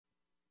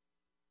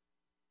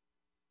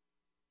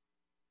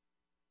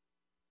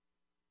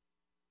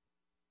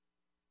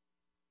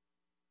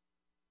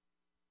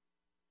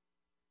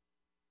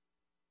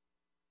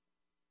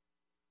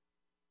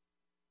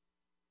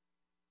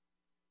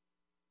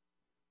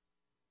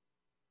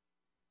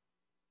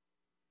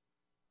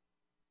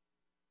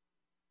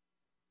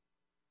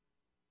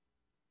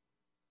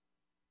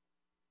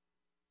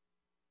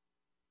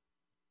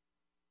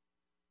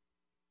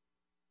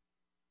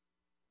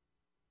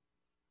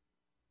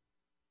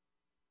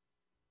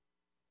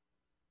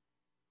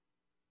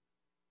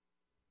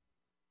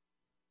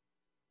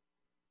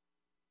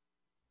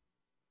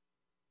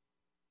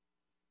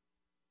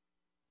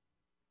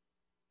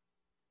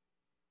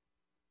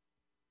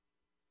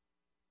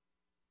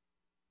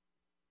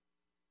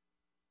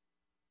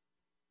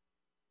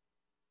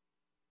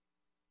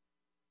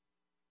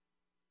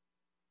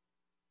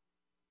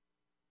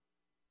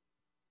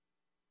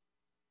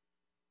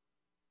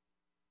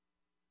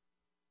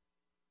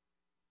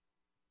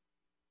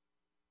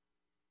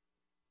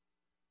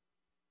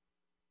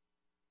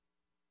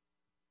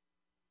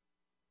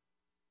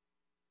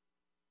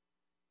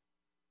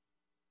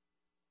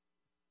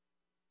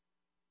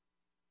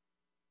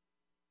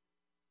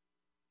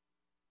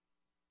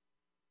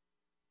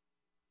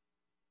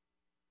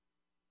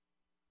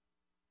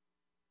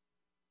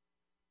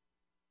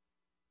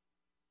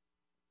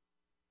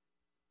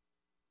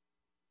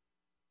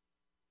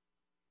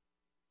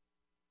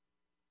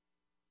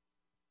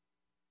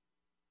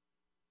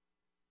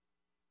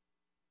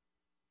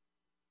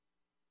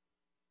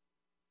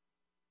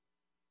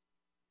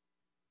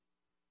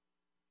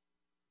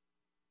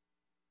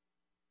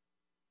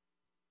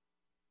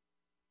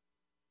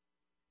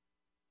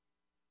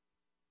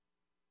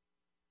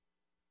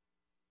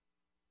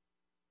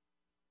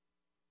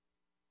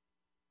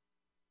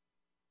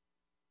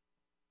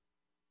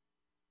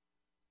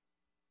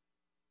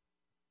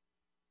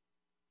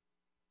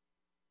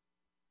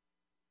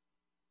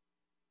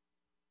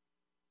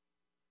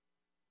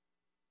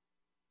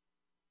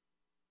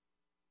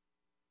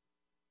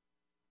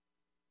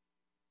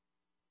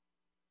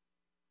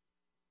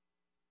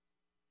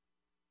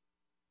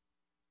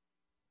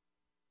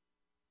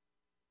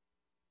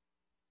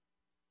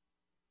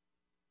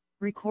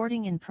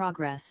Recording in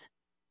progress.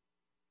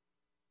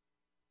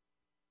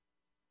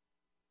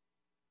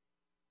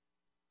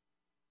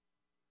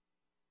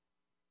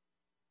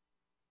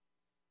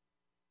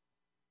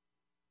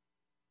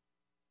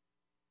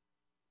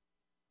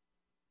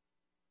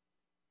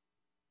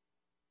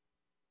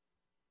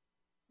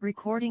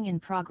 Recording in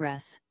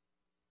progress.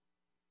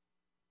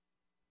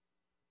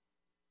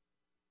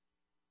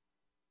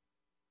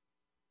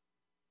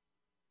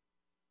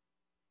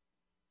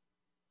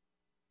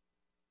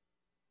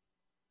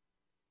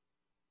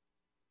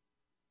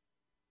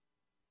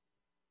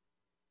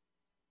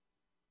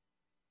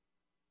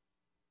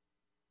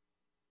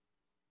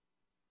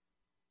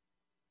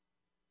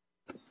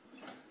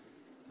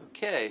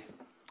 Okay,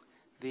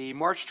 the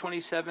March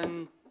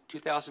 27,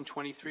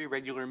 2023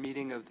 regular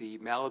meeting of the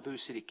Malibu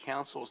City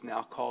Council is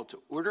now called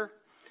to order.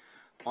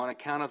 On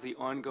account of the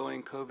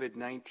ongoing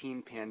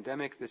COVID-19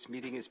 pandemic, this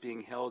meeting is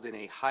being held in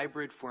a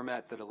hybrid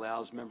format that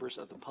allows members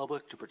of the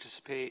public to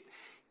participate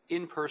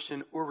in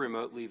person or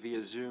remotely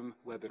via Zoom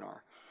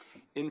webinar.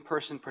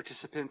 In-person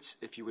participants,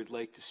 if you would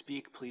like to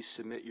speak, please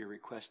submit your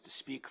request to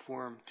speak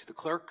form to the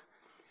clerk.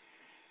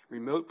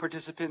 Remote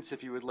participants,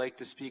 if you would like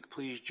to speak,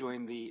 please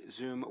join the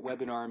Zoom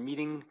webinar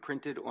meeting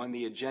printed on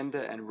the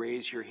agenda and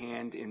raise your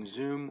hand in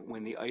Zoom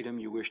when the item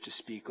you wish to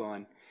speak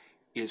on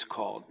is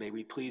called. May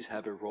we please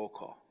have a roll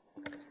call?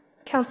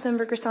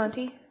 Councilmember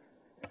Grisanti.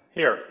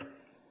 Here.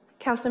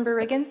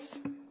 Councilmember Riggins.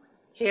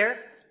 Here.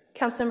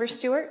 Councilmember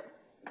Stewart.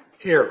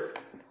 Here.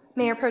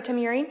 Mayor Pro Tem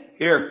Urine.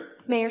 Here.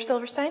 Mayor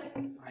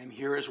Silverstein. I'm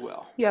here as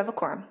well. You have a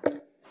quorum.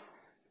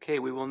 Okay,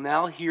 we will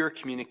now hear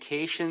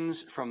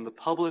communications from the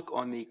public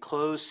on the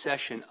closed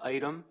session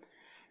item.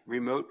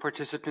 Remote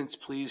participants,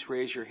 please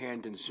raise your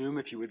hand in Zoom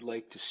if you would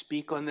like to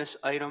speak on this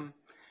item.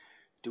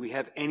 Do we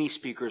have any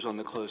speakers on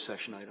the closed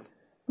session item?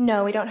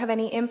 No, we don't have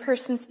any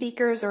in-person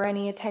speakers or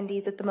any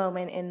attendees at the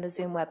moment in the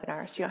Zoom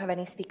webinar, so you don't have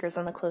any speakers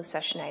on the closed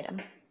session item.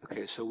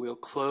 Okay, so we'll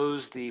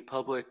close the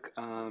public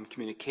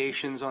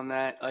communications on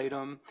that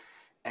item,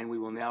 and we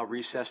will now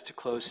recess to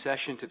closed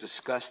session to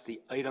discuss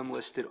the item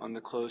listed on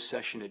the closed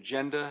session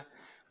agenda.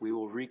 We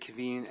will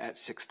reconvene at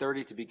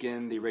 6:30 to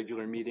begin the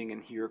regular meeting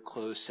and hear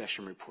closed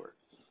session report.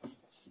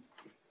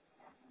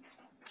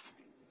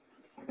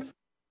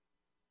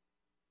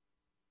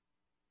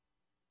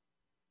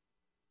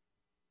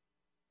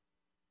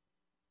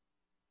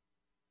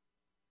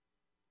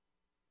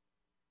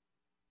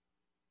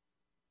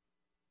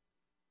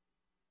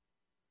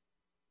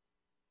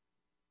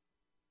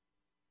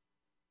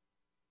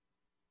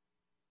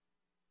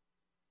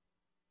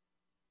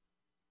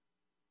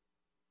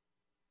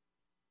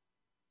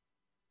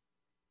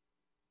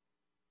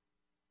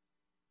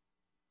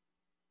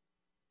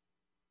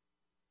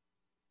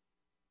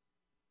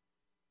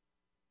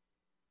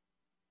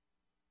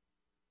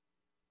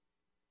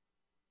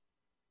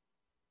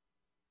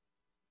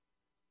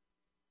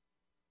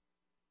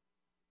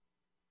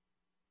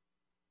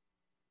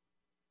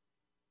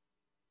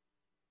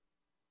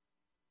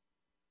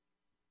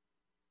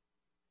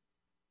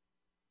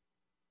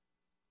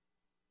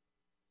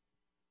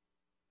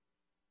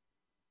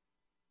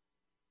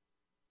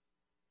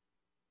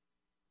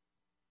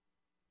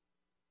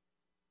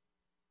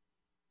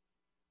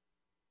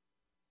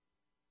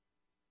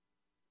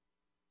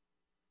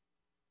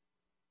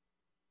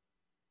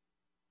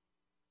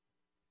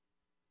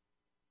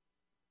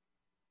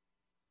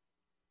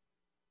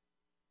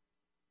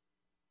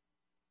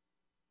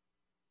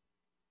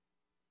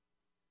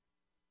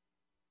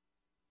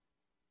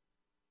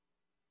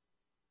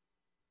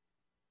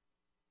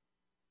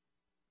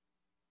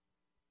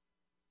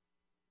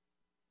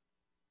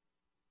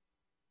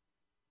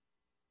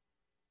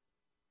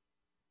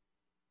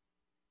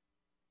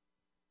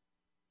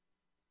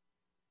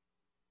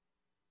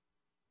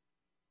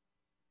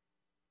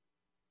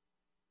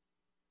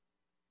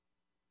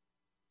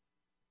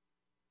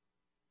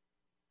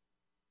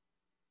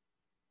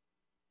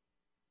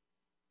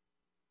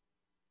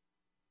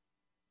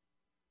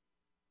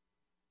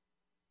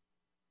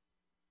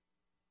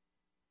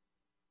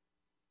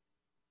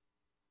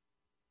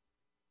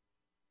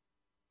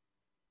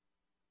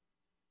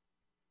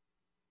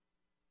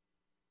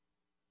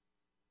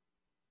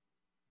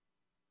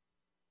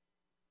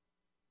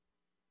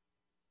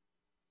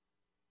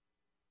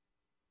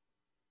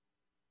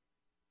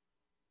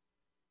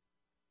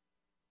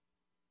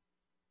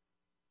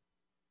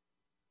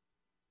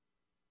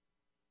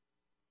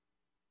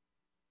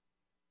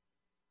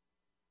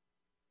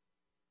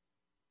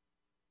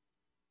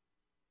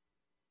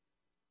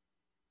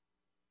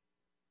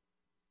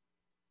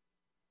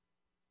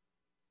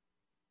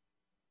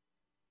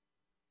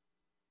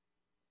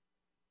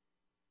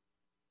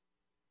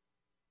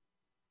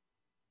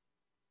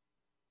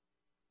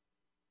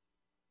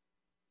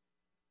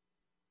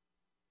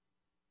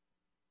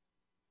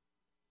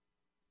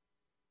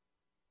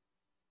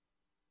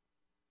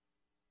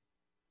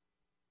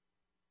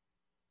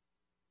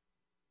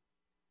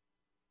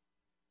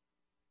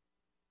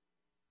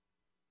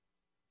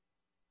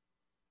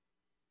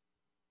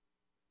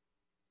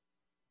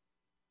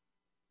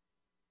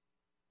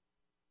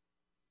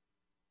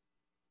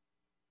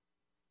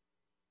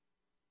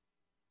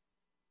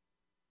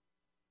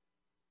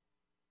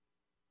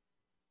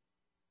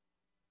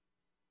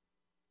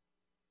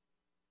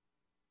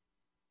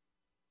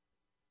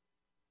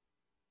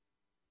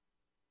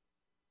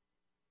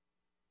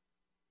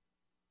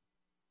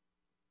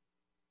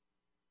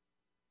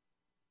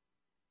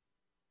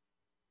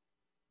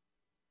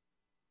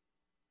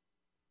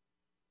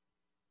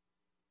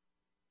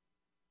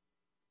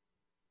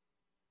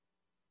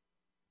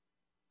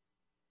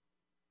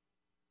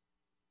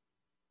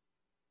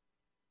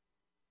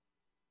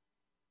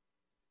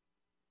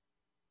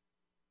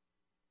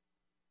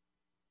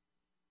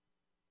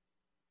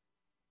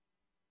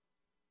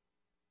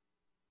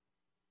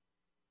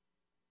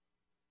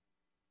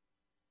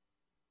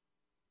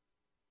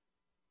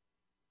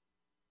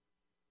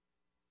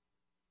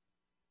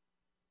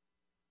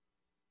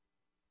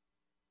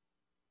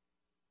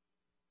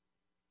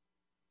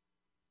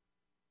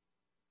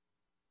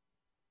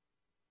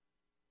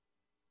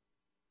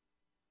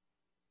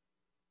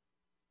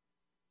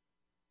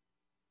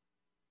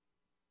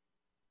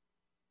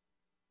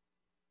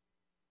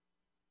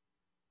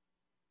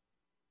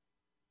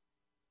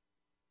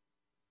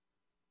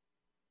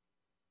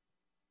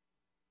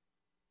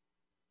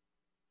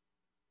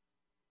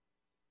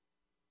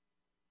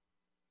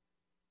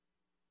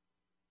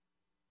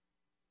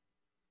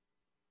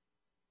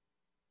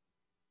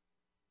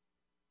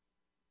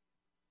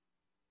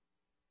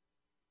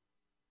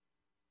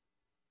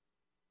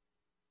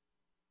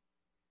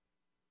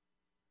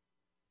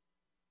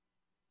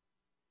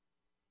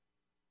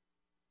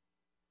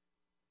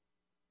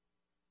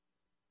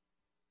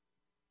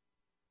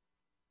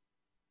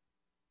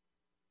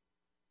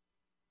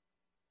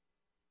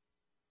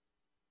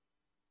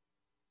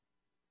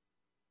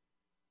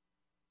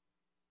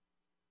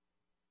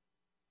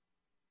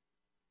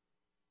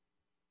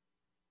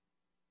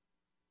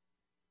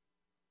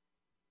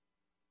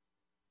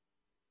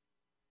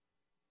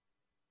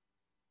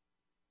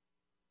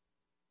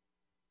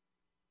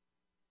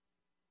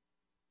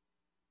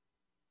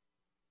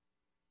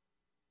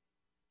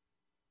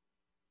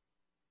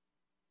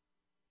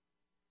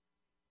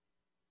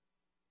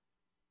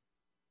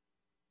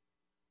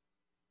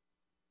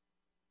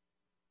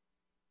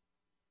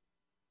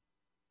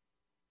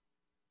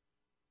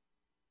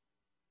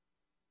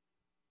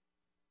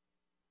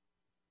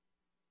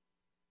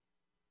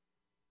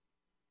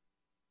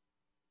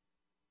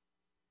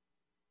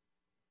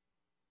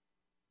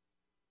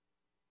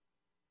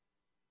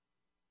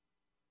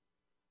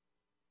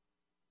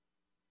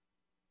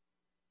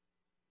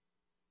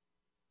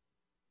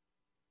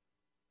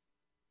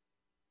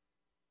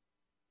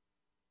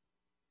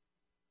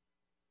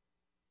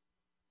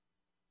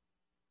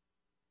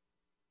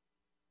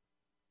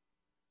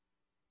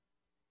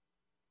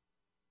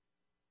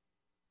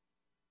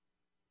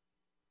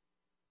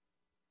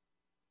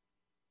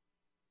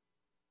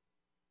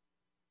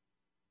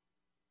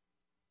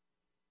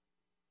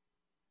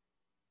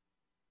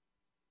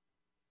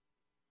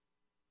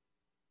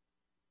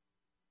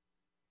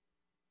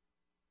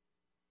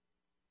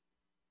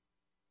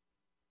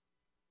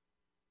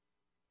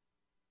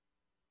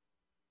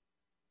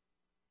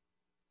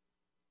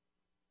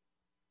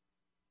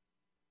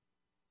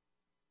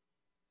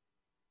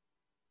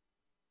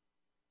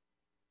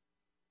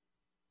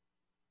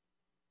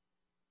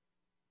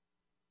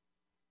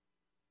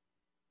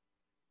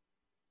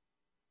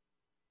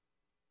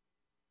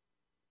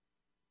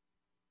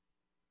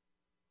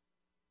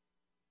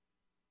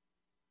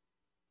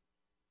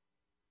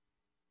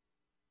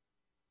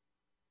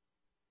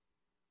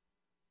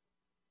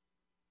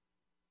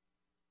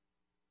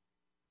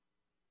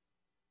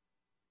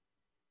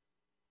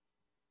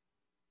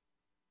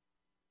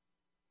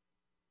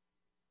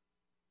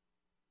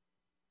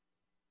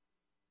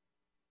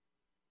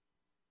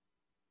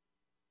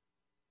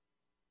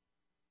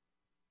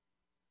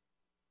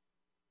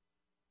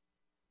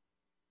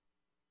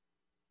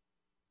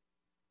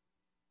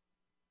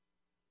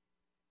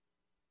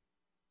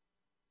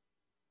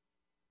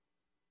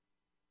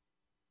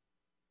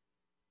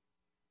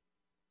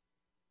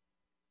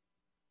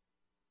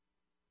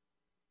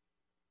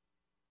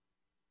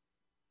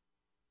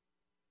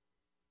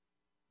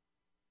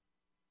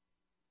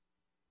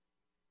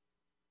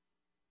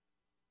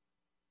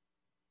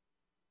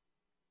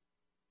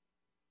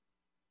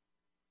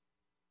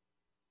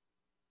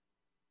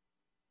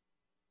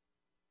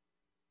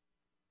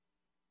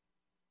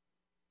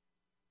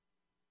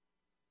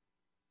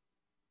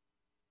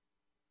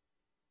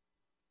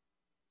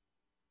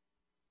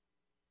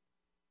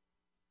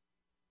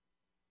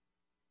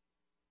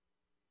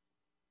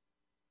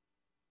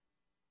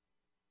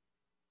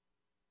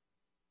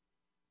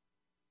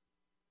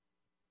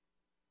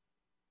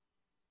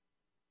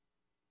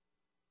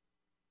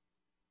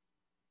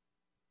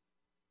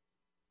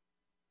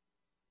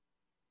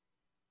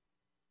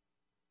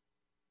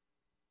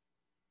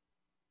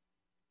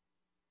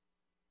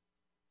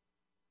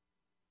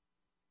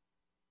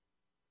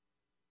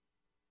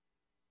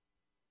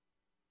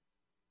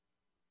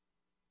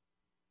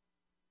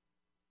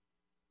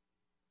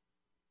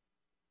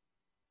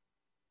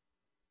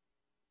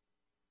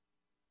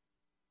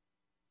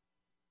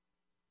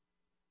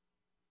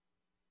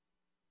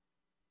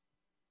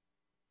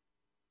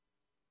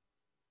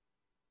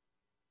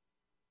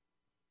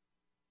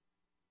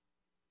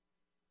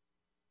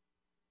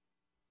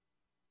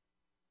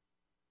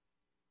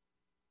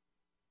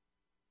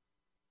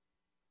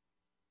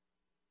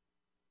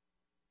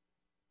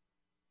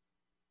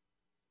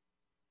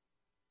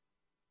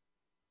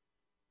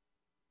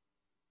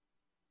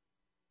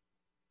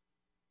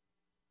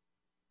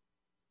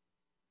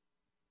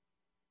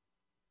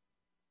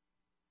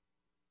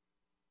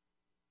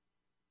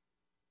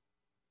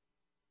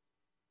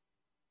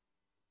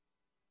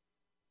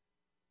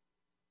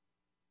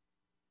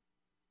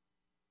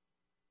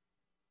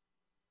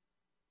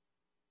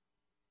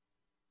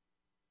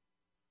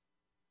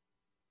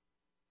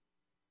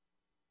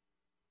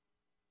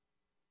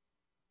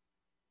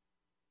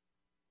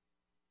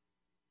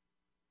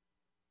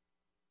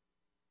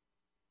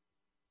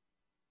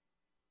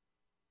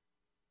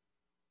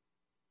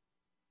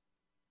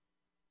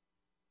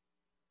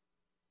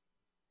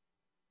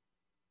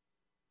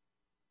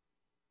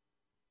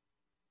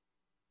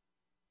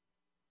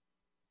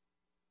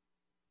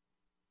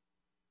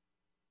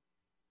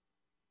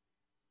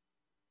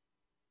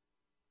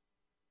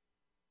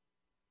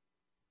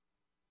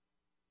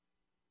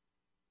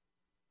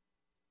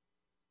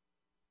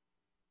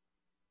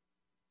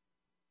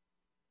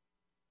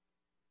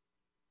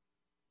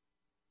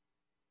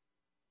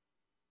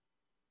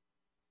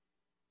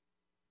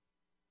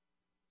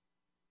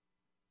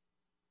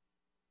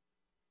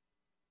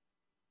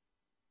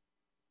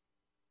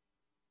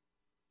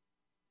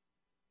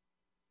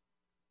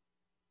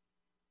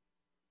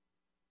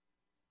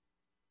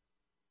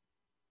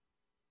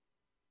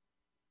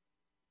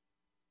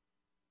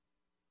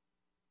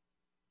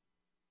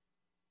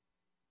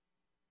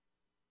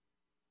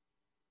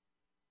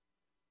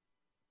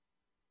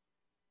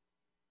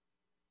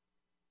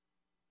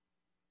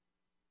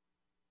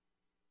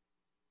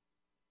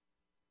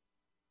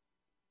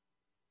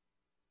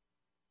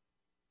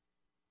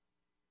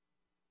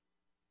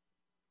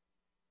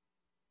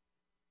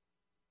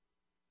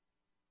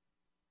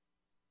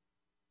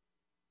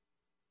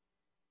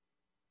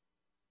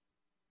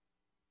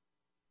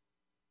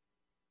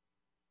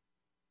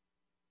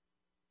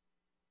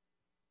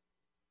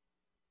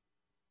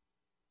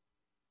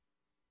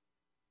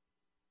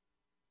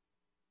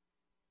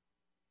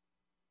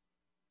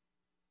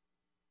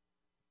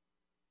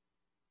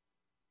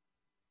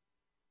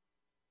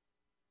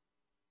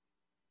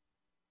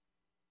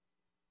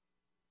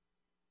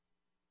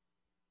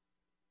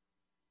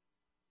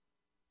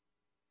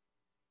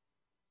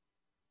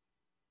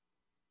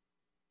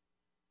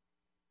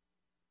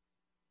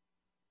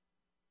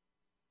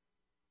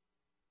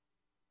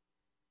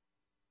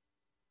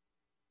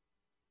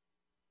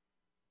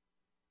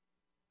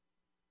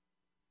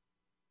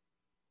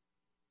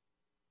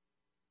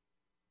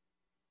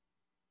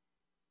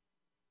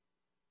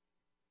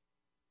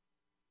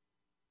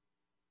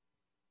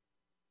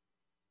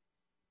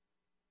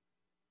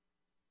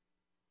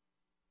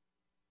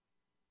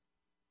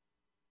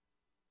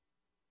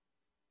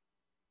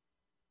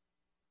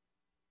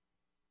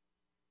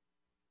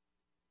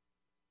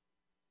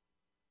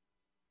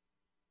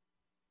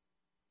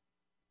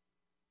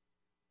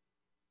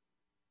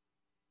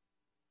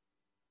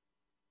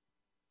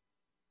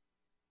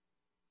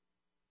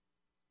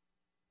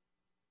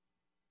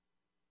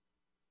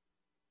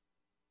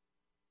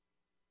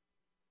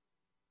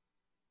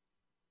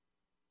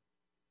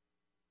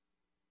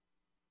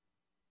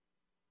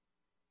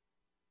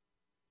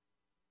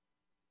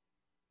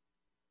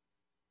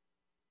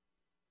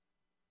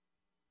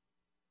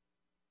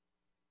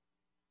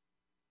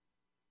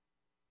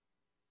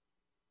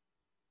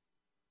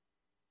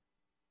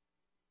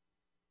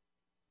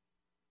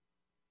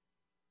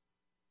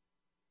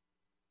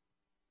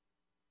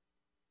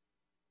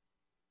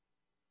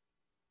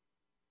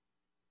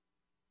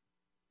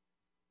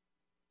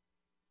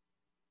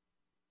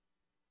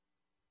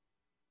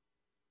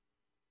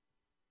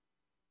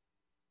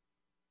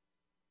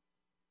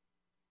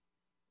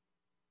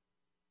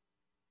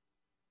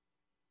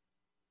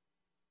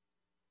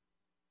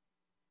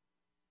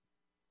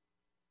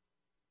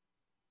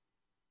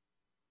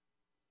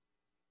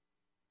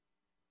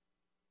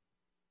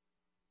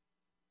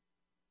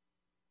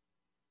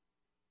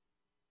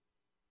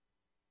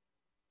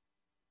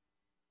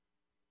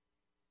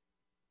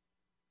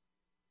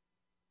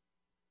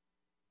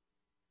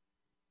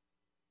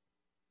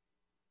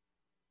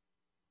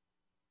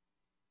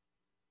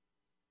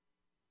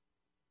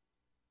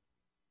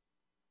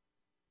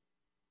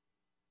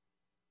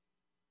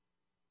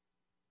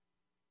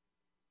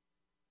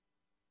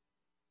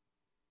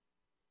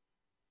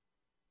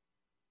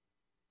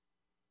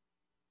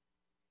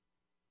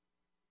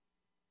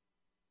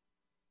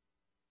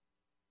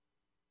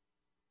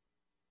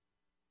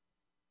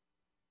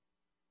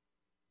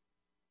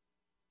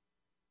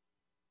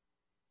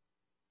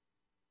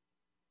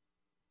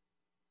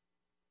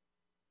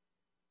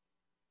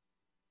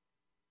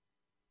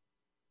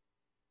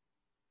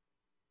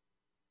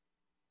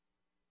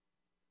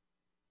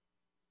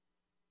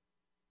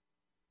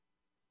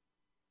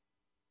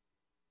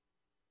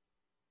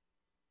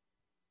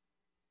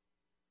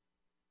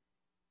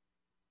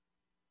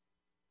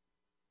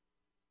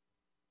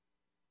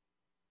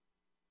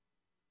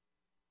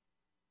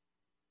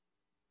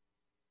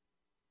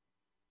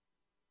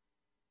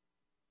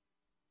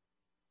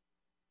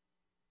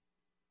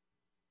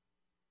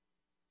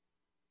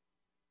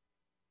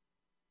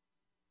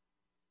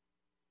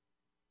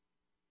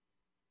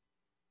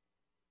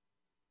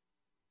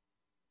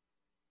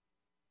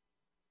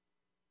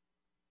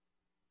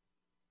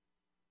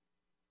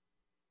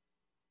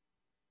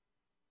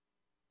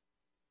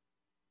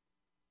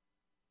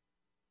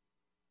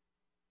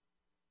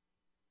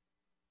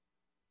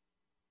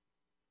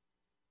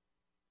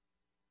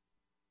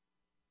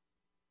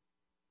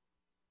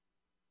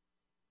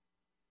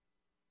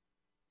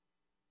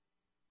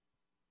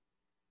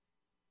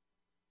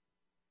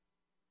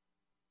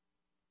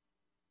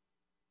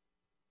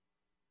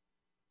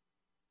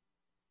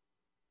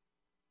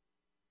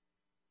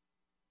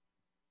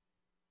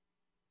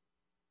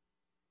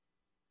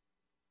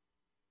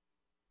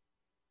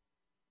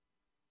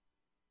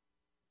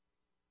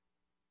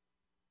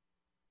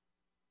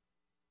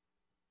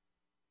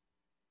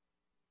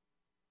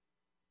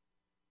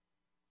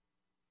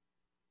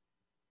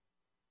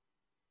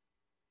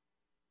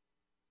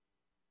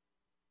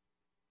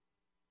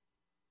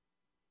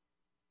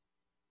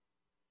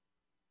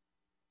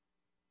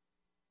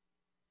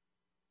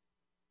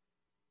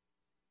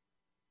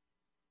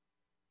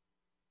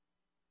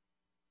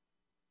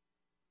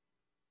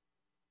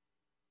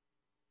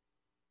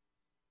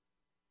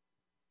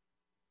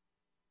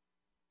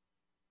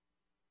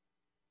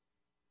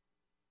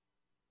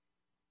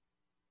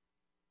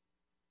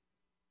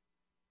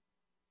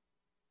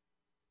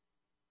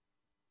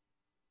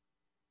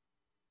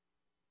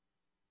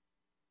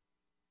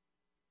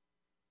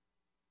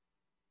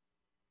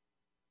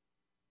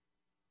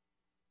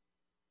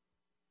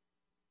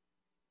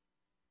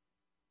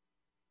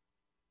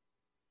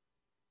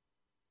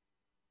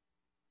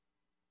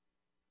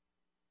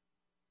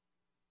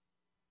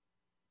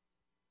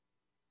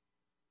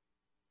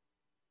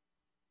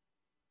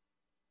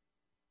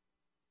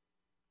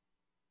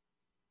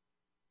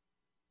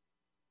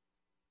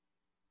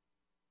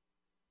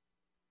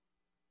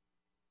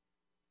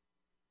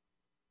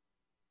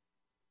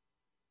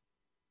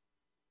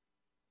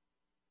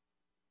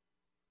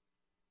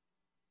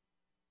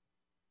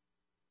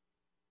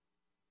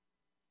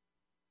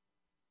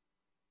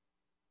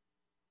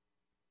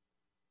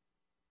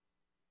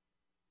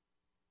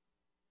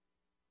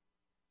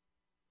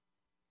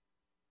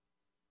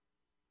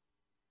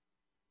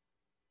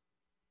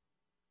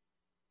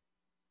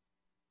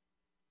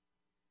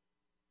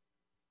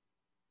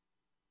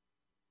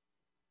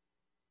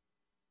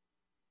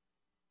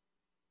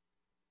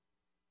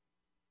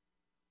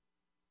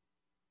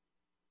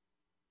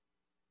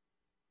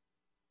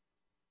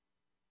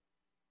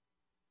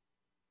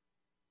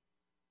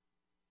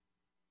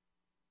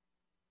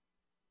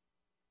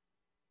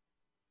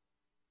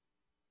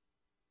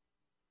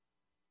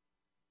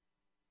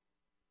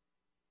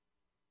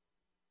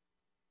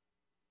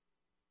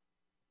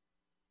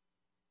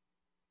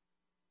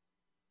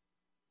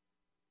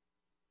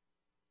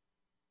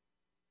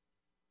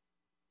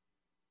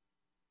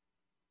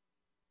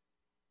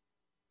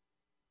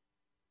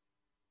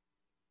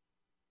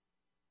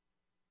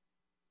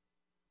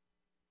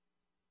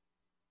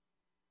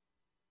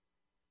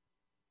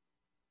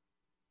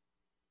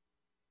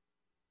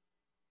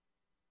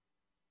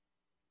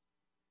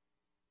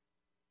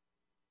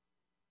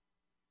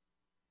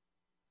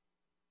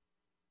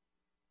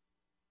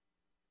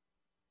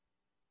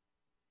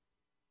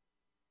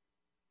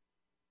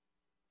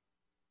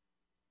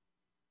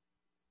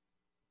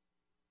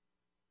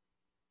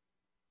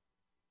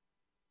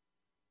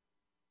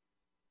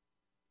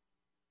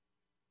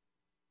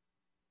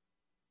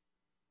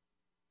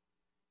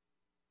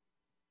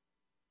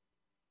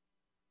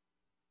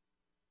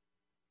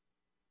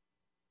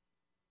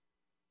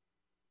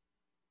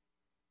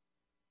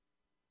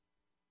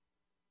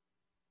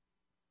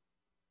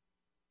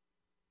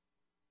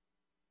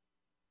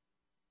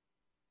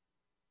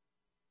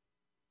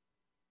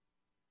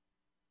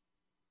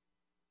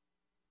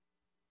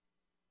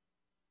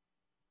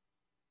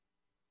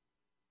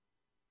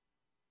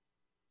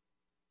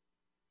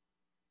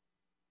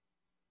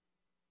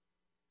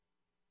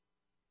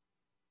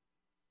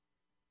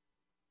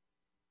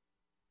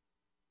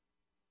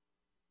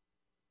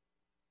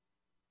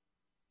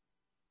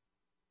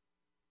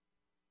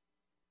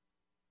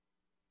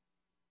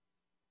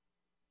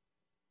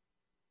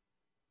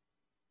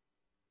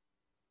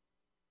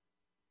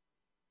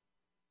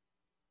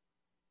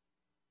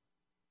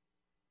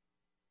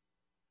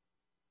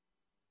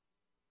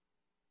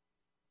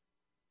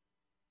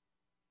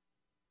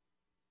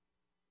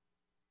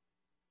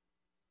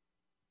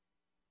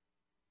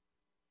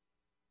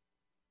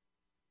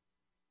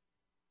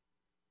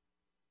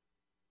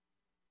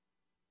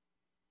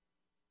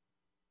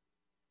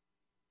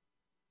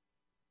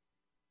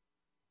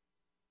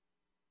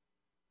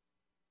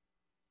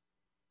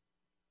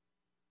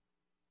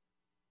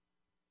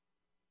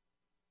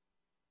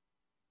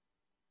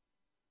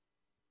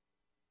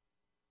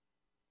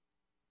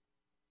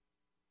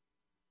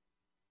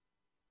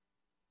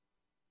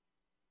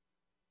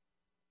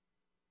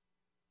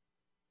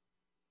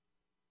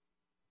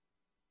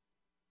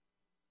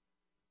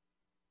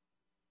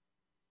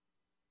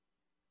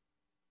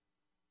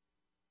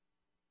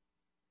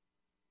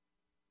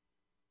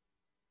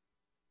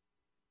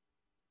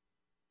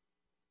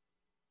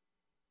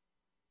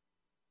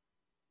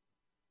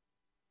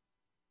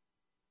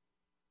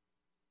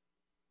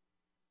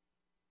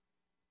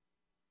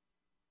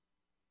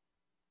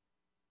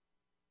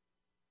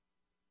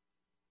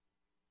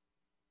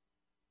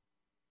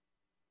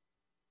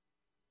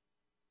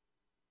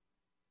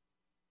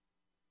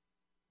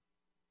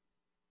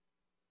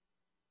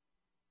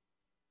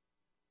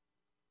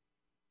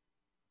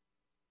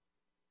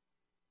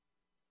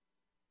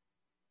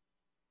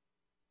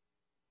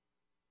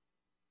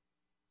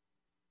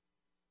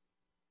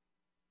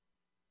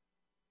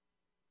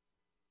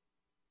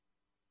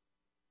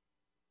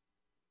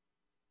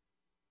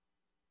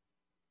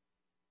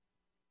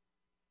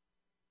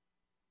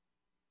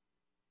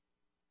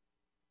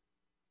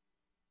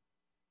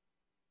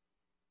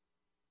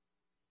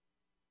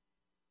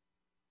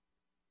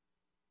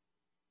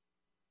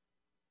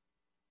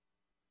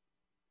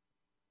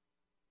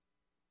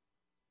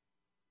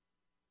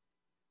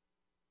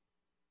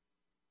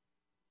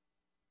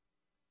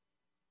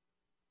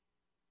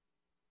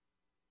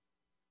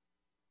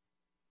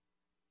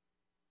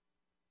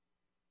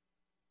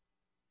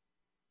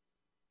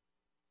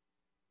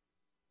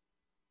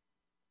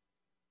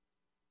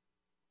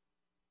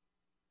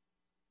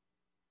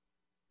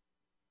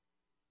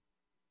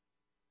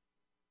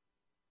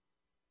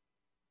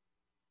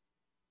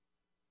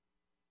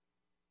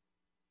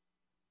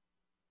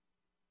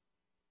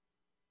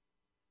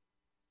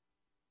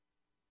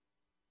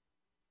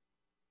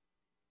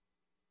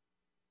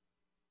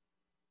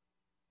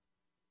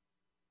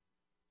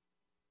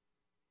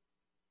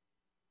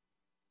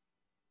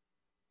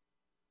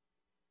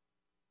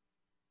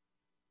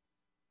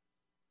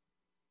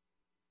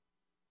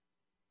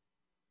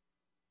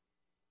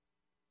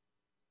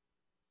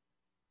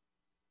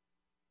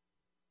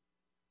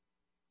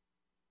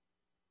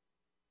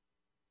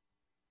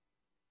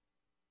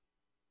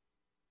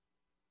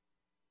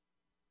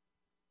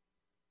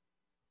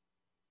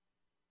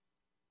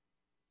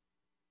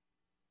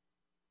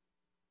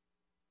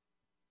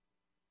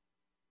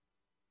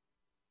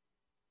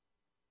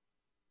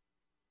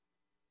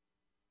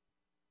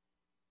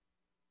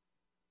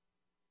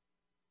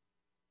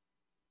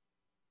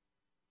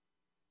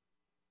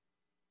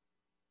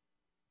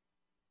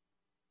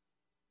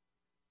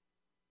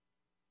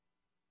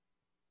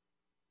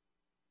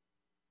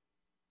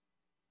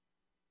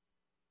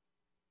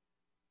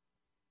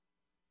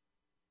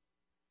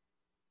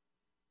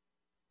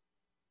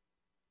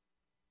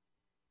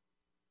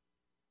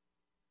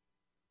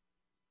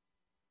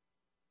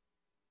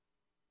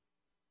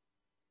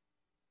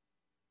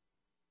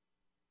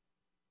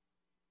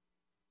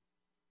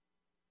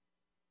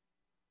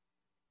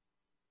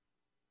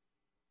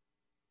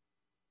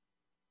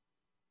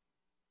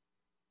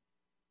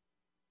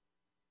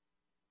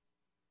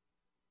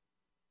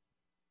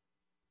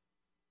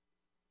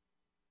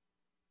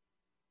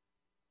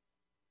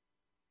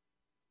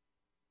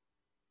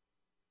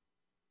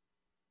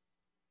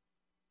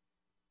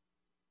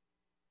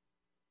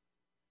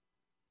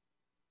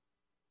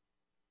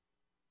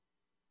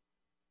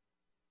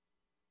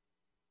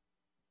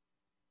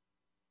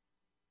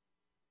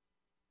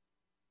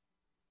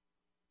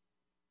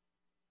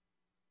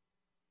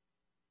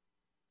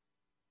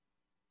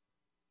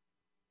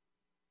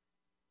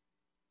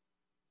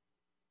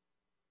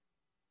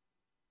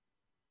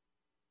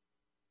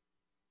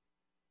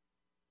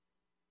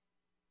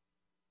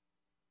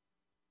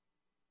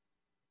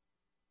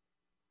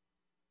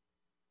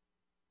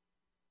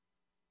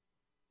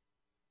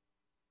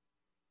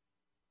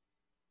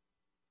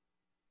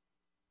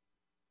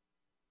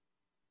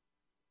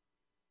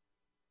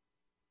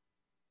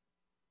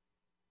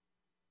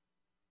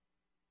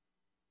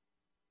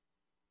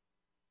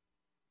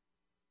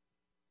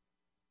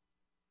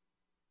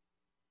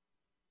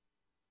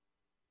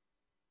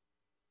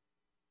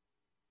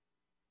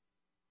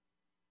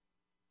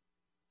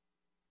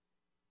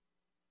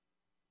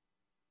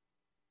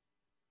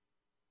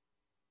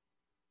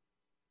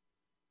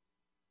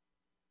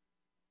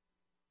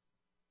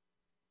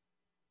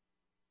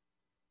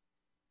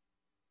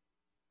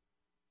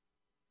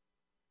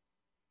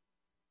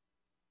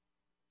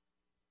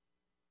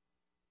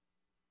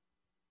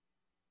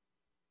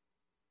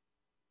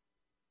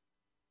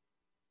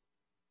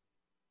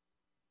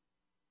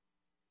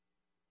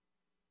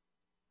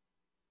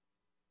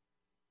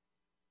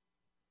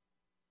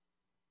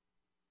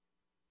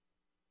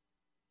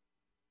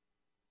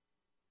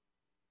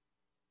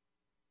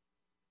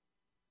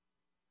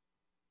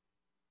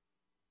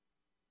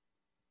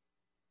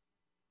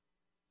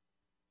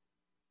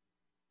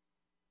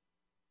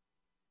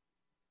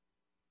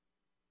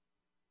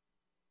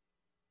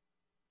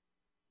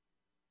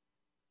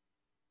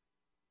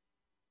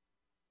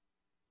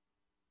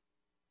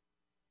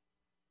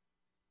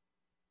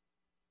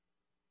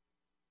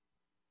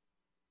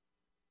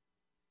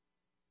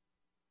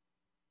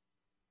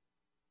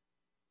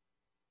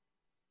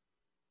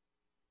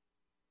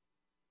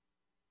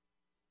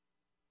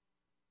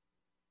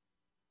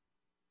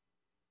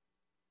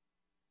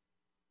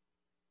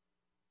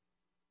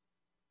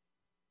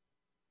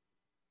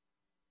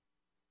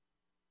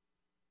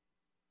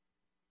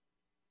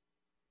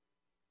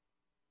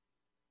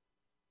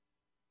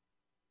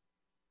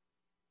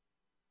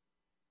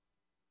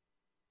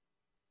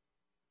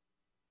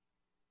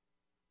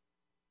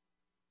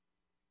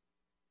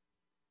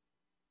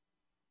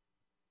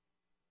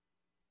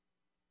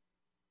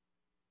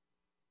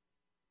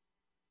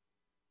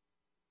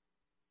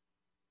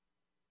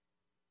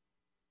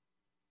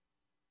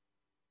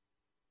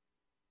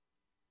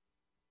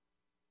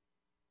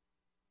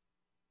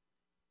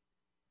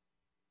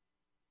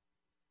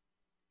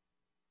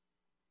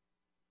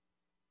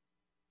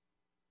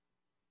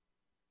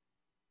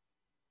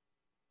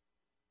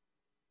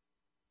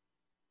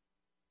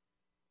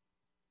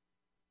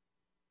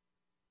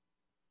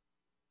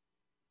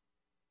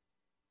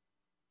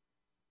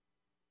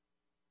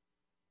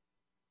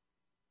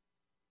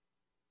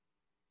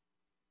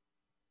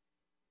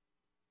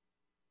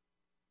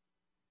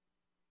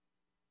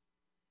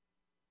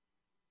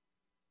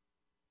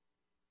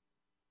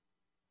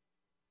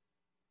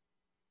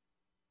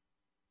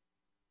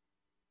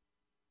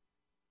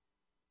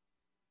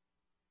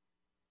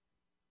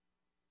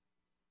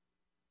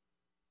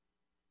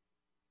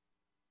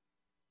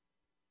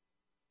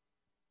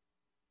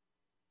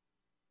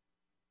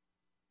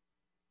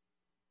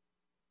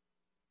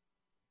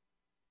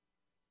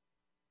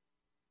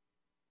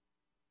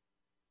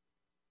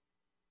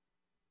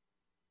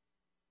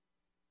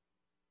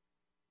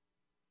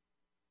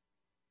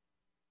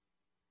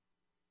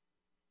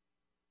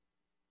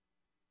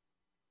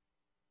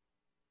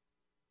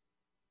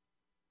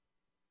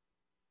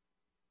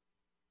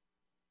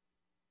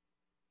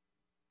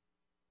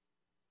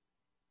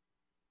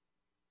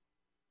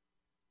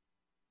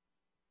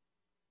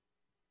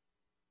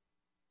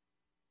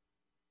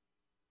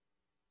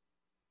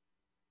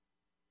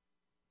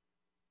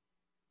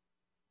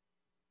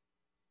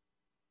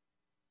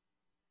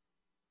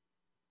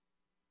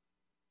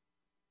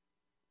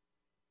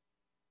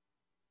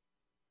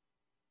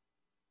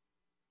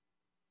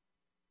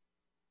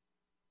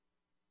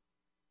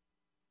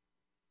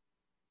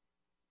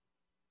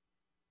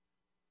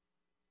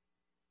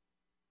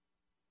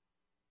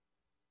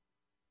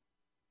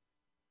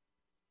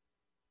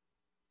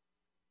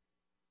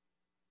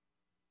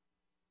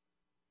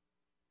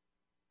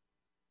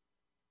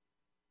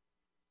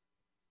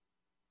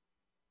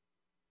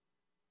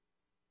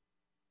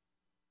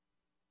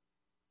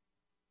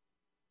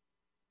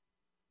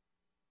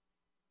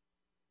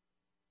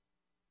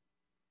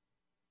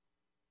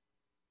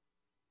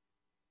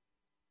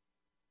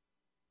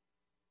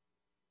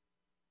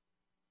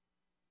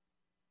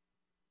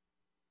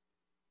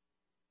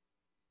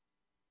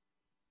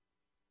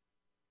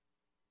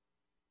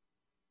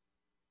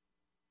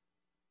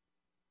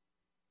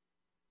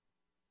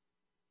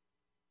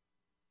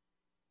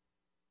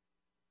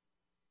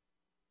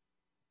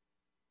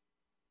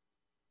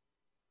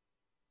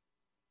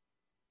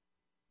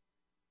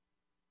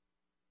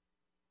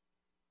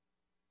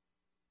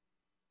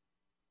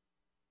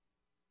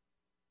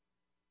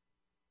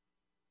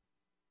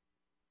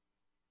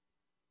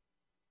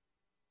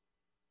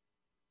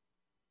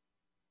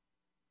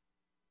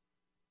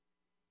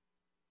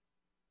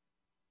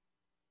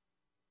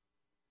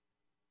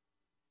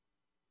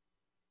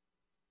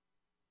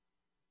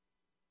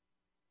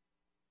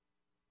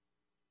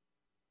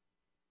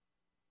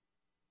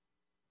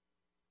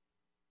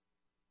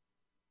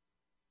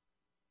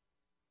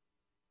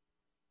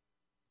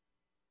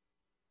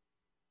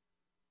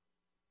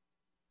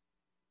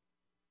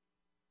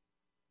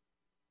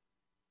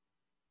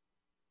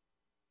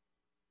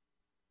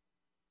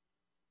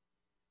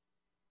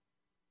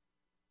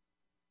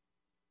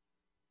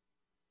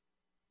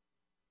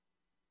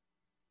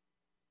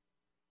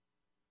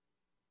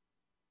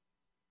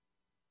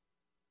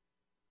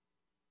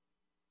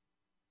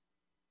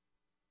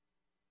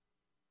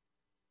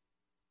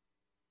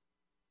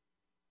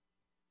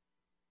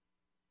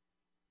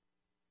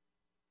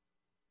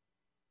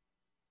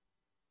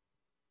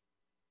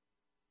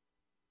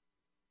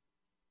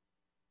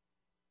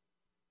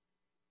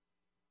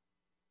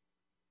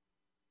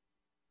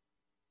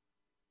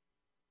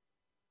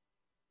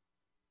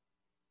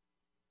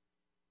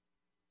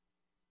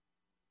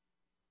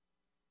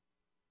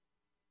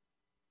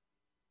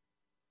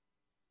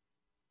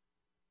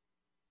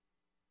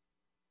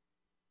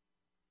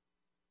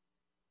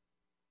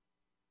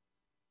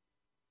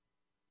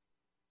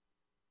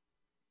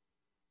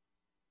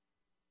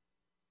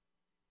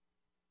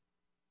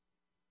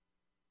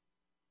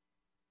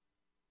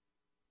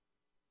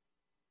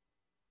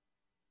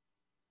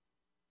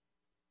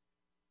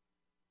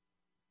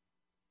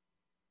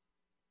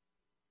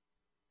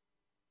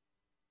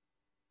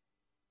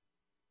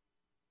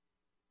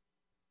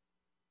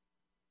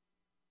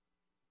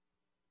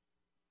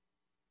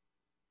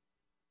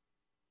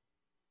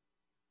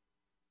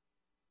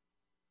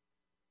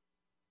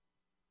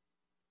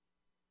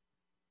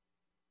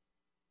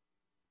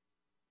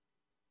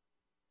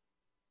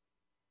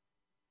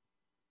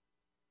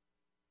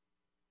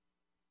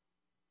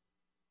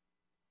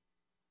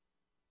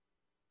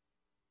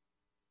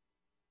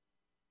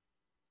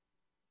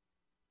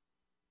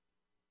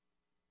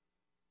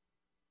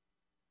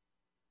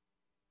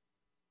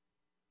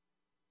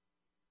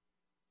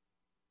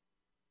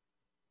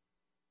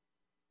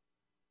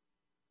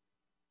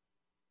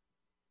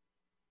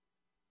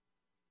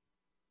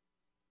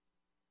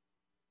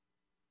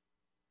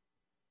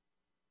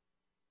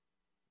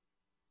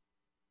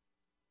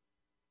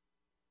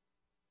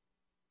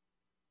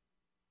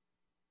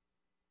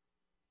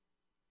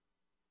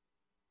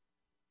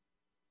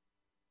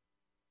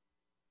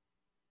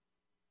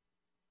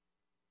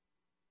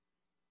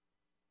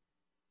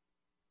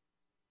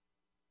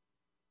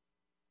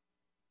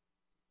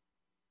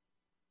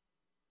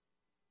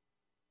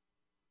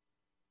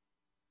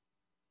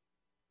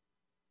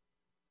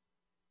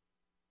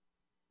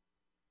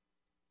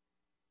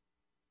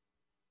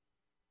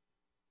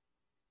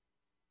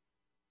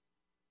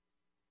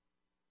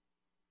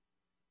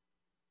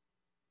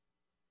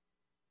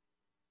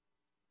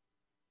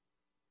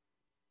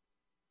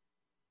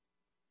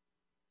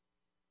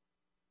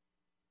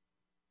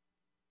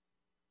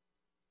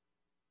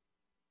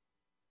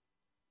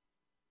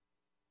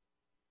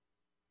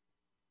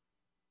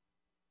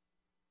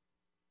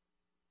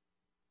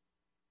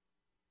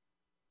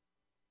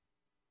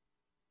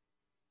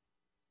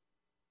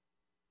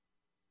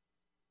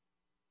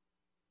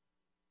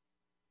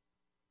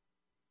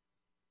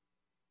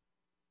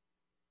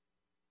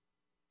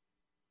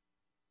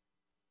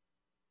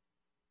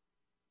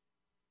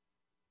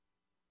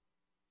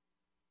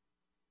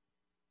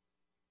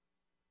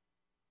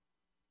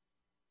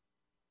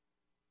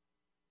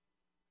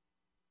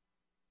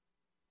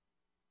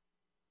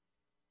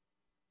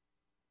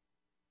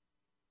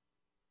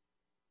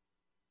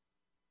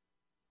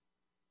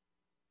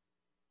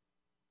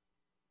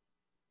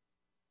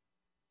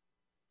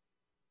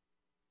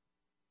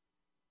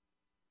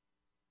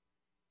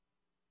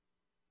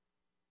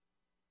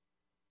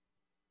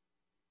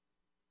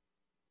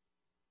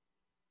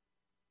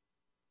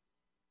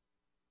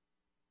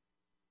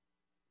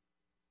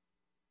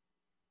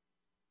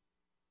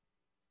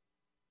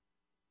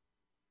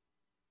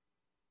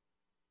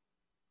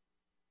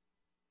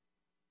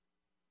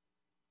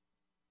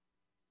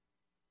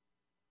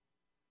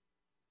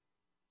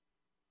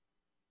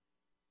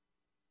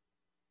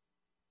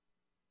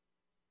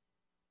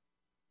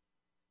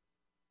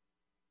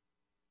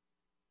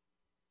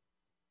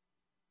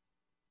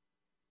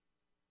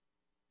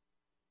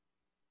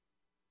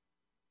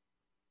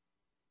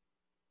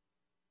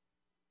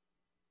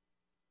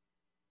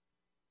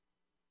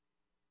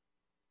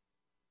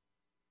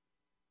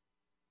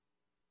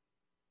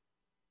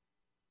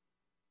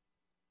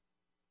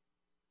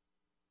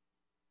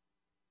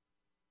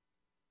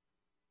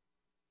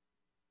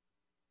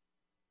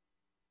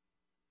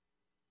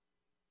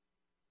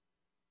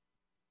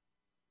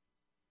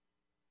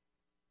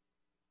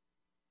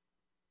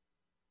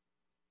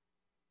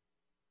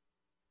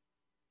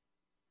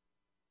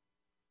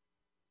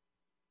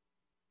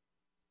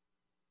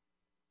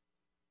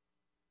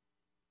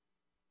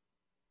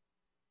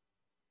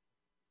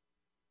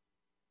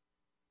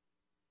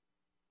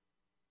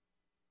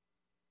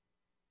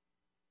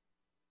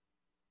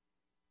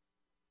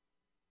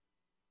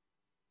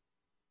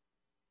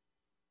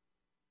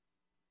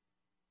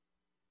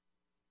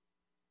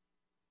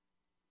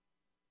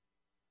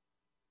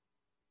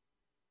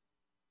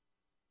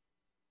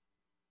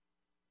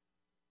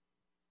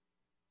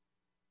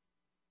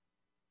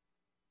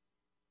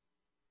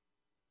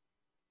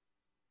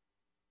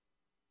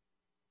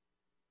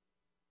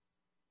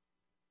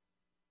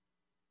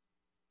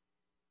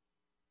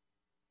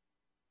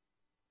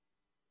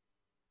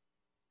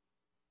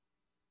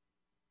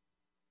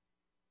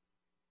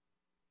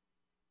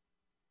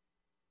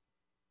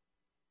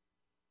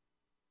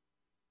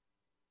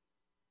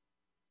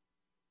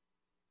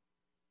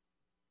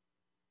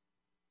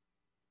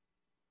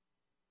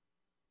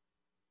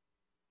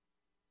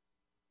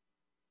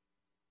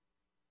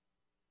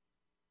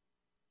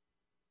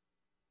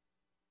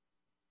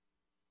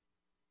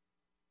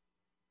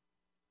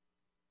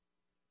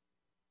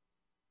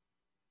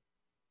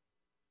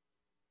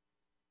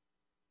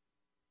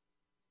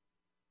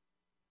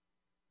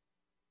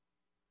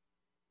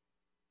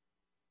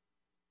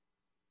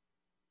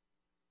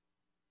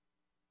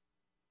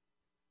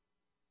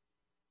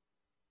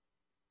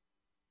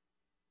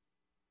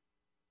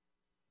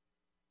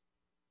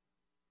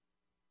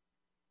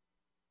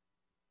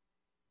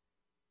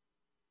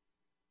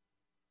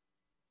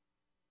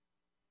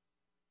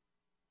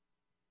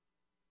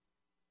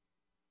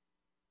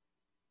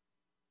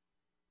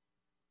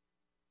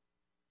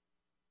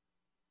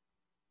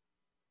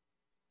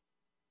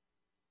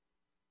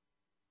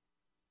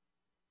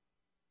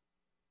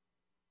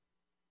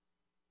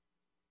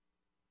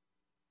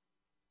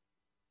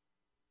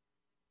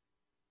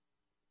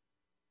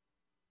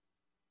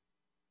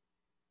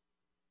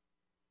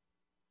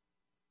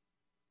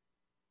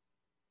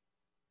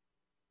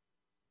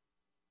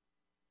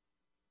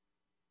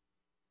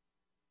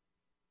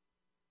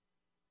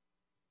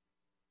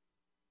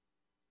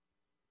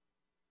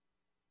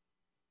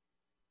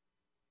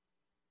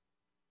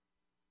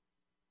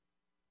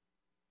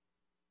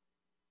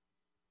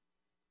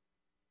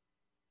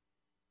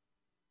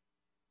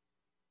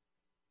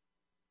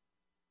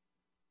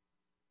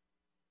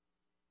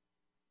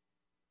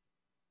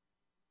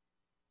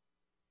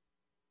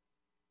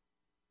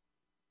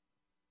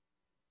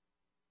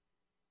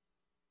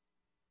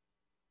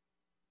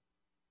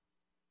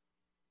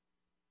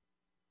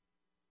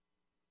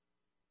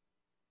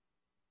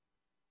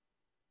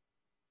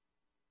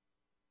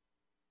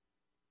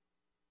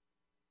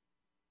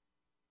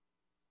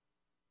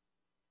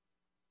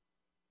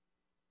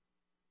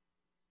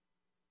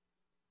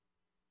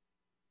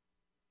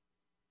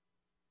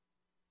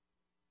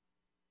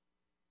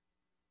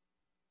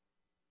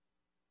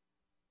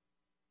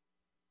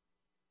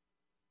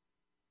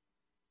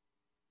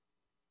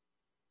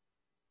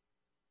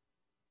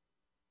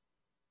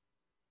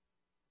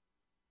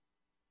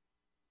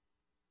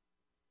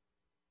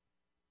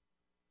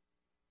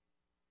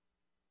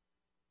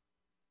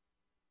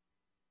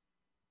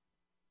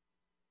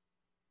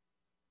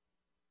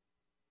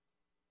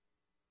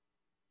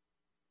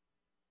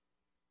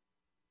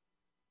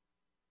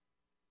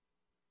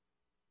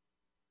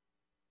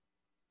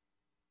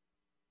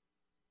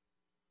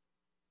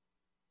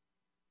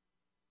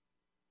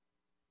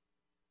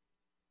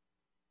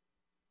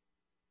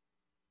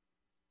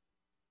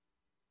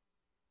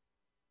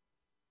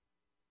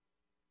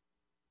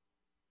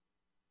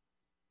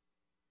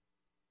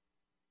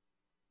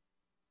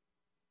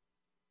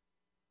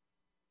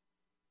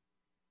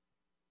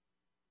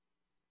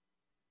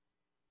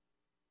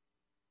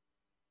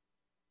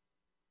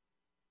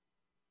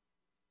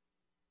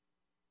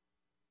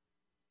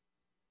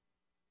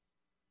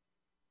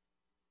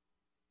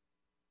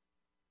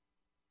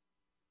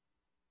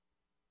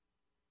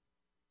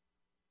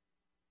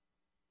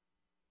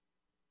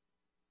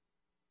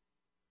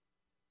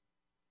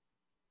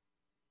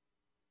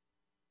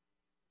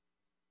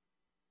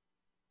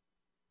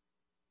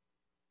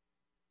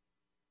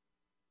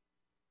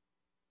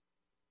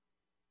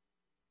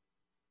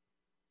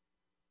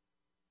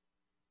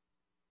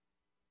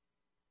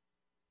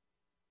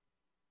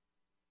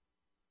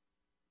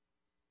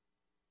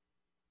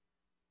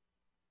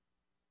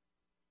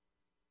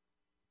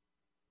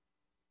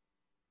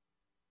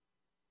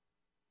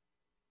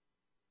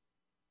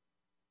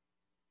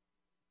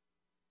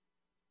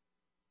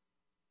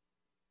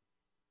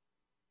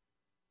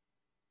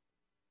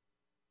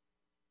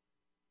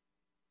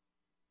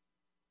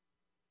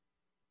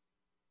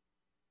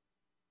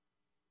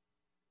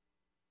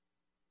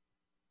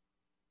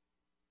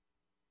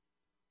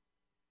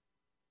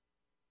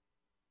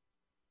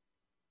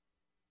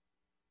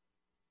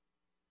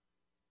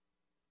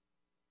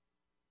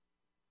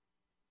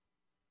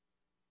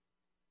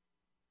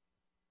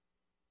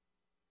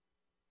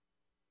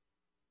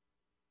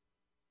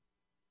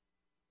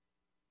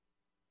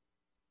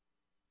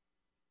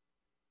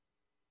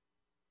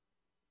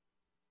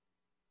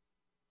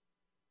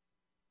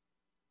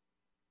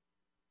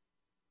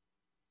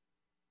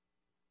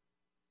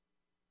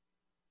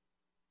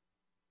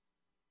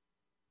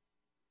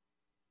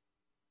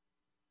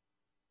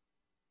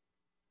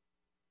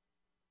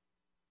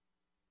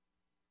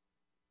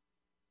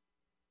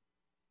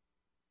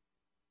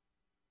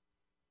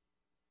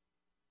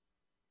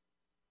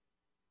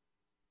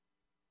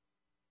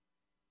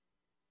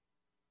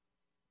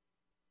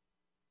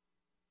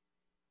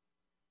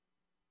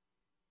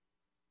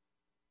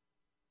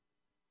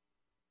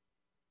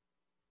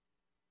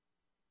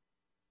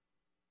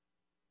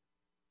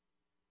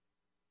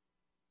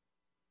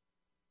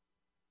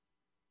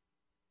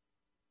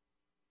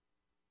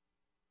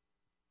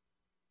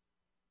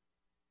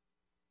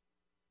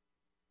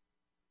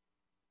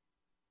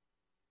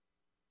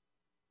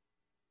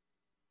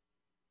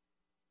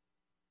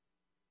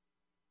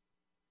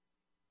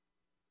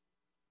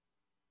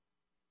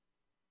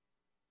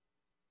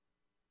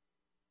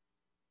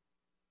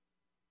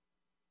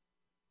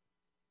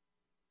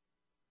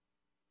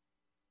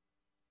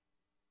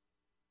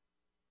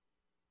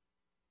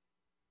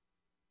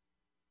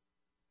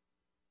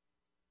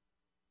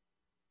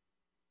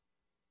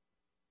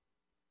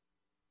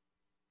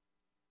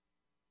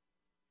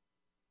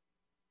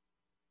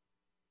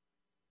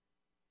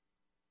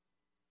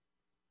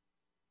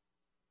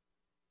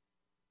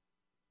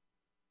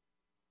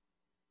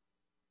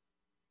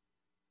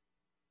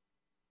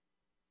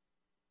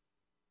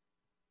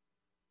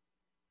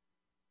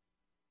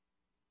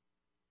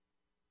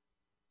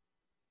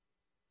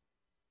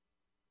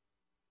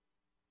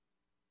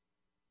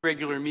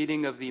 Regular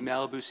meeting of the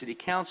Malibu City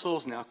Council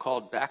is now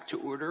called back to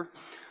order.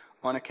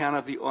 On account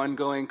of the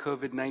ongoing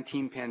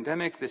COVID-19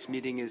 pandemic, this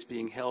meeting is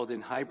being held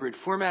in hybrid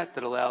format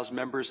that allows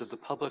members of the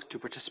public to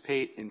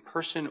participate in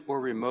person or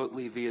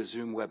remotely via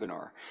Zoom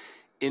webinar.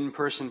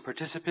 In-person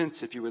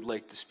participants, if you would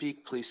like to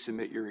speak, please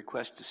submit your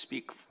request to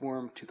speak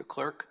form to the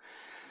clerk.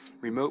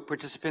 Remote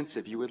participants,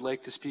 if you would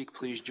like to speak,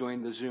 please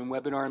join the Zoom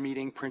webinar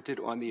meeting printed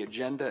on the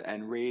agenda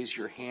and raise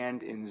your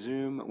hand in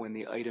Zoom when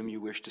the item you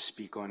wish to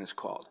speak on is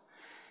called.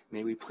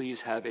 May we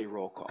please have a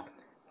roll call?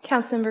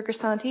 Councilmember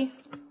Grisanti?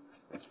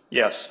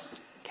 Yes.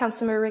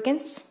 Councilmember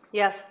Riggins?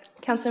 Yes.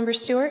 Councilmember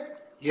Stewart?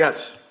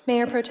 Yes.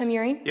 Mayor Pro Tem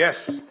Urine?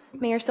 Yes.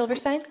 Mayor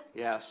Silverstein?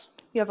 Yes.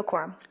 You have a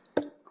quorum.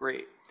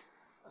 Great.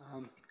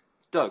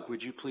 Doug,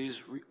 would you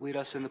please lead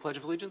us in the Pledge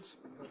of Allegiance?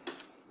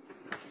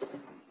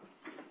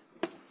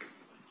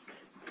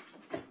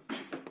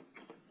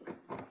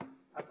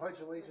 I pledge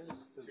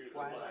allegiance to the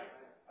flag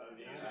of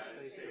the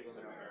United States of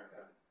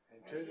America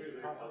and to the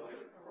republic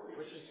for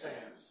which it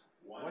stands,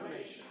 one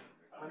nation,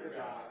 under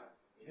God,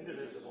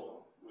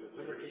 indivisible, with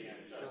liberty and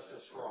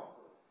justice for all.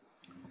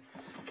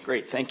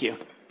 Great, thank you.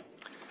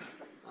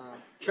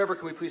 Trevor,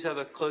 can we please have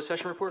a closed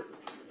session report?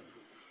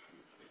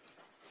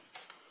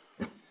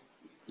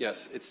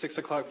 Yes, it's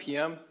 6:00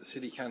 p.m. The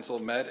City Council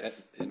met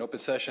in open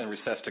session and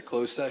recessed to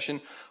closed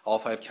session. All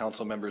 5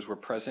 council members were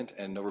present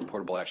and no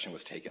reportable action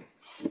was taken.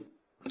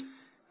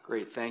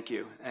 Great, thank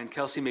you. And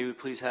Kelsey, may we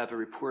please have a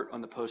report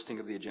on the posting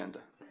of the agenda?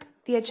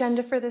 The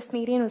agenda for this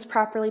meeting was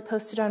properly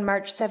posted on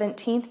March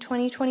 17th,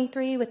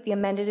 2023, with the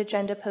amended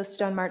agenda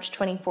posted on March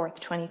 24th,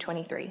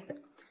 2023.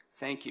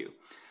 Thank you.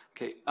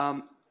 Okay,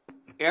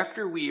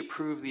 after we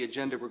approve the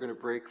agenda, we're going to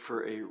break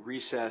for a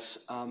recess.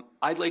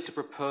 I'd like to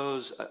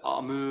propose,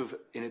 I'll move,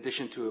 in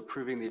addition to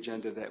approving the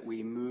agenda, that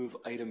we move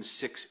item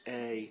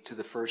 6A to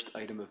the first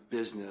item of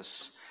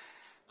business.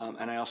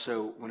 And I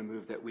also want to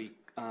move that we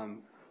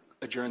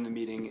adjourn the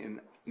meeting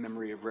in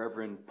memory of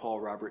Reverend Paul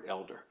Robert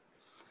Elder.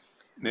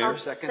 Mayor, I'll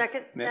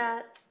second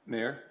that.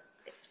 Mayor,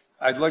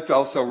 I'd like to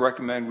also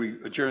recommend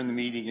we adjourn the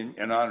meeting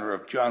in honor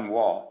of John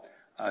Wall.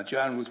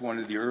 John was one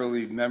of the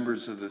early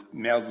members of the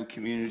Malibu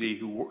community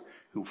who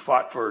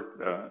fought for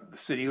the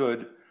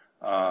cityhood.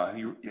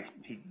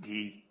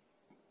 He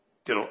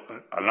did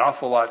an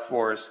awful lot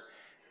for us,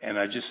 and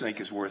I just think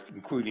it's worth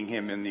including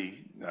him in the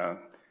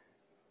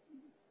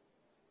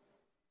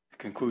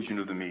conclusion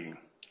of the meeting.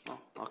 Well,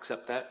 I'll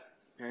accept that.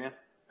 Marianne?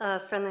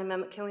 Friendly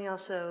amendment, can we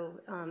also,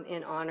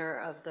 in honor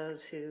of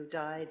those who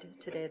died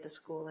today at the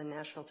school in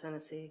Nashville,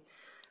 Tennessee,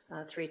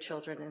 3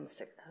 children and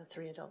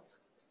 3 adults?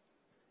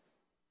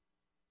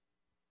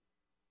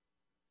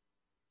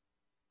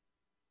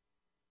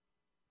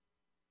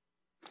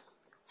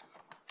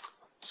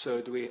 So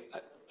do we,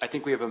 I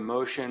think we have a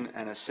motion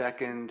and a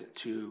second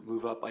to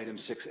move up item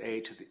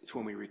 6A to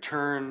when we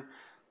return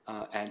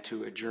and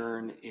to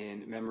adjourn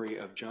in memory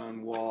of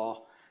John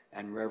Wall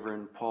and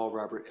Reverend Paul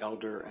Robert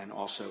Elder, and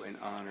also in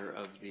honor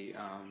of the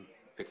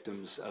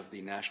victims of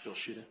the Nashville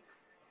shooting.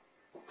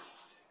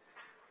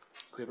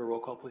 Could we have a roll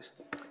call, please?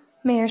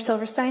 Mayor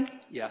Silverstein?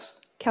 Yes.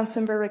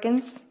 Councilmember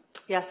Riggins?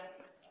 Yes.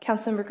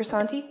 Councilmember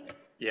Grisanti?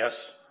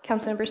 Yes.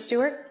 Councilmember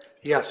Stewart?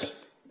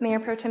 Yes. Mayor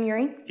Pro Tem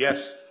Urine?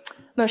 Yes.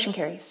 Motion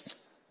carries.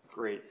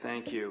 Great,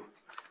 thank you.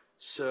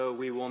 So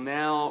we will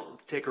now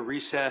take a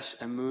recess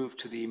and move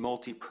to the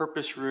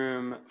multi-purpose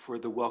room for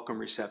the welcome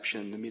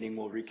reception. The meeting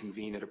will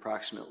reconvene at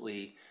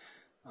approximately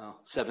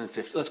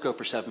 7:50. Let's go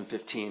for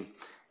 7:15.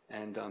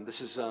 And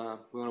this is, we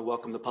want to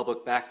welcome the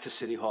public back to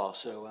City Hall.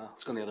 So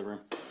let's go in the other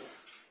room.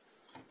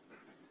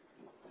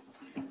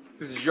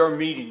 This is your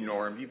meeting,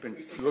 Norm. You've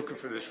been looking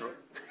for this room.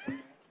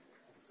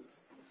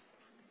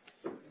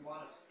 You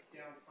want us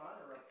down front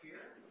or up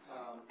here?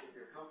 If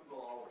you're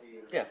comfortable, all of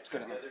you. Yeah, it's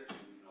good. Together.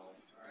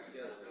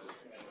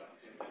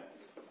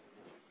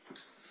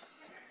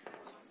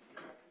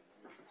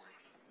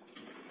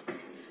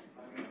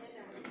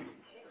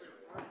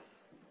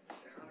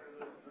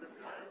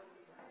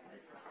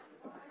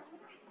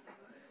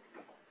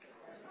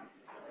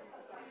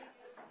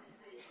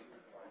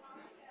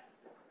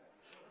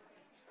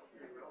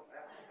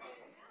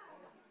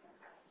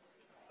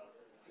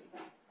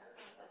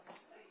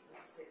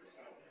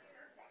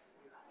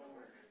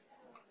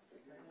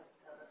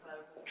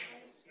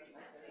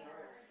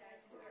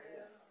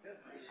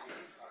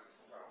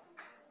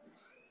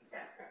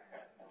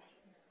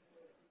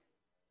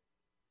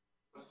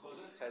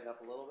 Tighten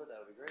up a little bit, that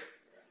would be great.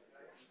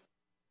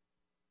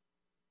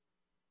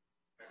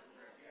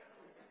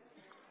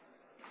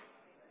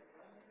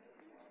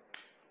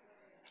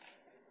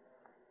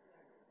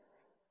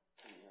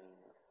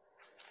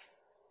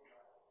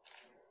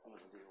 I'm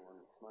going to do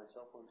one my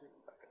cell phone too.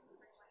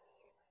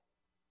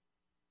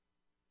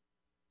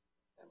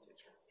 Empty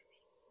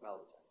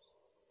Malibu Times.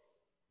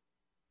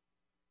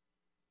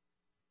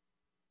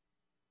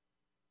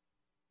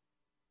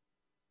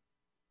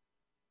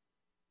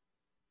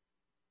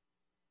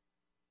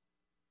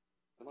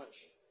 So much.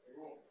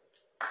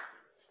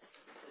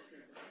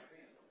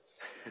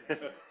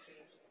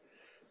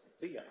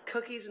 We got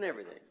cookies and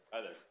everything. Hi,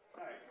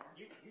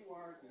 you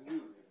are the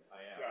new.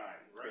 I am.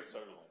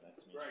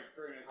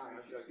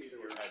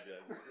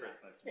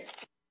 Nice to meet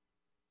you.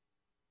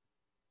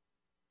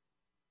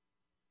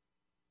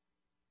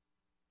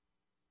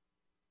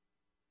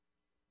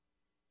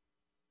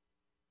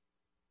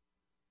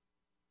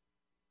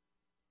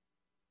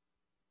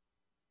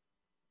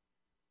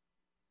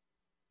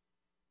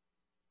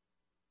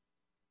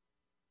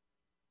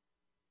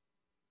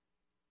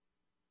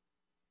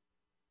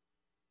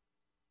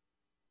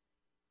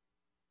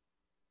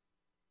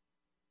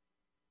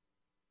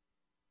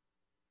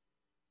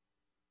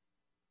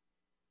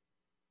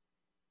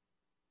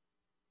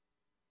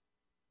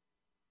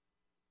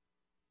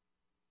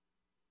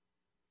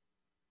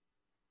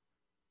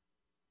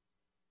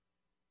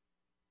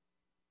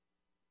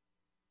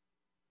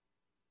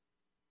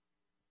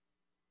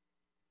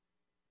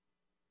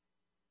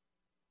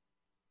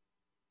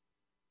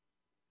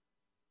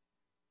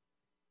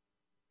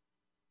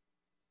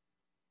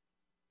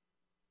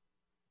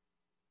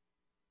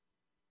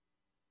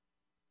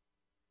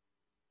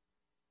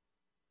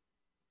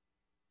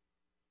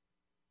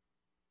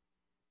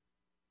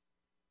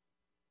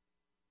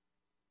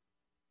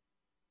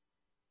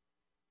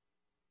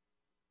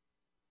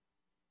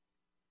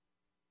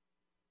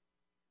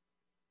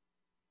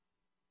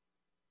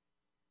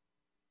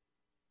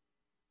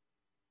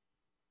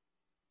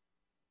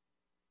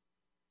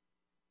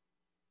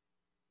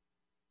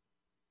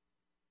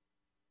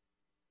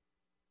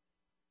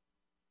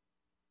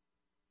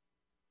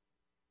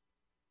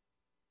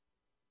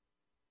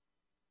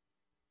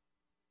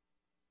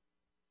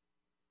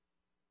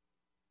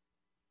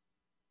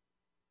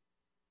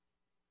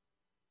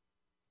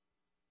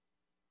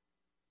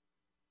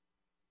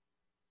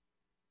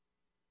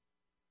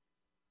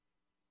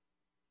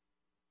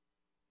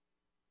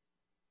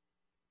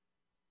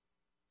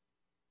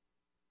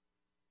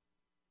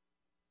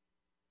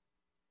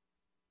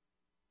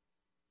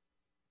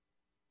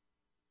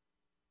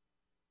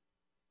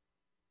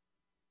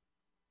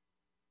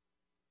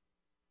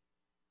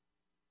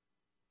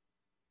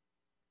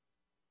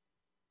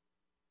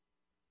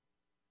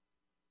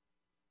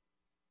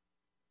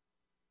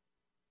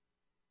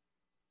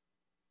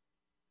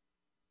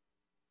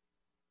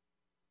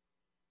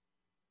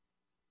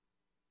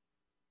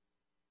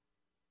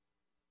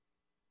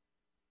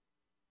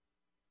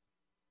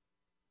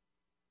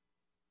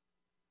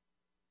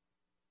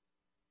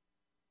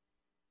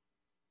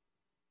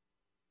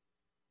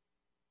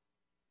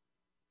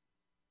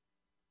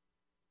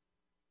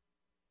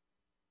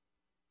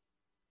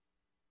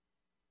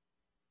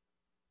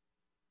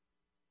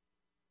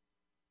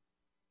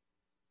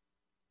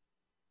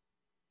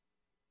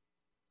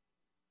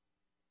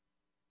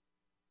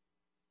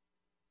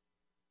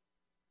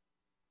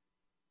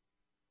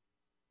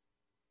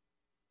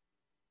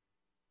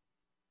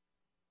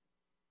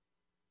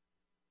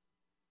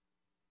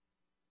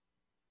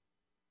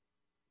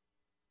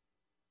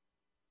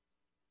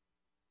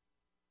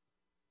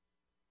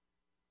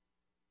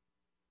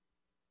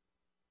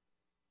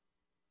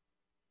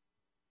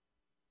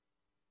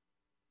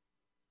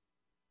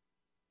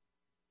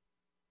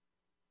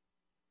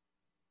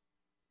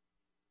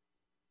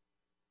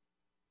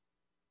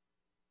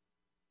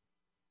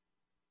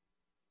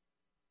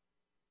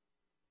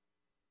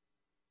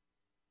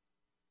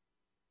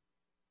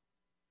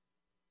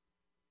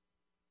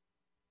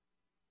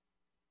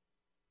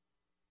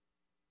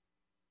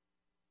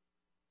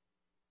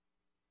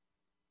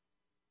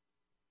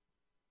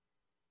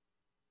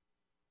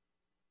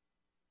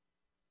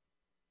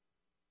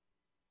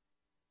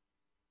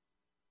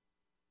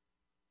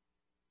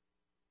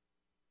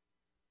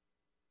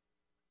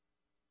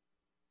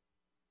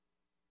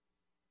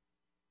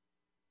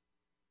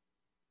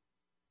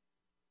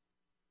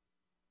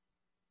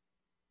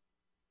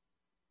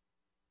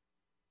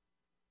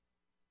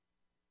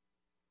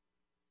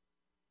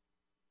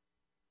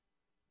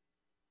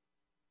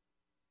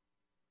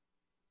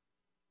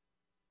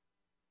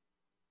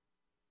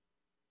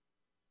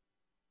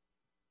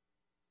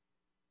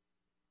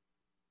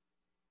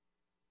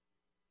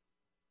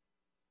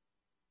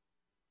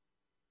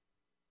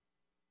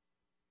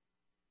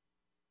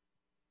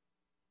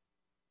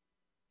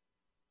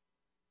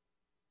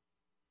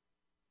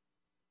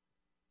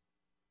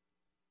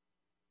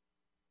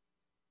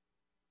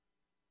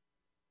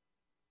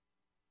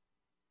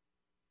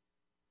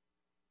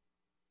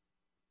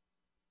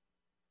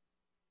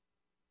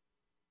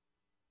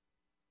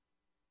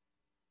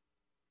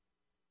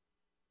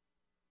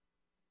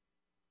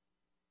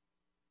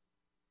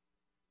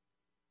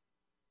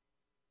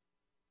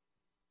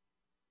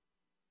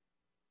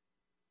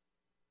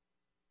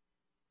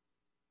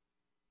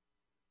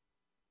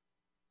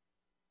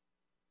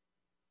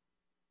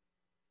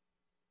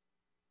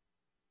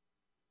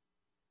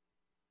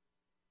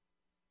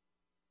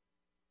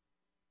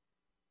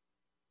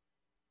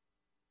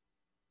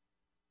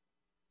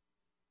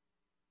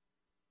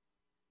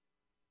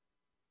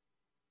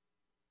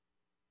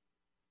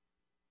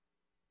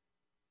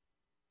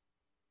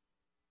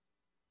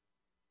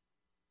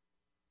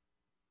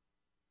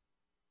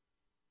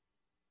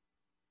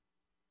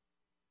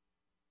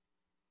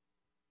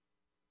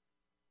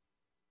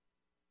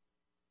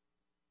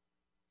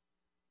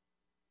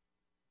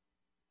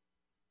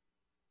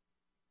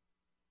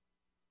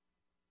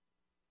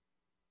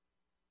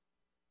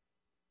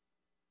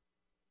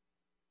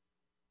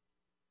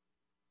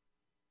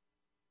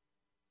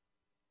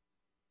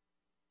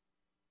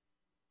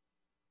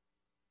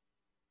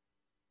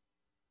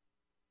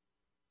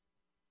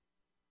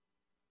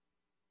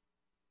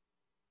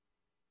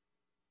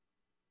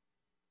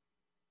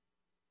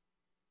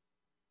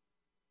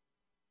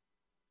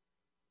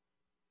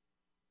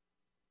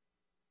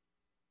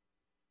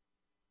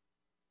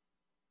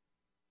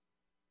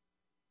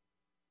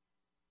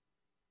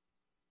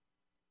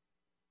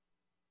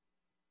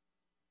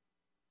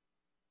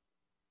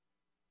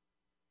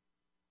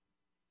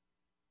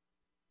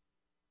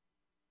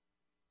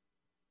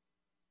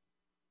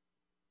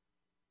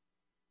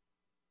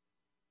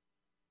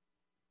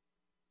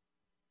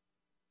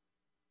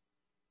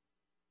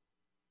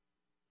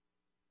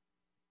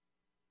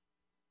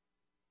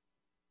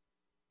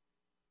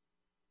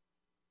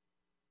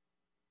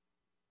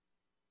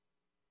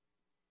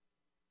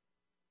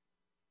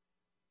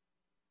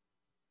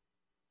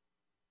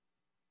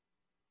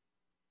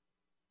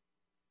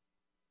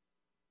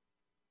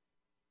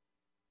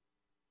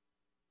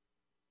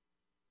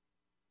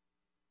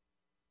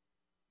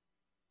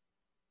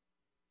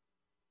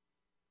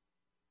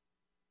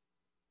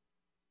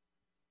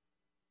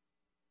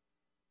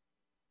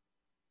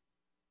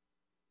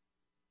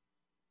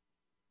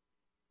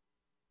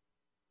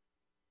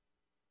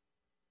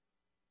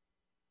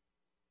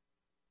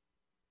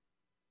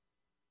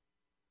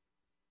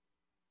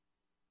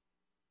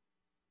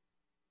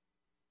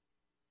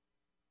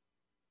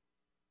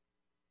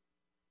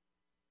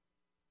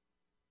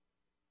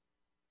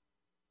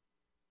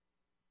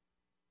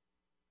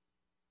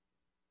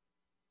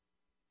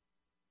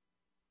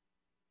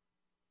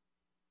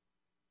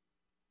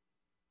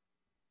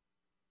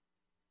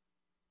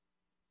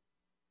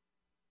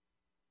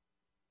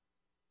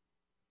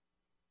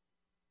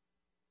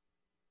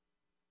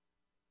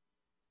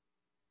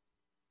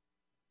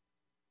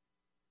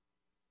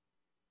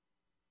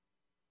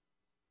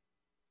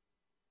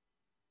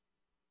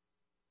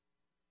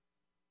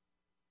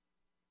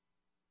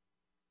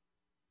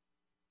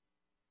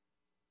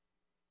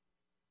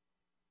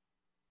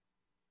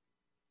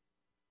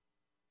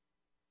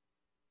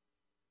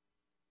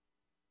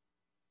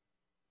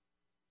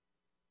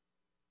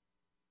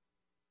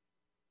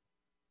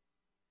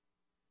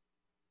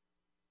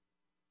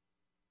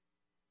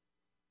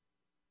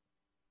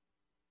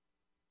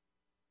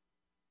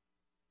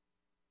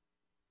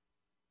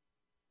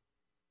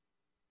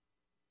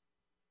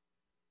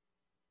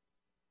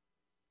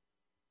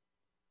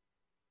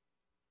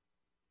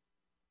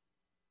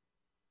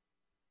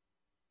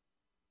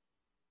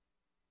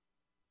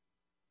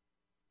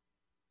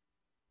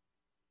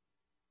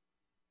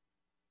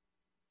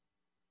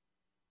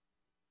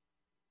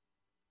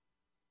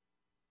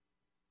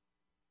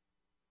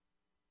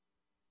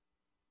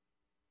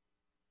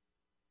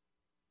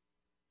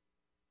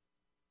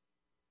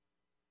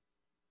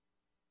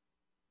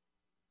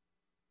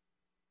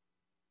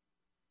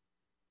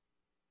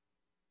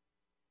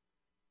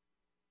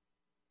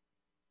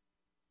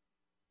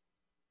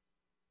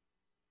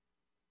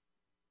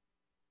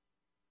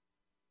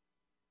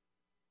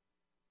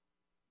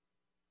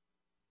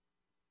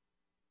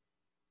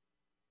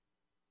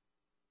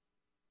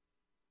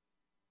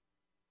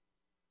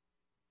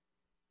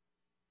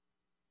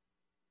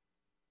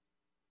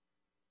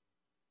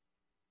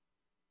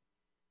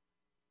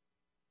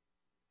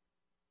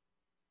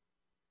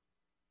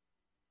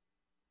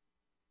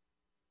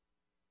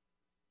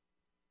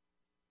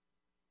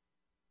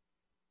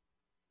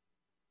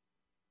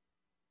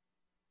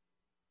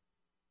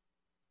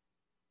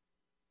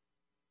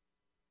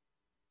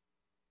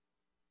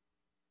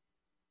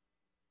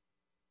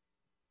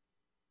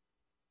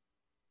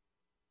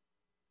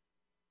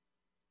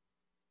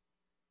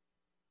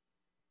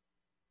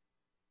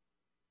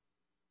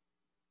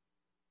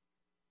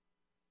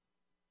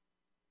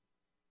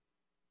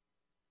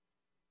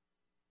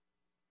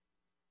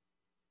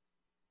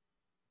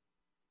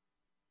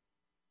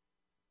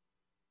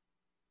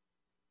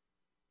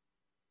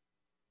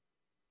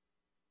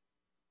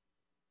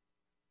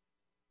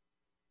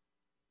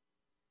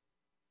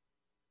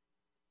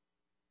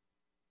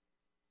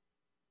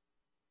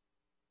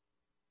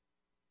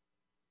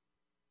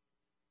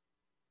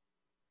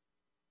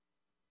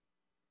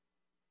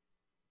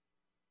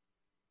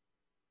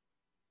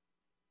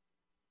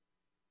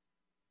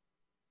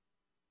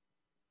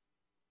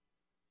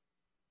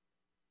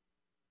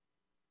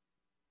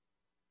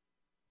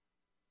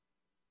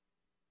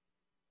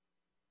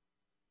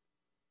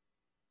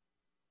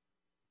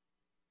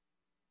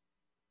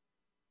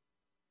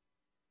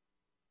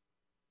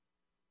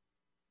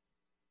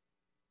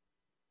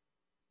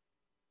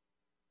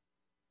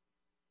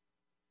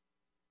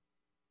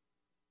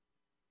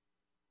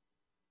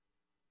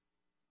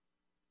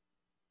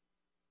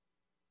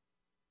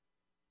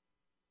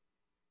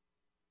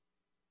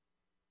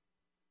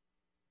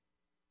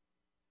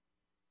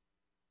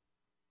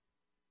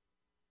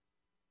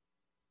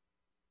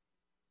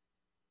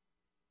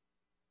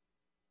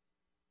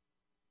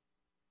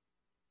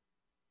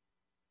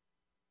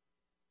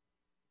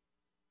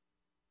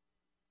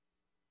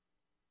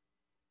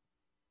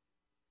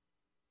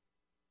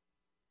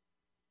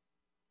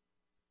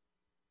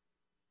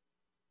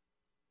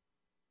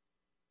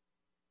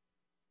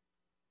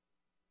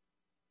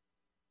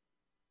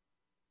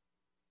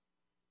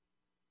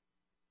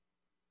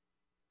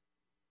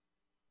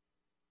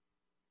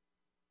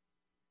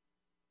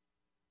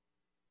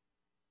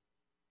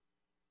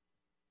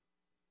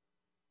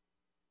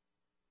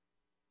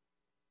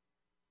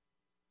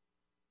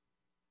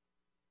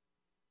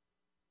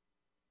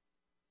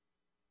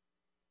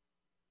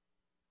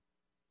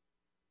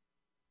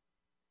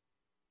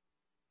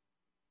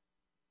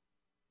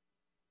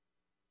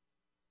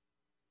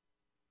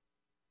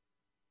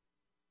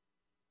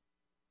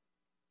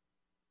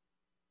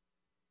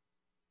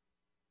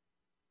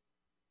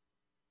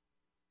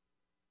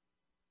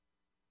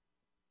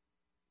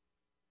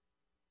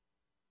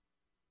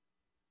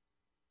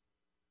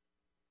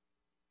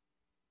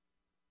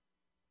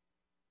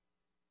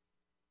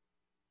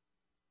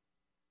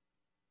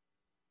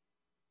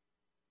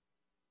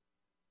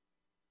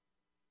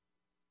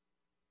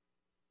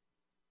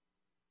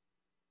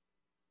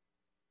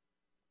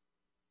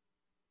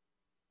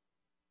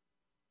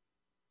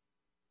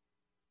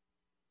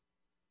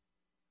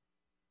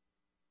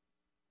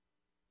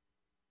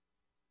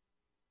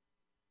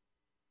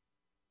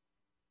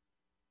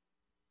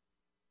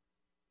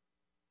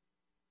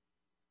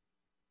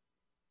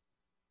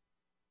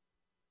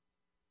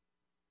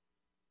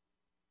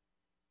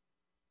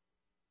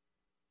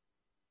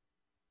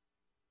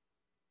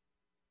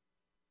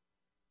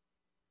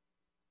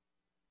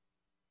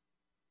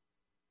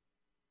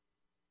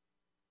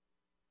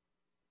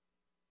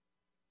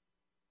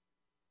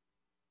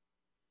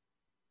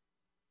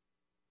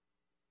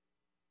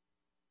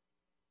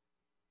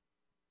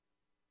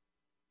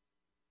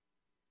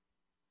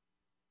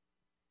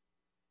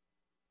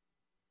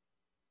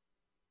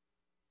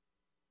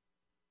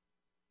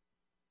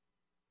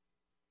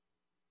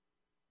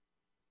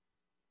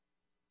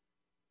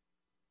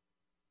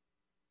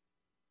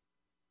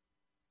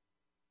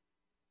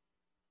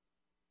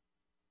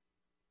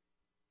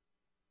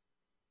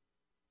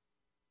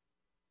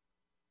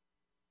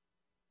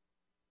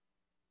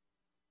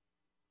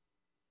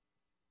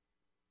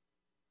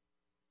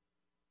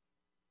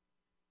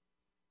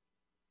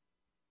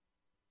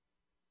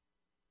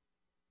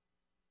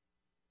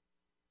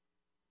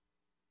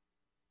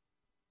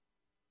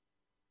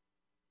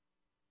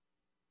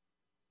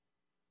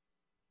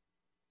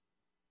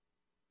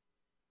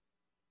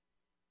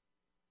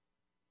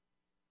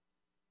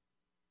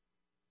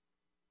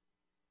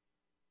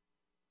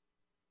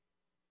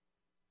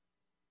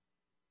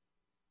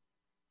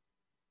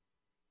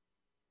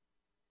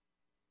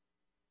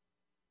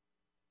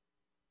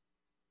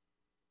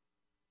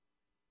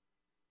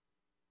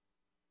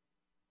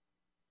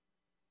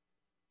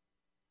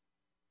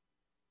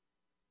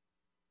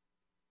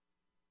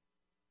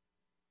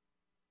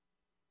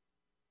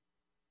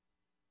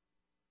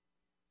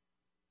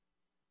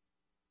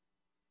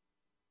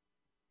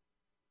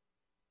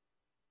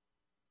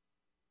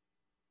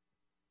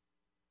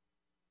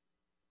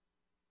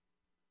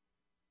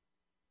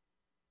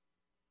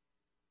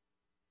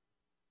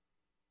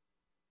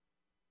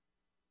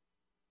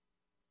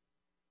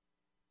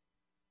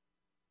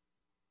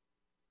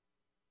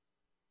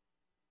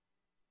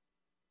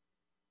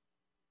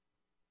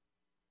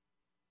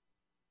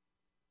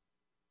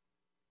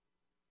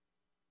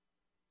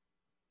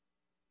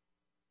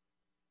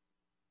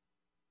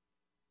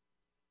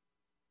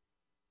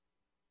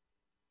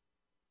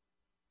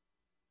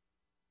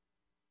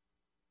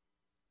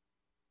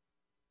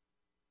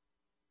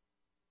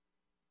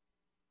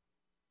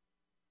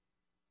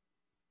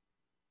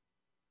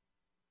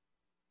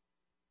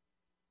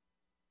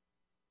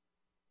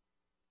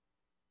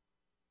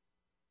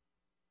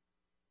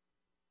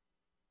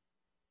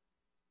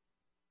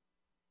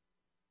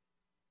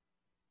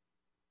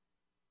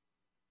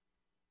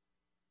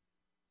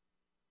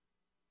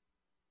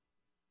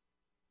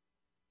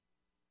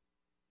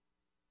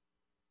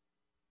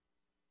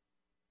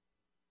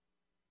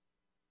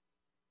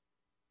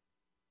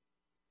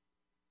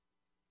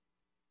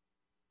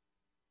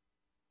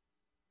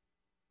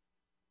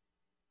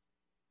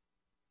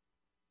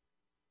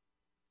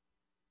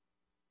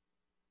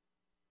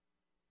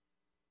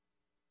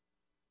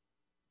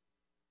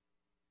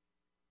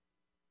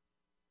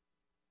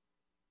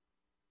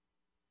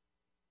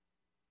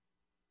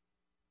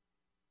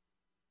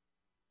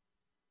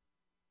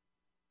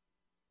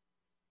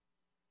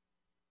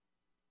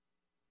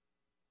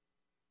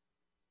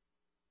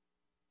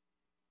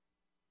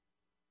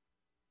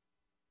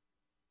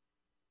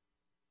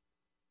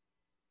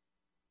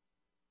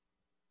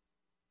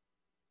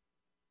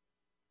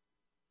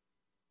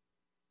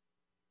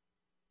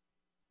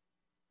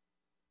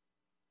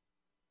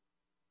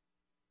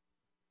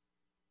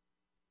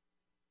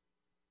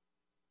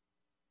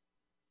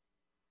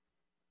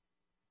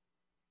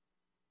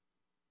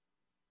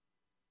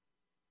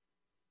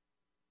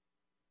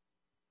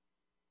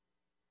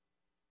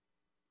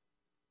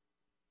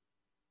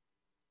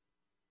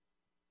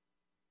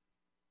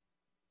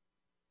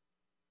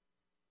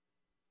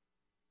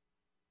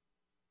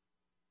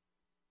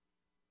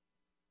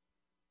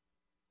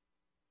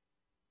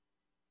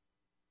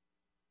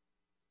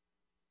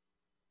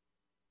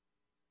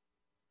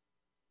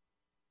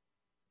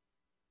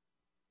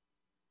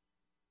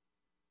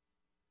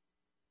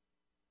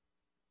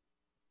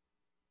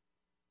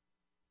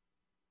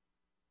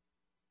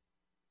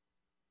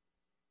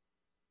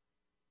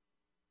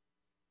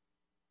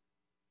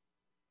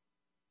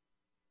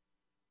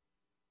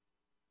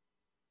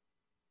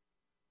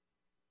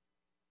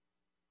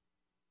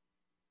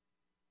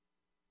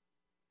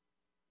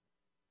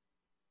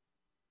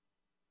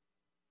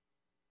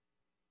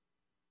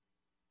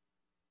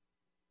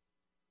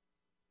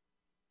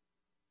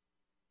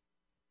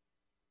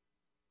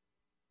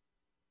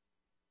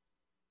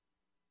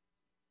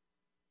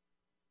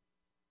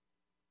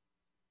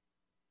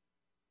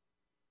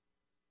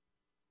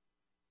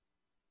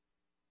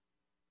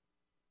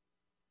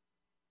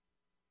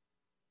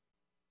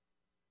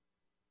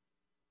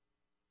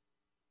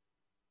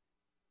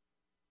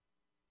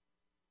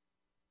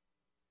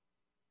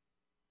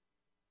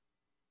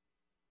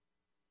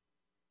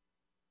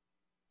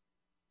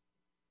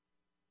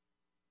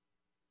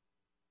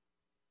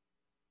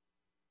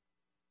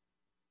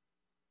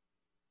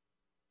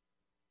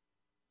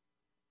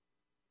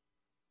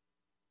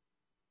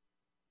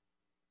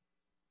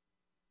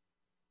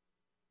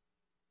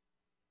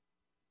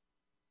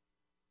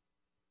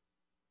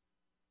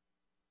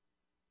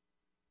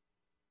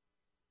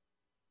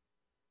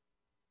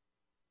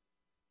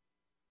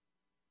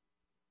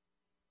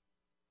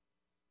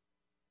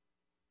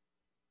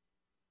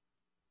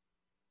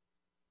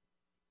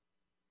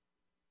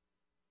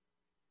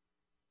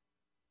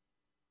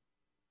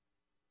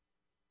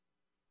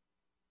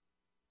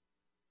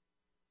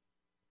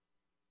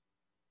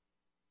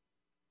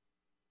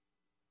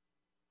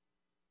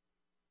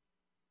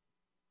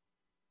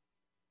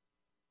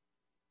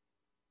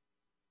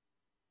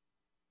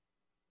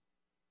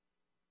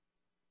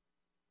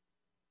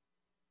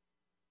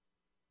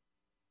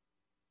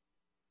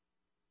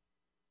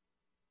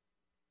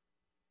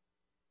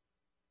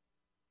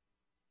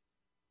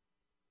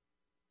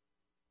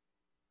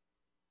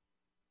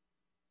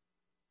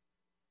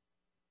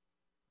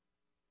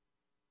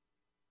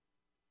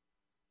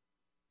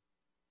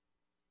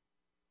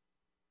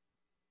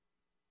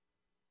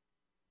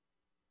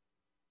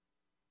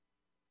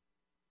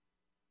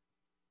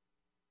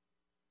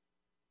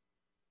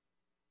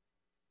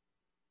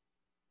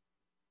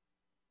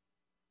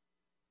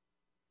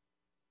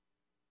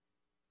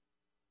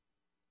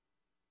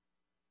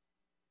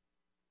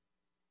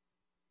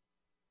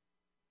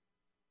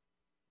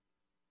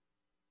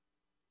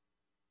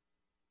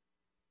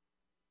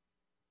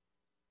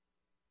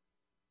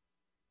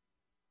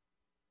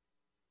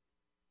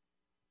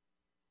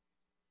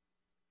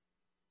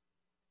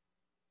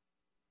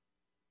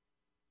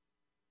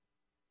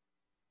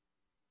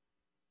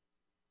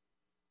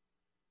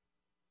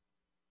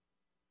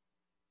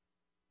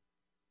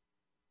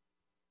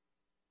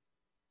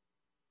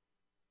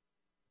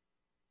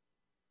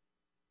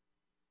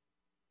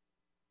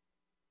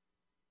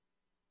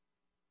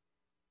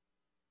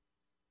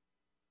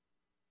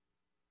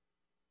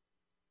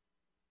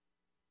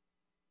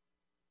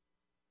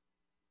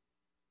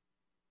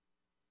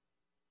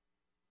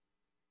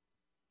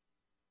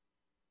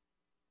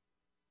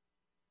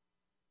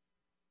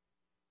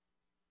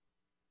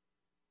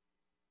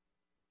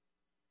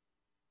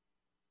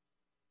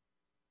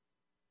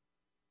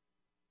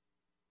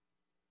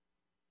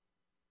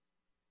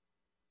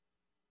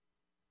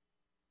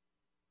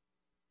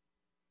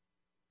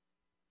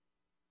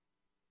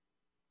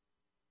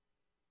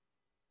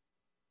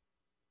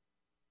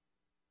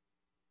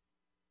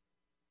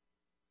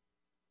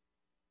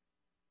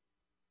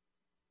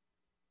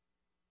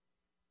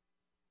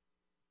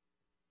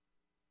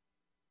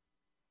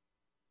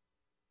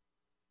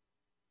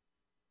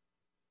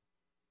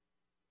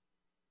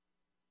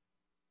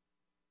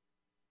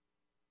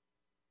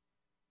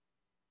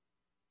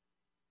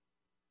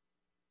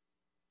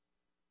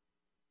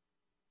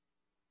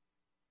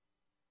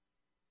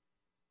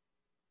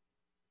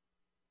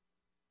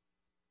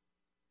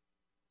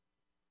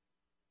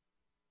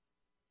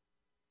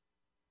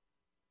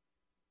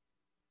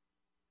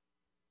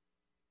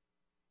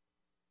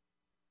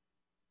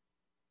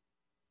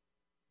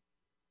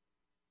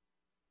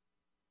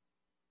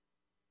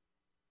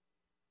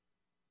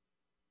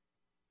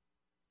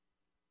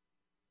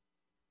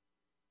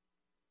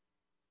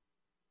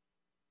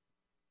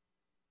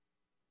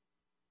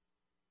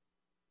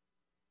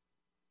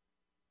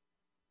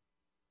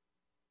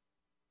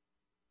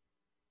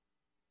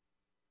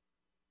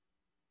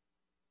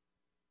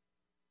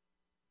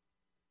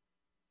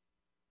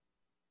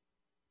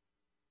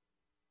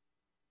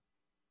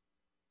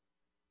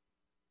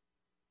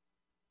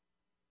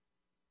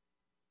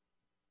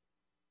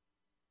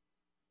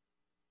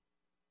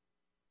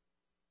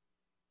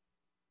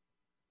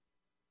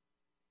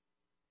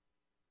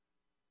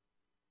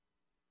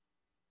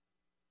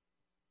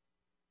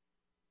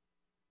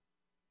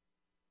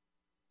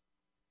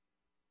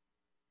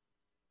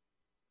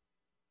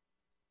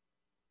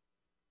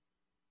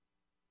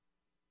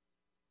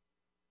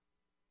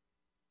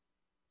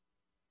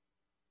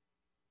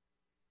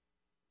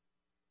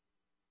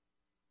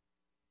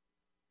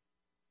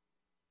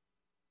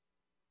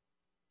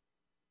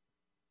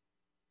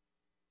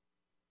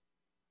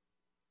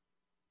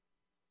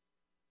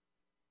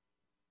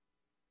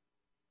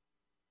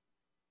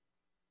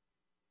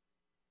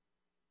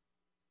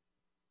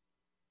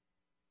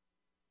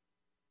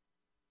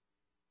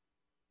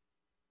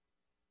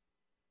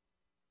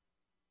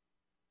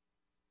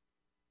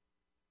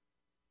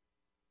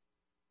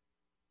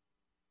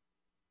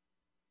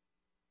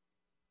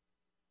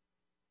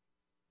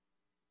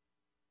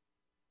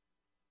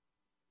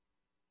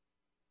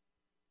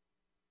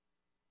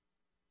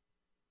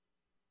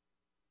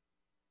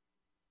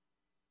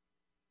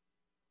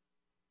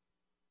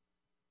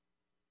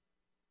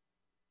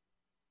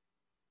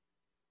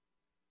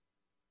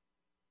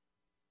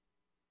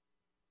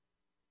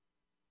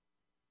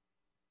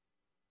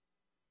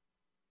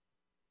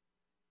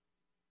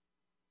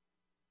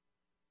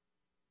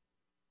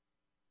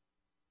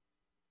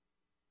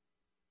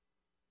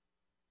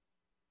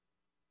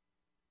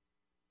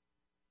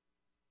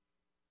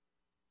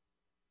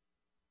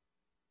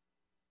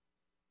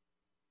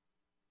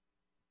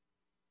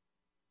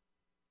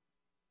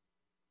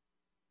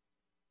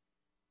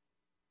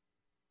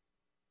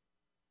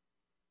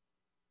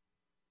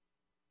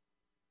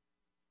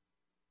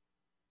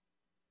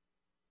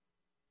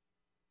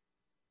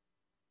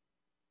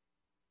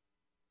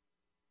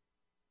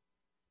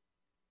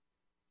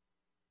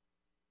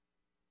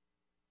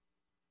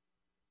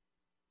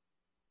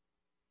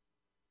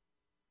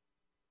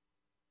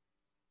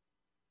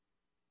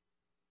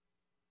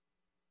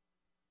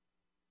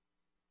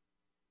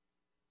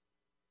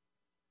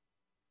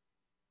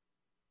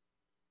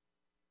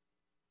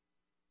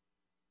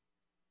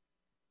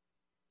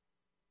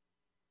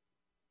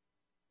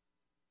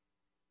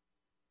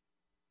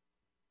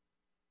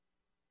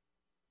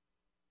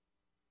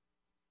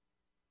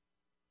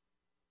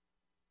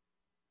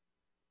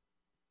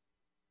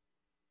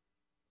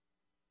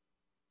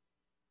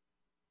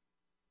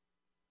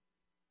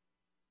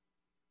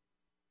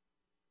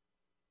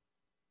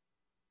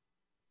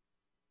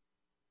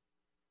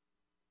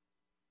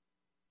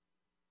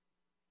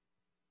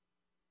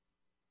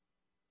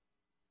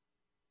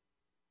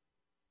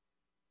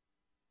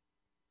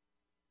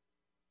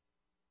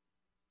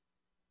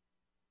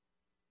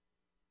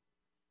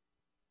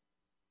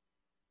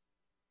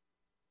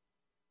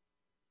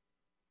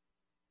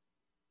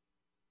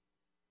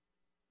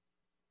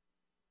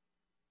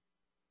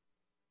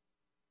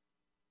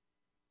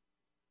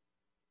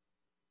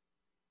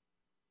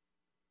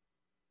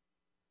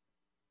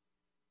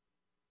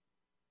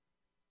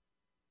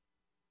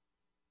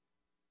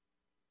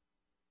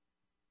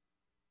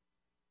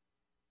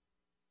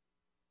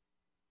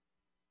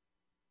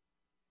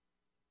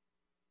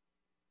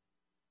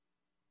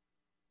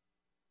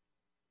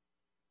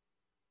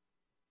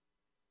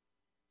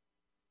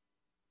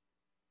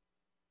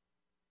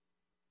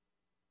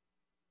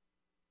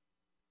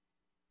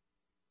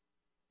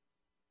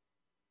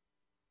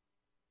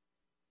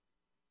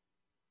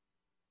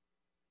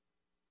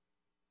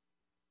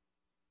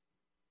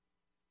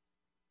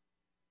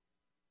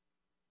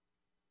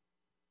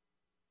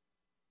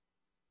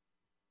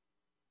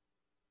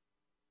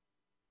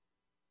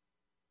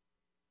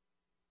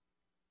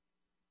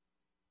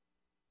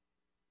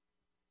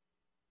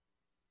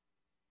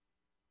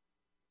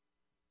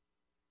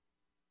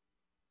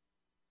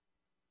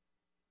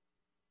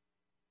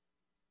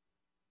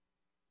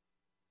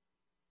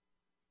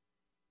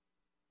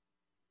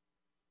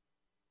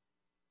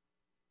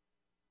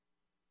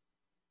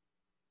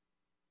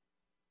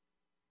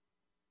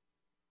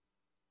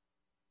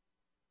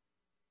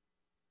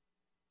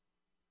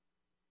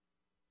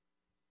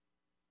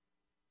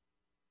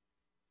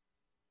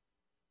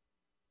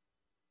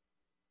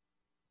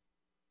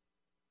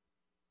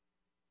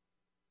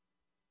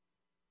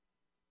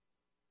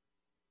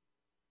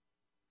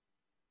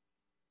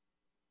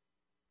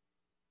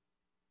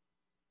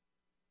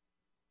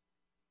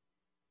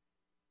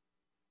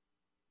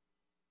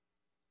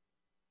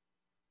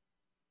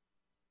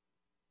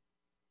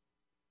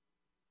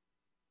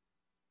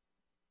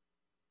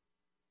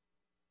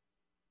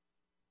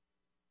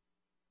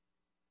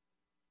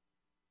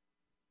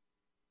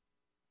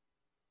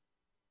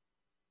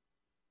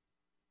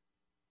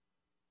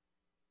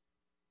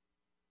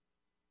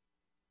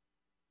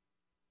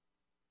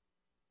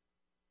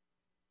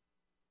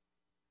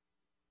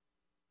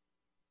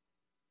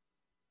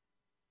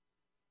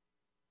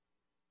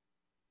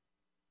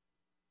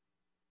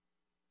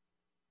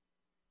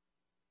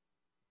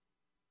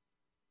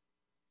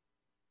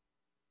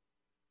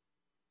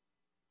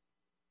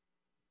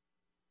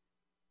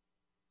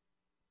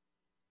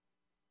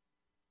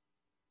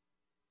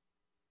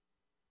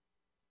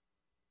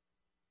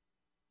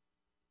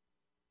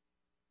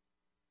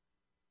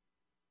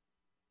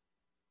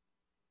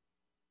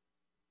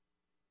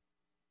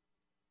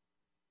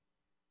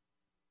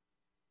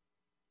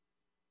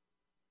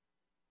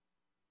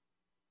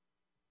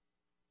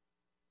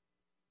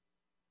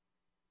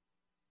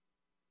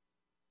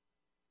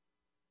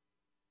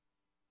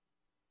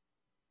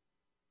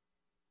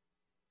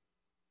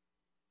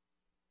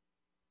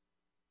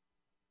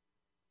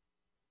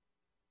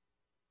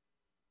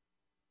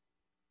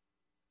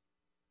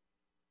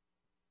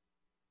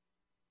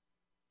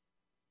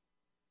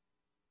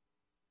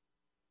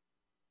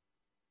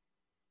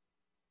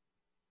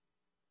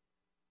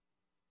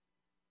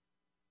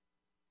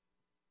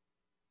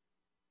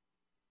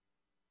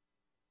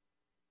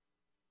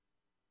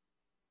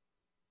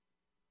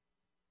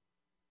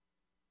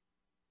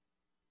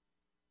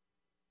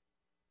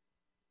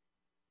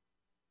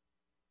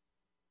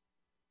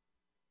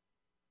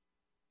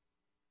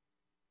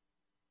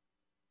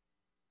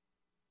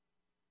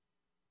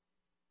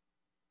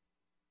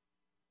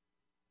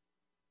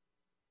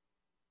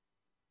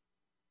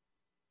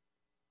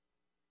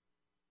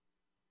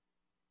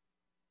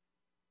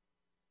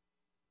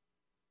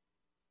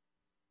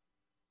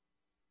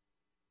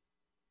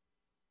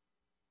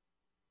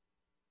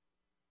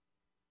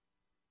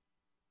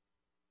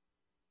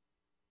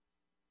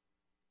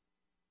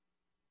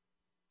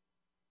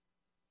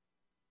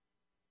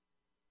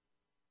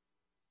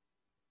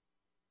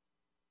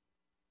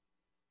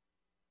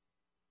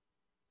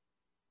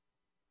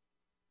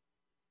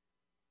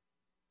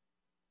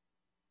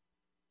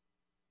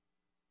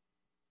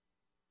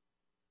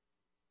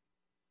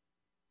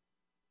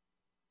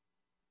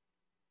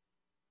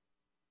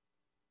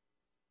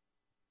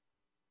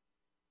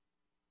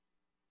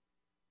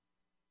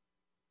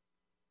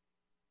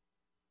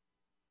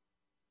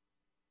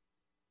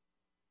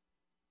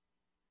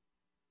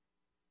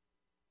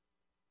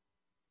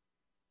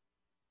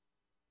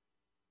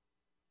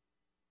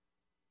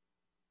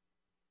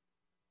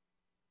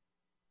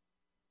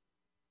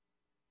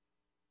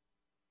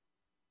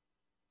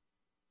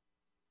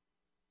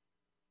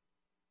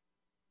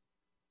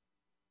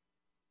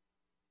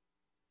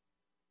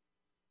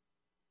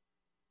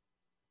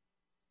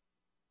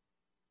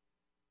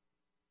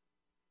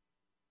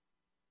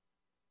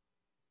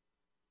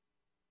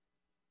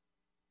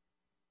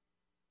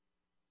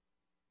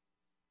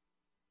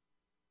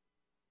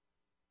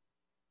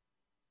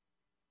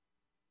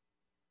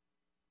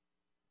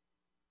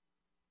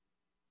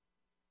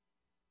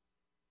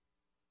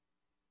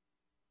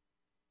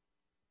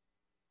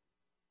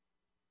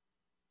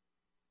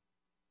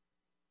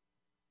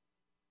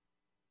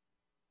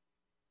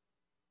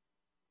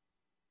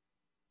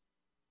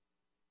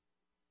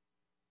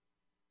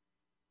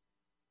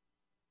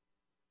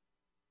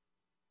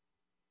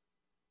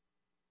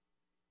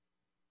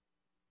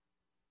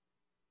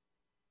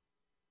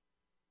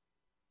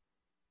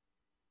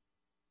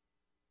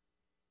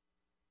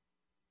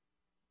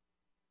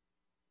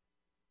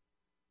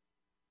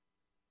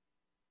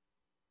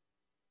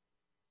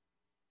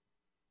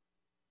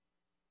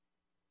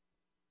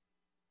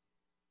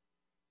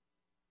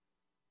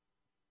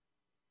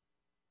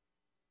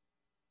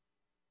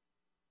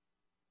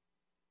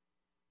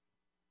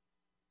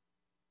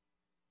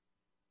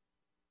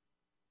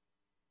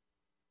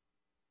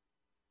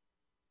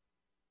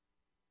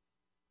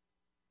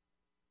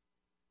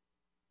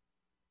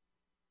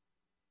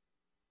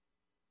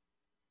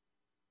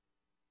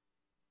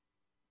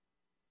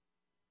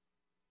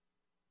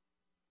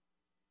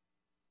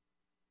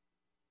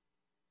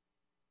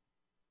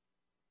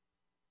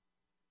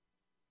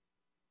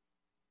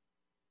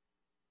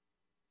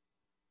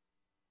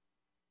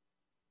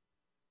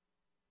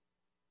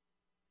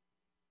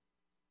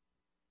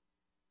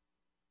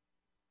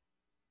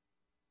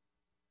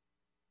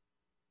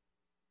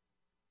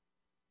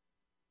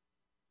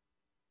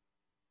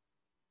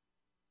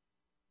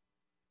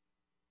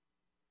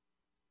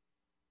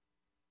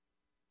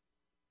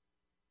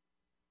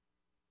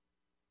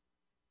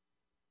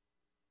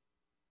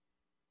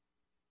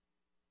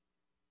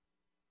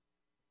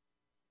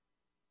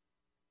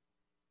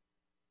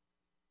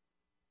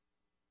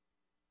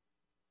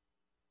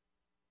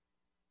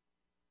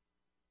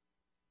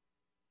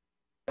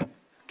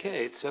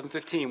 Okay, it's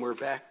 7:15. We're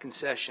back in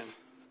session.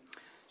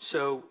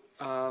 So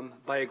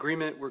by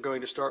agreement, we're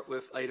going to start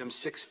with item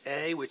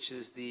 6A, which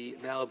is the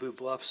Malibu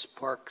Bluffs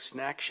Park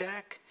Snack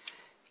Shack.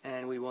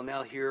 And we will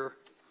now hear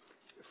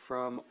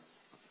from,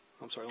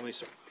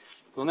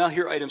 We'll now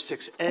hear item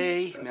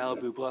 6A,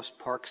 Malibu Bluffs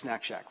Park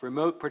Snack Shack.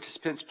 Remote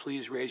participants,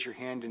 please raise your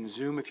hand in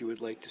Zoom if you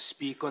would like to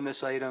speak on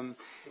this item,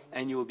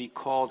 and you will be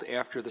called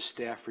after the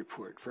staff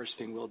report. First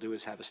thing we'll do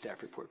is have a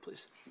staff report,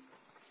 please.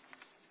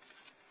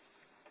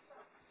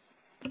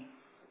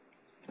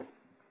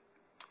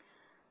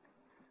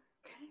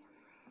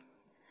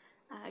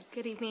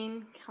 Good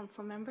evening,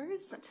 council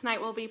members. Tonight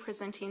we'll be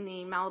presenting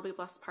the Malibu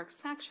Bluffs Park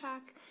Snack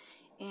Shack,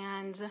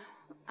 and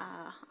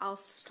I'll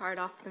start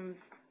off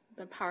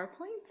the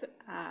PowerPoint.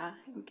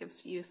 It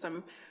gives you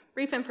some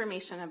brief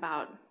information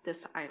about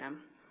this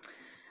item.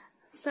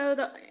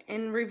 So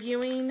in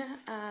reviewing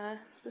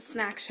the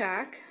Snack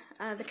Shack,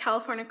 the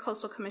California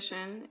Coastal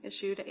Commission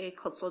issued a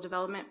coastal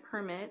development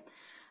permit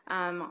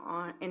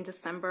in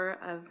December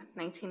of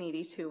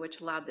 1982, which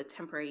allowed the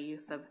temporary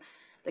use of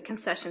the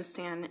concession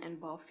stand and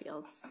ball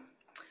fields.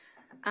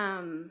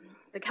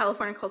 The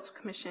California Coastal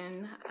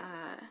Commission,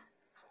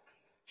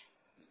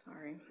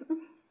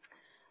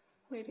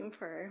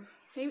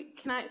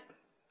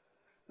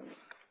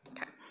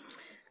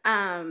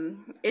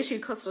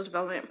 issued coastal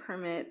development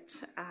permit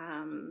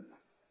in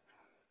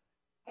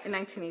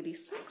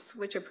 1986,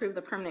 which approved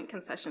the permanent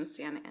concession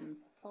stand and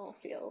ball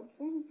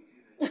fields.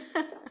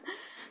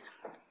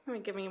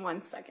 Give me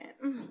 1 second.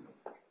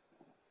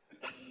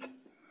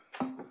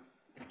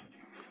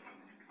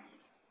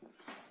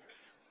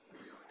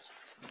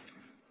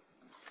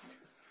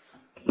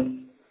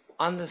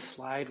 On this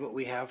slide, what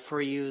we have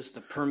for you is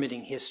the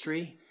permitting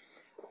history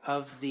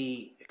of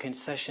the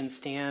concession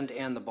stand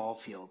and the ball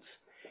fields.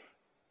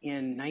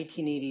 In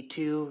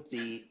 1982,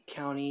 the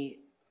county,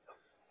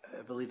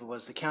 I believe it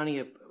was, the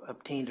county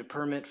obtained a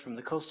permit from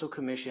the Coastal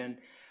Commission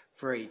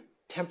for a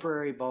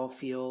temporary ball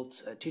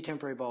fields, 2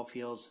 temporary ball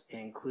fields,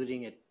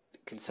 including a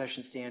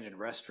concession stand and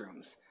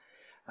restrooms.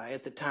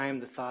 At the time,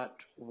 the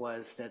thought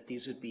was that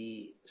these would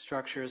be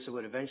structures that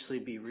would eventually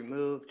be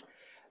removed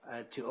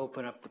to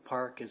open up the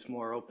park as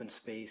more open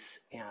space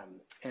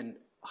and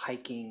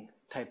hiking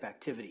type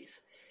activities.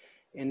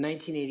 In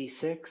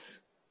 1986,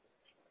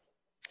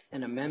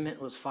 an amendment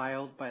was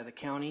filed by the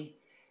county,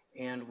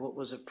 and what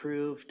was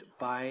approved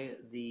by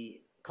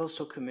the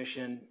Coastal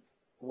Commission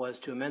was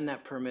to amend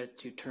that permit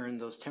to turn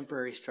those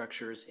temporary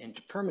structures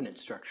into permanent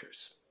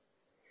structures.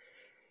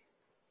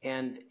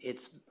 And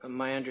it's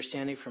my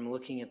understanding from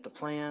looking at the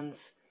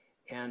plans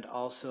and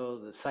also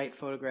the site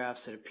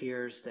photographs, it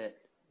appears that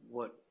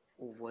what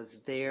was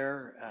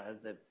there,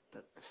 the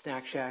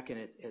snack shack in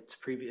its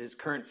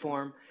current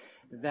form,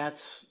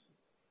 that's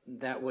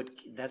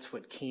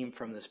what came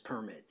from this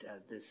permit.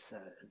 This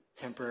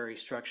temporary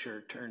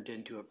structure turned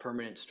into a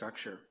permanent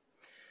structure.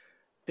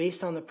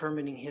 Based on the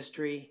permitting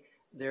history,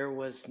 there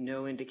was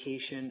no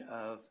indication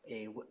of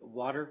a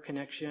water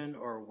connection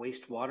or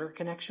wastewater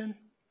connection.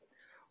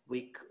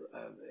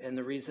 And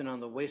the reason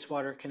on the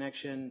wastewater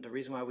connection, the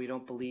reason why we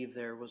don't believe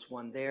there was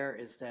one there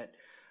is that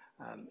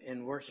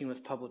in working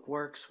with Public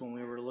Works, when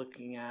we were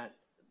looking at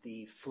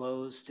the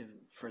flows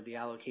for the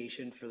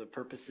allocation for the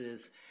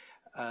purposes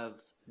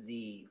of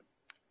the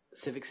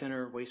Civic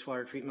Center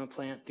wastewater treatment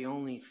plant, the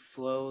only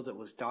flow that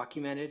was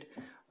documented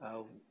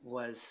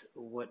was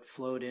what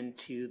flowed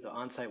into the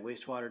on-site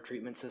wastewater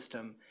treatment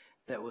system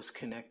that was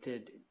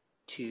connected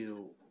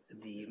to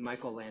the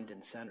Michael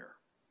Landon Center.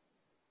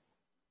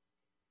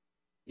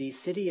 The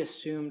city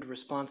assumed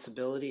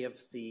responsibility of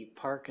the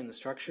park and the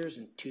structures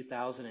in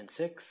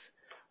 2006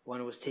 when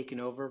it was taken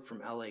over from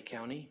LA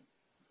County.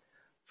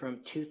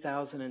 From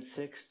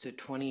 2006 to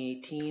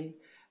 2018,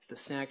 the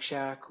Snack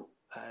Shack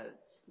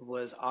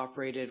was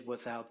operated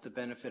without the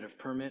benefit of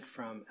permit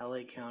from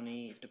LA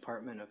County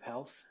Department of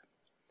Health.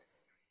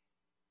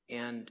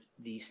 And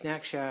the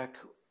Snack Shack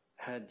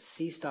had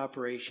ceased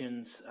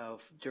operations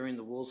during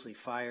the Woolsey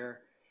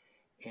fire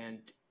and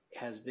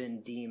has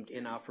been deemed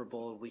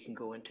inoperable. We can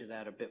go into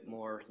that a bit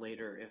more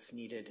later if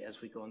needed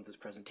as we go into this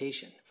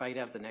presentation. If I could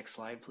have the next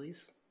slide,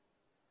 please.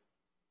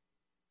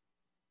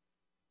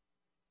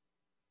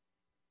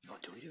 Oh,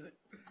 do we do it?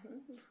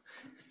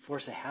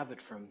 Force a habit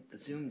from the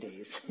Zoom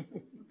days.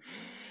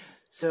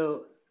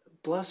 So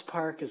Bluffs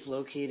Park is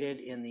located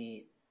in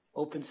the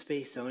Open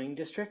Space Zoning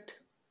District.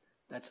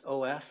 That's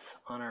OS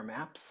on our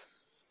maps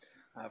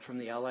from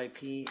the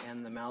LIP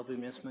and the Malibu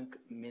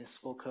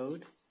Municipal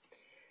Code.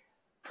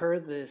 Per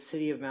the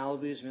City of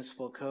Malibu's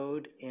Municipal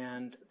Code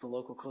and the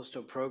local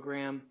coastal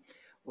program,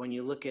 when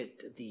you look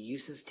at the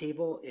uses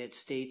table, it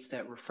states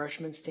that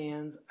refreshment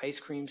stands,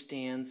 ice cream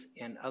stands,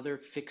 and other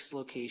fixed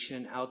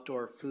location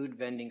outdoor food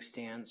vending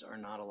stands are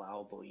not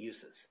allowable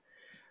uses.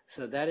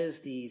 So that is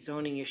the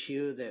zoning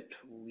issue that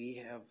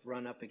we have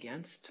run up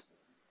against.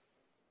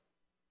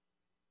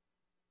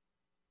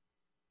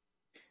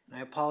 And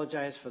I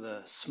apologize for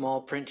the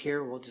small print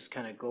here. We'll just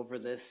kind of go over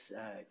this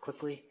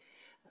quickly.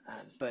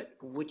 But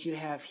what you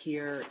have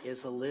here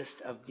is a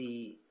list of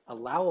the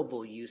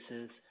allowable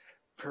uses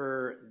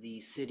per the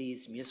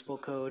city's municipal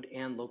code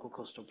and local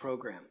coastal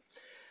program.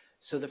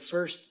 So the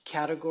first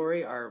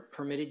category are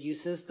permitted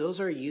uses. Those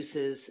are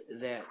uses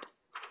that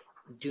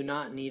do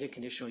not need a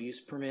conditional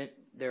use permit.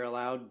 They're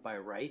allowed by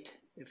right,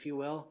 if you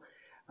will.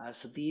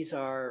 So these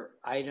are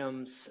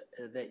items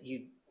that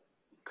you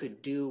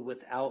could do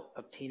without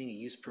obtaining a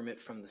use permit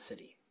from the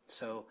city.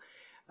 So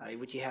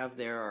what you have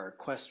there are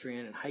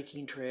equestrian and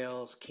hiking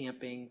trails,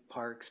 camping,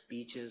 parks,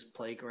 beaches,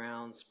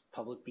 playgrounds,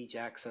 public beach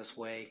access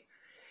way.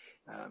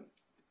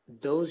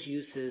 Those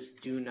uses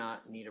do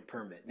not need a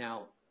permit.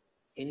 Now,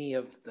 any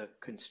of the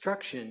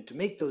construction to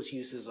make those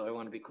uses, I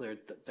want to be clear,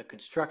 the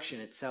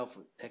construction itself,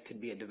 that could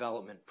be a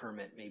development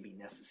permit may be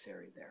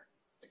necessary there.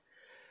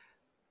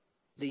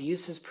 The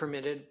use is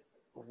permitted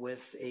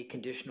with a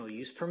conditional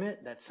use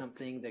permit. That's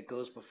something that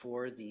goes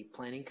before the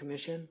Planning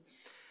Commission.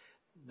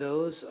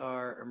 Those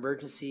are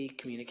emergency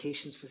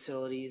communications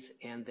facilities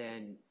and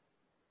then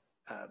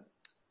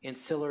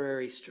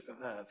ancillary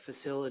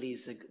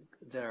facilities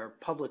that are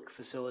public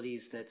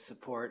facilities that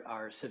support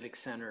our Civic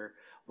Center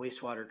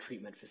wastewater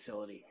treatment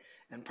facility.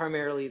 And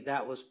primarily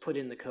that was put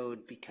in the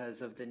code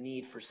because of the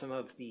need for some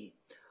of the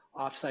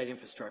off-site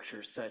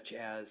infrastructure such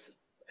as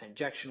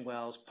injection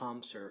wells,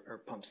 pumps,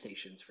 or pump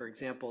stations. For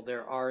example,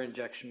 there are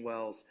injection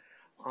wells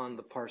on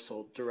the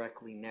parcel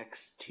directly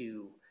next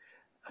to,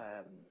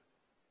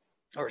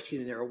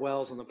 there are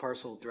wells on the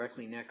parcel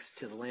directly next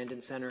to the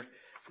Landon Center.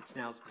 It's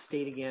now the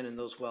state again, and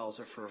those wells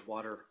are for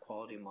water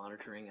quality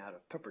monitoring out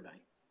of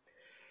Pepperdine.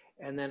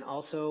 And then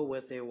also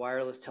with a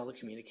wireless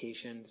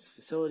telecommunications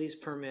facilities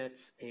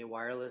permits, a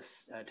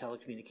wireless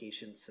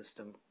telecommunications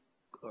system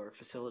or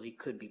facility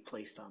could be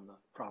placed on the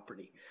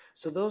property.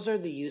 So those are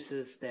the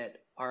uses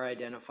that are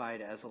identified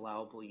as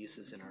allowable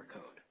uses in our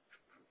code.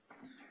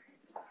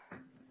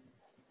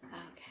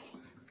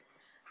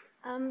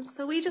 Okay.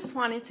 So we just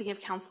wanted to give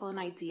council an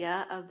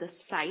idea of the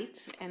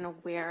site and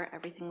where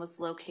everything was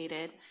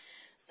located.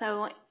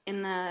 So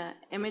in the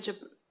image of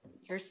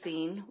you're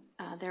seeing,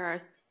 there are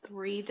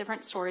 3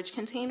 different storage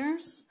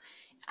containers.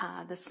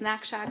 The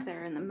snack shack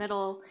there in the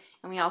middle,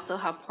 and we also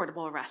have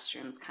portable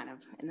restrooms kind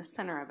of in the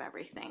center of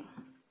everything.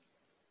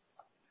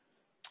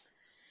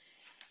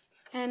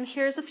 And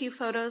here's a few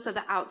photos of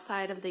the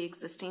outside of the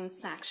existing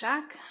snack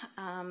shack.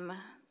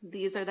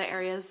 These are the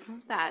areas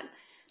that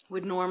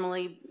would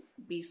normally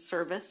be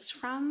serviced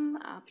from,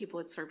 people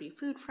would serve you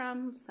food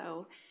from,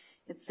 so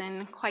it's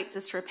in quite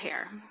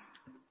disrepair.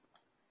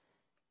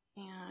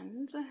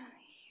 And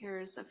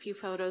here's a few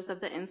photos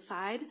of the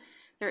inside.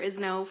 There is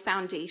no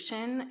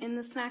foundation in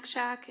the snack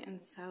shack,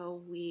 and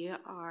so we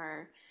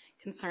are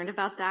concerned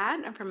about that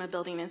and from a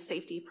building and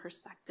safety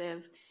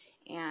perspective.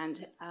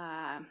 And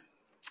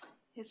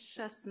it's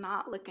just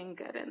not looking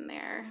good in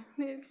there,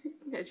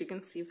 as you can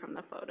see from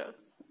the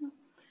photos.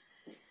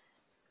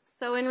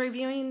 So in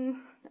reviewing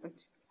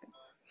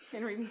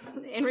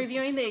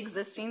the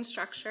existing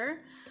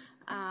structure,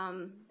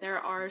 there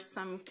are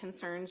some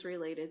concerns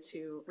related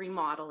to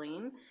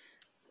remodeling.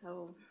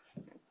 So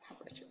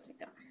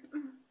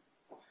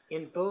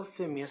in both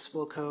the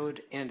municipal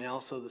code and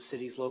also the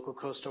city's local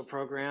coastal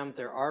program,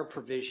 there are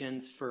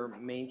provisions for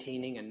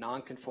maintaining a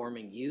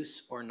non-conforming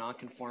use or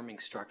non-conforming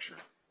structure.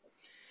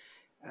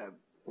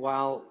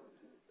 While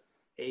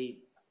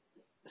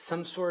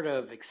some sort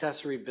of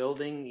accessory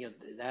building,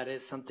 that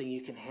is something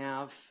you can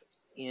have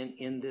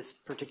in this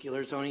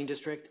particular zoning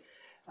district,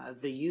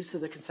 the use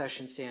of the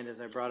concession stand, as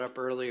I brought up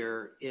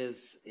earlier,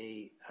 is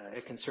a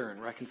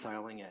concern,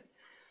 reconciling it.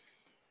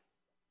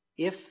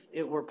 If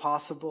it were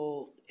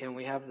possible, and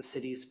we have the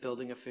city's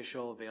building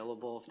official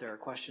available if there are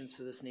questions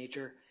to this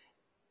nature,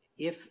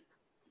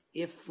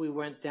 if we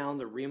went down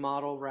the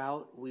remodel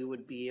route, we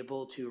would be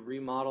able to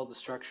remodel the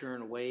structure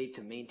in a way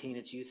to maintain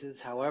its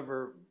uses.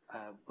 However,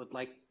 would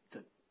like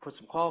to put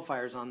some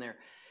qualifiers on there.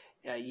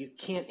 You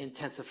can't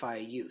intensify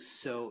use.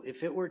 So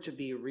if it were to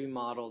be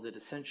remodeled, it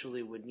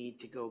essentially would need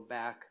to go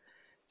back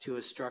to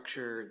a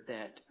structure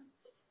that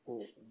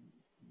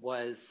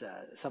was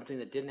something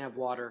that didn't have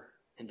water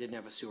and didn't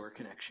have a sewer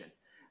connection.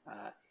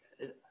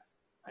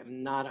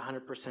 I'm not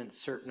 100%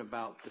 certain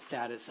about the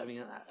status, of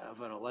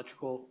an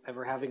electrical,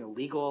 ever having a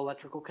legal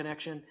electrical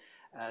connection.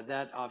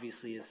 That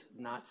obviously is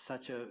not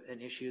such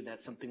an issue.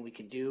 That's something we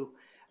can do.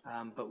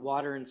 But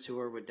water and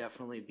sewer would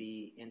definitely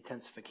be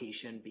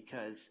intensification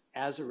because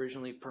as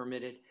originally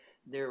permitted,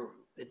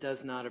 it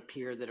does not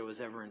appear that it was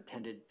ever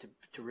intended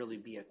to really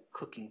be a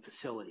cooking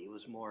facility. It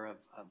was more of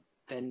a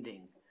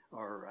vending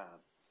or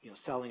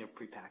selling of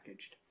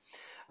prepackaged.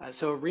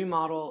 So a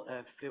remodel,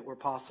 if it were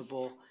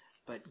possible,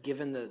 but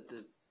given the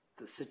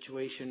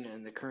situation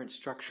and the current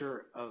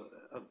structure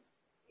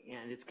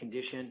and its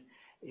condition,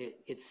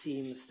 it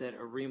seems that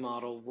a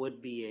remodel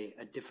would be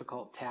a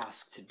difficult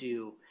task to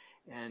do,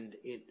 and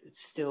it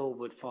still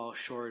would fall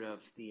short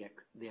of the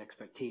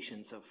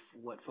expectations of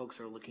what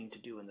folks are looking to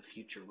do in the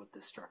future with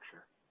this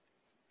structure.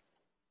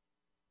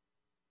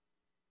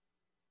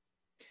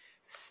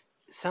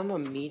 Some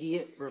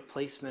immediate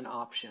replacement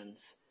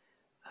options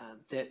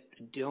that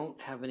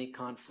don't have any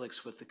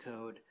conflicts with the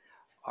code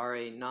are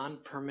a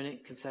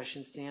non-permanent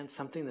concession stand,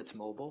 something that's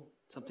mobile,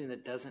 something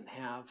that doesn't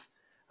have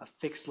a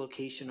fixed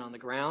location on the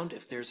ground.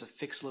 If there's a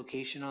fixed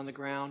location on the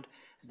ground,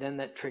 then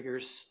that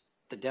triggers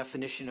the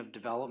definition of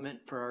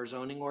development per our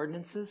zoning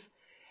ordinances.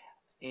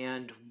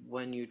 And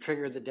when you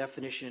trigger the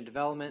definition of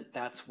development,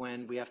 that's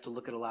when we have to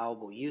look at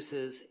allowable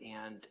uses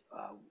and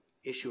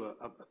issue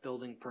a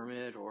building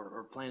permit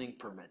or planning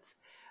permits.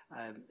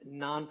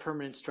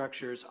 Non-permanent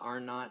structures are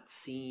not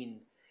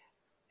seen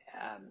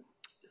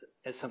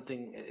as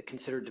something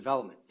considered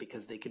development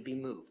because they could be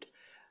moved.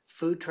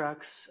 Food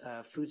trucks,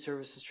 food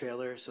services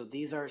trailers, so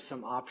these are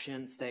some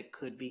options that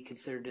could be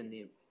considered in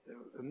the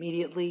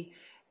immediately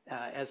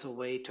as a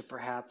way to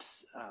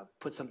perhaps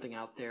put something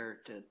out there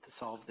to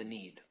solve the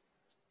need.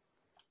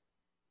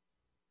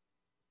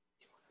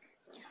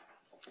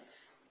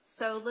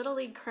 So Little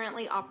League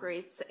currently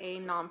operates a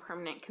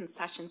non-permanent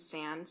concession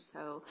stand.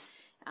 So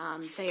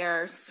they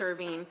are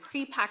serving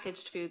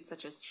prepackaged foods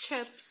such as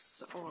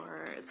chips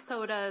or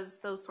sodas,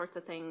 those sorts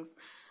of things,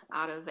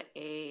 out of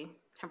a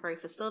temporary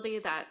facility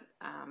that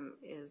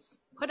is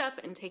put up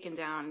and taken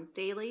down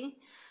daily.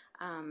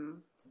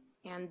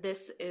 And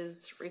this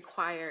is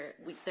required,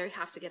 they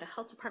have to get a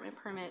health department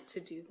permit to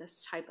do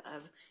this type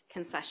of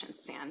concession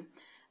stand.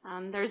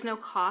 There's no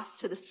cost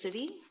to the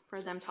city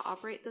for them to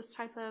operate this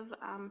type of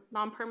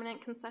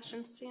non-permanent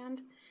concession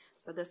stand.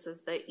 So this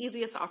is the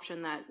easiest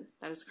option that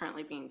is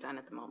currently being done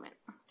at the moment.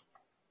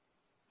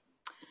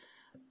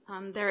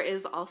 There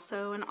is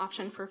also an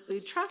option for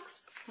food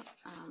trucks.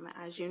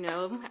 As you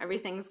know,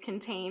 everything's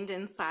contained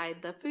inside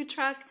the food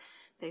truck.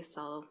 They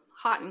sell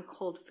hot and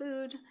cold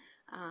food,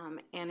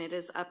 and it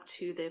is up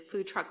to the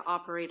food truck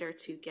operator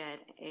to get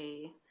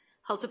a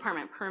health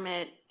department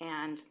permit,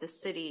 and the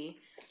city,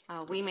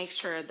 we make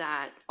sure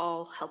that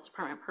all health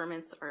department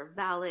permits are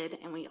valid,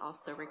 and we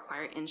also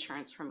require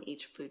insurance from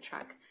each food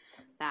truck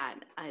that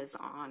is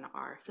on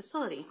our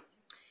facility.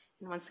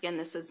 And once again,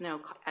 this is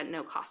at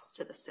no cost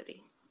to the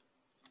city.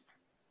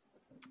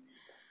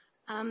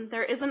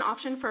 There is an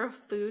option for a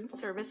food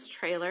service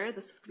trailer.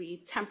 This would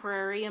be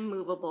temporary and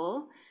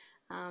movable.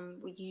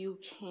 You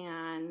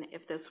can,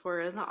 if this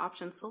were the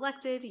option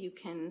selected, you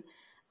can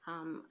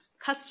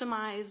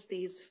customize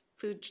these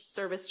food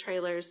service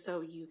trailers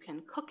so you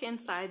can cook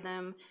inside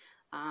them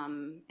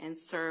and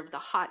serve the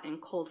hot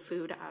and cold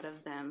food out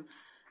of them.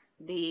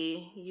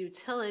 The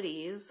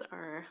utilities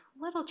are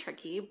a little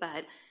tricky,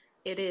 but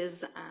it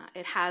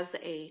has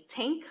a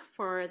tank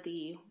for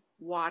the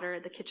water,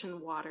 the kitchen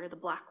water, the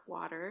black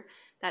water,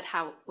 that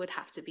would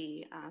have to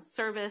be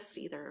serviced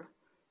either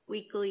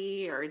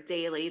weekly or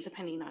daily,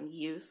 depending on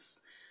use.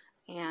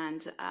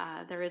 And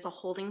there is a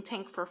holding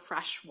tank for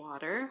fresh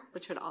water,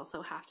 which would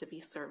also have to be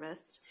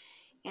serviced.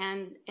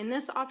 And in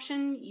this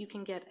option, you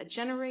can get a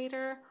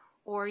generator,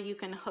 or you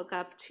can hook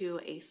up to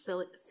a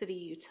city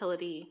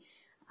utility.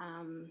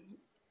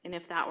 And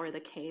if that were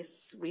the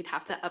case, we'd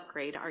have to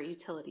upgrade our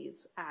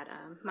utilities at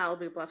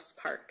Malibu Bluffs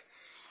Park.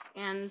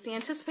 And the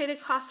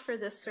anticipated cost for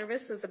this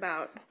service is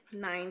about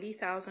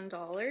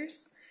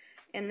 $90,000.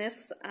 And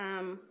this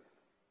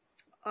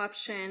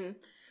option,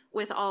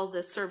 with all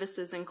the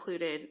services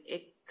included,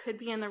 it could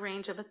be in the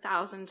range of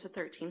 $1,000 to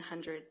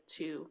 $1,300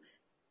 to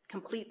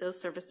complete those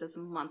services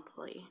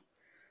monthly.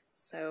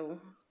 So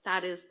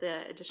that is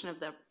the addition of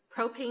the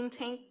propane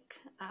tank,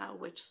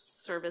 which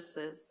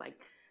services like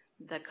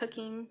the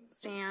cooking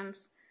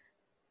stands.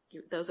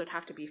 Those would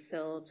have to be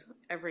filled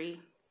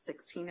every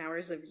 16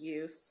 hours of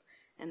use,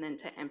 and then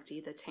to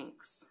empty the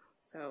tanks.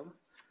 So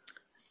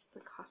that's the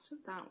cost of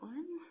that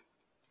one.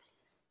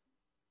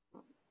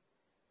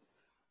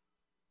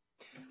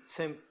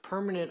 Some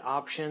permanent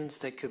options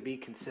that could be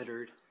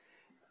considered,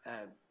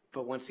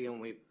 but once again,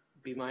 we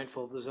be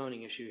mindful of the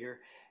zoning issue here,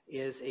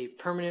 is a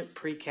permanent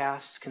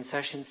precast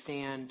concession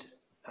stand,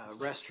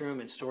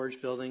 restroom and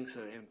storage building.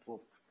 So, and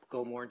we'll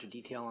go more into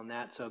detail on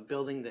that. So a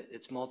building that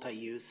it's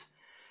multi-use.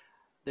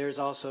 There's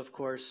also, of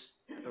course,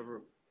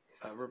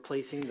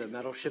 replacing the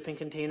metal shipping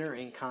container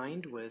in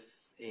kind with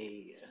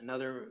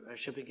another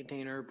shipping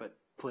container, but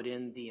put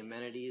in the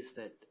amenities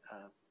that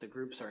the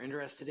groups are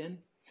interested in.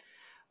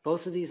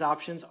 Both of these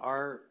options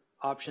are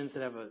options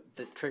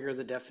that trigger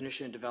the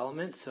definition of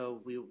development,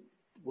 so we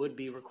would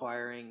be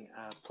requiring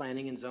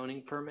planning and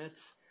zoning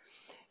permits.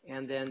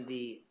 And then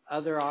the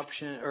other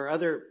option or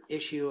other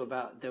issue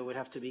that would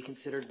have to be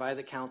considered by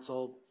the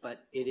council,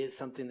 but it is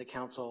something the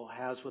council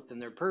has within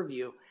their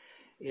purview,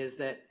 is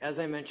that, as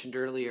I mentioned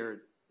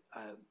earlier,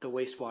 the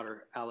wastewater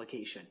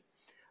allocation.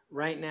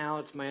 Right now,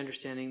 it's my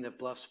understanding that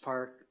Bluffs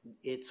Park,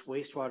 its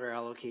wastewater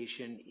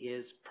allocation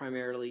is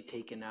primarily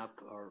taken up,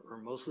 or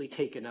mostly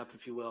taken up,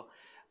 if you will,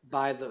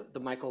 by the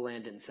Michael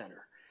Landon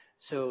Center.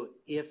 So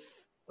if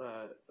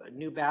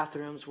new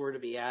bathrooms were to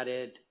be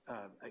added,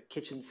 a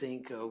kitchen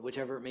sink,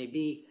 whichever it may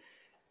be,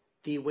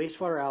 the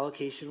wastewater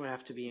allocation would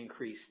have to be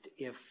increased.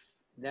 If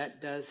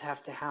that does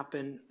have to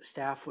happen,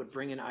 staff would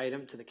bring an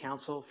item to the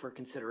council for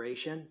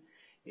consideration.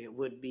 It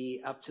would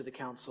be up to the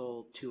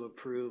council to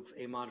approve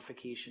a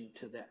modification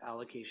to the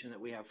allocation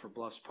that we have for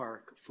Bluffs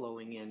Park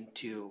flowing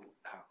into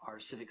our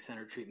Civic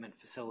Center treatment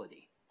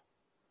facility.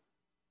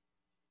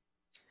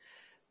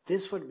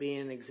 This would be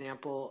an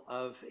example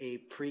of a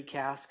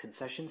precast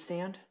concession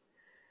stand.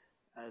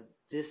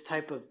 This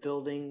type of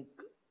building,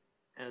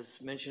 as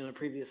mentioned in the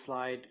previous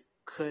slide,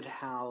 could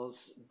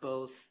house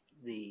both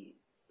the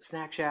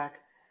snack shack,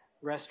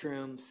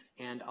 restrooms,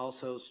 and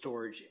also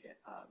storage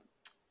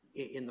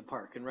in the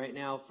park. And right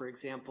now, for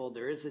example,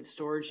 there is a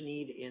storage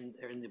need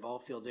in the ball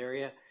fields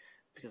area,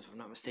 because if I'm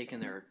not mistaken,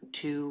 there are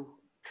 2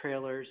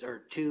 trailers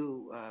or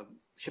 2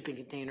 shipping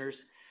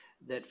containers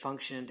that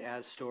functioned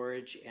as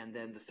storage, and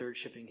then the 3rd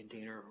shipping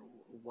container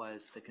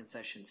was the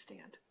concession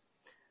stand.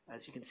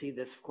 As you can see,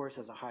 this of course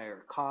has a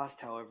higher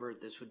cost. However,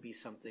 this would be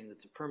something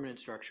that's a permanent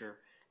structure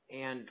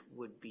and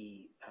would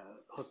be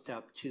hooked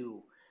up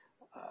to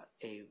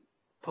a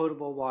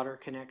potable water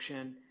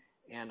connection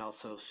and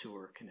also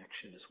sewer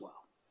connection as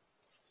well.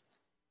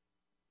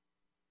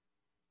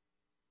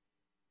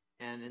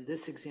 And in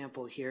this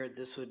example here,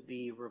 this would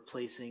be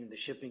replacing the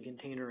shipping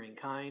container in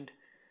kind.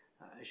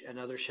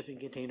 Another shipping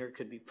container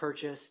could be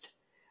purchased.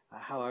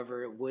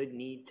 However, it would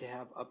need to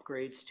have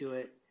upgrades to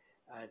it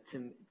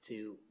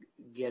to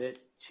get it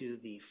to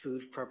the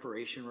food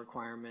preparation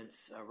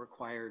requirements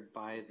required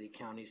by the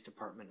county's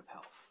Department of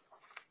Health.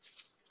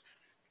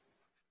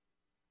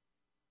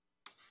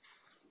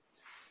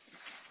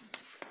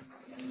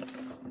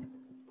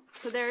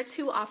 So there are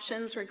 2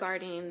 options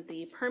regarding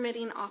the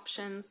permitting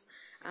options.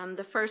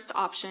 The first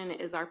option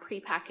is our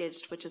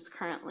prepackaged, which is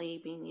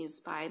currently being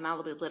used by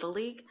Malibu Little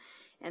League.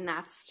 And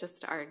that's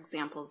just our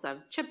examples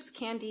of chips,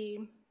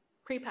 candy,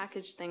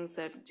 prepackaged things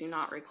that do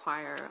not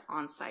require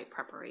on-site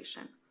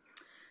preparation.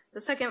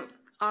 The second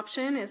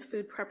option is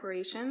food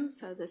preparation.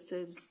 So this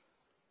is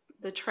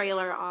the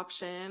trailer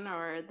option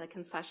or the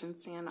concession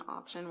stand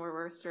option, where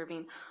we're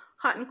serving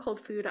hot and cold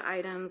food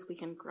items. We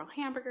can grill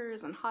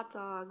hamburgers and hot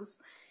dogs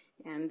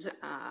and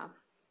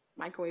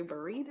microwave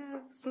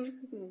burritos,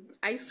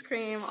 ice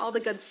cream, all the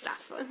good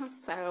stuff.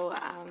 So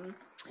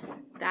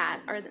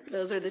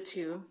those are the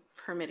 2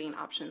 permitting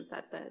options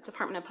that the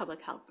Department of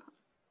Public Health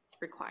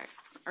requires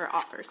or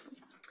offers.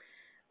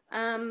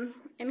 And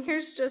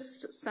here's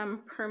just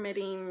some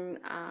permitting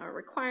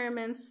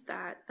requirements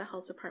that the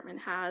health department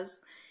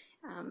has.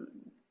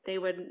 They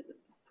would,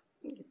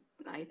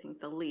 I think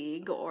the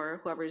league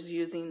or whoever's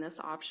using this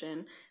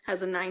option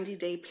has a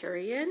 90-day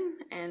period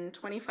and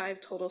 25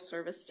 total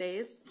service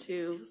days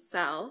to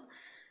sell.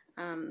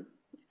 And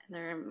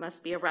there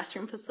must be a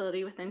restroom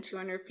facility within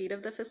 200 feet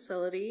of the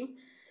facility.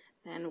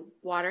 And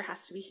water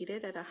has to be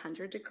heated at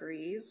 100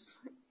 degrees.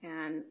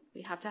 And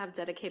we have to have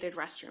dedicated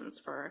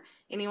restrooms for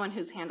anyone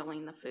who's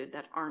handling the food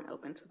that aren't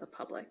open to the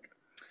public.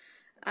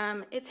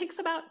 It takes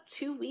about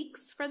 2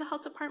 weeks for the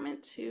health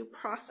department to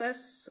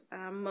process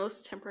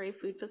most temporary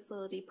food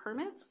facility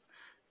permits.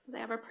 So they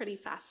have a pretty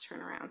fast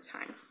turnaround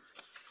time.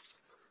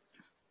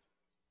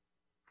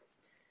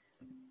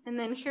 And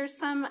then here's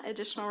some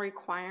additional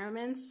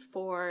requirements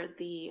for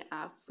the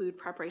food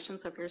preparation.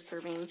 So if you're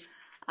serving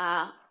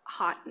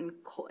hot and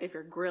cold, if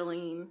you're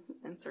grilling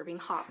and serving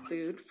hot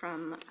food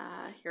from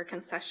your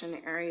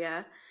concession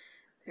area,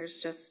 there's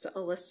just a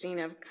listing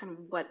of kind of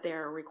what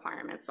their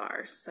requirements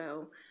are.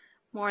 So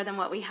more than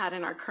what we had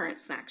in our current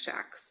snack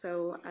shack.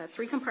 So a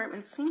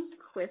 3-compartment sink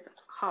with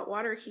hot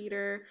water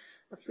heater,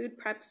 a food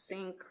prep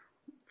sink,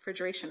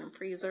 refrigeration and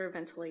freezer,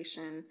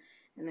 ventilation,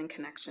 and then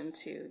connection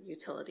to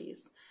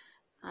utilities.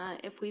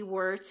 If we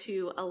were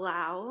to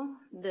allow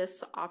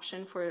this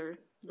option for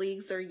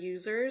leagues or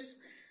users,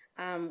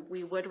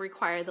 we would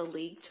require the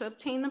league to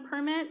obtain the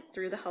permit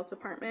through the health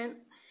department.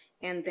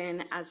 And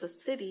then as a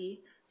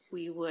city,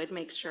 we would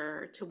make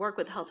sure to work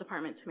with the health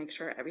department to make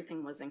sure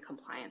everything was in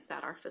compliance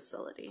at our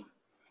facility.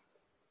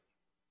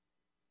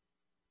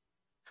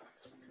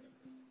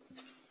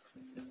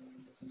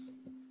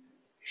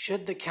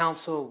 Should the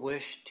council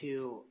wish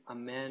to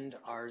amend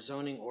our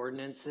zoning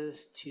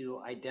ordinances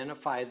to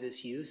identify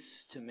this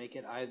use, to make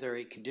it either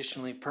a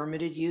conditionally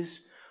permitted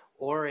use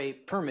or a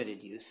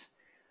permitted use,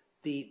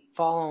 the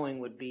following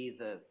would be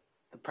the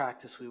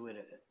practice we would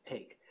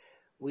take.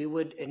 We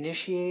would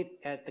initiate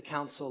at the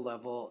council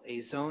level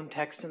a zone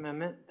text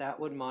amendment that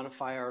would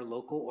modify our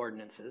local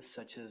ordinances,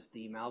 such as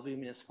the Malibu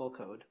Municipal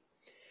Code.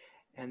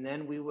 And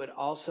then we would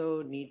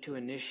also need to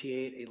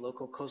initiate a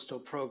local coastal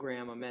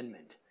program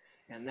amendment.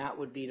 And that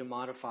would be to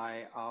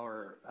modify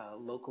our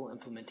local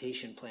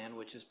implementation plan,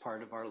 which is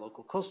part of our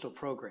local coastal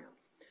program.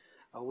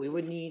 We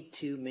would need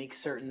to make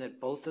certain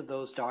that both of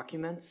those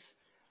documents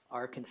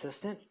are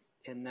consistent,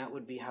 and that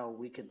would be how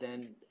we could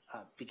then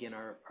begin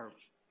our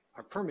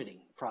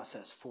permitting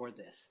process for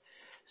this.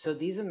 So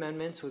these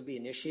amendments would be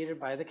initiated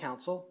by the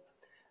council.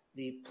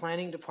 The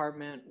planning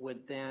department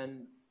would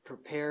then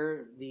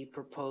prepare the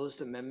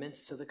proposed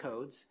amendments to the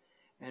codes,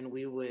 and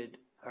we would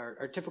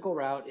our typical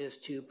route is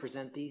to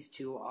present these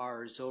to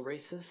our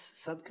ZORACIS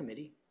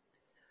subcommittee.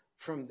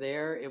 From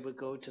there, it would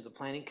go to the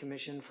Planning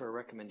Commission for a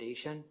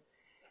recommendation,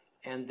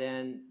 and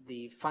then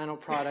the final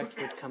product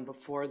would come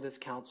before this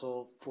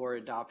council for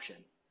adoption.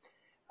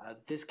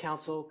 This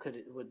council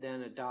would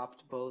then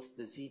adopt both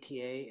the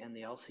ZTA and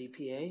the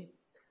LCPA.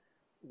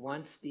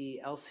 Once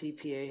the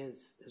LCPA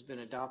has been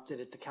adopted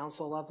at the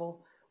council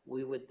level,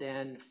 We would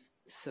then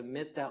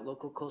submit that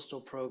local coastal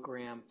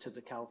program to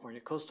the California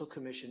Coastal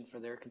Commission for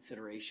their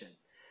consideration.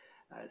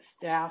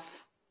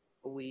 Staff,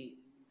 we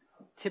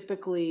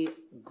typically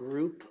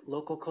group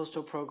local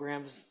coastal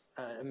programs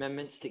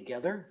amendments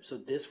together. So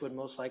this would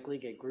most likely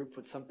get grouped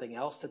with something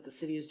else that the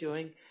city is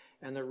doing.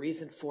 And the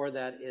reason for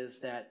that is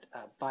that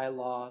by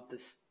law, the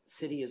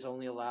city is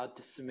only allowed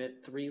to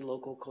submit 3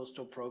 local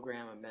coastal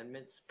program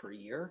amendments per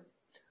year,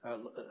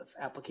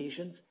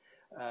 applications.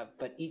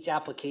 But each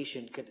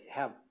application could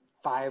have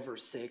 5 or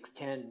 6,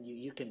 10,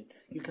 you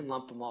can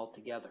lump them all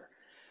together.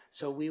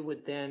 So we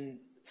would then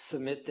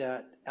submit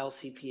that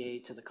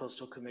LCPA to the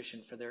Coastal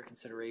Commission for their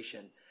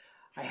consideration.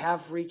 I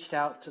have reached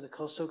out to the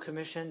Coastal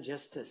Commission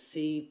just to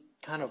see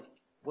kind of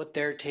what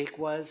their take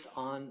was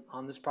on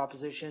this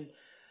proposition.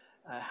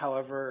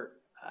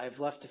 However, I've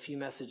left a few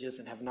messages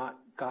and have not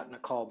gotten a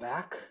call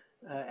back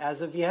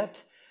as of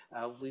yet.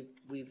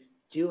 We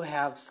do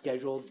have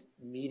scheduled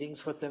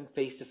meetings with them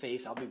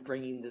face-to-face. I'll be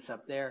bringing this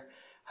up there.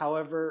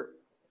 However,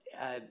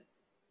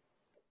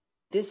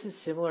 this is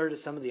similar to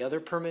some of the other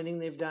permitting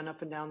they've done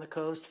up and down the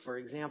coast. For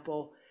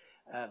example,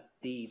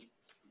 the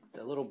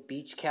little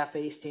beach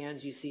cafe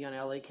stands you see on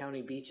LA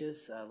County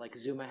beaches, like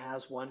Zuma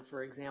has one,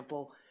 for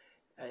example.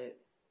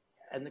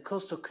 And the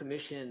Coastal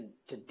Commission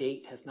to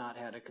date has not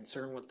had a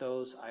concern with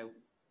those.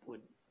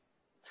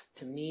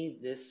 To me,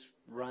 this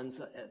runs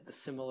at the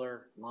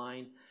similar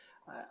line.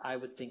 I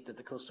would think that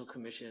the Coastal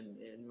Commission,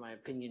 in my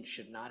opinion,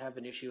 should not have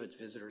an issue. It's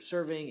visitor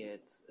serving.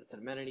 It's an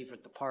amenity for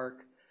the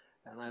park.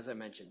 And as I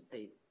mentioned,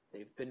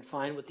 they've been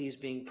fine with these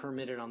being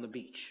permitted on the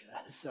beach.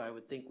 So I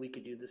would think we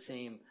could do the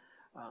same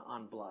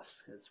on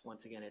Bluffs, because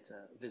once again, it's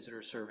a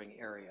visitor serving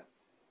area.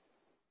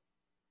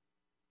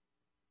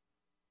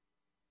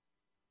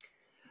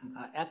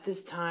 At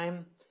this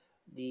time,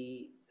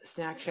 the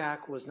Snack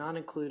Shack was not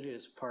included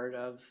as part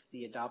of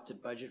the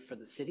adopted budget for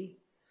the city.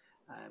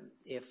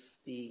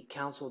 If the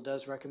council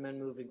does recommend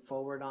moving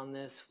forward on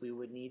this, we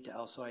would need to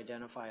also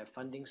identify a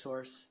funding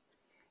source.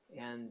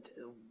 And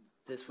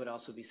this would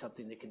also be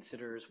something to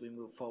consider as we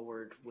move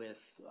forward with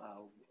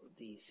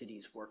the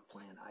city's work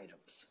plan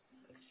items.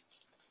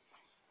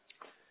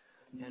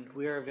 And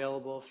we are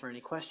available for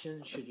any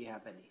questions, should you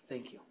have any.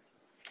 Thank you.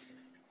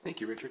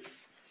 Thank you, Richard.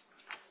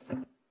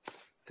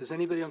 Does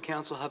anybody on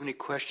council have any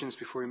questions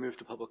before we move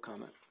to public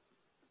comment?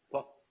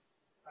 Paul?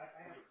 I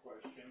have a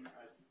question.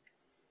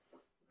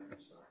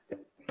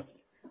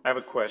 I have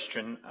a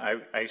question.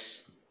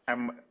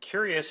 I'm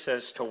curious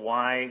as to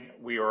why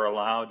we are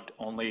allowed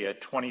only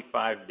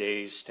 25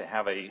 days to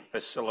have a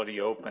facility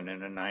open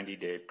in a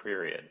 90-day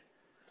period.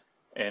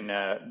 And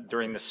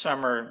during the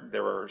summer,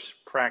 there were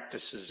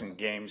practices and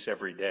games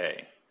every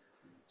day.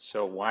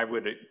 So why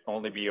would it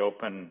only be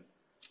open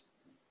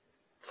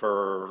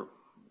for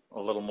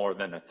a little more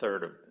than a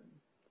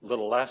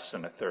little less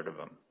than a third of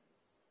them?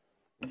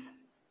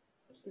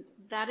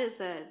 That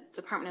is a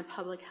Department of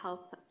Public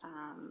Health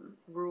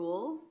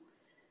rule,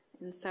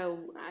 and so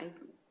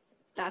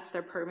that's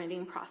their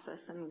permitting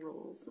process and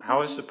rules.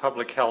 How is the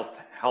public health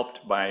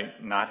helped by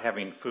not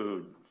having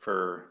food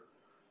for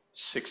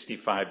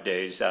 65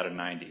 days out of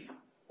 90?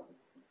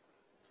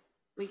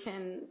 We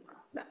can,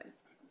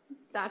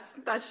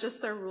 that's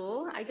just their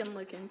rule. I can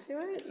look into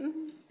it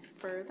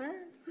further.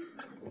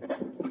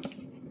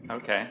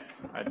 Okay.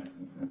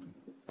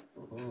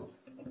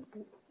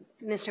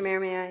 Mr. Mayor,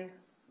 may I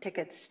take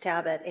a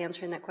stab at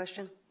answering that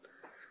question?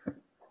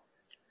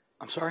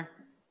 I'm sorry?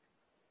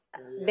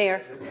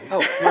 Mayor.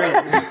 Oh,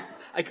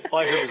 all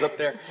I heard was up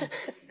there.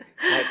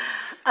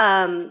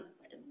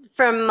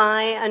 From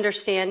my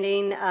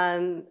understanding,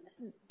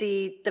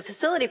 the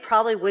facility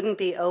probably wouldn't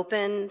be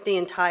open the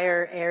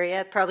entire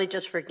area, probably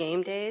just for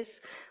game days.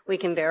 We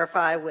can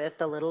verify with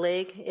the Little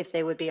League if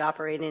they would be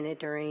operating it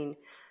during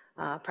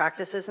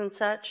practices and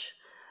such,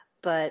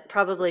 but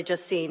probably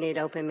just seeing it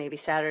open maybe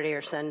Saturday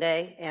or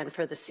Sunday, and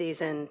for the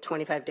season,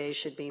 25 days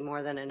should be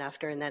more than enough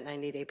during that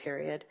 90-day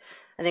period.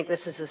 I think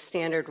this is the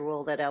standard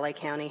rule that LA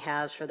County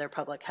has for their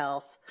public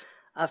health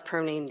of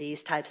permitting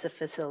these types of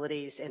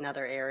facilities in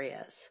other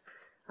areas.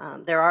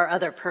 There are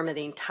other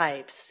permitting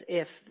types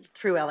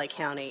through LA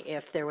County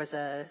if there was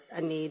a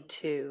need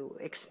to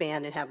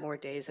expand and have more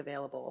days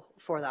available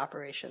for the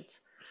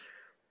operations.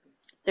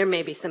 There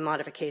may be some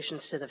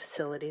modifications to the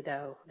facility,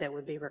 though, that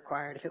would be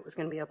required if it was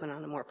going to be open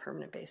on a more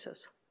permanent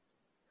basis.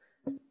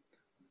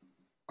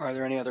 Are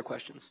there any other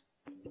questions?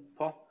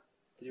 Paul?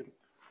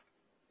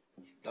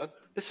 Doug?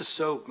 This is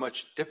so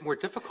much more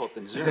difficult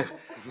than Zoom.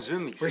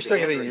 Zoom. We're still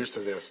getting used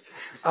to this.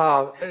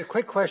 A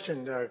quick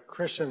question,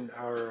 Christian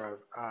or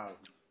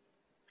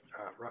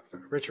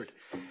Richard.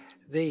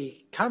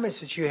 The comments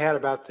that you had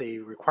about the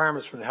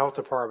requirements from the health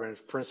department,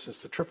 for instance,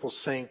 the triple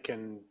sink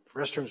and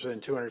restrooms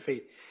within 200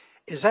 feet,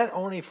 is that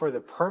only for the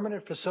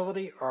permanent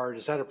facility, or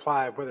does that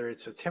apply whether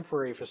it's a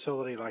temporary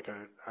facility like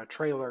a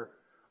trailer,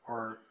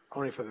 or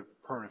only for the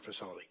permanent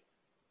facility?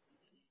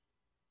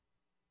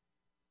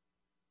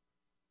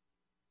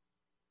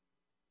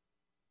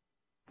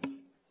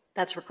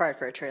 That's required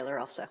for a trailer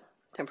also,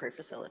 temporary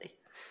facility.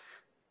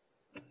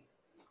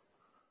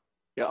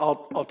 Yeah,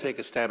 I'll take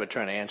a stab at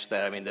trying to answer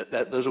that. I mean,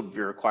 those would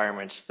be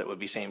requirements that would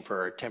be same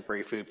for a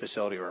temporary food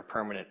facility or a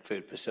permanent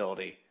food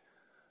facility.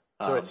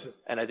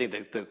 And I think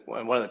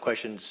one of the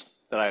questions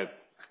that I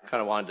kind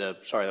of wanted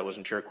to, sorry, that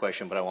wasn't your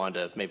question, but I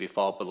wanted to maybe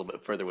follow up a little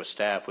bit further with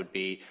staff would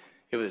be,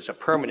 if it's a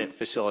permanent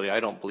facility, I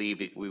don't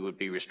believe we would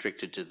be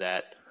restricted to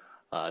that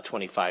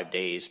 25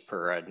 days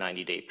per a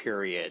 90-day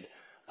period.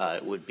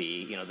 It would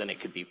be, then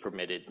it could be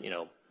permitted,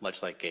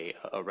 much like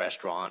a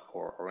restaurant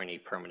or any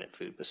permanent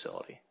food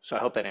facility. So I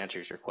hope that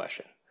answers your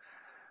question.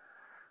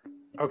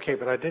 Okay,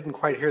 but I didn't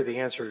quite hear the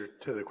answer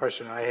to the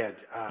question I had.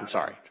 I'm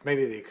sorry.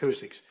 Maybe the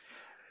acoustics.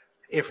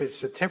 If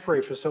it's a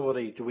temporary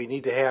facility, do we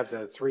need to have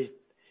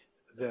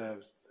the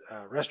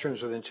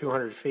restrooms within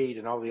 200 feet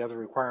and all the other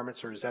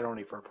requirements, or is that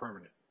only for a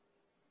permanent?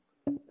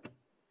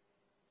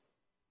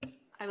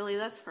 I believe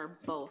that's for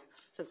both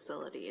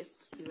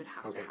facilities. You would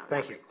have to have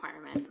thank that you.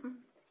 requirement.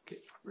 Okay.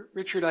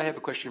 Richard, I have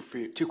a question for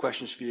you, two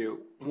questions for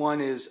you.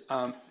 One is,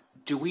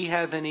 do we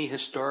have any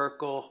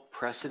historical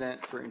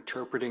precedent for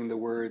interpreting the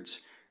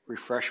words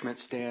refreshment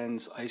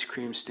stands, ice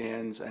cream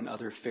stands, and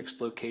other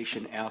fixed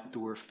location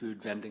outdoor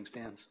food vending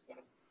stands?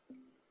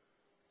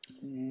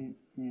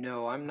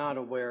 No, I'm not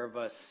aware of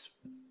us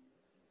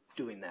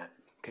doing that.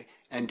 Okay.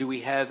 And do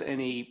we have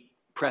any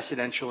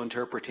precedential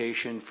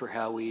interpretation for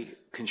how we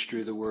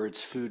construe the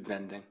words food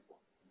vending?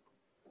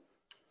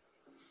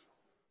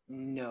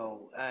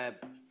 No.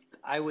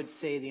 I would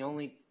say the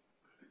only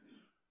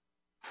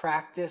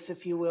practice,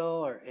 if you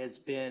will, has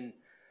been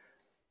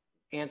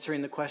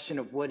answering the question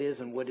of what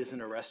is and what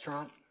isn't a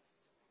restaurant.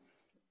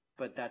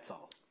 But that's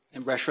all.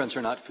 And restaurants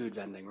are not food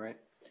vending, right?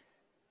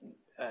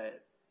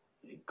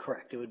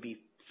 Correct. It would be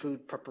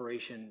food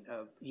preparation.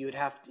 You would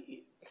have to.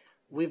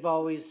 We've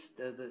always,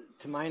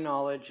 to my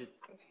knowledge,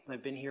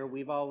 I've been here.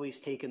 We've always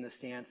taken the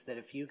stance that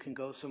if you can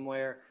go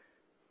somewhere,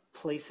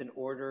 place an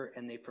order,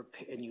 and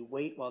you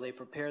wait while they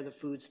prepare the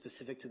food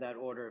specific to that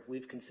order,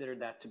 we've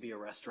considered that to be a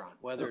restaurant,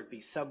 whether it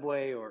be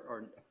Subway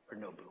or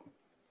Nobu.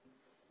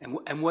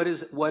 And what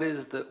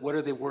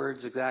are the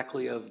words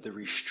exactly of the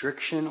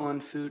restriction on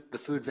food, the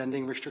food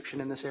vending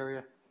restriction in this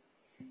area?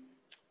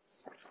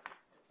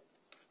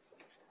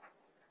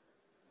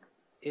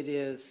 It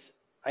is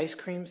ice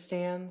cream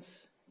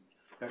stands,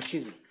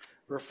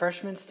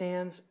 refreshment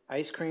stands,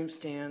 ice cream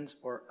stands,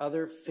 or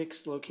other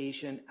fixed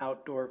location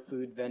outdoor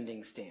food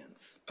vending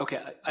stands.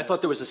 Okay, I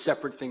thought there was a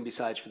separate thing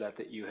besides for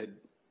that you had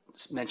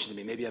mentioned to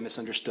me. Maybe I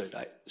misunderstood.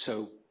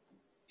 So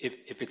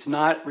if it's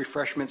not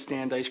refreshment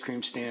stand, ice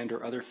cream stand,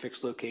 or other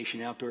fixed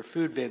location outdoor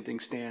food vending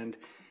stand,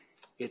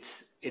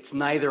 it's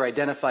neither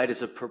identified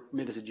as a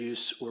permitted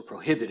use or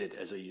prohibited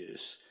as a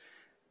use.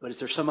 But is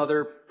there some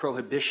other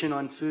prohibition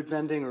on food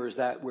vending, or is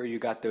that where you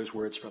got those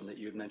words from that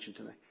you had mentioned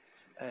to me?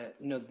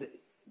 No,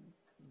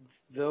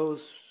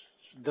 those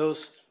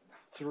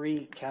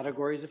three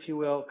categories, if you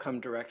will, come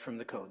direct from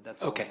the code.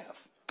 That's all I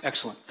have.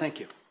 Excellent. Thank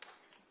you.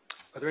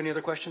 Are there any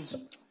other questions?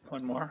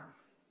 One more.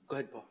 Go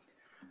ahead, Paul.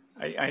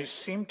 I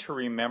seem to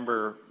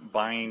remember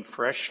buying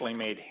freshly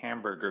made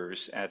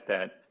hamburgers at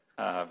that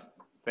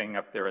thing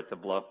up there at the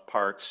Bluff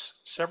Parks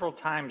several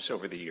times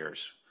over the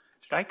years.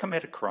 Did I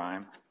commit a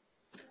crime?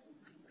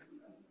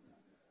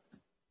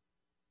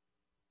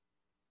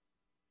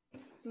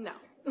 No.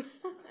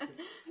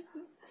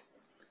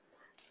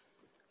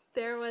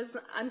 There was,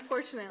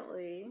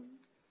 unfortunately,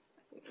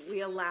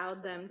 we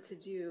allowed them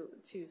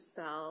to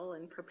sell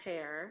and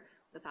prepare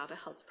without a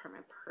health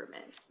department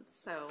permit.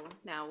 So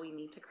now we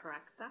need to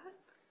correct that.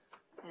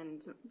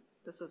 And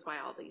this is why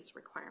all these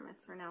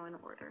requirements are now in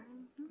order.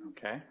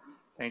 Okay,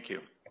 thank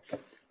you.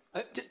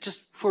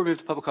 Just before we move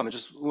to public comment,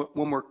 just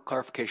one more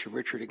clarification,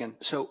 Richard, again.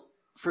 So,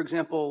 for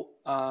example,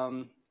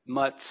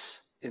 Mutt's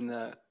in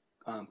the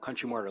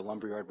Country Mart or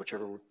Lumberyard,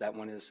 whichever that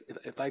one is,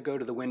 if I go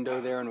to the window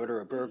there and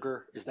order a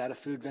burger, is that a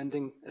food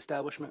vending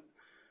establishment?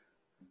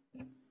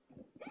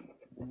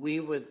 We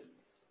would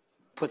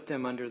put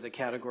them under the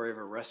category of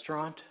a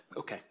restaurant.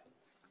 Okay,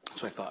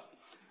 that's what I thought.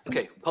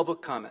 Okay,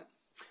 public comment.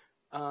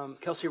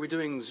 Kelsey, are we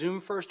doing Zoom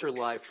first or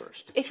live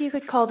first? If you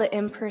could call the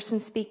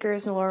in-person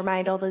speakers, and we'll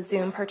remind all the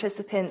Zoom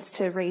participants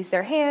to raise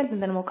their hand,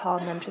 and then we'll call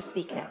on them to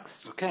speak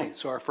next. Okay,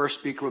 so our first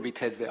speaker will be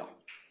Ted Vail,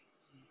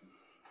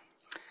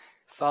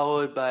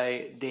 followed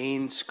by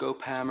Dane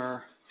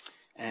Scopehammer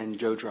and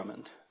Joe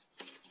Drummond.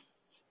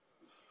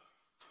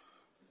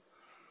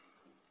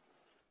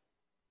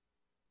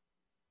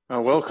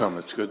 Welcome.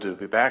 It's good to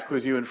be back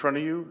with you in front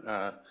of you.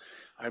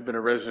 I've been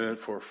a resident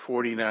for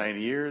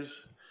 49 years,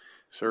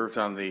 served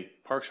on the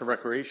Parks and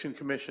Recreation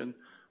Commission,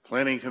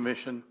 Planning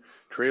Commission,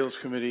 Trails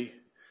Committee,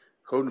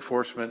 Code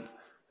Enforcement,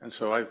 and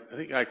so I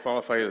think I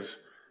qualify as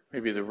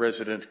maybe the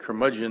resident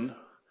curmudgeon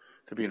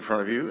to be in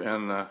front of you.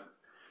 And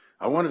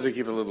I wanted to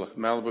give a little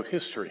Malibu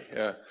history.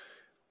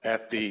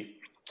 At the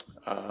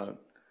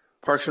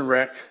Parks and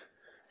Rec,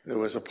 there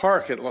was a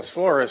park at Las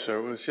Flores,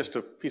 so it was just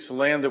a piece of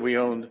land that we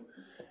owned.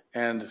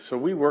 And so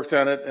we worked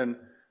on it, and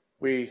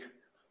we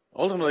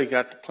ultimately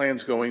got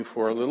plans going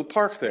for a little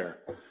park there.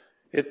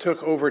 It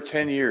took over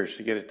 10 years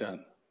to get it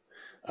done.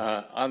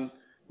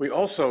 We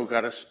also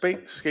got a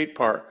skate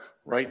park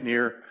right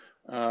near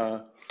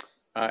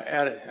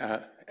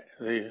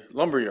the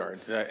lumberyard,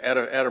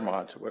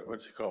 Adamont,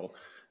 what's it called?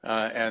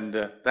 And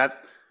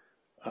that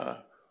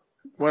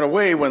went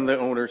away when the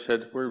owner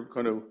said, we're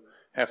going to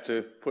have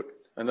to put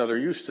another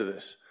use to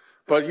this.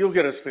 But you'll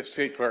get a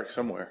skate park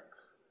somewhere.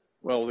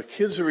 Well, the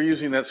kids who are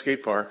using that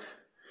skate park,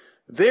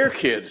 their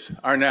kids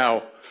are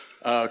now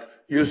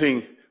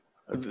using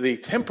the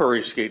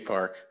temporary skate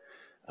park.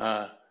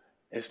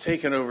 It's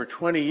taken over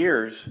 20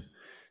 years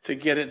to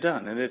get it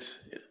done. And it's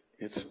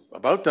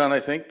about done, I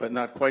think, but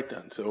not quite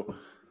done. So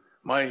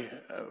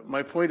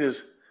my point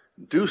is,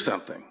 do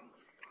something.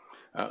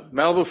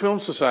 Malibu Film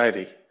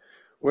Society,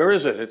 where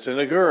is it? It's in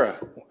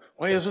Agoura.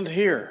 Why isn't it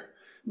here?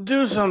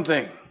 Do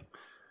something.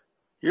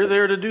 You're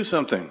there to do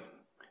something.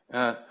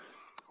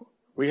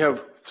 We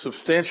have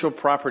substantial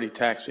property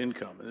tax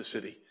income in the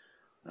city,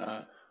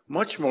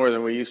 much more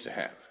than we used to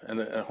have.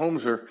 And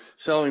homes are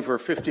selling for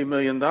 $50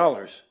 million.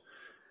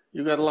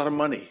 You've got a lot of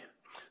money.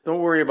 Don't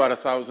worry about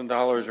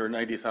 $1,000 or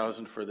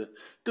 $90,000 for the.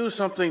 Do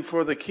something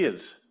for the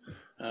kids.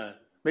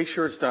 Make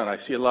sure it's done. I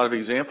see a lot of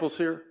examples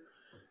here,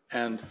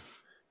 and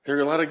there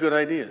are a lot of good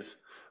ideas.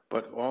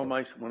 But all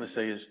I want to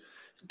say is,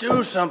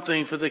 do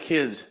something for the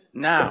kids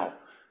now,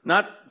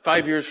 not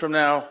 5 years from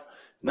now.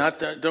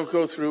 Not don't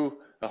go through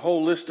a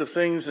whole list of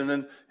things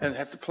and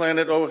have to plan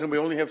it. Oh, and we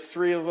only have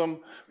 3 of them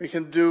we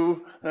can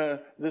do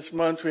this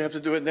month. We have to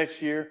do it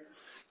next year.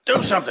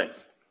 Do something.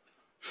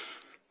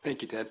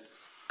 Thank you, Ted.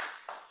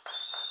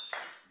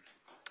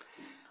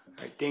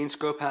 All right, Dane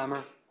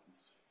Scophammer,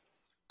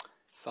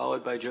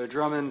 followed by Joe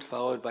Drummond,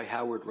 followed by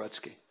Howard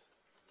Rutsky.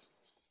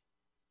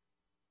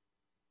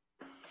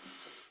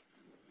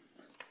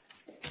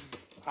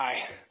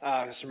 Hi,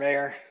 Mr.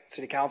 Mayor,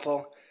 City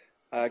Council.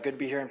 Good to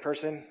be here in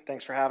person.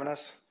 Thanks for having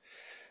us.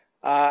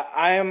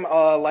 I am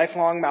a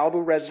lifelong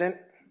Malibu resident,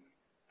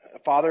 a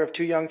father of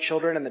 2 young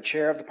children, and the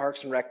chair of the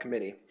Parks and Rec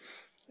Committee.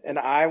 And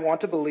I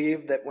want to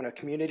believe that when a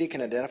community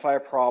can identify a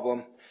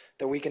problem,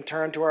 that we can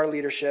turn to our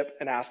leadership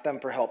and ask them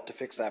for help to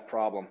fix that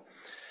problem.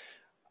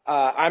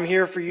 I'm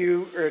here for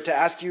you, or to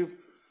ask you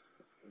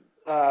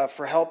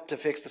for help to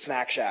fix the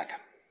Snack Shack.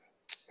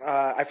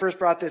 I first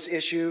brought this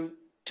issue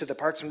to the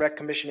Parks and Rec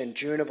Commission in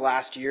June of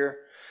last year.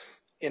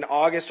 In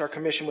August, our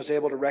commission was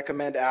able to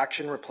recommend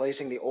action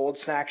replacing the old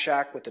Snack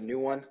Shack with a new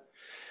one.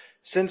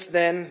 Since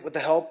then, with the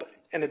help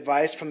and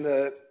advice from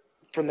the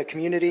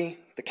community,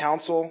 the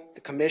council,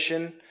 the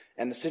commission,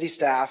 and the city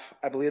staff,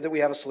 I believe that we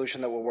have a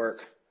solution that will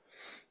work.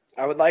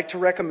 I would like to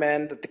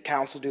recommend that the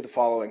council do the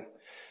following.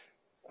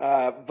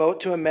 Vote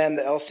to amend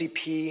the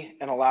LCP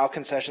and allow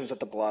concessions at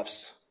the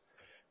Bluffs.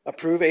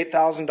 Approve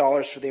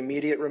 $8,000 for the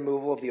immediate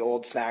removal of the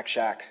old Snack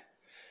Shack.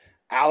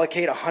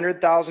 Allocate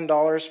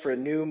 $100,000 for a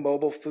new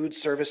mobile food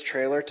service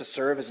trailer to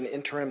serve as an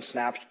interim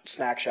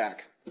snack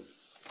shack.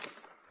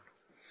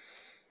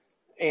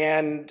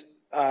 And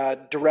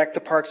direct the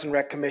Parks and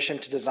Rec Commission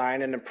to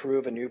design and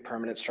improve a new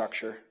permanent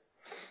structure.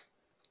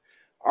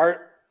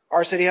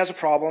 Our city has a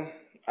problem.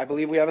 I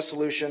believe we have a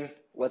solution.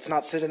 Let's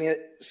not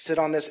sit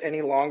on this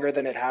any longer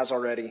than it has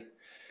already.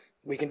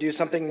 We can do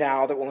something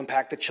now that will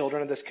impact the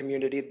children of this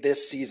community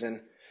this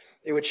season.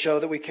 It would show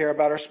that we care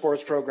about our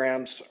sports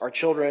programs, our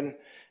children,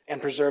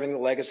 and preserving the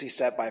legacy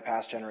set by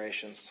past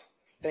generations.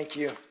 Thank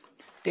you.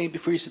 Dane,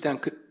 before you sit down,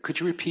 could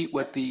you repeat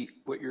what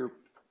your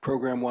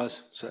program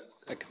was so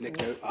I can make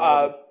note?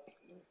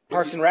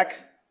 Parks and Rec?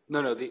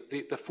 No,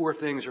 the 4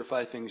 things or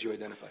 5 things you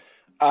identified.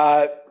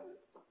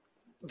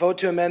 Vote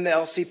to amend the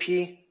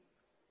LCP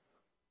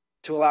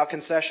to allow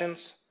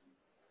concessions.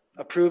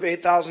 Approve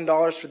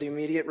 $8,000 for the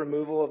immediate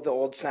removal of the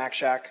old Snack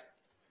Shack.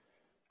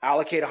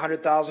 Allocate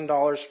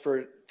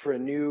 $100,000 for a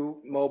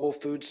new mobile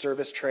food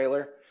service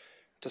trailer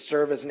to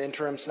serve as an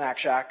interim snack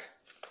shack.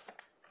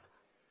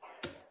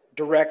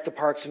 Direct the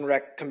Parks and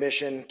Rec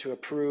Commission to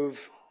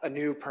approve a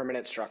new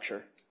permanent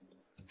structure.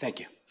 Thank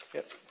you.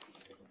 Yep.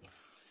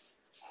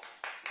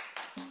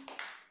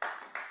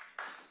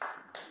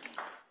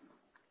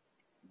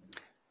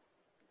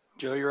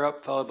 Joe, you're up,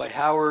 followed by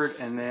Howard,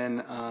 and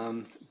then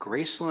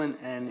Graceland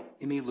and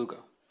Imi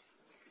Lugo.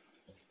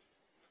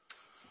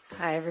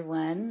 Hi,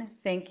 everyone.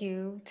 Thank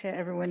you to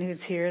everyone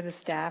who's here, the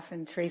staff,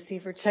 and Tracy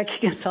for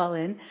checking us all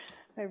in.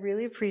 I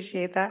really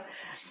appreciate that.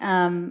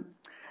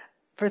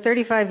 For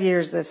 35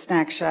 years, the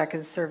Snack Shack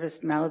has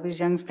serviced Malibu's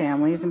young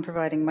families in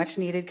providing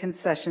much-needed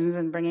concessions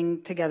and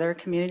bringing together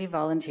community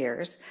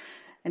volunteers.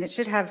 And it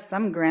should have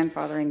some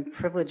grandfathering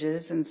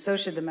privileges, and so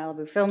should the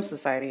Malibu Film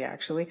Society,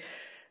 actually.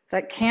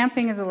 That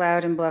camping is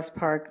allowed in Bluffs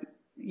Park,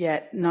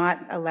 yet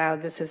not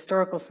allowed this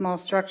historical small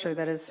structure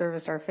that has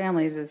serviced our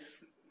families is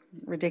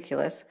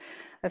ridiculous.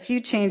 A few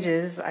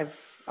changes I've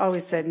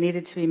always said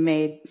needed to be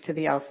made to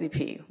the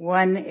LCP.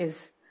 One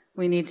is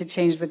we need to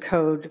change the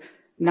code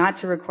not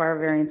to require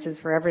variances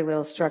for every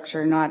little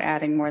structure, not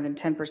adding more than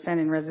 10%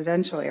 in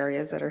residential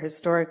areas that are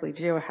historically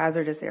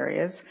geohazardous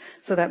areas,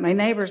 so that my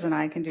neighbors and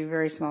I can do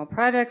very small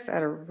projects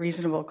at a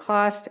reasonable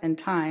cost and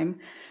time.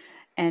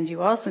 And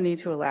you also need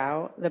to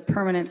allow the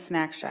permanent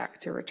snack shack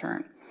to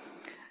return.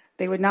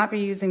 They would not be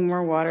using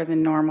more water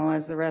than normal,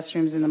 as the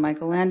restrooms in the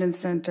Michael Landon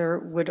Center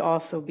would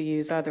also be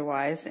used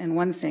otherwise, and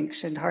one sink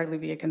should hardly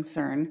be a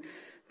concern.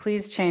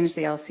 Please change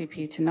the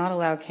LCP to not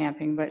allow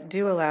camping, but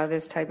do allow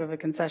this type of a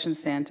concession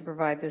stand to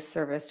provide this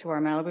service to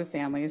our Malibu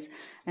families,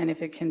 and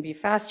if it can be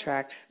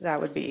fast-tracked, that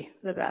would be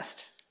the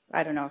best.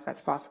 I don't know if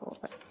that's possible,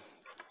 but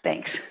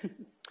thanks.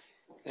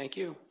 Thank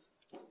you.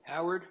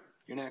 Howard,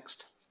 you're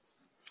next.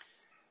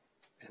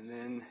 And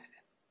then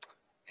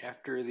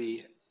after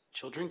the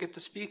children get to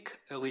speak,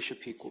 Alicia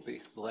Peak will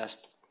be the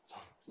last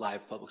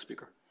live public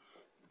speaker.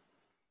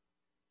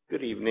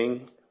 Good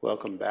evening.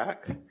 Welcome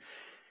back.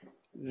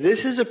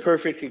 This is a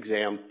perfect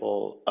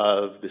example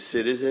of the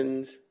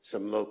citizens,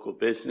 some local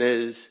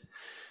business,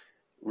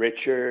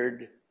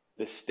 Richard,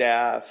 the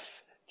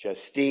staff,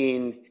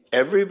 Justine,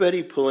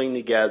 everybody pulling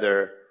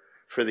together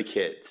for the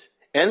kids.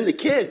 And the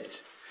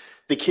kids.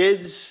 The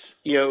kids,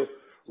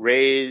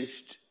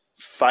 raised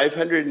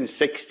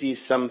 560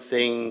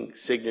 something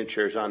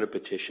signatures on a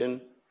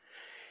petition.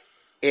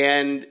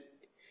 And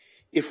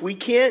if we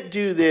can't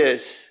do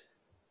this,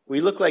 we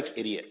look like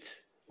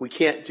idiots. We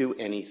can't do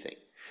anything.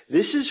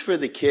 This is for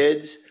the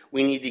kids.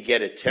 We need to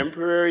get a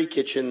temporary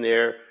kitchen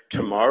there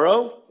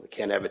tomorrow. We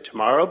can't have it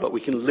tomorrow, but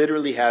we can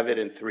literally have it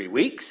in 3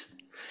 weeks.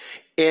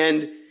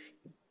 And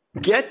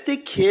get the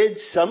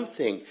kids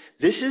something.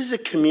 This is a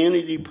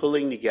community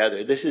pulling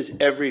together. This is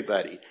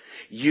everybody.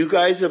 You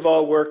guys have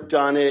all worked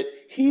on it.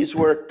 He's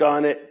worked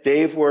on it.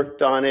 They've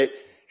worked on it.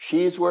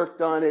 She's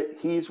worked on it.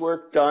 He's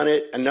worked on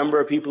it. A number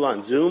of people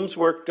on Zoom's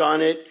worked on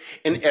it.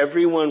 And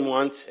everyone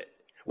wants it.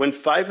 When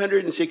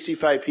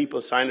 565 people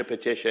sign a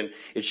petition,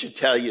 it should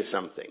tell you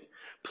something.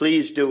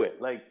 Please do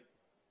it. Like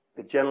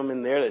the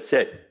gentleman there that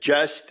said,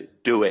 just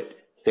do it.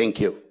 Thank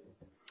you.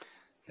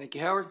 Thank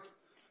you, Howard.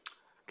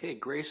 Okay,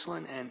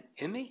 Gracelyn and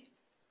Emmy.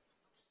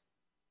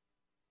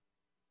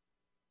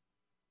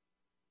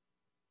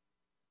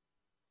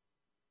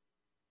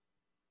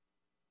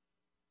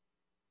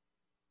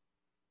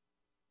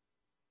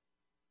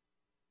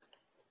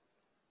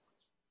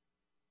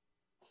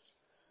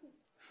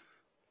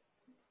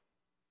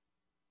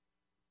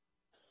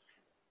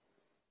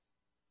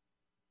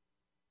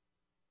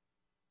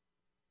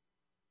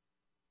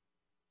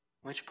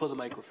 Why don't you pull the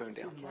microphone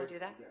down? Can I do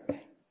that?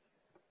 Okay.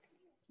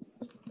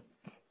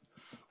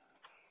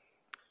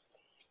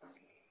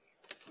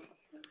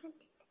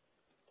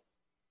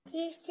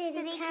 Dear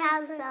City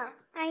Council,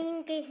 I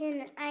am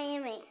Grayson, I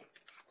am 8.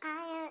 I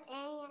am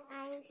A and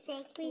I am 6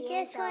 We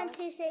just want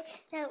to say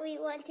that we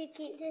want to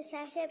keep the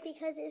snack shack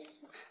because it's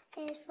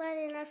fun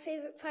and our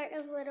favorite part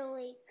of Little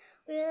League.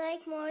 We would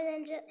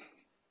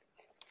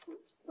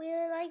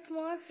like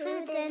more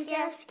food than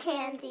just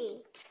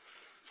candy.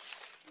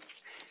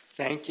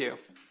 Thank you.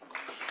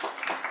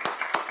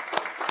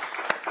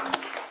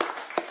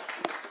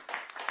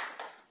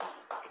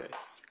 Okay.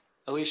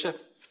 Alicia?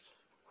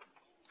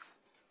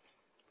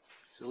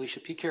 Is Alicia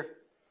Peak here?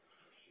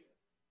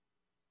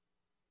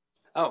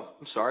 Oh,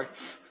 I'm sorry.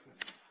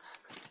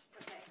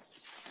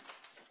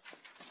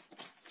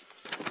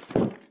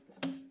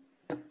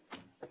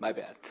 My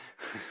bad.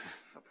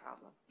 No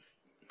problem.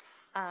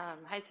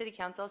 Hi, City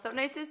Council. So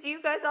nice to see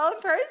you guys all in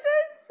person.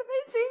 It's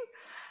amazing.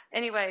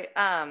 Anyway,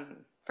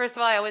 first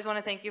of all, I always want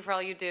to thank you for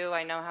all you do.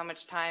 I know how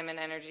much time and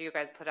energy you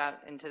guys put out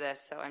into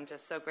this, so I'm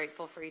just so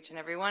grateful for each and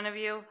every one of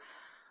you.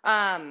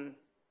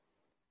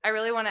 I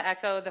really want to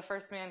echo the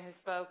first man who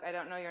spoke. I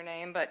don't know your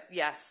name, but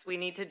yes, we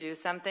need to do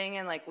something,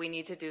 and we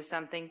need to do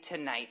something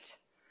tonight.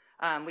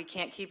 We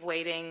can't keep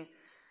waiting.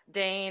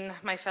 Dane,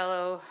 my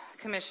fellow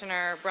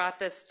commissioner, brought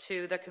this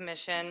to the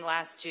commission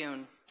last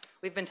June.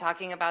 We've been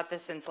talking about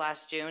this since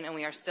last June, and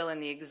we are still in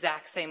the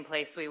exact same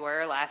place we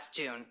were last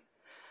June.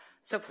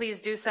 So please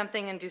do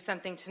something and do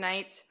something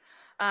tonight.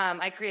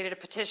 I created a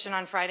petition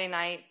on Friday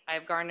night.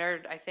 I've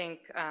garnered, I think,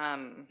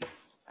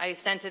 I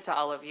sent it to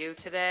all of you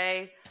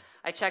today.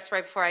 I checked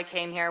right before I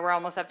came here. We're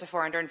almost up to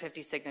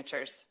 450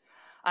 signatures.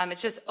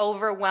 It's just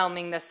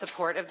overwhelming, the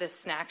support of this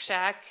snack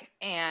shack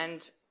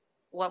and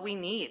what we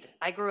need.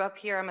 I grew up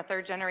here. I'm a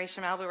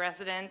third-generation Malibu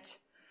resident.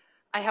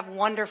 I have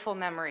wonderful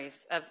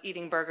memories of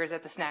eating burgers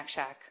at the snack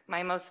shack,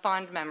 my most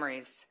fond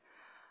memories.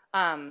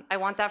 I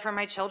want that for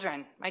my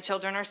children. My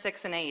children are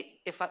 6 and 8.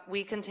 If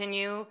we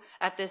continue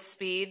at this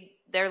speed,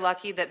 they're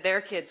lucky that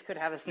their kids could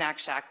have a snack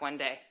shack one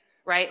day,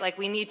 right?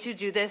 We need to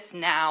do this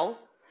now.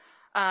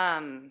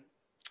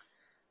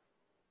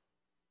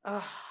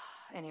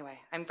 Anyway,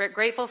 I'm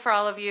grateful for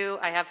all of you.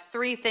 I have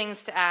 3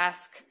 things to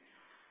ask,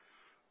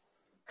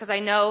 because I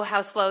know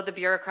how slow the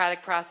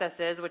bureaucratic process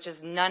is, which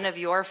is none of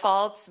your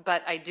faults,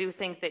 but I do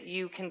think that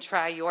you can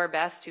try your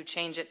best to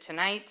change it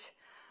tonight.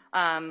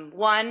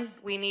 1,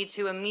 we need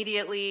to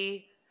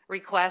immediately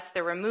request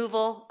the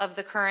removal of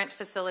the current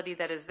facility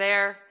that is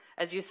there.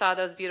 As you saw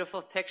those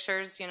beautiful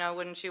pictures,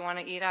 wouldn't you want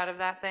to eat out of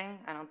that thing?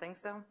 I don't think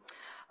so.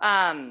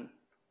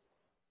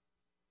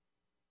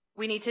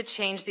 We need to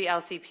change the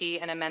LCP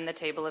and amend the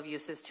table of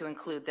uses to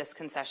include this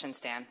concession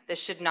stand. This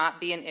should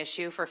not be an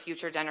issue for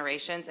future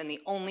generations, and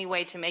the only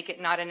way to make it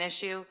not an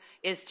issue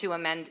is to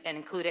amend and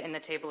include it in the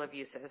table of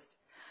uses.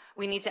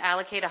 We need to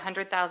allocate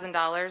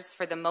 $100,000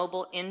 for the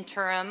mobile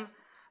interim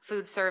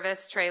food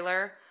service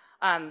trailer.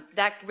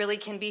 That really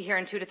can be here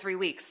in 2 to 3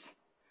 weeks.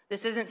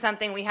 This isn't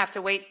something we have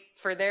to wait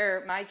for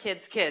my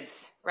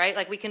kids, right?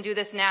 Like we can do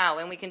this now,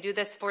 and we can do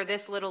this for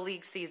this Little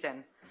League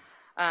season.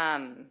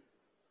 And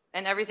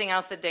everything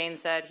else that Dane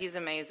said, he's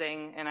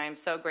amazing, and I'm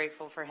so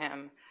grateful for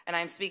him. And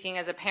I'm speaking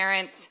as a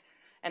parent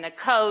and a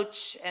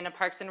coach and a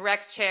Parks and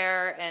Rec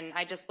chair, and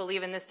I just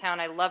believe in this town.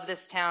 I love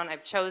this town.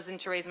 I've chosen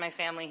to raise my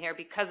family here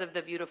because of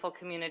the beautiful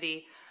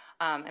community,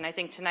 and I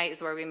think tonight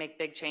is where we make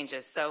big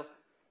changes. So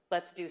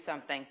let's do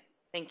something.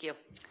 Thank you.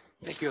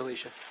 Thank you,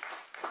 Alicia.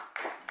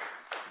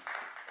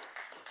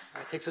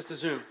 That takes us to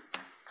Zoom.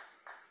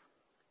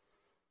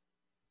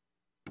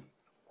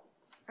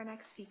 Our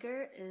next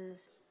speaker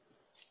is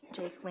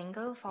Jake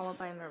Lingo, followed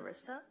by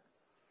Marissa.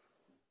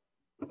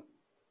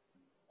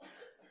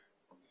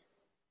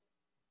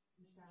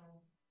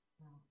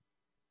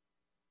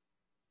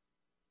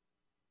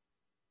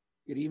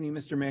 Good evening,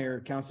 Mr. Mayor,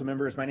 council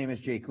members. My name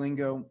is Jake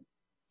Lingo.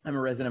 I'm a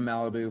resident of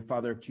Malibu,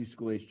 father of 2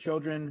 school-aged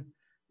children,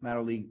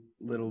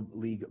 Little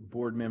League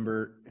board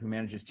member who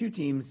manages 2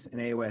 teams, an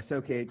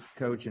AOSO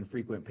coach, and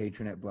frequent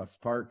patron at Bluffs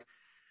Park.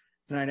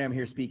 Tonight, I'm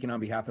here speaking on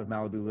behalf of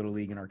Malibu Little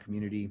League and our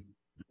community.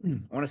 I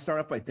want to start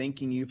off by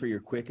thanking you for your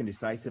quick and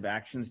decisive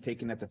actions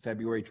taken at the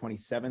February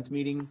 27th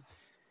meeting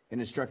and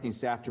instructing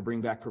staff to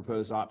bring back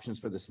proposed options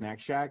for the Snack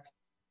Shack.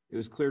 It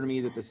was clear to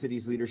me that the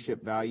city's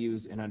leadership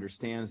values and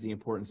understands the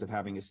importance of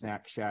having a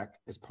Snack Shack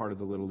as part of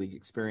the Little League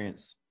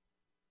experience.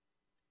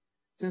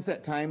 Since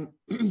that time,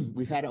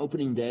 we've had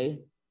opening day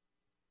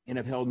and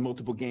have held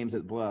multiple games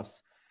at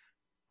Bluffs.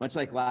 Much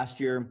like last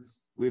year,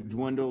 we've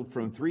dwindled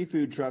from 3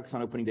 food trucks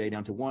on opening day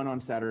down to 1 on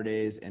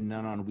Saturdays and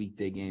none on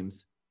weekday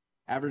games.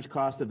 Average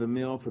cost of a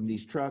meal from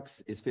these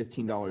trucks is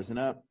 $15 and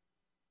up.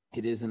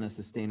 It isn't a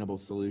sustainable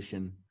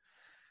solution.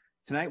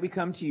 Tonight, we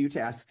come to you to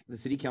ask the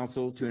City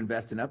Council to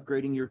invest in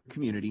upgrading your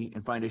community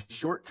and find a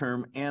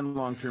short-term and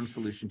long-term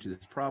solution to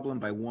this problem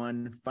by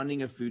 1,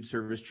 funding a food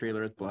service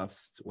trailer at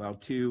Bluffs, while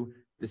 2,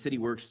 the city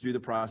works through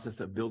the process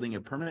of building a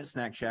permanent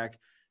snack shack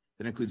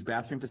that includes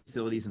bathroom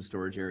facilities and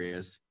storage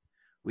areas.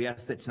 We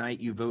ask that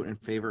tonight you vote in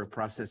favor of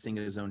processing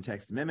a zone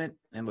text amendment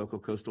and local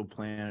coastal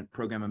plan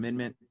program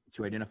amendment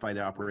to identify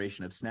the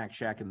operation of Snack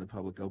Shack in the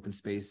public open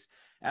space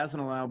as an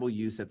allowable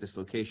use at this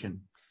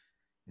location.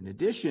 In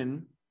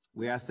addition,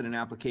 we ask that an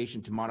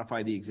application to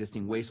modify the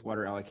existing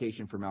wastewater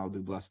allocation for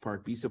Malibu Bluffs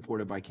Park be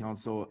supported by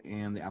council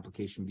and the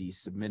application be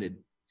submitted.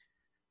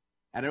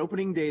 At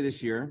opening day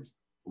this year,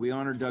 we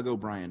honored Doug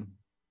O'Brien.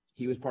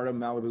 He was part of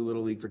Malibu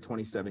Little League for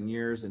 27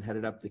 years and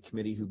headed up the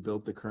committee who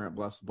built the current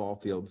Bluffs ball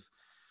fields.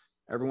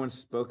 Everyone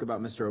spoke about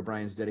Mr.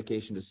 O'Brien's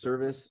dedication to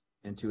service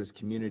and to his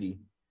community.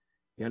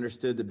 He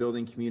understood that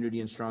building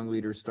community and strong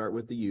leaders start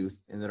with the youth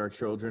and that our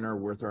children are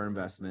worth our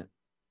investment,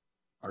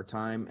 our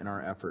time, and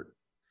our effort.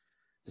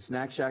 The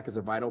Snack Shack is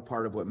a vital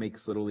part of what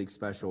makes Little League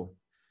special.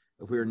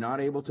 If we are not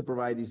able to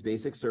provide these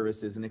basic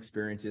services and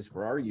experiences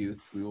for our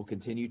youth, we will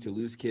continue to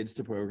lose kids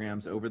to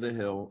programs over the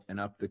hill and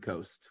up the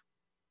coast.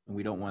 And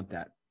we don't want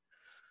that.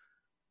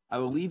 I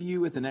will leave you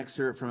with an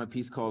excerpt from a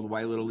piece called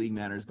Why Little League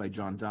Matters by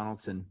John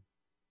Donaldson.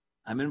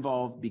 I'm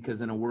involved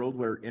because in a world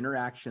where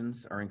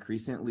interactions are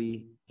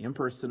increasingly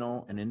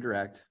impersonal and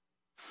indirect,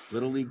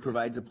 Little League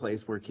provides a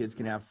place where kids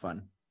can have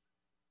fun,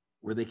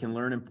 where they can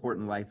learn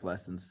important life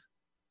lessons.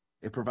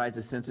 It provides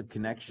a sense of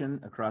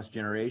connection across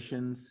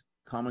generations,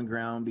 common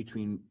ground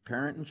between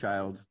parent and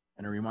child,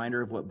 and a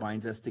reminder of what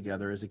binds us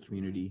together as a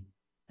community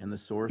and the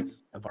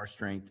source of our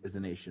strength as a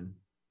nation.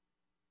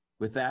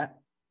 With that,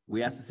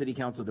 we ask the City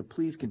Council to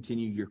please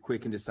continue your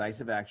quick and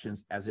decisive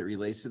actions as it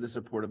relates to the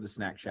support of the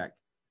Snack Shack.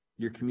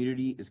 Your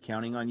community is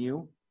counting on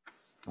you,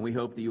 and we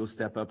hope that you will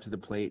step up to the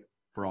plate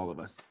for all of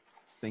us.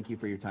 Thank you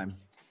for your time.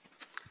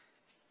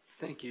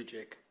 Thank you,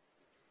 Jake.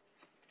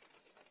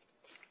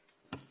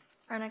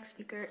 Our next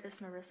speaker is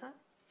Marissa.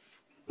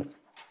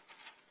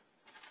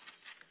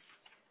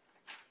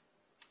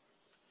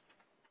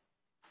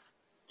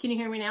 Can you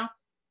hear me now?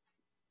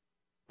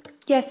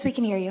 Yes, we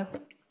can hear you.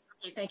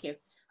 Okay, thank you.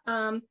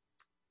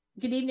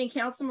 Good evening,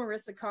 Council.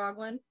 Marissa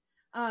Coughlin.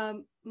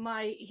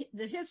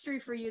 The history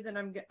for you that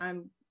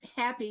I'm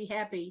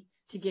happy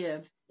to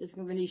give is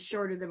going to be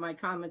shorter than my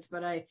comments,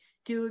 but I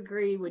do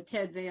agree with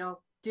Ted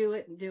Vail. Do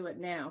it and do it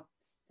now.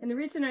 And the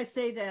reason I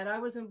say that, I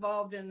was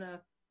involved in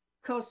the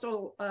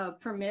coastal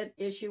permit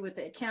issue with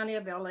the County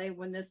of LA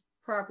when this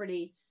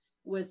property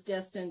was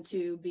destined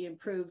to be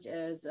improved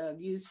as a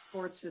youth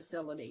sports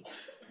facility.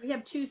 We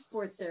have 2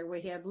 sports there.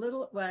 We have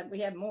we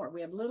have more.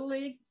 We have Little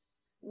League,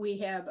 we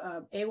have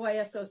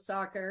AYSO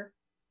soccer,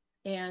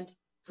 and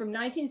from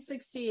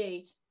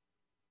 1968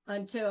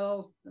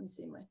 until,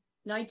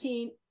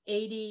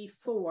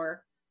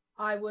 1984,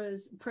 I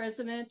was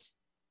president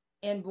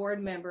and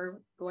board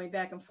member, going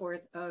back and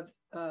forth, of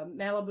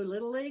Malibu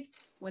Little League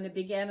when it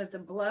began at the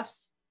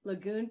Bluffs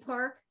Lagoon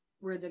Park,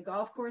 where the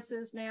golf course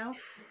is now.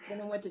 Then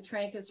it went to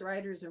Trancas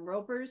Riders and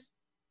Ropers,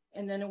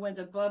 and then it went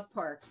to Bluff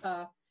Park.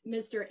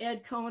 Mr.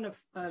 Ed Cohen,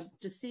 a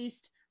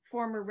deceased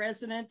former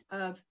resident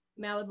of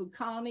Malibu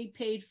Colony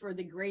paid for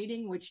the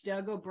grading, which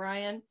Doug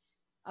O'Brien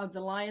of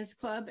the Lions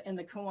Club and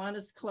the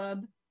Kiwanis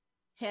Club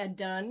had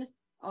done.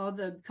 All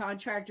the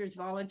contractors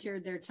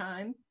volunteered their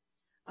time.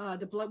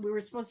 We were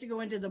supposed to go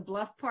into the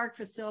Bluff Park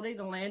facility,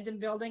 the Landon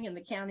building, and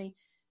the county,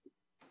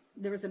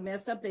 there was a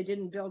mess up. They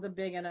didn't build it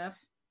big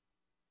enough.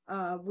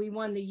 We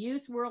won the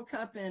Youth World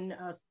Cup in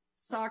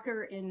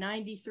soccer in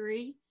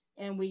 '93,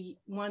 and we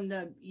won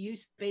the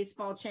Youth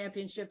Baseball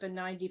Championship in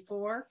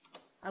 '94.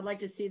 I'd like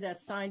to see that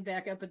sign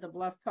back up at the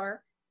Bluff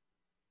Park.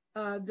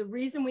 The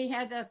reason we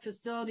had that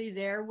facility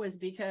there was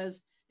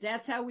because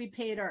that's how we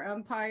paid our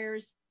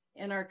umpires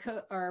and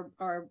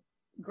our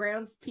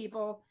grounds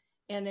people.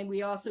 And then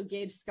we also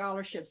gave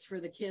scholarships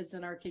for the kids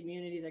in our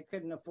community that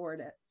couldn't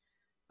afford it.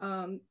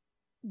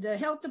 The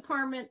health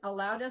department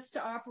allowed us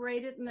to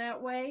operate it in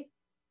that way.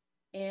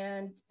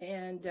 And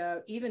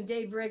even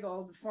Dave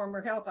Riggle, the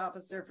former health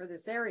officer for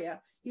this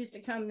area, used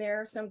to come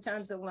there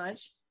sometimes at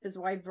lunch. His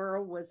wife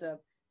Verl was a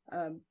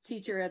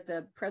teacher at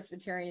the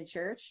Presbyterian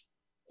Church,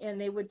 and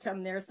they would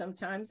come there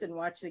sometimes and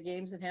watch the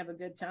games and have a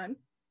good time.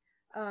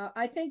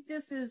 I think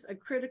this is a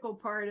critical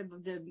part of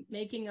the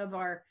making of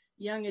our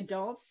young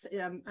adults.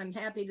 I'm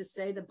happy to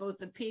say that both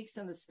the Peaks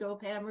and the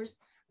Scope Hammers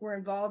were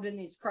involved in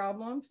these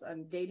problems.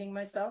 I'm dating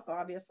myself,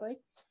 obviously.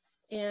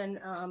 And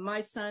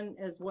my son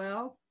as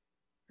well,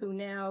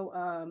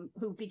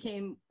 who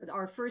became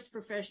our first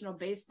professional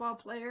baseball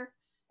player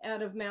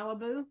out of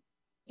Malibu.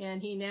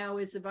 And he now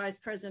is the vice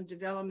president of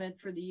development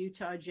for the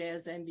Utah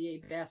Jazz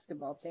NBA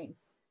basketball team.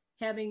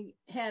 Having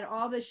had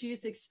all this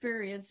youth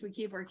experience, we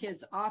keep our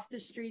kids off the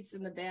streets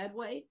in the bad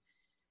way.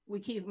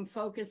 We keep them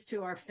focused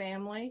to our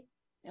family,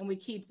 and we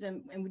keep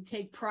them, and we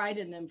take pride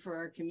in them for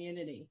our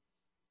community.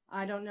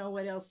 I don't know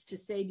what else to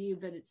say to you,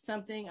 but it's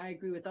something, I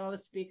agree with all the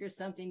speakers,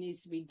 something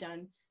needs to be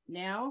done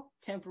now,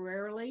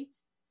 temporarily,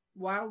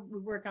 while we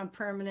work on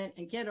permanent,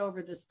 and get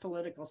over this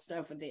political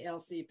stuff with the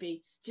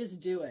LCP.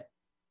 Just do it.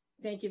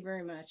 Thank you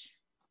very much.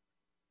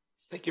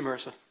 Thank you,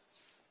 Marissa.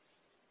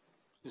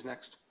 Who's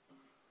next?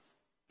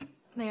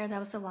 Mayor, that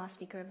was the last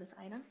speaker of this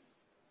item.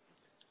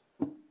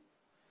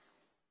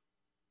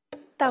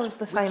 That was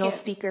the final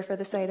speaker for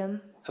this item.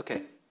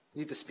 Okay, you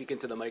need to speak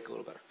into the mic a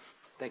little better.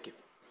 Thank you.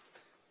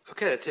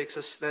 Okay, that takes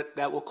us,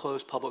 that will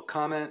close public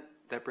comment.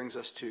 That brings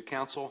us to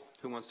council.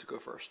 Who wants to go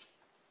first?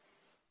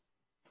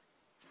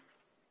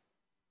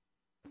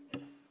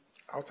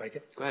 I'll take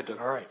it. Go ahead, Doug.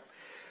 All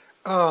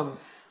right.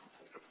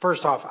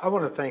 First off, I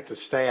want to thank the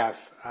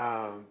staff.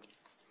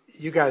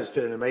 You guys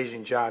did an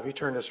amazing job. You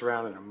turned this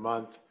around in a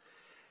month,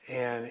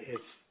 and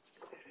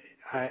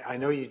I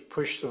know you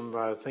pushed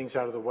some things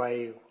out of the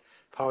way.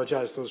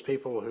 Apologize to those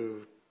people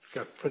who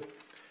got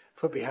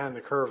put behind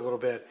the curve a little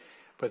bit,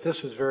 but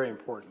this was very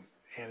important,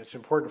 and it's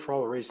important for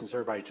all the reasons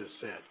everybody just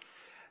said.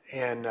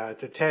 And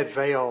to Ted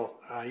Vail,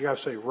 you're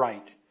absolutely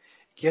right.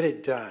 Get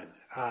it done.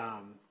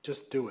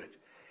 Just do it.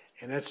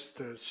 And that's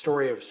the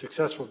story of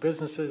successful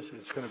businesses.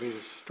 It's going to be the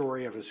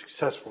story of a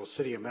successful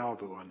city of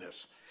Malibu on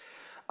this.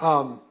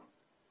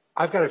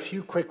 I've got a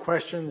few quick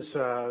questions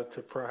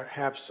to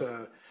perhaps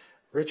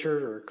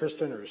Richard or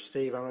Kristen or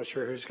Steve. I'm not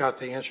sure who's got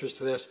the answers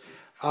to this.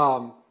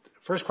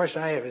 First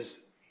question I have is,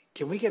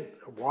 can we get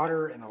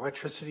water and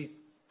electricity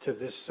to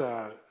this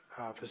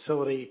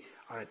facility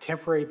on a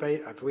temporary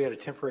basis? If we had a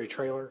temporary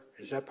trailer,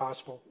 is that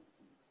possible?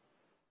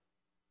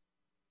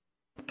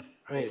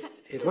 I mean,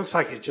 it looks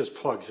like it just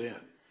plugs in.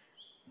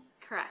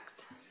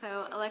 Correct.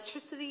 So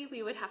electricity,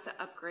 we would have to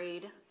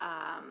upgrade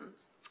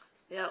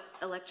the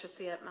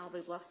electricity at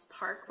Malibu Bluffs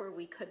Park where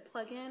we could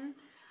plug in.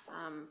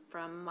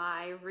 From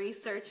my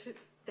research,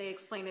 they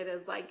explain it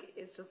as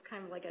it's just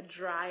kind of like a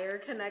dryer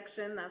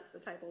connection. That's the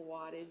type of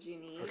wattage you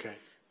need. Okay.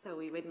 So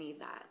we would need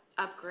that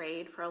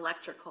upgrade for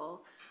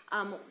electrical.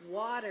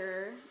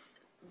 Water,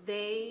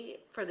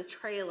 for the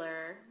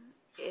trailer,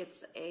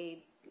 it's a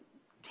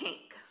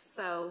tank.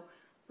 So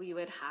we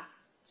would have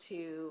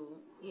to,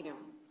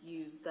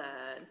 use the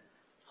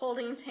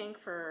holding tank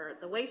for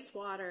the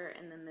wastewater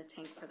and then the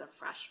tank for the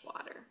fresh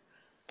water.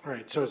 All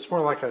right, so it's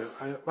more like an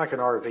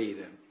RV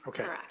then.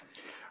 Okay.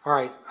 Correct. All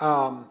right.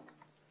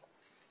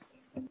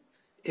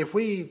 If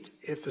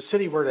the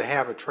city were to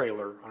have a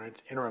trailer on an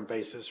interim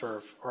basis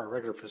or a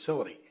regular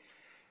facility,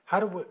 how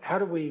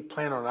do we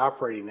plan on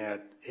operating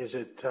that? Is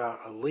it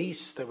a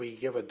lease that we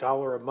give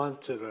 $1 a month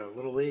to the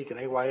Little League and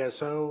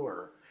AYSO,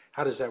 or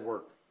how does that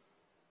work?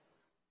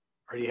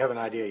 Or do you have an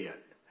idea yet?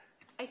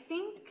 I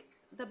think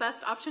the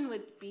best option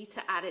would be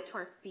to add it to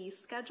our fee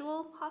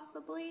schedule,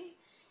 possibly.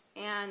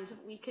 And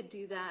we could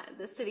do that.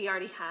 The city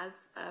already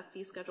has a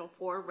fee schedule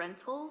for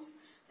rentals.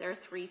 There are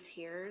 3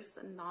 tiers: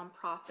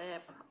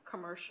 nonprofit,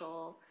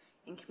 commercial,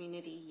 and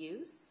community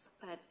use.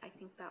 But I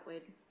think that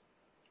would,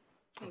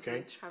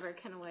 maybe Trevor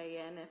can weigh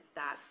in if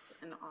that's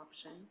an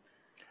option.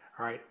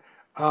 All right.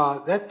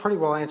 That pretty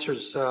well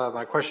answers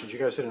my questions. You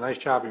guys did a nice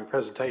job in your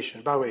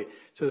presentation. By the way,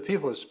 to the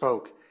people that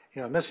spoke,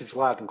 the message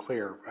loud and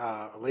clear.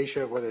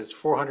 Alicia, whether it's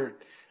 400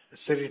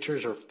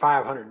 signatures or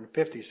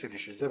 550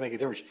 signatures, doesn't make a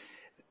difference.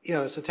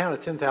 It's a town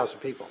of 10,000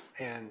 people,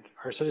 and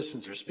our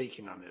citizens are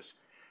speaking on this.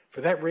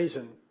 For that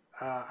reason,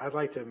 I'd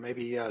like to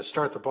maybe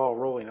start the ball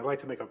rolling. I'd like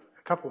to make a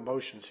couple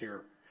motions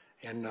here,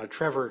 and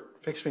Trevor,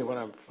 fix me when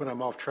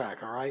I'm off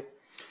track. All right.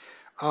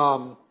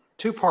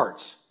 2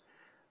 parts.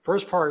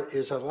 First part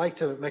is I'd like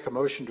to make a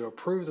motion to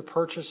approve the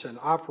purchase and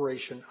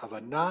operation of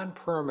a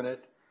non-permanent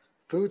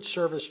food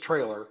service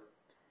trailer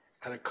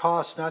at a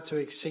cost not to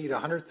exceed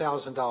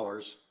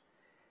 $100,000.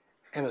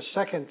 And a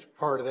second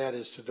part of that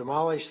is to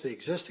demolish the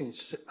existing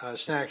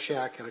snack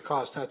shack at a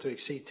cost not to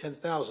exceed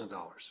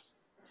 $10,000.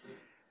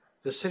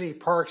 The city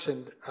parks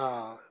and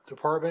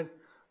department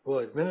will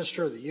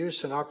administer the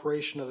use and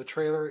operation of the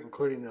trailer,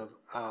 including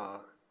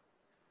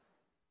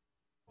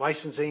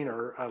licensing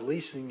or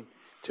leasing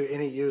to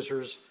any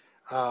users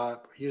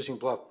using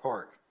Bluff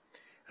Park.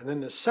 And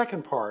then the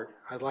second part,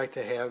 I'd like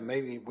to have,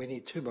 maybe we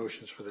need 2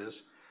 motions for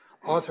this,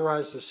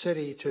 authorize the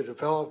city to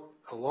develop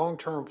a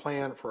long-term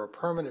plan for a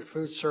permanent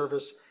food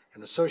service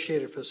and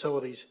associated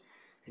facilities,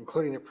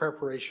 including the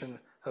preparation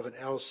of an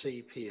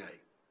LCPA.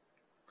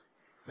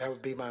 That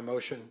would be my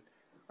motion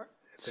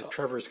that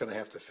Trevor's going to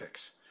have to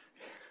fix.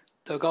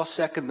 Doug, I'll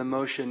second the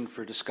motion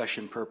for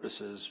discussion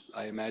purposes.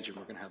 I imagine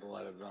we're going to have a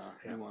lot of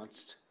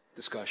nuanced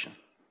discussion.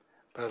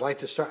 But I'd like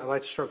to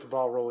start the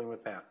ball rolling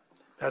with that.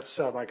 That's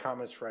my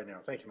comments for right now.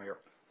 Thank you, Mayor.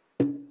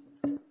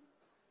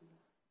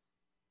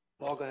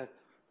 Paul, go ahead.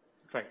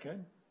 If I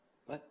could.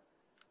 What?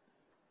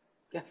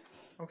 Yeah.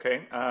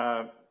 Okay.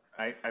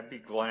 I'd be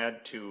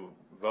glad to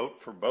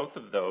vote for both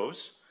of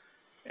those.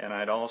 And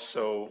I'd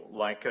also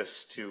like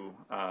us to,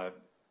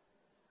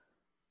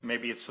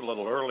 maybe it's a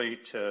little early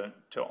to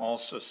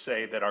also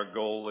say that our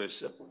goal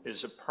is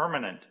a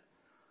permanent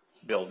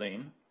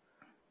building,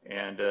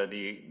 and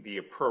the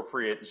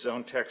appropriate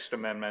zone text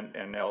amendment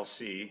and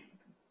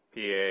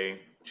LCPA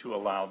to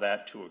allow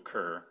that to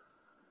occur.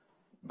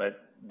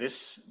 But the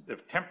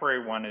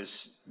temporary one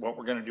is what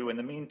we're going to do in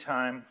the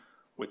meantime,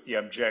 with the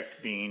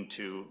object being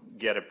to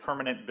get a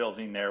permanent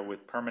building there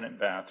with permanent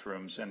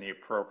bathrooms and the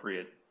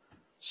appropriate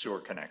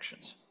sewer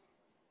connections.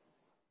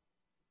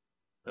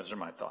 Those are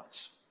my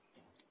thoughts.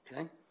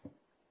 Okay.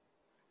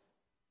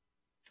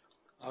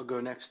 I'll go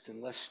next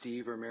unless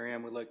Steve or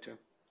Marianne would like to.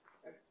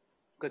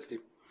 Good, Steve.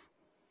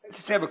 I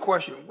just have a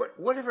question.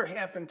 Whatever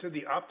happened to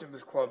the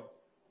Optimist Club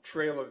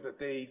trailer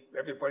that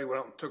everybody went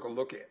out and took a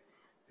look at?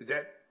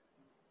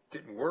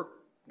 Didn't work?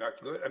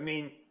 Not good? I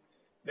mean,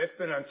 that's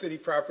been on city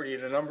property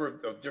in a number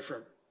of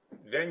different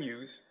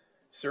venues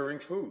serving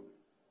food.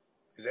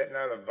 Is that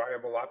not a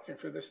viable option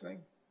for this thing?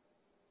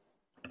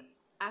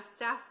 As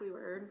staff, we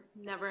were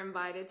never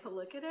invited to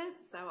look at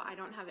it, so I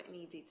don't have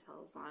any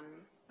details on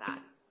that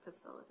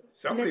facility.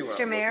 Somebody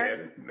Mr.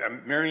 Mayor? looked at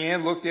it. Mary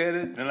Ann looked at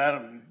it,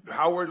 and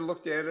Howard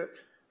looked at it.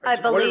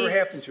 Whatever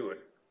happened to it?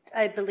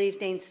 I believe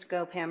Dane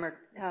Scophammer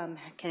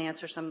can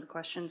answer some of the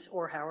questions,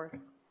 or Howard,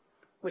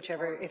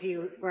 whichever, if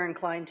you were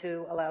inclined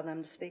to allow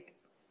them to speak.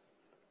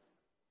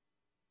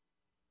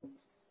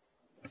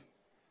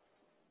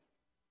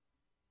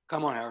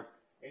 Come on, Howard.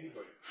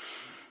 Anybody.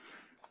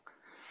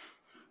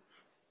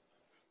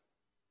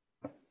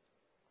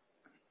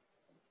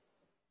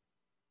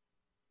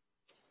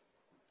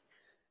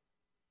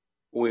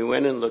 We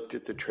went and looked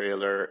at the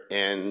trailer,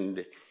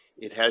 and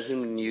it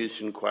hasn't been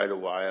used in quite a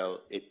while.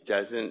 It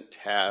doesn't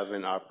have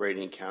an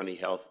operating county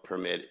health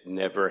permit, it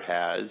never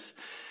has.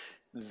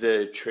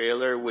 The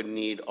trailer would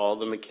need all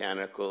the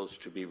mechanicals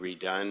to be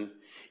redone.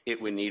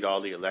 It would need all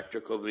the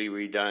electrical to be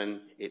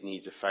redone. It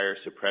needs a fire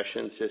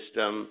suppression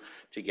system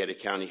to get a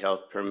county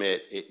health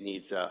permit. It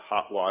needs a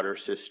hot water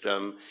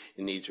system.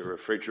 It needs a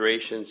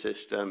refrigeration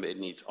system. It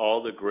needs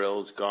all the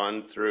grills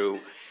gone through.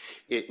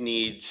 It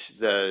needs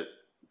the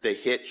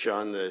hitch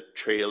on the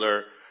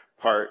trailer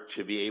part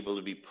to be able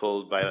to be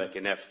pulled by like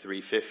an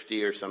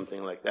F-350 or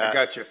something like that. I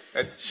got you.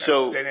 That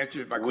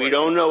answers my question. We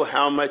don't know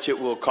how much it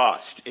will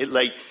cost. We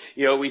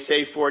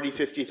say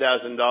 $40,000,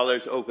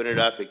 $50,000, open it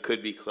up. It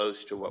could be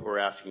close to what we're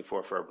asking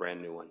for a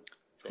brand new one.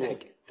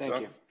 Thank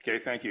you. Okay,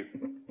 thank you.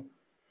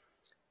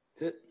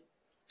 That's it.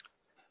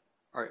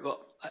 All right.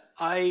 Well,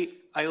 I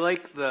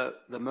like the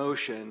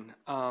motion.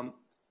 I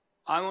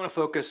want to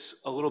focus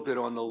a little bit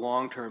on the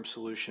long-term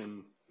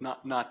solution.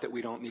 Not that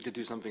we don't need to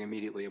do something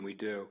immediately, and we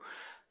do.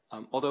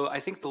 Although I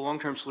think the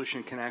long-term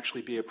solution can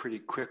actually be a pretty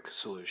quick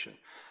solution.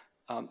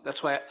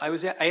 That's why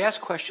I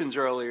asked questions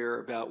earlier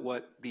about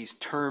what these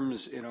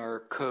terms in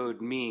our code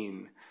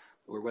mean,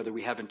 or whether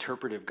we have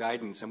interpretive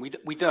guidance, and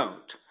we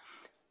don't.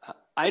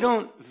 I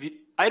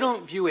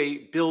don't view a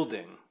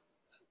building,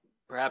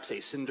 perhaps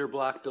a cinder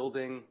block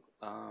building,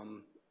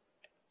 or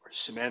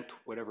cement,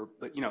 whatever,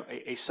 but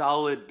a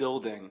solid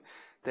building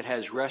that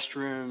has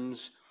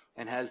restrooms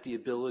and has the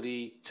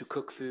ability to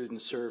cook food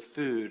and serve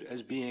food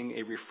as being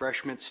a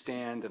refreshment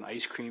stand, an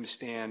ice cream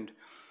stand,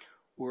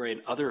 or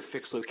an other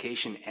fixed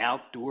location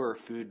outdoor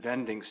food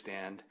vending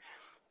stand.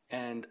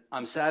 And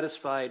I'm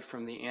satisfied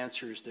from the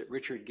answers that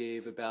Richard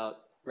gave about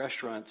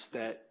restaurants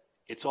that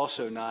it's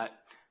also not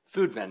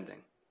food vending,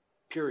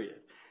 period.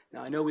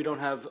 Now, I know we don't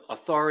have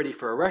authority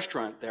for a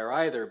restaurant there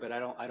either, but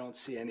I don't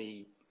see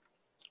any,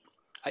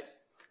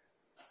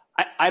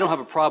 I don't have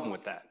a problem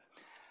with that.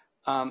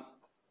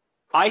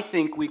 I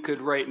think we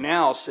could right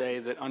now say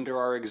that under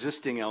our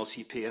existing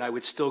LCP, and I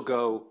would still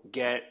go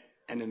get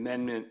an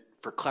amendment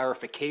for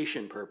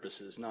clarification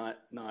purposes, not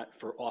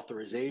for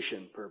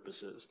authorization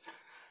purposes.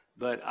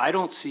 But I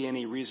don't see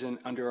any reason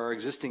under our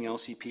existing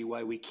LCP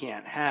why we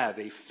can't have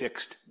a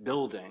fixed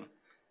building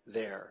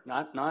there,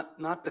 not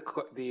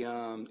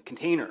the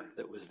container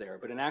that was there,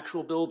 but an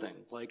actual building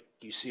like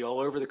you see all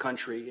over the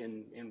country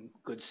in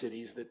good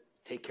cities that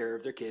take care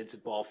of their kids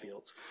at ball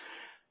fields.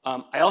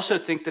 I also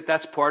think that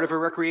that's part of a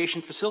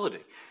recreation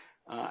facility.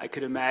 I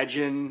could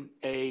imagine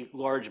a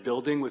large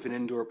building with an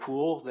indoor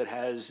pool that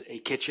has a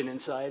kitchen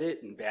inside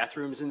it and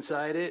bathrooms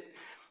inside it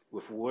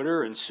with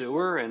water and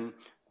sewer, and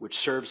which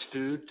serves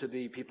food to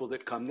the people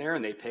that come there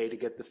and they pay to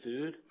get the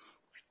food.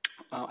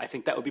 I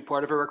think that would be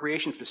part of a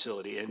recreation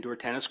facility. Indoor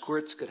tennis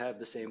courts could have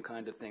the same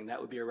kind of thing.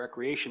 That would be a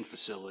recreation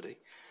facility.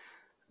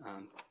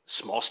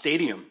 Small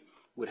stadium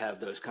would have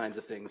those kinds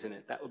of things in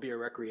it. That would be a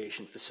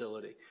recreation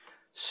facility.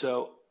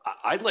 So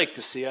I'd like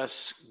to see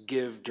us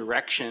give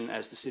direction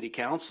as the city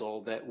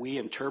council that we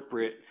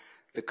interpret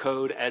the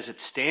code as it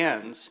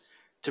stands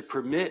to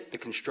permit the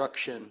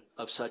construction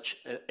of such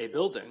a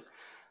building.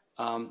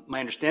 My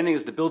understanding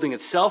is the building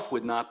itself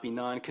would not be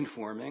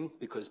non-conforming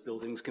because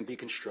buildings can be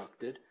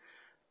constructed.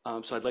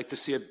 So I'd like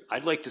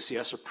to see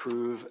us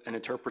approve an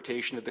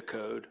interpretation of the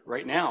code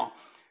right now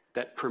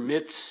that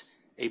permits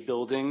a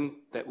building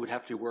that would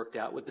have to be worked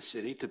out with the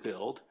city to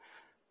build,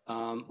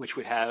 which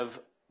would have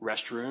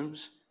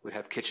restrooms, would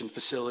have kitchen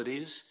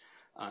facilities,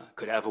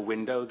 could have a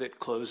window that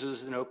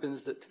closes and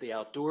opens to the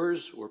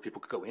outdoors, or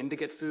people could go in to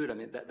get food. I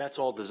mean, that's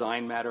all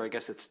design matter. I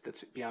guess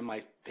that's beyond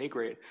my pay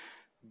grade.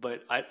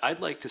 But I'd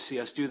like to see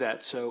us do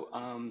that.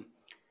 So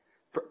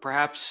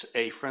perhaps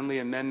a friendly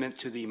amendment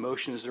to the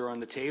motions that are on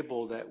the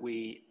table that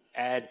we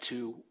add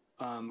to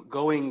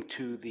going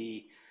to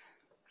the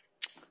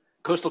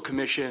Coastal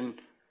Commission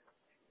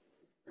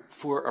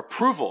for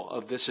approval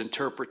of this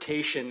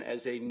interpretation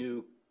as a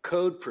new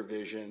code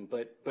provision.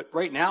 But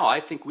right now, I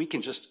think we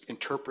can just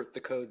interpret the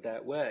code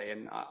that way.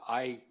 And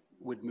I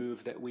would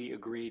move that we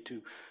agree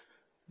to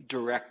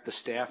direct the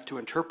staff to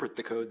interpret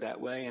the code that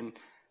way and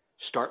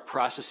start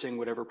processing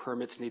whatever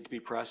permits need to be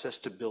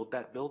processed to build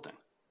that building.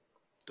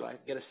 Do I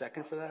get a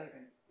second for that?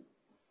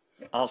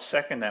 I'll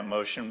second that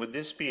motion. Would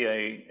this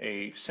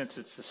be since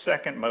it's the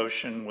second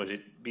motion, would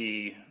it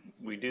be,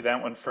 we do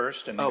that one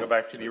first and then go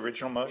back to the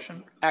original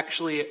motion?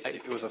 Actually,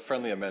 it was a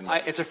friendly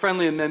amendment. It's a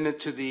friendly amendment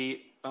to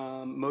the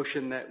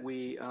motion that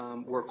we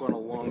work on a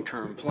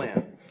long-term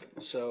plan.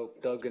 So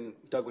Doug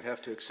would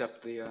have to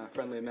accept the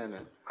friendly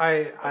amendment.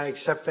 I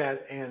accept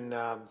that. And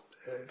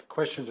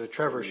question to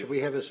Trevor, should we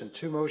have this in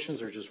two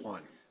motions or just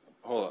one?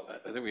 Hold on,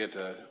 I think we have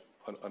to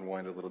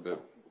unwind a little bit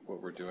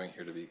what we're doing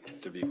here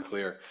to be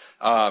clear.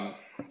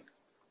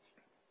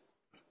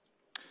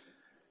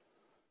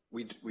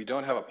 We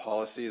don't have a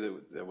policy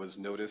that was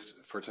noticed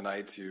for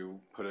tonight to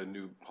put a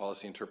new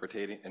policy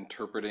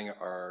interpreting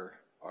our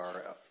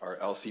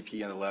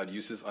LCP and allowed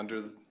uses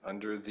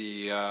under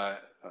the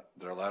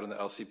that are allowed in the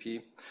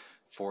LCP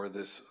for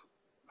this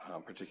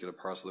particular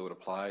parcel that would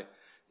apply.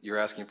 You're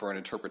asking for an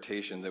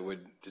interpretation that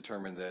would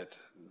determine that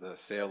the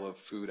sale of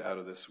food out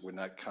of this would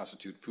not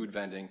constitute food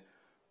vending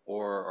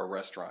or a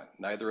restaurant.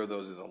 Neither of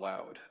those is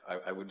allowed.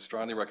 I would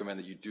strongly recommend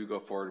that you do go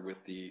forward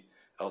with the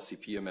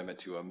LCP amendment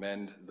to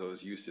amend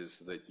those uses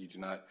so that you do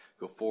not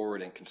go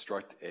forward and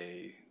construct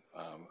a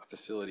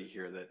facility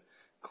here that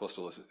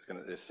Coastal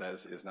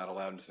says is not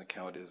allowed in this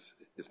account is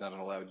not an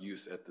allowed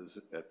use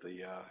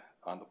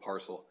on the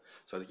parcel.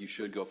 So I think you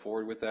should go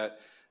forward with that.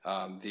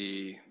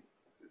 The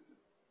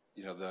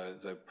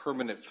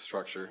permanent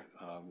structure,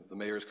 the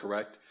mayor is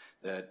correct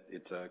that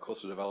it's a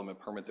coastal development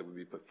permit that would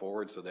be put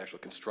forward. So the actual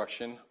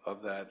construction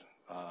of that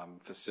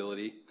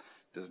facility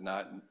does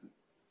not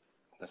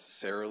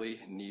necessarily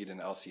need an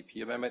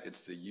LCP amendment.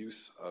 It's the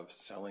use of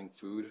selling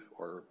food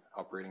or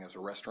operating as a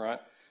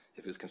restaurant.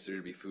 If it's considered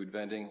to be food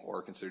vending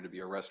or considered to be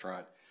a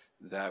restaurant,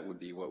 that would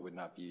be what would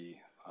not be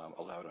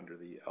allowed under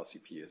the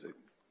LCP as it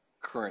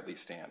currently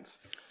stands.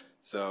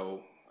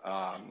 So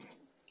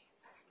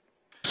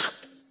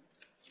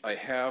I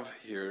have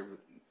here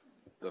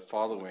the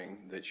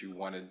following that you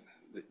wanted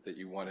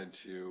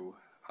to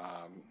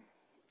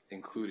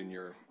include in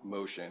your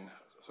motion.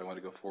 So I want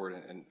to go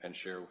forward and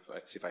share,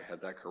 see if I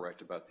had that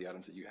correct about the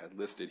items that you had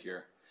listed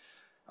here.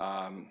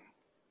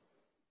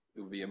 It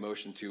would be a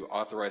motion to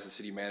authorize the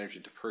city manager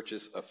to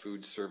purchase a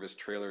food service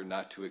trailer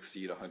not to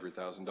exceed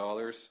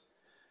 $100,000.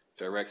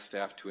 Direct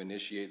staff to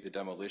initiate the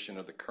demolition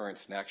of the current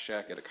snack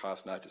shack at a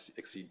cost not to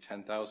exceed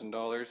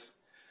 $10,000.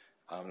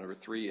 Number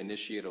 3,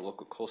 initiate a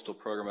local coastal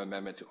program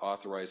amendment to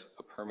authorize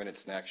a permanent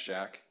snack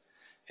shack.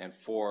 And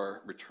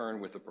 4,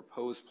 return with a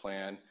proposed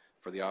plan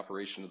for the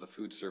operation of the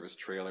food service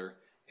trailer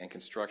and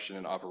construction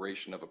and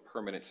operation of a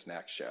permanent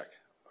snack shack.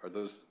 Are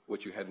those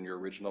what you had in your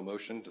original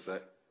motion? Does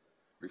that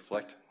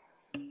reflect?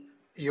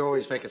 You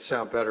always make it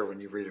sound better when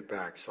you read it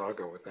back, so I'll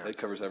go with that. That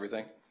covers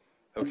everything?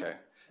 Okay.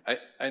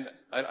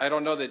 I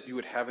don't know that you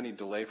would have any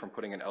delay from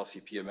putting an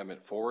LCP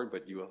amendment forward,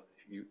 but you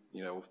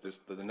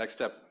the next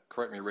step,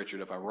 correct me,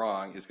 Richard, if I'm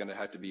wrong, is going to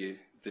have to be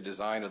the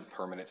design of the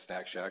permanent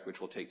snack shack, which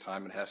will take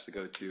time and has to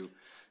go to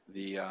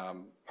the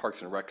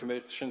Parks and Rec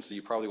Commission. So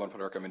you probably want to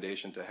put a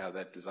recommendation to have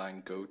that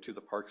design go to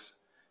the Parks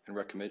and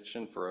Rec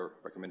Commission for a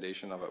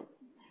recommendation of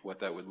what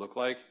that would look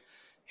like.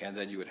 And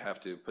then you would have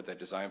to put that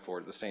design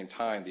forward. At the same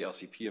time, the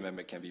LCP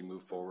amendment can be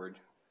moved forward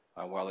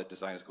while that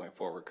design is going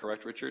forward.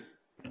 Correct, Richard?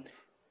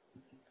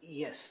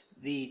 Yes,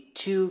 the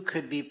two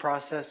could be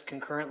processed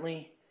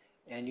concurrently,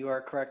 and you are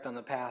correct on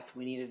the path.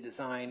 We need a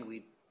design.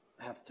 We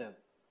have to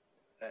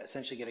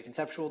essentially get a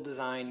conceptual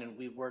design, and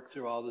we work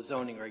through all the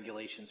zoning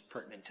regulations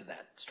pertinent to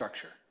that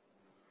structure.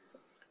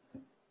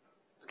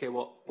 Okay,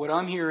 well, what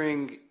I'm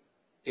hearing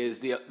is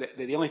the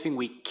only thing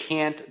we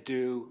can't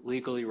do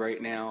legally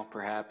right now,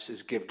 perhaps,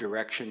 is give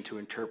direction to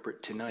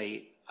interpret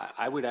tonight.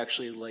 I would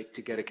actually like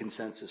to get a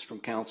consensus from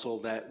council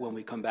that when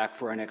we come back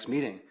for our next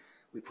meeting,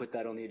 we put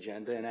that on the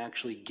agenda and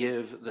actually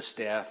give the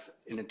staff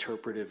an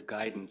interpretive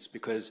guidance,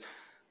 because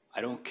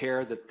I don't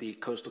care that the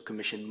Coastal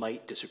Commission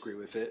might disagree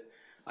with it.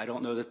 I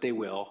don't know that they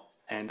will,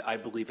 and I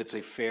believe it's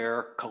a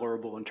fair,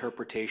 colorable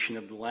interpretation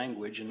of the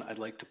language, and I'd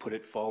like to put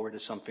it forward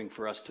as something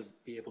for us to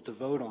be able to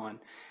vote on.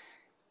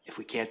 If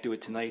we can't do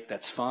it tonight,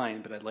 that's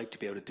fine, but I'd like to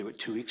be able to do it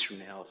 2 weeks from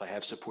now if I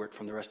have support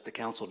from the rest of the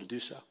council to do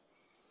so.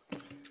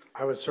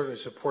 I would certainly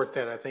support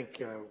that. I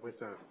think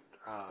with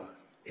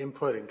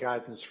input and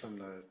guidance from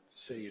the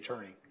city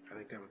attorney, I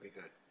think that would be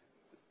good.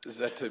 Is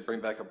that to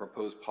bring back a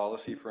proposed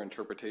policy for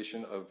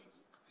interpretation of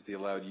the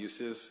allowed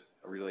uses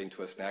relating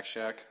to a snack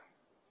shack?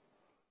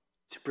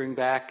 To bring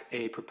back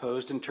a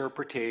proposed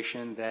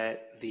interpretation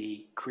that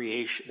the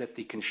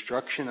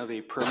construction of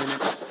a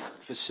permanent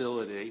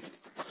facility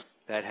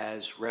that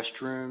has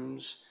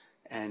restrooms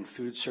and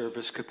food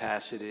service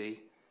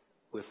capacity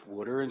with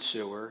water and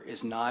sewer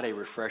is not a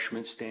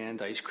refreshment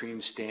stand, ice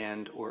cream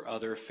stand, or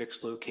other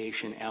fixed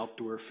location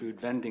outdoor food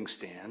vending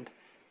stand.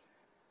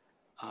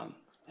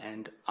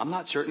 And I'm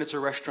not certain it's a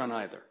restaurant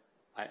either.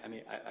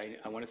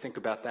 I want to think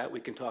about that. We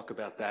can talk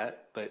about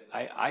that. But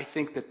I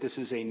think that this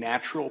is a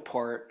natural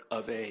part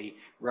of a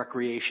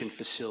recreation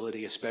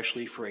facility,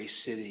 especially for a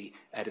city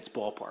at its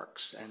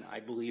ballparks. And I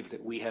believe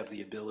that we have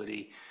the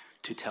ability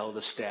to tell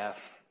the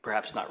staff,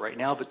 perhaps not right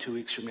now, but 2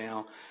 weeks from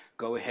now,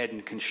 go ahead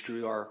and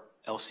construe our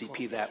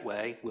LCP that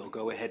way. We'll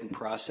go ahead and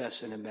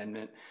process an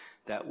amendment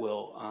that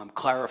will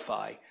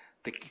clarify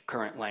the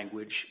current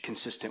language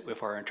consistent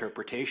with our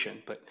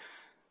interpretation. But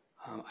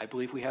I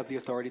believe we have the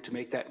authority to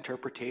make that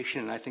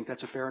interpretation, and I think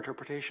that's a fair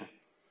interpretation.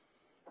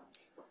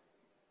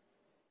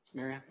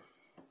 Marianne?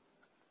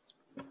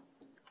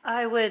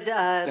 I would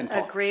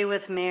agree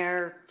with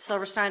Mayor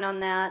Silverstein on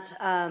that.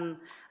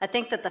 I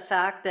think that the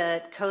fact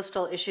that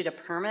Coastal issued a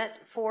permit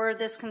for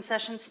this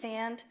concession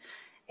stand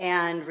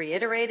and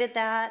reiterated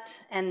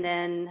that, and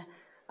then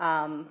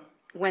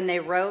when they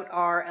wrote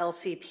our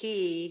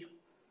LCP,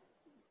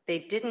 they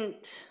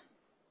didn't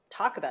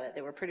talk about it.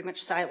 They were pretty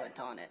much silent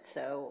on it.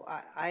 So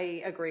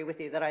I agree with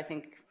you that I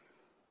think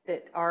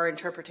that our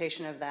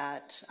interpretation of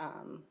that,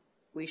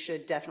 we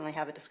should definitely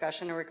have a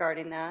discussion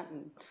regarding that,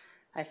 and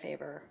I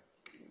favor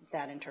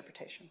that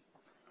interpretation.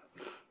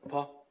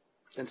 Paul,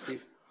 then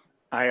Steve.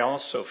 I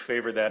also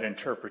favor that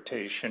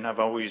interpretation. I've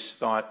always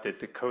thought that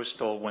the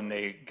Coastal, when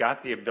they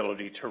got the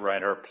ability to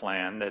write our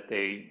plan, that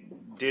they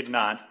did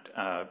not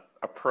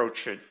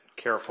approach it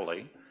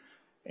carefully.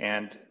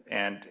 And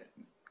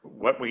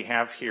what we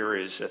have here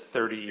is a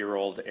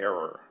 30-year-old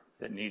error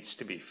that needs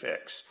to be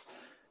fixed.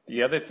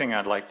 The other thing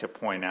I'd like to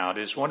point out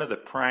is one of the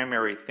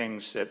primary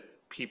things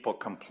that people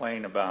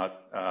complain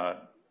about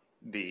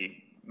the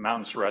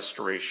Mountains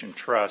Restoration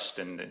Trust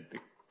and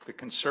the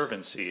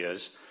Conservancy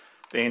is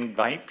they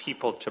invite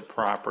people to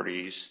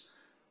properties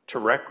to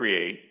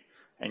recreate,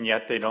 and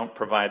yet they don't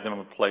provide them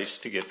a place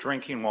to get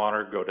drinking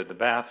water, go to the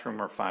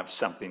bathroom, or find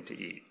something to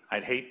eat.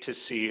 I'd hate to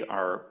see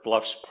our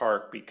Bluffs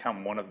Park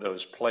become one of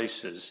those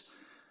places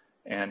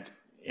and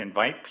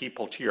invite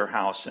people to your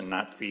house and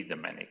not feed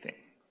them anything.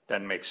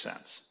 Doesn't make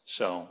sense.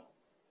 So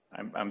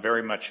I'm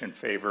very much in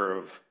favor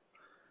of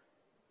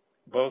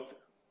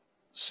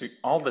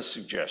all the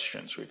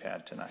suggestions we've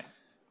had tonight.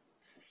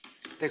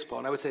 Thanks, Paul.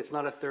 And I would say it's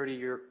not a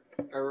 30-year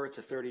error, it's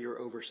a 30-year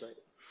oversight.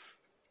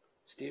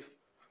 Steve?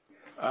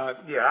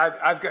 Yeah,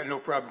 I've got no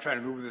problem trying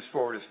to move this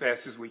forward as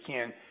fast as we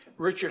can.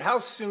 Richard, how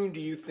soon do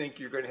you think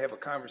you're going to have a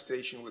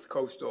conversation with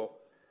Coastal?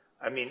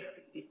 I mean,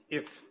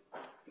 if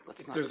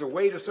there's a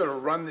way to sort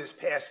of run this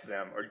past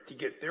them or to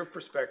get their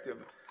perspective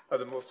of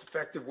the most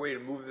effective way to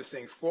move this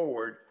thing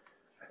forward,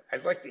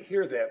 I'd like to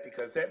hear that,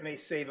 because that may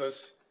save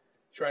us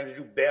trying to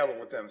do battle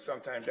with them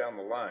sometime down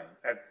the line.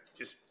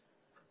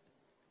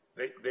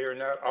 They are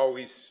not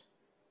always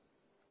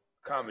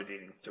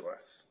accommodating to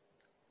us.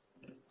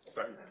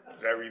 So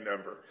I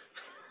remember.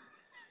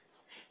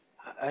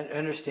 I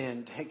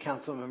understand,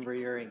 Councilmember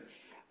Euring.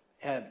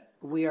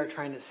 We are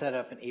trying to set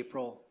up an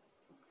April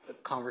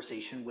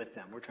conversation with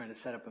them. We're trying to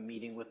set up a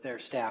meeting with their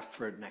staff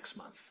for next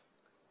month.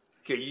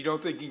 Okay, you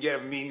don't think you can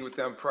have a meeting with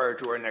them prior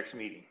to our next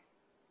meeting?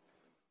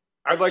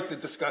 I'd like to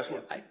discuss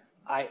what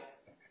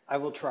I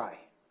will try.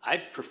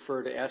 I'd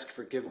prefer to ask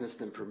forgiveness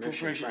than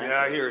permission.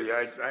 Yeah, I hear you.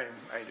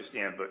 I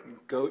understand, but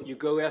you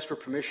go ask for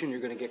permission, you're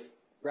going to get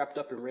wrapped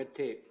up in red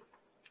tape,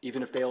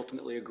 even if they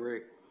ultimately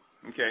agree.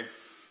 Okay.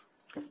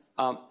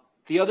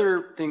 The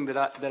other thing that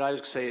I was going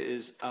to say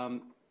is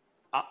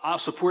I'll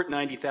support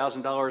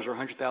 $90,000 or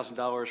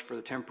 $100,000 for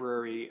the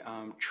temporary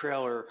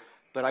trailer,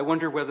 but I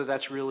wonder whether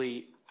that's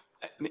really.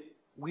 I mean,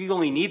 we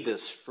only need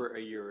this for a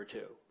year or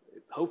two,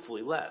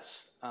 hopefully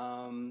less.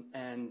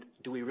 And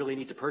do we really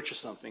need to purchase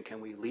something?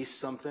 Can we lease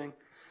something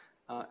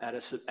at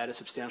a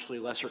substantially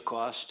lesser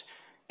cost?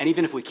 And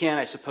even if we can,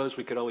 I suppose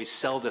we could always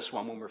sell this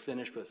one when we're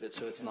finished with it,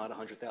 so it's not a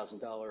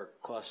 $100,000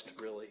 cost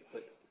really.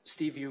 But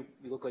Steve, you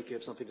look like you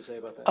have something to say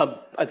about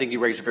that. I think you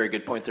raised a very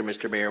good point there,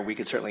 Mr. Mayor. We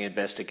could certainly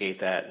investigate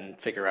that and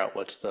figure out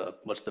what's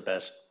the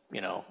best,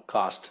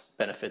 cost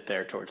benefit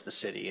there towards the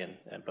city.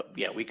 But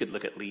yeah, we could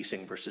look at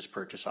leasing versus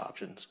purchase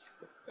options.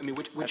 I mean,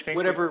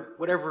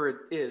 whatever it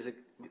is,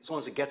 as long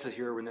as it gets it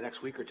here in the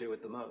next week or two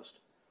at the most.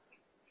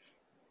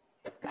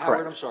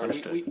 Howard, I'm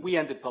sorry, we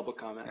ended public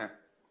comment. Yeah.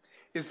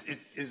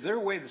 Is there a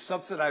way to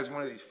subsidize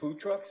one of these food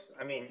trucks?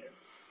 I mean,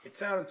 it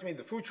sounded to me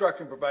the food truck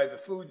can provide the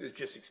food, is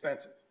just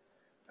expensive.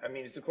 I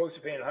mean, as opposed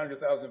to paying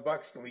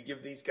 $100,000, can we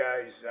give these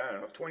guys, I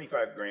don't know,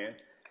 25 grand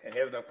and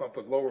have them come up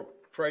with lower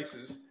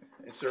prices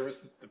and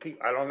service the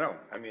people? I don't know.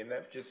 I mean,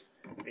 that just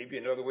may be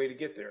another way to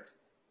get there.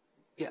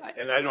 Yeah,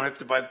 and I don't have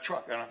to buy the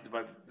truck. I don't have to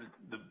buy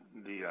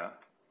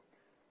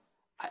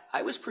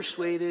I was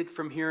persuaded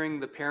from hearing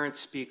the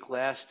parents speak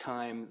last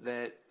time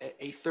that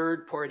a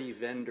third-party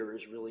vendor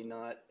is really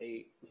not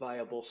a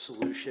viable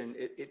solution.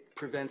 It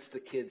prevents the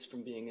kids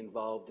from being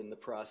involved in the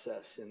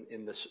process,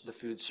 in the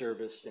food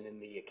service and in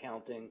the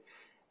accounting.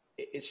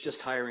 It's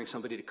just hiring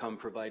somebody to come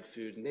provide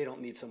food, and they don't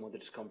need someone to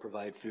just come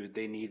provide food.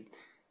 They need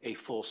a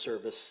full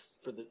service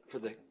for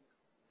the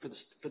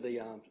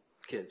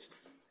kids.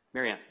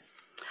 Marianne.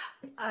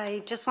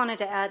 I just wanted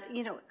to add,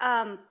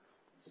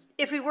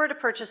 if we were to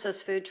purchase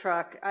this food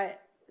truck, I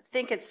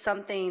think it's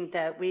something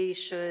that we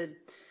should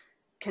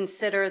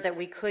consider that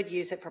we could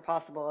use it for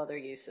possible other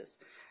uses.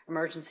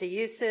 Emergency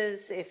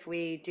uses, if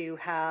we do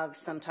have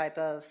some type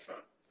of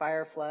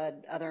fire,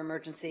 flood, other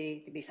emergency,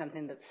 it'd be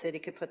something that the city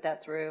could put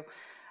that through.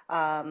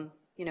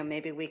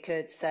 Maybe we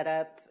could set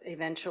up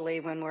eventually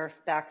when we're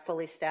back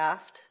fully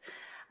staffed,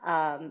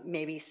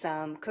 maybe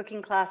some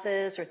cooking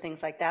classes or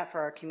things like that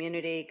for our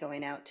community,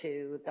 going out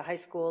to the high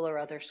school or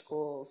other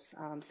schools,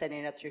 setting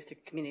it up through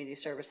community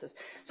services.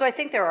 So I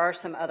think there are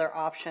some other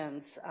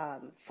options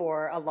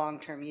for a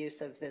long-term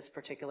use of this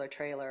particular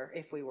trailer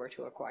if we were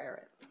to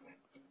acquire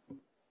it.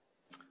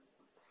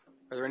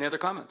 Are there any other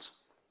comments?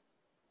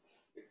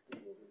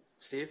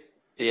 Steve?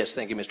 Yes,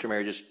 thank you, Mr.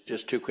 Mayor.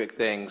 Just two quick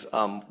things.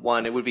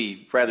 One, it would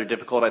be rather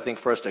difficult, I think,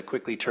 for us to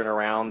quickly turn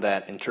around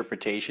that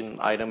interpretation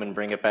item and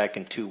bring it back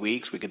in 2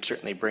 weeks. We could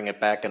certainly bring it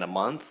back in a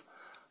month.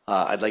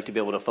 I'd like to be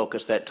able to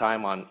focus that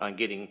time on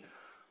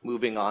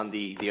moving on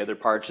the other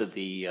parts of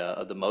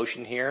the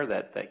motion here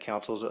that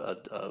council's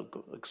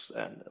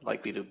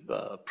likely to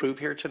approve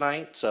here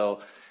tonight. So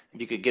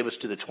if you could give us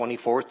to the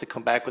 24th to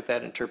come back with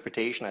that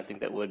interpretation, I think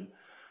that would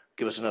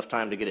give us enough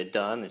time to get it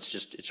done.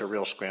 It's a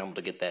real scramble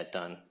to get that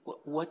done.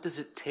 What does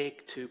it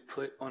take to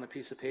put on a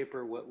piece of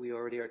paper what we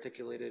already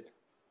articulated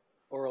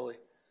orally?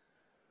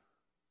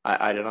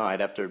 I don't know. I'd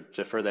have to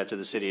defer that to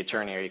the city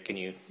attorney. Can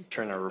you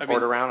turn the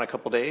report around in a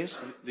couple days?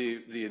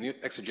 The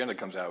next agenda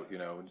comes out,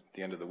 at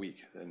the end of the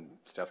week, and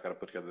staff's got to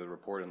put together the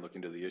report and look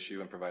into the issue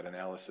and provide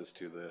analysis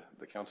to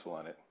the council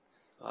on it.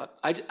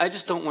 I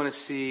just don't want to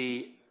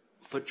see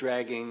foot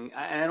dragging.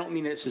 I don't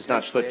mean it's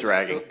not foot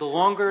dragging. The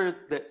longer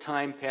that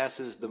time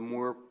passes, the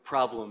more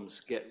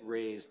problems get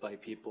raised by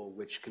people,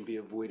 which can be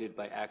avoided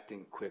by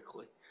acting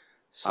quickly.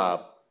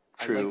 So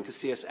true. I'd like to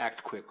see us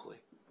act quickly.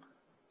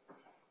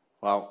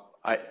 Well,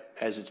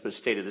 as it's been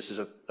stated, this is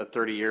a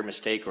 30-year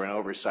mistake or an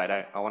oversight.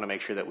 I want to make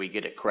sure that we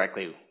get it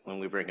correctly when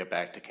we bring it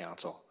back to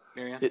council.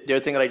 Marianne? The other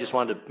thing that I just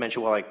wanted to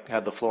mention while I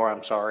had the floor,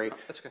 I'm sorry,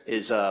 That's okay.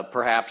 is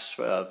perhaps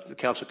the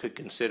council could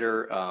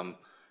consider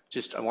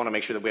I want to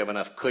make sure that we have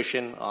enough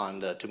cushion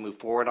to move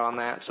forward on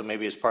that. So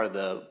maybe as part of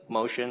the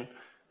motion,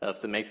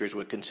 if the makers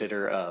would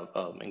consider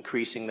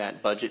increasing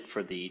that budget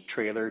for the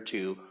trailer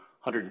to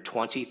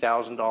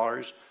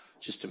 $120,000,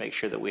 just to make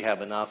sure that we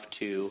have enough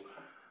to,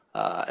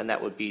 and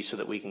that would be so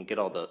that we can get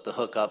all the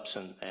hookups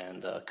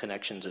and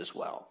connections as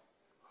well.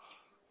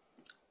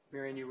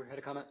 Marianne, you had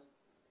a comment?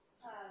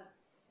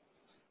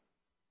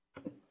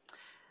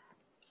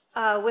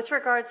 With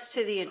regards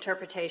to the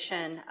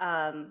interpretation,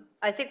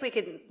 I think we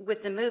could,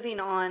 with the moving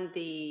on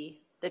the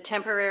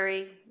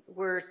temporary,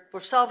 we're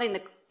solving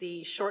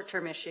the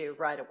short-term issue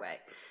right away.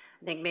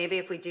 I think maybe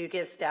if we do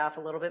give staff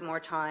a little bit more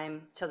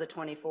time till the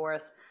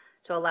 24th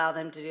to allow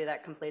them to do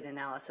that complete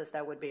analysis,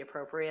 that would be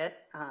appropriate.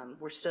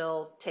 We're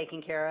still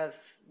taking care of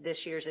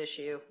this year's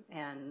issue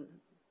and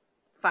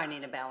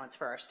finding a balance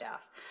for our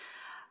staff.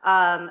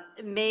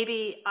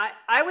 Maybe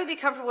I would be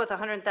comfortable with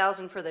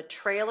 $100,000 for the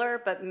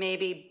trailer, but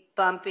maybe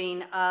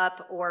bumping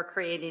up or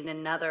creating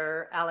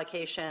another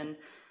allocation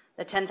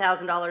the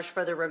 $10,000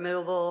 for the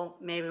removal,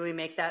 maybe we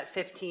make that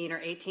 15 or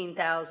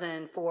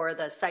 18,000 for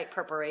the site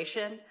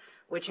preparation,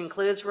 which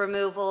includes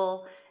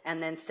removal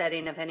and then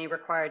setting of any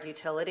required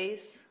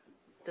utilities.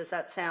 Does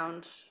that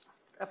sound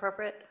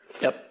appropriate?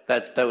 Yep,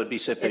 that would be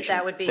sufficient. If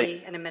that would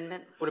be an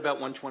amendment? What about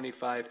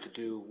 125 to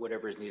do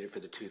whatever is needed for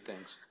the two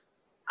things?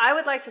 I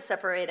would like to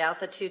separate out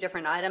the two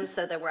different items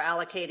so that we're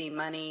allocating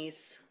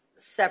monies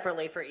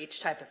separately for each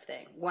type of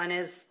thing. One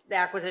is the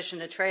acquisition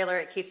of trailer.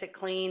 It keeps it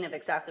clean of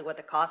exactly what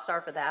the costs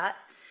are for that.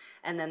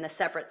 And then the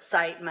separate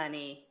site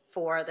money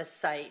for the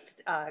site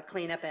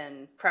cleanup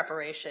and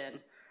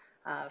preparation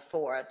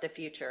for the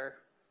future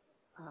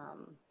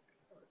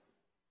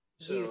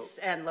use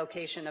and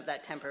location of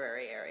that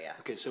temporary area.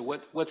 Okay, so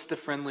what's the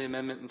friendly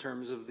amendment in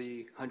terms of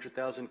the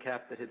 100,000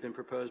 cap that had been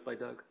proposed by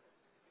Doug?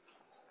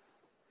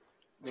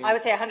 I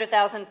would say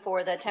 100,000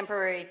 for the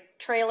temporary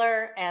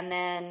trailer, and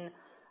then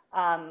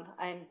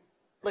I'm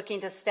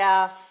looking to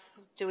staff.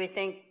 Do we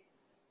think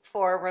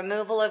for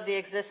removal of the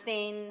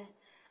existing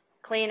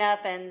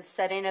cleanup and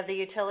setting of the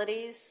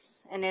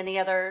utilities and any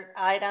other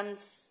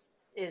items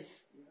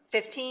is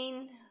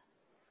 15,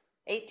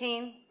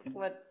 18?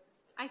 What?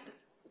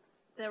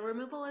 The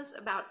removal is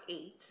about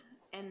 8,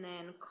 and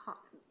then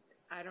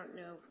I don't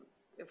know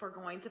if we're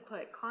going to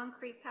put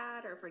concrete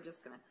pad or if we're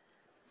just going to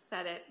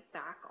set it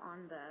back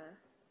on the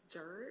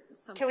dirt.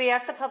 Can we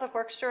ask the Public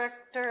Works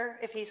Director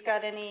if he's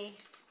got any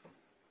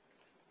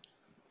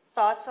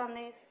thoughts on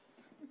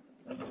these?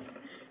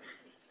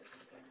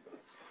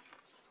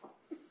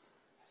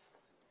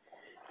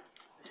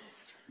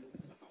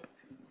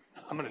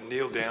 I'm going to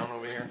kneel down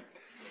over here.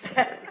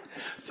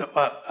 So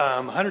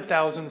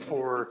 100,000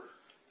 for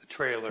the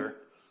trailer,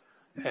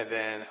 and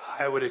then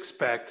I would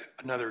expect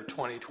another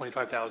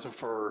 25,000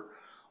 for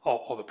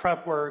all the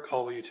prep work,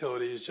 all the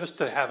utilities, just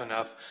to have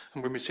enough.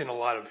 And we've been seeing a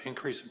lot of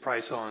increase in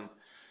price on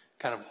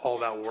kind of all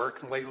that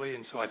work lately,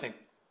 and so I think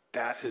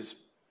that is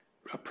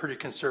a pretty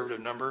conservative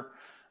number.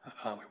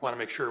 We want to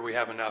make sure we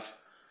have enough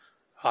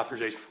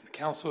authorization from the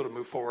council to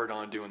move forward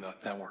on doing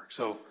that work.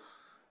 So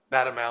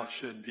that amount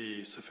should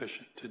be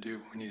sufficient to do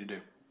what we need to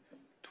do.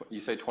 You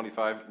say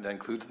 25, that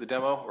includes the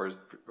demo, or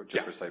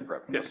just for site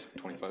prep? Yes.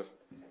 25?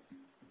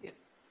 Yeah.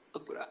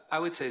 Look, what I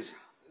would say is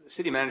the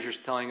city manager's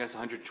telling us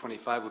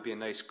 125 would be a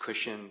nice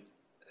cushion.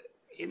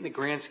 In the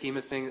grand scheme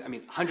of things, I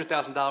mean,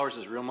 $100,000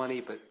 is real money,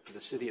 but for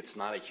the city, it's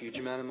not a huge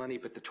amount of money.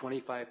 But the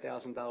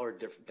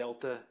 $25,000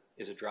 delta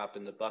is a drop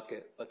in the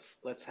bucket.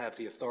 Let's have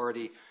the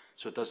authority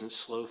so it doesn't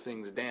slow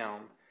things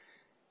down.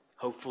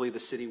 Hopefully the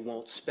city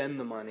won't spend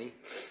the money,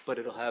 but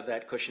it'll have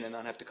that cushion and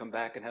not have to come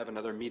back and have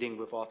another meeting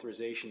with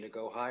authorization to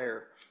go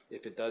higher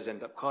if it does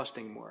end up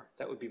costing more.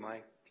 That would be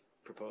my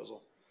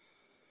proposal.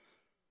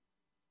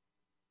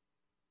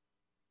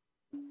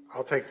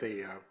 I'll take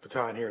the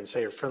baton here and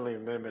say a friendly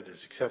amendment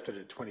is accepted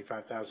at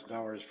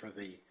 $25,000 for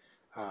the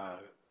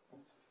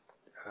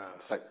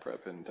site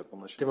prep and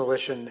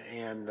demolition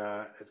and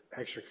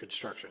extra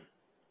construction.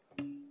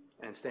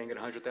 And staying at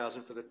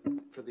 100,000 for the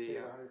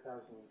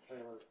 100,000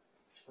 trailer,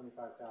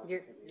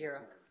 25,000. You're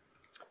up.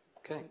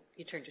 Okay.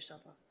 You turned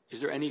yourself off.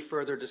 Is there any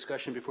further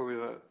discussion before we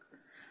vote?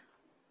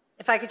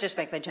 If I could just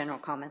make my general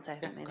comments, I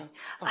haven't made any.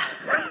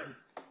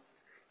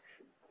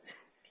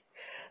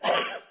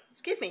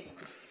 Excuse me.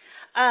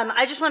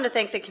 I just want to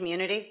thank the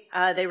community.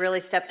 They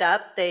really stepped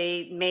up.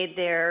 They made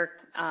their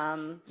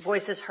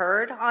voices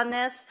heard on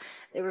this.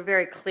 They were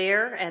very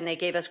clear, and they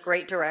gave us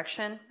great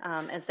direction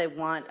as they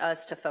want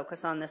us to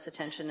focus on this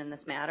attention in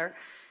this matter.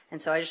 And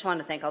so I just want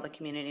to thank all the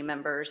community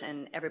members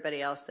and everybody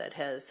else that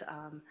has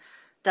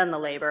done the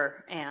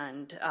labor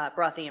and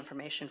brought the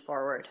information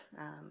forward.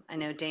 I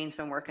know Dane's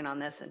been working on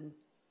this, and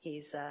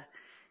he's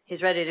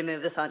ready to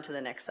move this on to the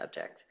next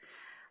subject.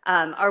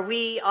 Are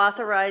we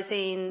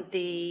authorizing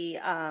the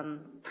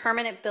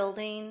permanent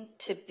building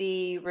to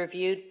be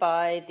reviewed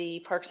by the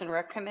Parks and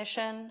Rec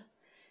Commission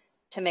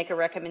to make a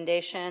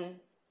recommendation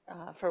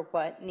for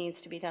what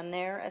needs to be done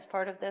there as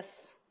part of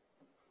this?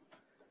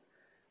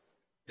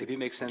 Maybe it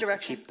makes sense to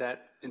keep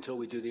that until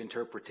we do the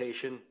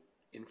interpretation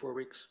in 4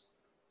 weeks.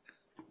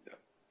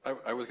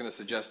 I was going to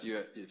suggest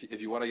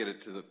if you want to get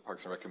it to the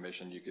Parks and Rec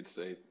Commission, you could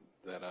say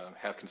that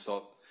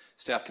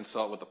staff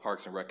consult with the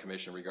Parks and Rec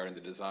Commission regarding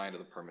the design of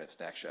the permanent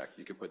snack shack.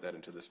 You could put that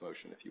into this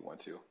motion if you want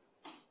to.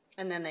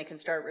 And then they can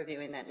start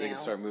reviewing that now. They can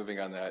start moving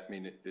on that. I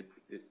mean,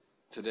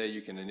 today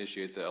you can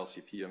initiate the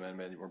LCP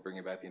amendment. We're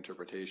bringing back the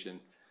interpretation.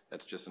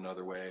 That's just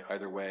another way.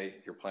 Either way,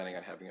 you're planning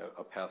on having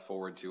a path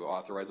forward to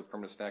authorize a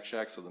permanent snack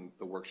shack, so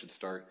the work should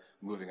start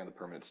moving on the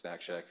permanent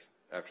snack shack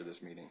after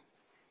this meeting.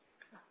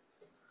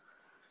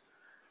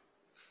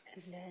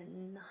 And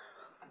then,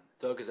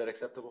 Doug, is that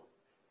acceptable?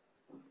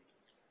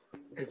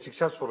 It's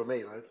acceptable to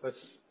me.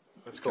 Let's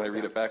go. Can I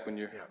read it back when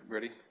you're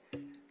ready?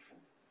 And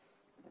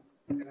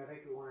I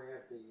think we want to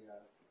add the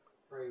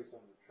phrase on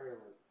the trailer.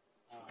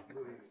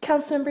 Moving.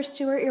 Councilmember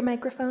Stewart, your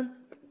microphone.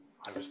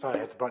 I just thought I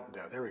had the button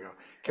down. There we go.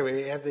 Can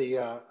we have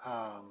the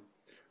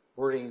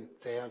wording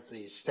to have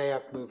the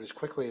staff move as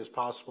quickly as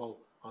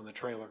possible on the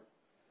trailer?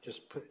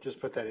 Just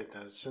put that in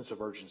a sense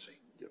of urgency.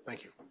 Yep.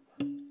 Thank you.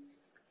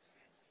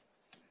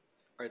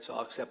 right, so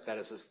I'll accept that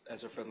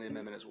as a friendly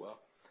amendment as well.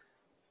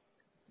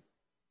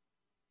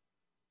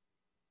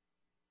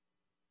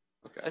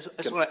 Okay. I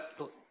just want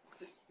to,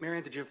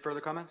 Marianne, did you have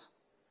further comments?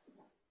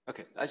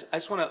 Okay, I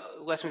just want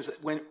to, last one is,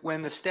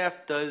 when the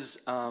staff does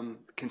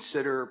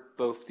consider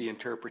both the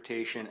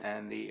interpretation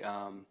and the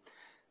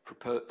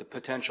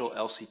potential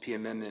LCP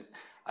amendment,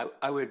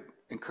 I would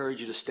encourage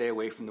you to stay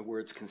away from the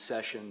words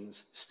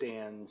concessions,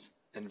 stands,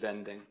 and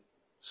vending.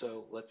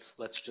 So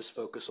let's just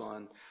focus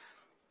on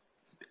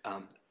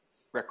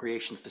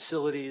recreation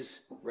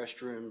facilities,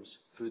 restrooms,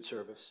 food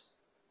service,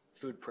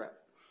 food prep.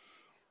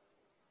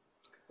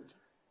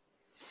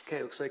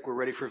 Okay, looks like we're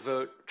ready for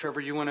vote. Trevor,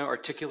 you want to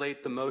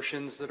articulate the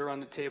motions that are on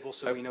the table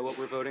so we know what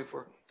we're voting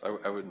for?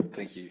 I would.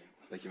 Thank you,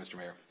 Mr.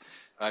 Mayor.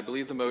 I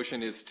believe the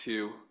motion is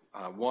to,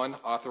 one,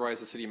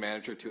 authorize the city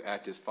manager to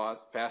act as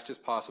fast as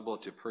possible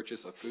to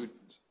purchase a food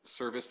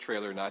service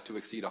trailer not to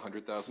exceed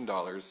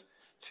 $100,000.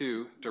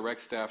 Two, direct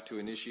staff to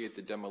initiate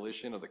the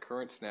demolition of the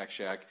current snack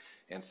shack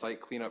and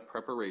site cleanup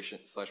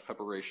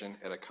preparation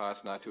at a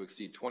cost not to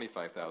exceed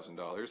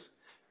 $25,000.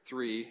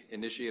 Three,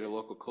 initiate a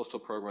local coastal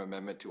program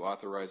amendment to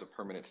authorize a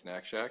permanent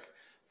snack shack.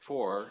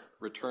 Four,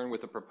 return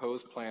with a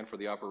proposed plan for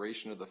the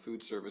operation of the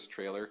food service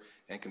trailer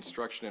and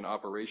construction and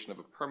operation of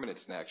a permanent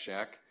snack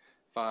shack.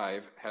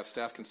 Five, have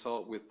staff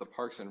consult with the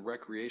Parks and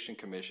Recreation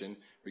Commission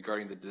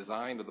regarding the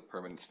design of the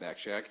permanent snack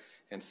shack.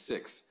 And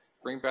six,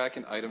 bring back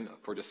an item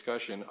for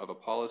discussion of a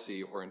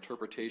policy or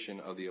interpretation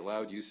of the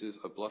allowed uses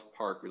of Bluff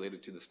Park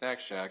related to the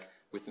snack shack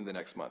within the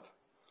next month.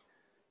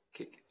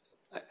 Okay.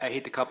 I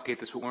hate to complicate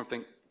this, but one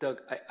thing,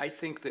 Doug, I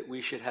think that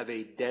we should have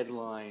a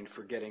deadline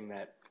for getting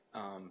that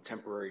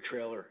temporary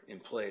trailer in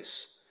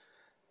place.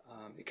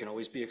 It can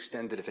always be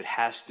extended if it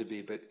has to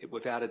be, but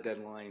without a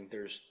deadline,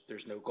 there's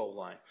no goal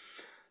line.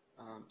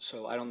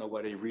 So I don't know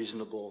what a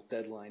reasonable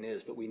deadline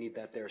is, but we need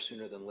that there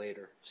sooner than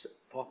later. So,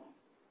 Paul?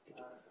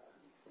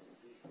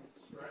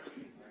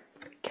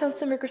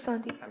 Councilmember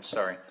Grisanti. I'm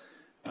sorry.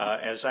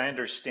 As I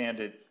understand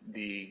it,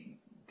 the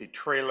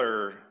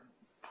trailer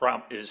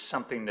prop is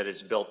something that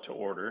is built to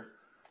order,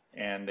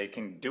 and they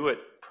can do it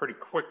pretty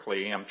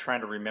quickly. I'm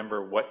trying to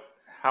remember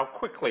how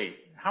quickly.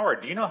 Howard,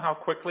 do you know how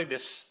quickly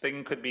this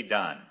thing could be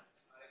done?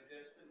 I've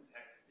just been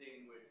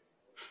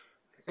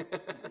texting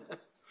with.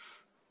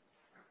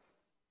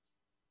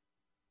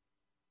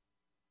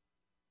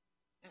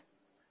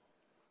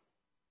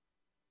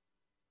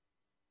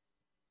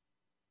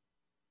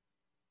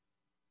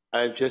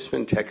 I've just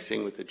been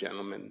texting with the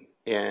gentleman,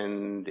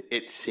 and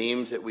it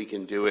seems that we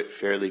can do it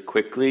fairly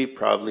quickly,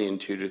 probably in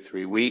 2 to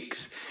 3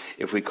 weeks.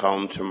 If we call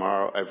him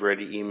tomorrow, I've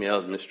already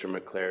emailed Mr.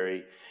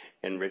 McClary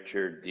and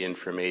Richard the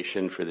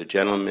information for the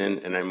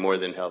gentleman, and I'm more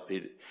than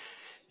happy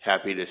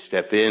to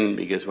step in,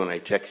 because when I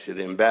texted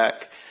him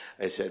back,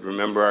 I said,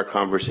 remember our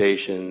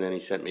conversation? Then he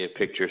sent me a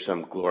picture,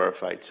 some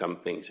glorified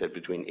something, he said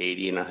between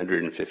 80 and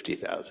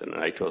 150,000.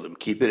 And I told him,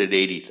 keep it at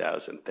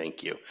 80,000,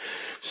 thank you.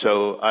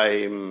 So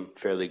I'm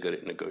fairly good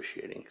at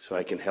negotiating, so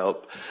I can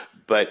help.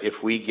 But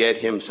if we get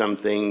him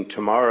something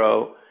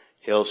tomorrow,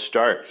 he'll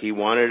start. He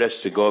wanted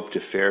us to go up to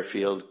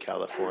Fairfield,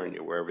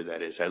 California, wherever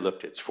that is. I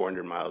looked, it's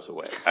 400 miles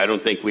away. I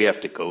don't think we have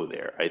to go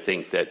there. I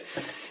think that,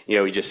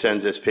 he just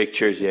sends us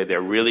pictures. Yeah,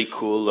 they're really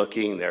cool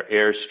looking. They're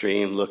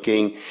Airstream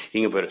looking.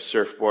 You can put a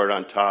surfboard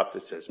on top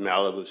that says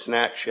Malibu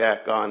Snack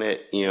Shack on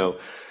it.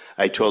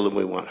 I told him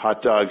we want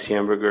hot dogs,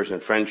 hamburgers,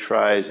 and French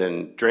fries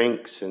and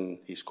drinks, and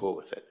he's cool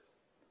with it.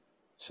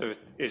 So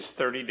is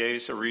 30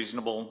 days a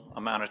reasonable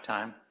amount of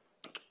time?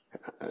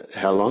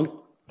 How long?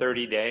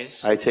 30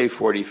 days? I'd say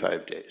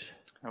 45 days.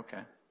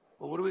 Okay.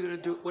 Well, what are we going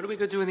to do? What are we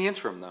going to do in the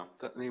interim, though?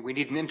 I mean, we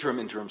need an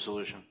interim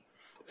solution.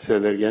 Say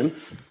that again?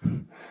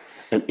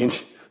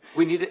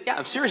 We need it.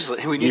 Yeah,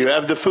 seriously. You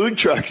have the food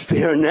trucks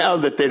there now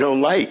that they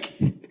don't like.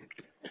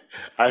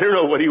 I don't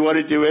know. What do you want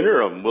to do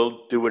interim?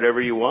 We'll do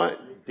whatever you want.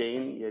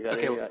 Dane, you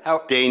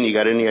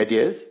got any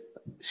ideas?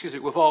 Excuse me.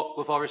 With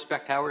all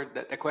respect, Howard,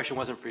 that question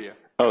wasn't for you.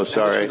 Oh,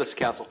 sorry. That was for this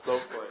council. Go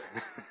for it.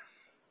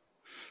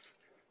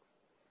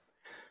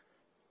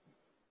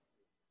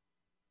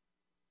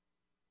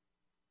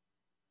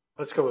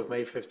 Let's go with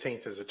May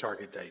 15th as a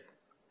target date.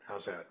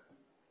 How's that?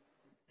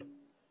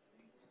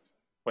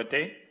 What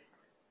date?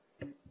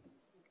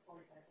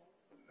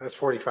 That's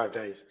 45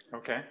 days.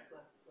 Okay.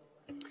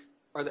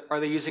 Are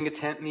they using a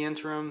tent in the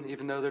interim,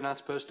 even though they're not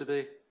supposed to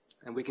be?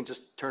 And we can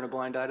just turn a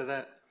blind eye to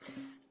that?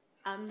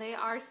 They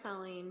are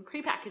selling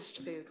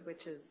prepackaged food,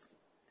 which is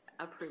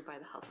approved by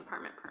the health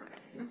department permit.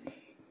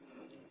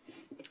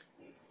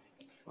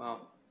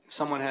 Well, if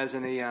someone has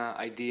any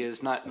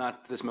ideas,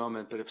 not this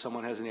moment, but if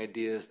someone has any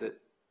ideas that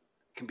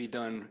can be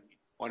done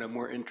on a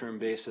more interim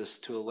basis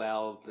to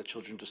allow the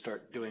children to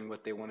start doing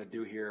what they want to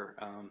do here,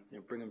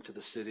 bring them to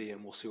the city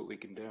and we'll see what we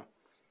can do.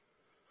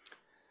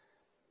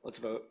 Let's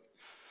vote.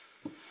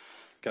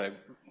 Can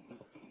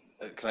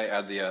I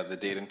add the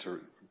date in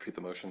to repeat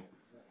the motion?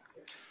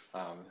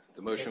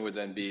 The motion would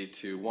then be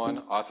to, one,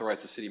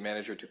 authorize the city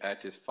manager to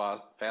act as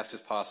fast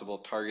as possible,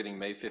 targeting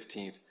May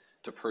 15th,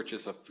 to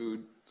purchase a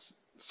food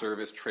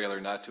service trailer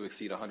not to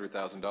exceed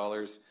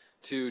 $100,000.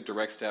 2,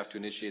 direct staff to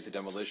initiate the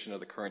demolition of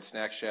the current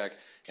snack shack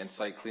and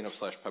site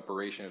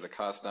cleanup/preparation at a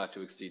cost not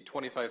to exceed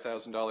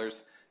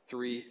 $25,000.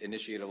 3,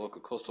 initiate a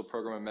local coastal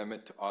program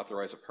amendment to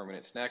authorize a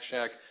permanent snack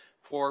shack.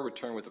 4,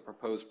 return with a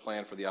proposed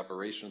plan for the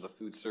operation of the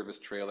food service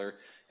trailer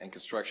and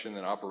construction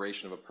and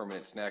operation of a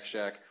permanent snack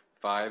shack.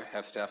 5,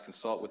 have staff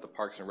consult with the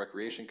Parks and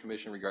Recreation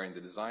Commission regarding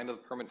the design of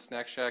the permanent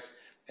snack shack.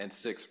 And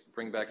 6,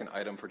 bring back an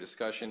item for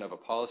discussion of a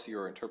policy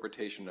or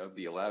interpretation of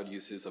the allowed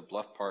uses of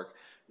Bluff Park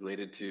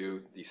related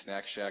to the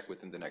snack shack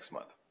within the next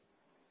month.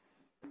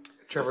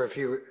 Trevor,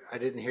 I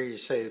didn't hear you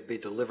say it'd be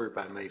delivered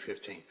by May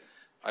 15th.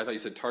 I thought you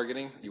said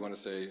targeting. You want to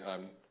say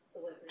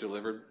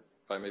delivered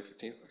by May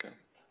 15th? Okay.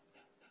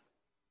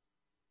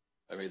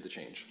 I made the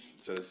change.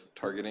 It says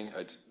targeting.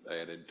 I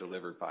added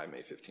delivered by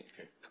May 15th.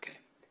 Okay.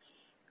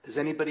 Does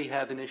anybody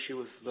have an issue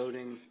with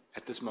voting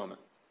at this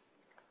moment?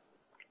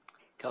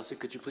 Kelsey,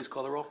 could you please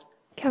call the roll?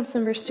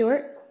 Councilmember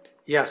Stewart?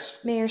 Yes.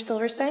 Mayor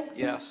Silverstein?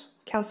 Yes.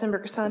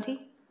 Councilmember Grisanti?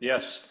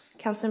 Yes.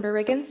 Councilmember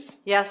Riggins?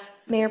 Yes.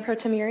 Mayor Pro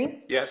Tem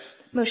Uri? Yes.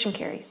 Motion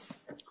carries.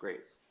 Great.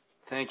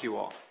 Thank you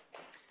all.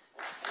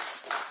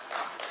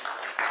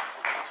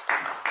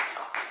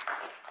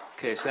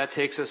 Okay, so that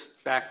takes us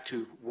back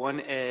to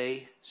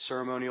 1A,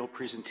 ceremonial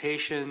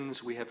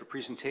presentations. We have a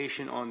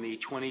presentation on the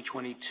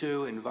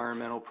 2022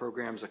 environmental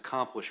programs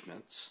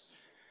accomplishments.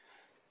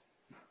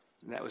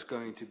 And that was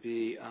going to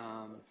be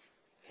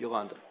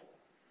Yolanda.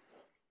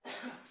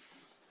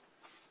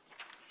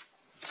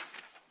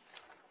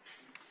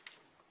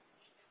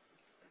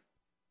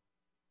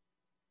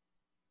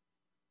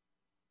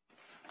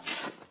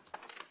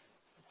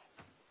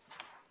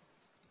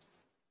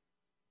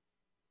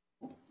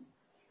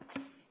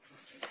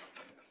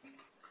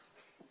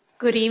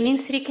 Good evening,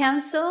 City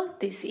Council.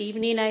 This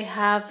evening I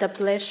have the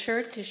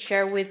pleasure to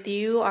share with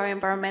you our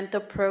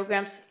environmental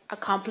programs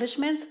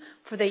accomplishments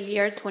for the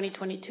year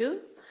 2022.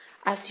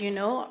 As you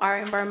know, our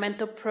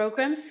environmental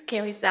programs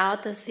carries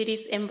out the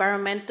city's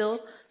environmental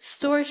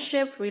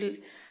stewardship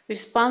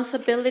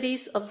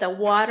responsibilities of the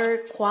water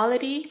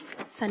quality,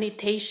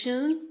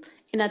 sanitation,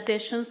 in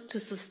addition to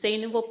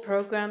sustainable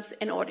programs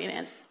and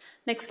ordinance.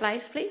 Next slide,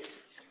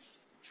 please.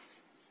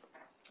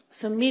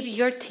 So meet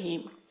your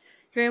team.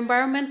 Your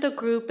environmental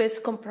group is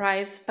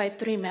comprised by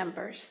 3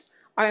 members.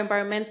 Our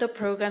environmental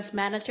programs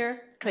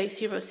manager,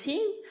 Tracy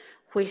Rosine,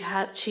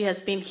 she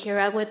has been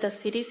here with the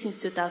city since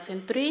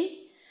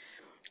 2003.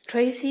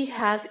 Tracy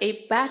has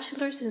a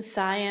bachelor's in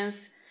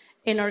science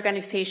in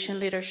organization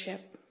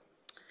leadership.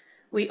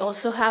 We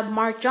also have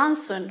Mark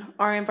Johnson,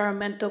 our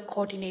environmental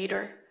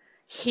coordinator.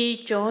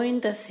 He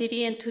joined the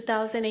city in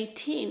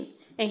 2018,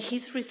 and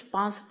he's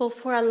responsible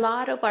for a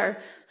lot of our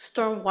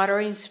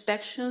stormwater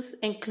inspections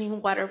and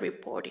clean water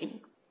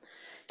reporting.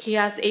 He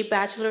has a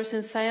bachelor's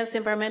in science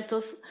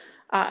environmental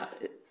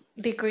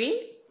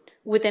degree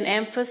with an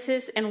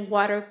emphasis in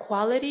water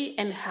quality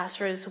and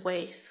hazardous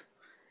waste.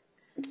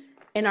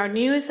 And our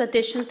newest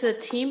addition to the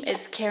team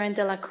is Karen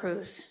De La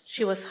Cruz.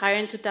 She was hired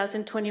in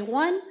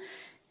 2021,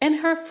 and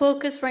her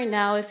focus right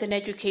now is in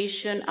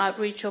education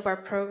outreach of our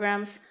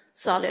programs,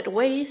 solid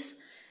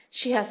waste.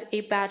 She has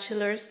a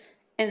bachelor's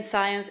in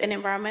science and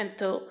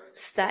environmental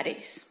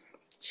studies.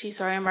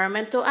 She's our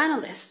environmental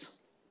analyst.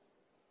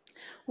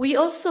 We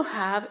also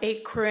have a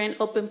current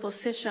open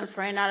position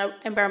for an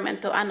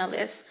environmental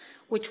analyst,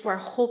 which we're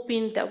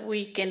hoping that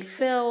we can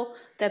fill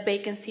the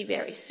vacancy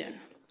very soon.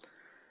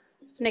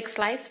 Next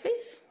slide,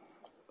 please.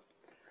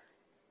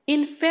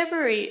 In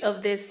February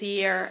of this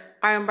year,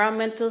 our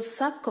environmental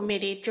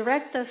subcommittee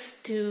directed us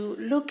to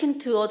look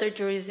into other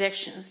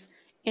jurisdictions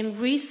and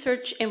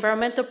research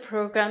environmental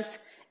programs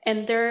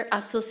and their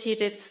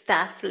associated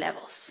staff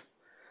levels.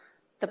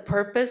 The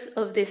purpose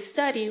of this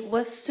study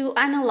was to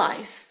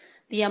analyze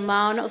the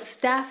amount of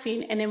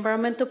staffing and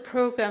environmental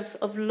programs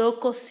of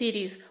local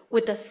cities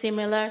with a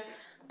similar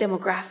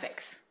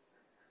demographics.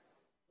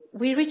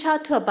 We reached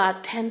out to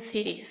about 10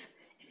 cities,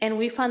 and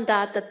we found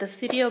out that the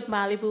city of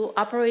Malibu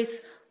operates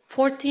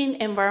 14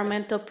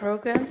 environmental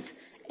programs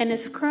and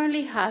it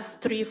currently has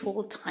 3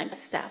 full-time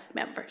staff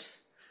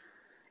members.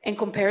 In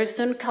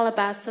comparison,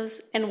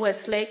 Calabasas and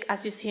Westlake,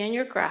 as you see in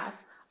your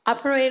graph,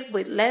 operate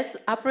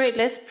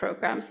less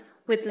programs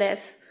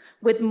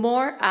with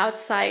more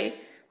outside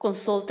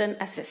consultant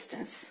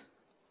assistance.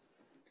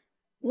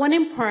 One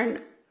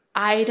important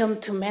item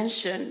to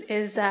mention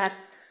is that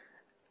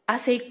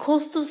as a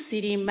coastal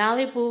city,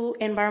 Malibu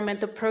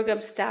environmental program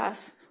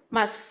staff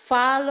must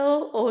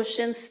follow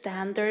ocean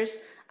standards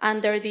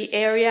under the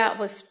area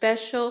of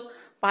special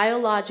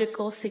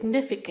biological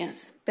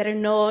significance, better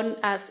known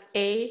as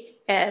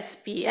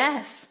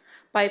ASBS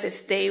by the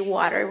State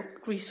Water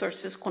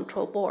Resources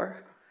Control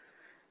Board.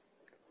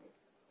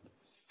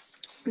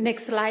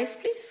 Next slide,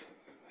 please.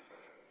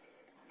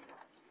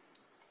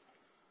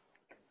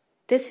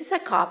 This is a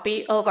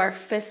copy of our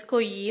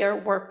fiscal year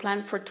work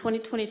plan for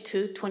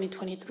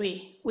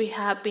 2022-2023. We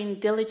have been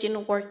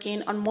diligent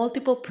working on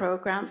multiple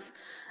programs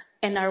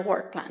in our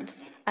work plans.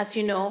 As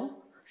you know,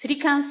 City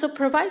Council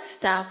provides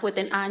staff with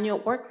an annual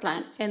work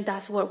plan, and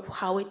that's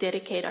how we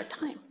dedicate our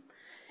time.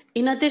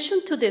 In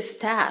addition to this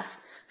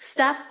task,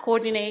 Staff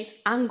coordinates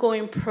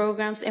ongoing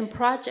programs and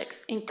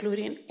projects,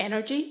 including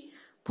energy,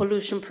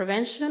 pollution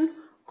prevention,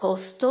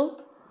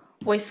 coastal,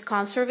 waste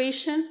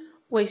conservation,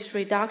 waste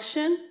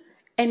reduction,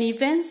 and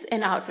events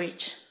and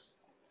outreach.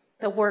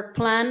 The work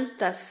plan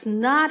does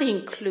not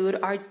include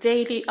our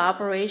daily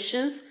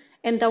operations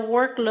and the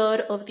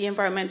workload of the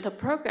environmental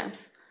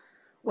programs.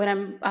 What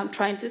I'm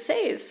trying to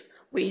say is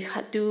we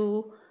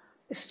do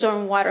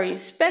stormwater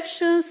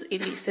inspections,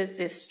 illicit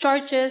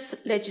discharges,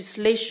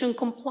 legislation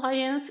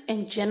compliance,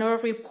 and general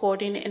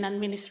reporting and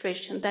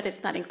administration that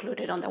is not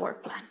included on the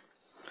work plan.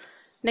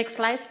 Next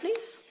slide,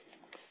 please.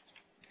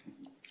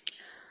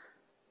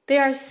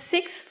 There are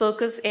 6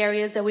 focus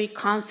areas that we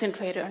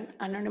concentrate on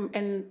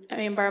in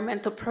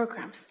environmental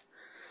programs.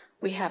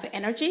 We have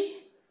energy,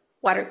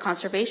 water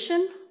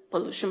conservation,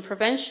 pollution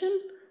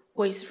prevention,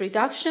 waste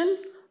reduction,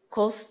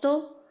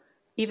 coastal,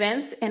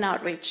 events, and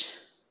outreach.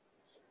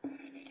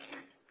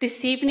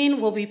 This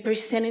evening, we'll be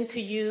presenting to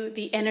you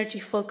the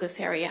energy focus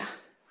area.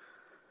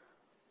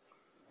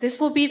 This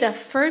will be the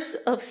first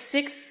of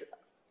 6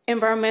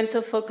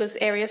 environmental focus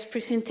areas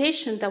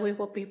presentation that we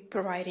will be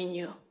providing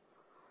you.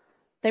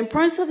 The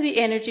importance of the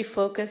energy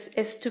focus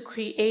is to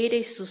create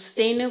a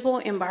sustainable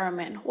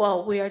environment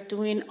while we are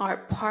doing our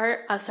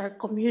part as our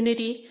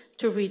community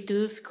to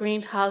reduce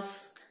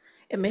greenhouse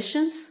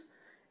emissions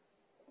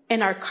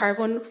and our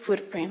carbon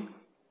footprint.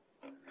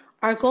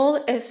 Our goal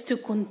is to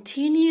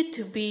continue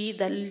to be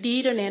the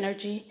lead in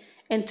energy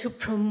and to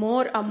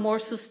promote a more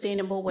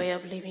sustainable way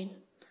of living.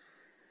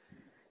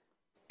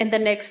 In the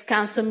next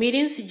council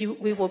meetings,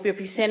 we will be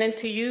presenting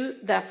to you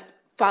the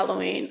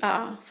following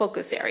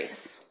focus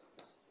areas.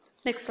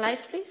 Next slide,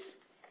 please.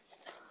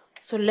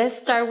 So let's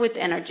start with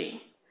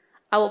energy.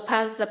 I will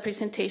pass the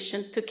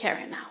presentation to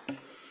Karen now.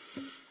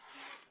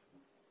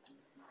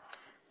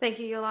 Thank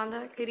you,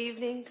 Yolanda. Good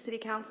evening, City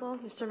Council,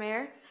 Mr.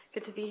 Mayor.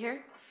 Good to be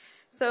here.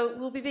 So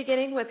we'll be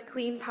beginning with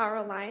Clean Power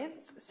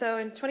Alliance. So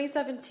in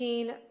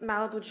 2017,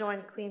 Malibu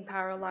joined Clean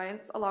Power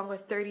Alliance along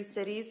with 30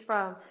 cities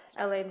from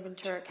LA and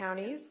Ventura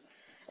counties.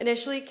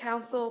 Initially,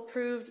 Council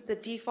approved the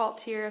default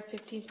tier of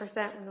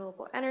 15%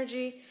 renewable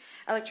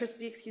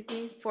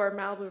electricity, for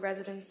Malibu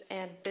residents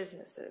and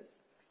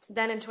businesses.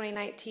 Then in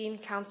 2019,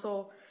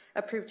 Council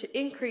approved to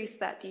increase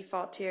that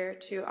default tier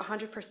to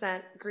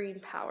 100%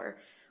 green power,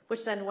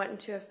 which then went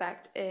into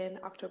effect in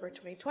October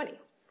 2020.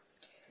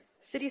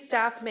 City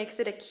staff makes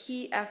it a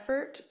key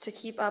effort to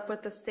keep up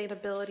with the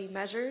sustainability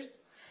measures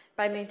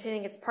by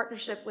maintaining its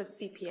partnership with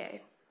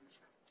CPA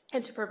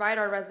and to provide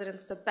our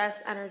residents the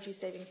best energy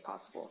savings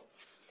possible.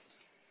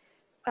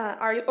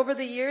 Over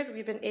the years,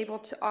 we've been able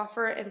to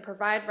offer and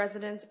provide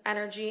residents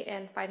energy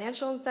and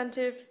financial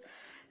incentives,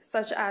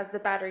 such as the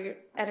battery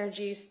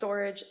energy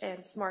storage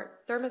and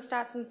smart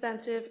thermostats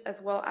incentive,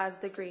 as well as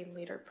the Green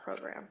Leader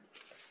program.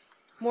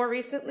 More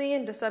recently,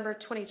 in December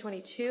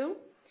 2022,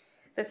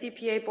 the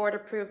CPA board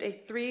approved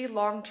 3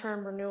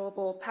 long-term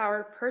renewable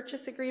power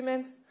purchase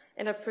agreements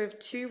and approved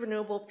 2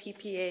 renewable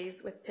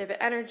PPAs with Pivot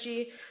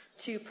Energy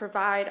to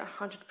provide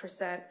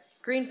 100%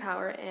 green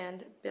power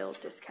and bill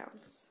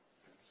discounts.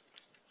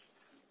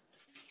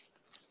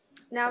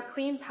 Now,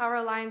 Clean Power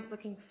Alliance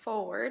looking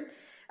forward,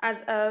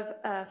 as of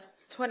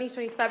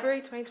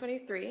February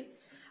 2023,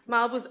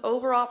 Malibu's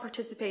overall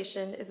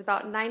participation is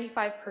about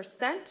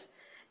 95%,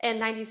 and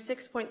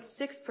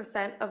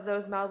 96.6% of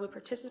those Malibu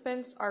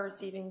participants are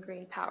receiving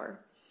green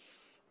power.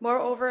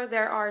 Moreover,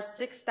 there are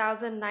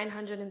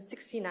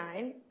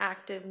 6,969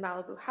 active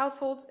Malibu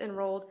households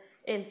enrolled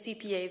in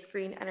CPA's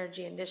Green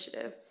Energy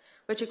Initiative,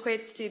 which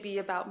equates to be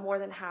about more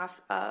than half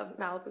of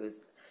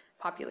Malibu's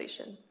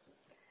population.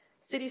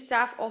 City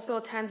staff also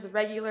attends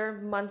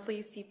regular monthly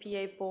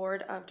CPA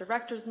Board of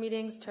Directors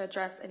meetings to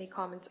address any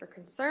comments or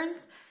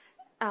concerns,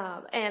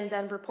 and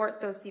then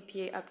report those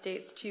CPA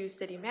updates to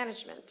city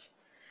management.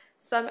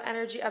 Some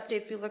energy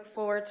updates we look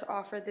forward to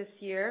offer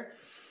this year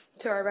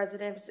to our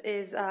residents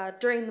is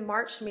during the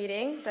March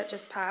meeting that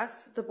just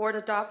passed, the board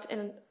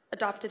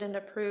adopted and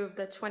approved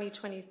the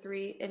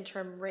 2023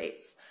 interim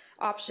rates,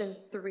 option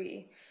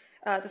 3.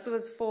 This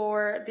was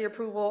for the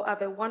approval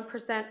of a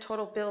 1%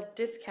 total bill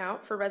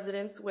discount for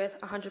residents with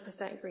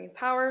 100% green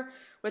power,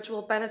 which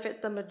will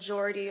benefit the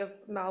majority of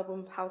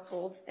Malibu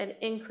households and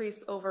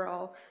increase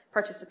overall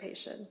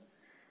participation.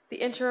 The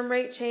interim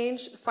rate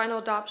change, final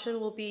adoption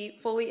will be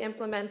fully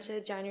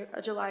implemented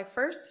July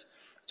 1st,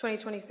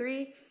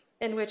 2023,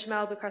 in which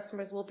Malibu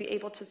customers will be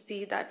able to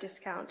see that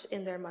discount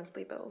in their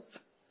monthly bills.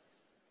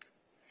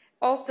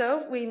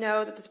 Also, we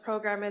know that this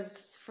program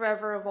is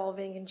forever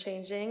evolving and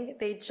changing.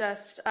 They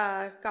just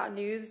got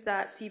news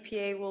that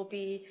CPA will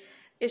be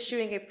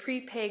issuing a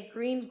prepaid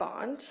green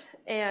bond,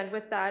 and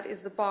with that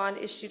is the bond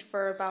issued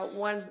for about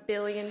 $1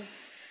 billion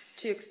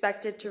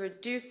expected to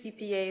reduce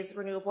CPA's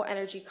renewable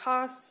energy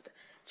cost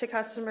to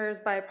customers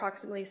by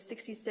approximately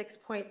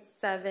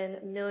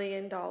 $66.7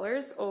 million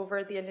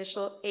over the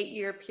initial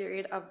 8-year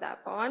period of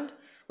that bond,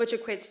 which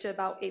equates to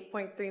about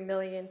 $8.3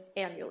 million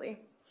annually.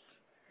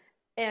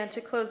 And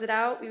to close it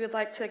out, we would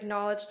like to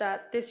acknowledge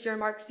that this year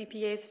marks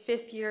CPA's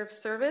 5th year of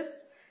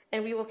service,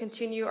 and we will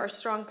continue our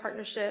strong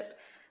partnership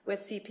with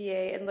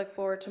CPA and look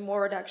forward to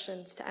more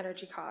reductions to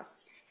energy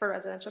costs for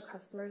residential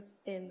customers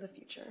in the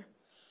future.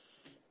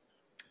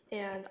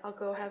 And I'll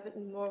go ahead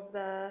and move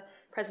the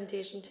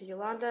presentation to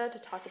Yolanda to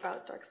talk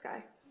about dark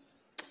sky.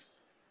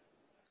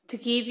 To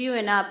give you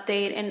an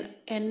update and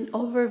an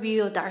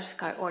overview of dark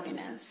sky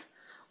ordinance,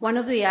 one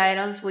of the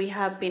items we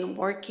have been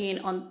working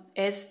on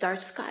is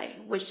dark sky,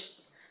 which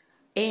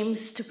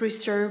aims to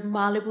preserve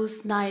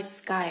Malibu's night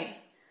sky.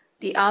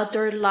 The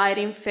outdoor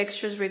lighting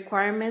fixtures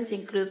requirements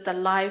includes the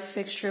light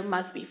fixture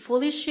must be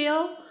fully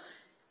shielded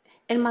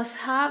and must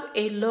have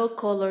a low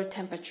color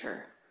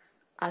temperature.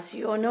 As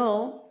you all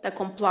know, the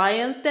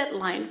compliance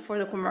deadline for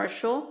the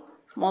commercial,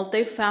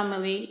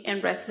 multifamily,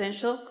 and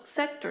residential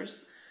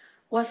sectors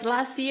was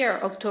last year,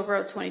 October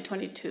of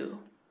 2022.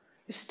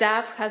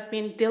 Staff has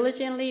been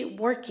diligently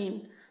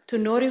working to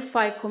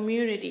notify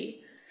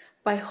community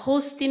by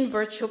hosting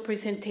virtual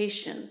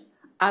presentations,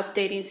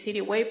 updating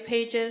city web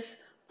pages,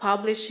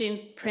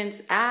 publishing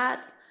print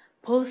ads,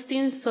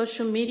 posting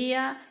social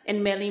media,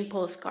 and mailing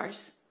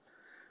postcards.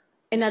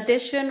 In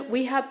addition,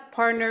 we have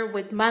partnered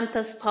with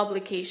Mantas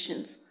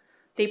Publications.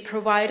 They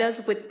provide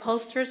us with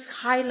posters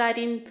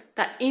highlighting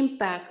the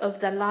impact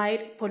of the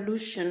light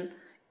pollution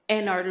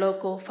in our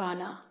local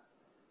fauna.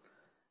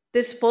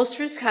 These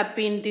posters have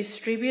been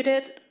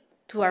distributed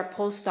to our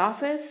post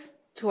office,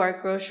 to our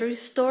grocery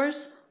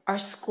stores, our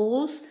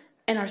schools,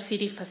 and our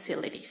city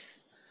facilities.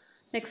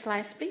 Next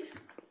slide, please.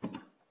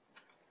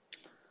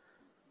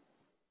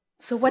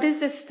 So what is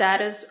the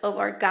status of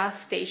our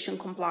gas station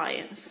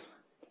compliance?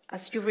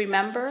 As you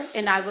remember,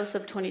 in August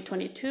of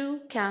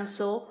 2022,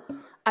 Council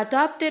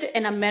adopted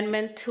an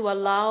amendment to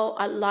allow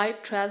a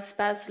light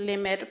trespass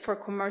limit for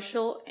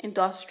commercial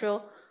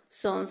industrial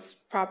zones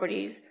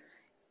properties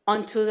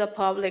onto the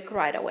public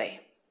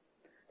right-of-way.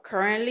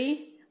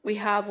 Currently, we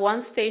have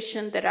one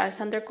station that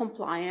is under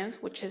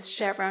compliance, which is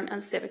Chevron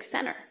and Civic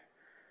Center.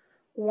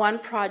 One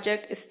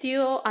project is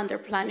still under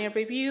planning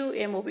review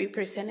and will be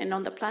presented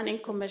on the Planning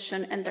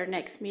Commission in their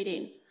next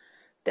meeting.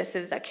 This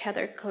is the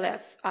Heather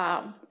Cliff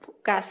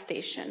gas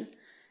station.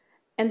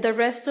 And the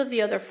rest of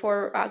the other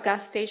 4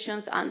 gas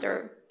stations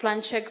under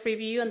plan check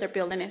review under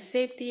building and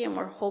safety, and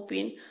we're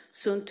hoping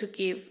soon to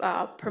give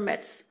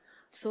permits.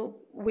 So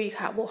we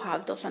will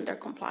have those under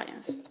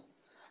compliance.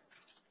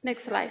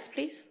 Next slide,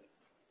 please.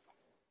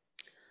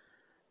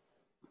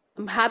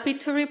 I'm happy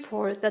to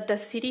report that the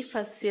city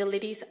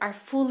facilities are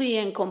fully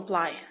in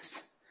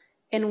compliance,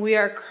 and we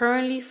are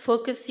currently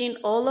focusing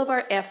all of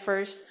our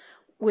efforts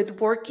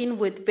with working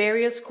with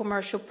various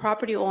commercial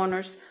property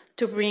owners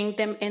to bring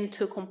them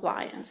into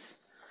compliance.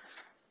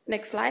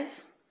 Next slide.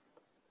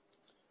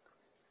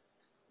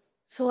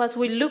 So as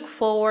we look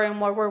forward,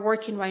 and what we're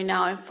working right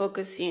now and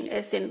focusing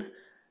is in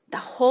the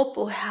hope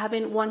of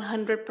having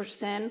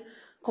 100%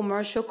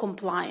 commercial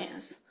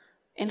compliance.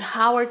 And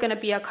how we're going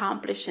to be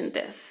accomplishing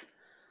this?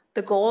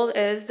 The goal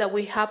is that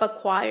we have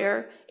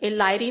acquired a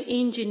lighting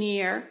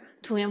engineer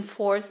to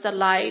enforce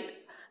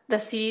the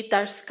city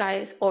dark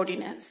skies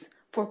ordinance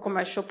for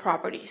commercial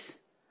properties.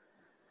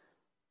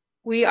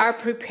 We are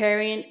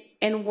preparing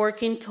and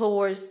working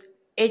towards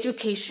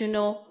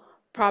educating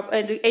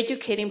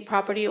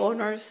property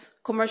owners,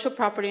 commercial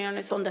property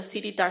owners on the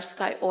city dark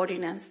sky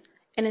ordinance,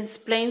 and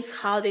explains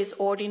how this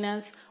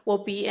ordinance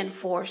will be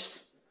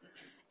enforced.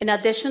 In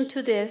addition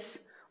to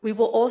this, we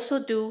will also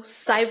do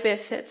site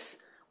visits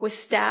with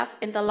staff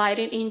and the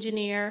lighting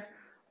engineer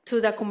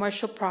to the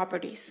commercial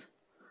properties.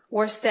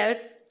 We're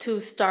set to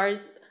start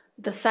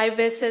the site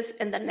visits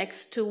in the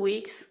next 2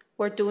 weeks.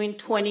 We're doing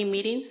 20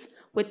 meetings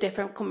with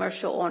different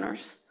commercial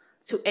owners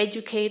to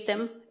educate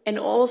them and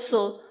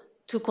also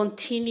to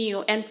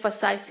continue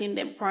emphasizing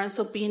the importance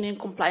of being in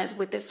compliance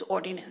with this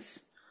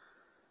ordinance.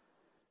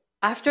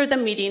 After the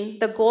meeting,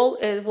 the goal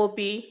will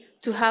be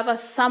to have a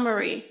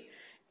summary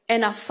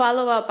and a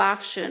follow-up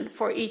action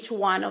for each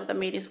one of the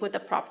meetings with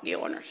the property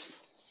owners.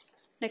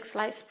 Next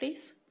slide,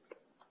 please.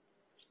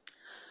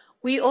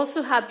 We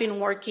also have been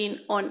working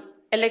on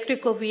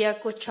electrical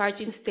vehicle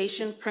charging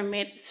station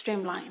permit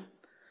streamline.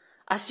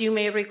 As you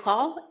may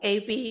recall,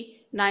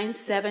 AB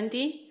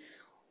 970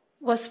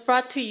 was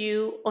brought to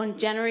you on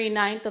January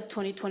 9th of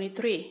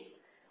 2023.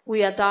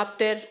 We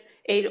adopted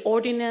an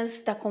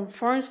ordinance that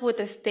conforms with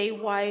the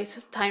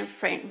statewide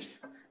timeframes.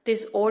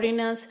 This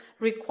ordinance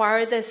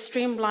required the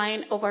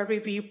streamline of our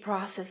review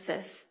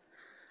processes.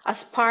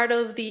 As part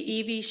of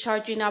the EV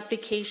charging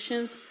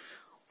applications,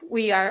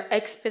 we are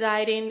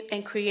expediting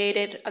and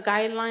created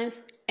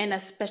guidelines and a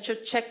special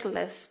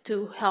checklist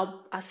to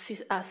help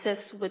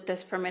assist with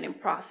this permitting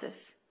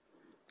process.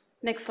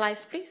 Next slide,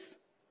 please.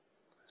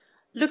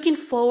 Looking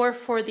forward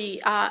for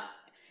the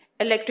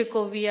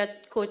electrical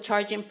vehicle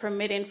charging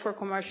permitting for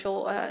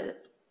commercial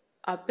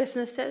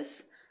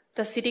businesses,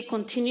 the city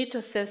continued to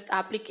assist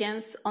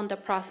applicants on the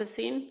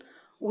processing.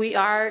 We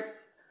are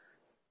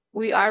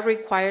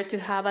required to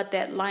have a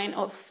deadline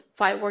of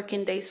 5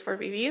 working days for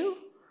review.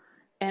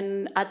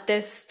 And at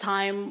this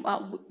time,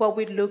 what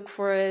we look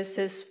for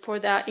is for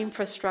the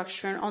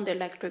infrastructure on the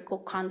electrical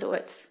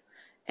conduits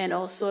and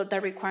also the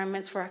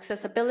requirements for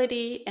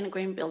accessibility and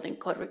green building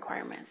code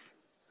requirements.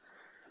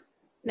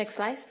 Next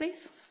slide,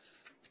 please.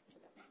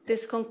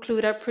 This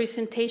concludes our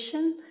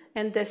presentation,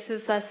 and this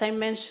is, as I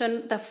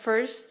mentioned, the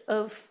first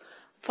of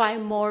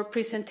 5 more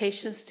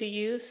presentations to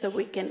you, so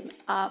we can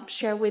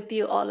share with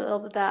you all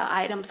of the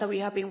items that we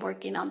have been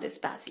working on this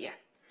past year.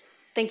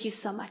 Thank you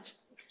so much.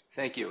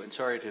 Thank you, and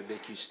sorry to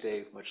make you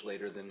stay much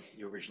later than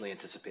you originally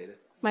anticipated.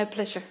 My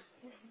pleasure.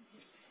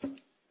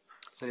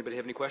 Does anybody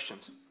have any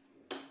questions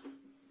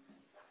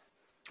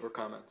or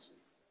comments?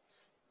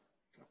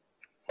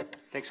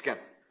 Thanks again.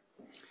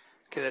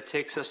 Okay, that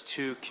takes us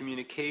to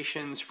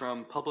communications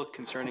from public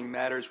concerning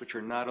matters which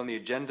are not on the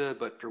agenda,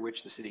 but for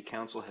which the City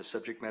Council has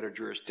subject matter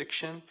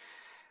jurisdiction.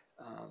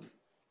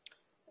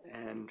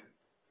 And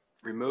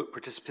remote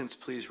participants,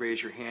 please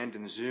raise your hand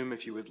in Zoom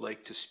if you would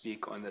like to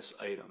speak on this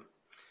item.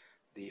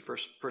 The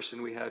first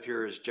person we have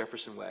here is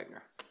Jefferson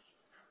Wagner.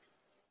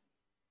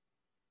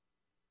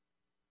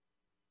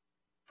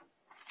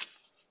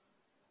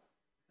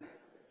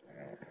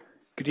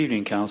 Good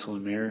evening, Council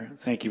and Mayor.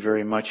 Thank you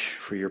very much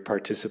for your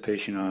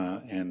participation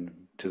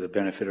and to the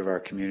benefit of our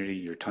community.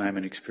 Your time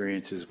and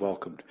experience is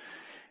welcomed.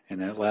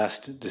 And that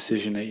last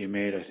decision that you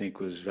made, I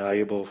think, was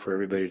valuable for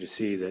everybody to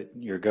see that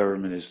your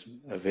government is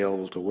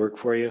available to work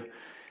for you.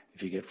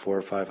 If you get 400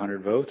 or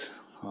 500 votes,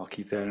 I'll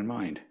keep that in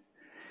mind.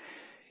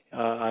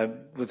 I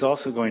was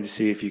also going to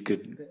see if you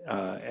could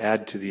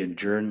add to the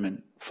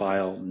adjournment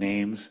file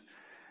names.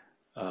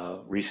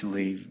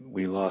 Recently,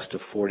 we lost a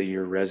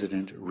 40-year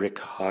resident, Rick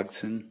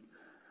Hodgson.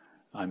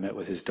 I met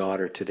with his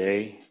daughter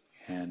today,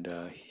 and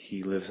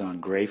he lives on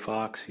Gray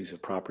Fox. He's a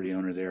property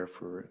owner there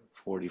for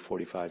 40,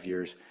 45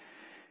 years,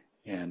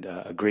 and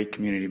a great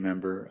community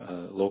member, a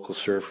local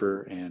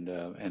surfer, and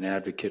an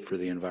advocate for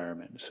the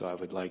environment. So I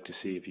would like to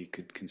see if you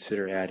could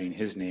consider adding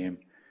his name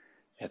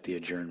at the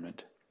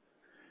adjournment.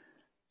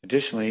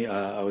 Additionally,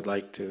 I would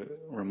like to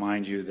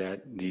remind you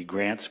that the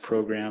grants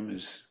program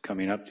is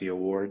coming up, the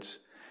awards.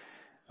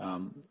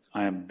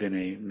 I have been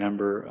a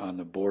member on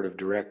the board of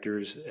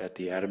directors at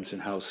the Adamson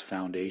House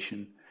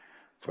Foundation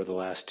for the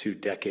last 2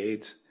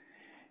 decades,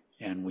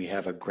 and we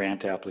have a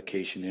grant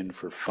application in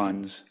for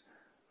funds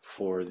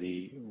for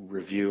the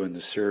review and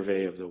the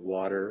survey of the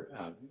water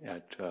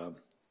at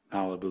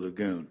Malibu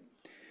Lagoon.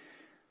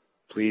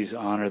 Please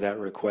honor that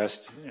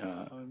request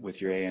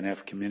with your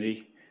ANF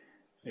committee.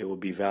 It will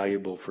be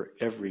valuable for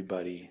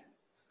everybody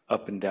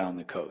up and down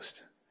the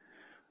coast.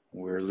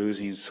 We're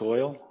losing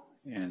soil,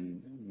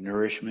 and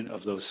nourishment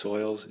of those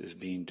soils is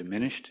being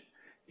diminished.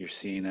 You're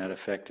seeing that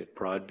effect at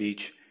Broad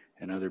Beach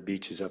and other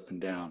beaches up and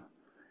down.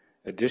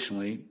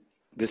 Additionally,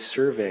 this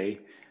survey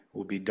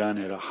will be done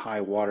at a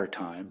high water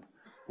time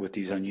with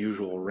these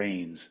unusual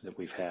rains that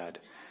we've had.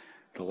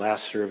 The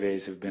last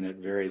surveys have been at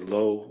very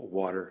low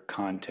water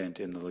content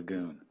in the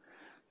lagoon.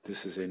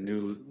 This is a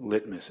new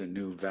litmus, a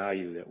new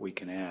value that we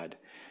can add.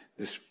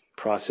 This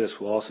process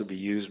will also be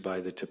used by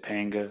the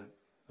Topanga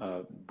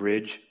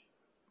Bridge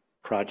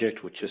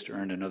project, which just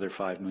earned another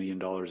 $5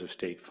 million of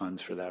state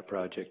funds for that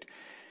project.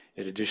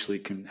 It additionally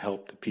can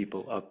help the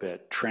people up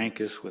at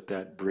Trancas with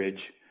that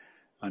bridge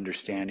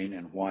understanding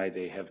and why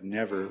they have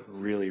never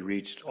really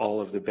reached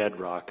all of the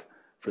bedrock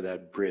for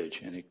that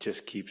bridge, and it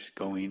just keeps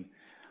going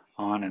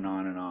on and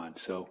on and on.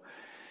 So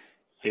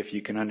if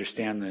you can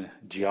understand the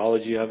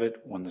geology of it,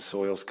 when the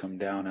soils come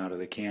down out of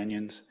the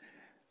canyons,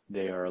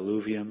 they are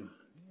alluvium,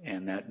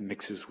 and that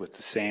mixes with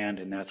the sand,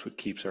 and that's what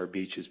keeps our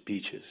beaches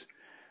beaches.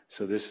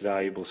 So this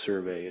valuable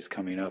survey is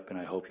coming up, and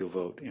I hope you'll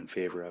vote in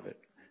favor of it.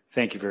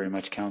 Thank you very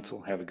much,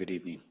 Council. Have a good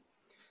evening.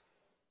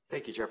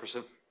 Thank you,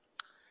 Jefferson.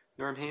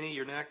 Norm Haney,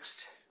 you're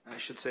next. I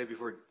should say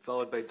before,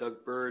 followed by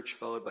Doug Burge,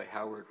 followed by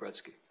Howard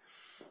Rutsky.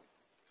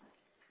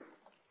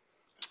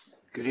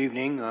 Good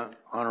evening,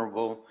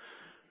 honorable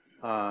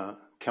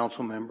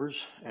council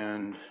members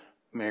and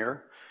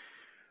mayor.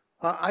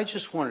 I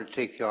just wanted to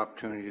take the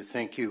opportunity to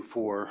thank you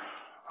for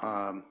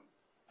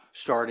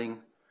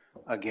starting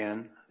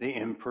again the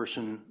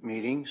in-person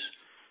meetings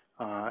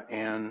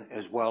and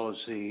as well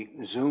as the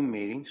Zoom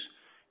meetings.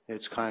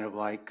 It's kind of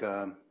like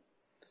the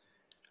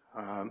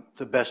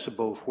best of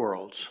both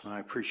worlds. I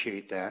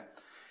appreciate that.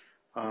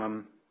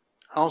 I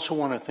also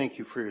want to thank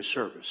you for your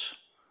service.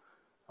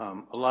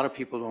 A lot of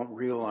people don't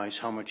realize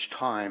how much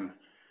time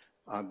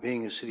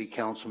being a city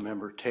council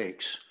member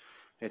takes.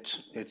 It's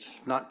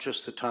not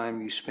just the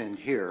time you spend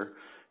here.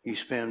 You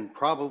spend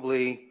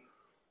probably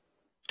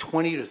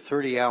 20 to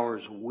 30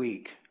 hours a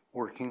week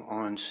working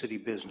on city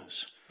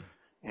business.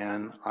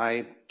 And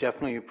I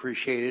definitely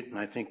appreciate it, and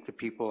I think the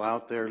people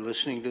out there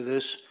listening to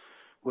this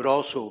would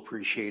also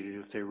appreciate it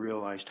if they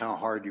realized how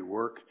hard you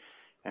work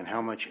and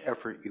how much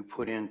effort you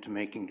put into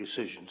making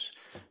decisions.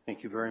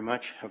 Thank you very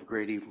much. Have a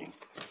great evening.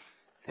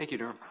 Thank you,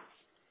 Norm.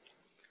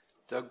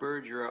 Doug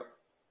Burge, you're up.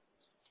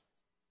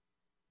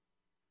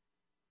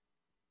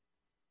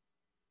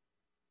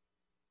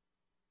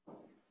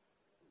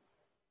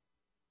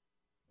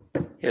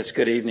 Yes,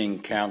 good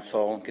evening,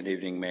 Council. Good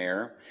evening,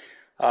 Mayor.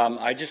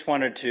 I just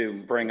wanted to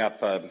bring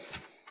up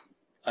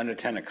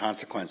unintended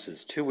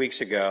consequences. 2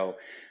 weeks ago,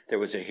 there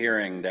was a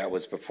hearing that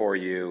was before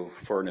you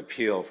for an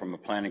appeal from a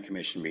planning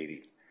commission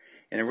meeting.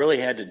 and it really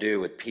had to do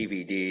with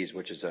PVDs,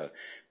 which is a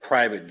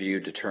private view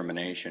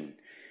determination.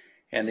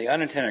 And the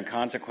unintended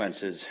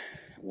consequences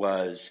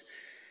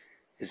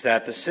is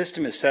that the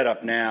system is set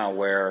up now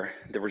where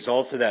the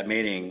results of that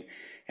meeting,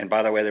 and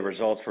by the way, the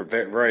results were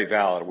very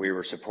valid. We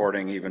were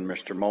supporting even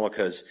Mr.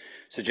 Mullica's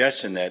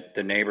suggestion that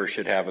the neighbor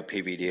should have a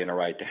PVD and a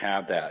right to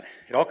have that.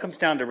 It all comes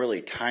down to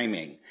really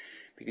timing,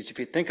 because if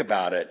you think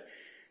about it,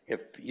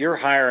 if you're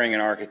hiring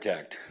an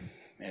architect,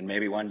 and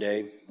maybe one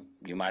day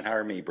you might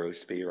hire me,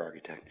 Bruce, to be your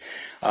architect,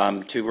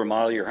 to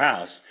remodel your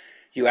house,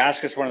 you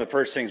ask us, one of the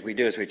first things we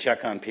do is we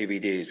check on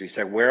PVDs. We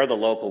say, where are the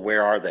local,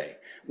 where are they?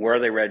 Where are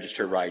they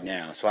registered right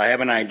now? So I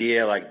have an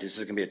idea, like this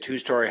is going to be a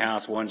 2-story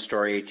house,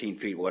 1-story, 18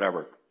 feet,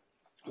 whatever.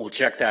 We'll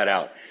check that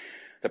out.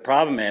 The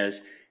problem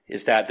is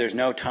that there's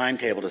no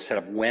timetable to set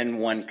up when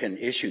one can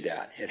issue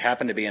that. It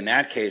happened to be in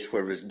that case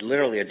where it was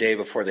literally a day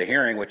before the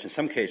hearing, which in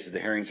some cases the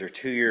hearings are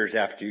 2 years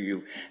after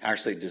you've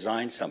actually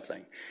designed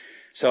something.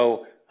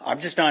 So I'm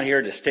just not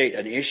here to state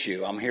an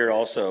issue. I'm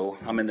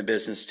in the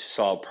business to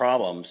solve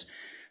problems.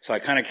 So I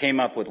kind of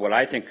came up with what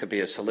I think could be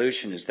a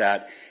solution, is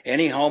that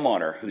any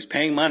homeowner who's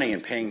paying money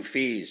and paying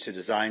fees to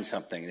design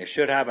something, they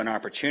should have an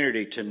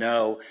opportunity to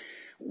know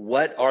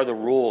what are the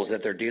rules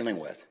that they're dealing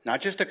with.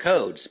 Not just the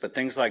codes, but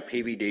things like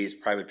PVDs,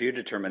 private view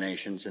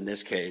determinations in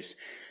this case,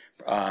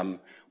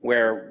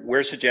 where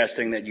we're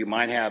suggesting that you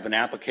might have an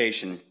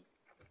application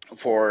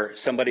for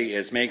somebody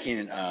is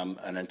making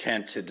an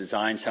intent to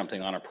design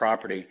something on a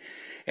property,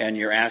 and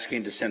you're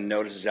asking to send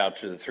notices out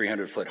to the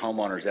 300-foot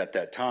homeowners at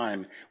that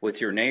time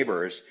with your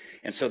neighbors,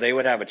 and so they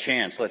would have a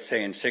chance, let's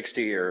say in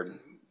 60 or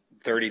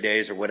 30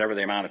 days or whatever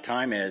the amount of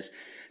time is,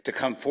 to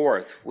come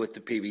forth with the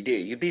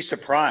PVD. You'd be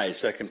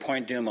surprised, like in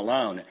Point Doom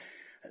alone,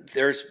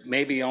 there's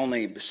maybe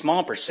only a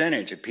small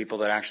percentage of people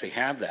that actually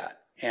have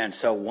that. And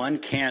so one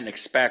can't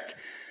expect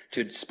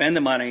to spend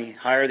the money,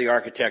 hire the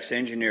architects,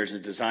 engineers,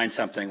 and design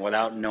something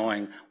without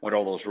knowing what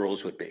all those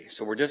rules would be.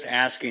 So we're just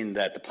asking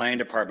that the planning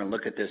department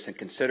look at this and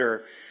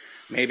consider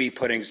maybe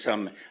putting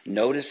some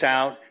notice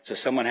out so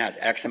someone has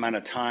X amount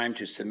of time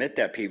to submit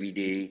that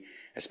PVD,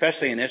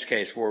 especially in this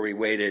case where we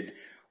waited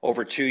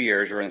over 2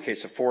 years, or in the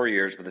case of 4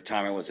 years by the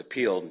time it was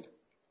appealed,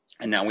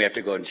 and now we have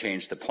to go and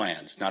change the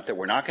plans. Not that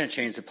we're not going to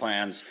change the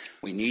plans,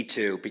 we need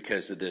to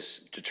because of this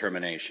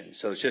determination.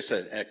 So it's just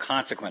a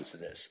consequence of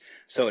this.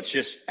 So it's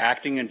just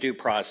acting in due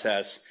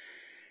process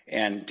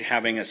and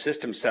having a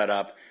system set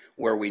up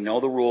where we know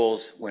the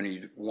rules when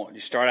you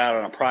start out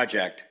on a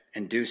project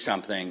and do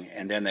something,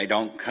 and then they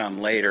don't come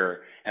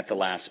later at the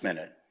last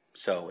minute.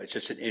 So it's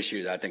just an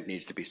issue that I think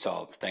needs to be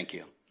solved. Thank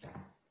you.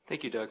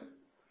 Thank you, Doug.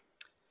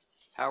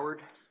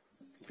 Howard,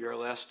 you're our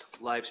last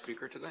live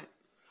speaker tonight.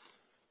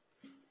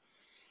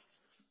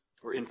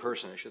 Or in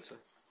person, I should say.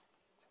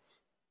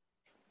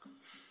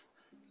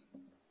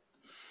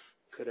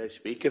 Could I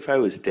speak if I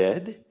was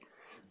dead?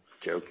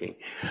 Joking.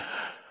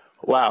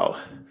 Wow.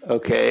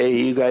 Okay,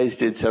 you guys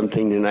did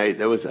something tonight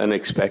that was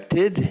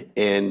unexpected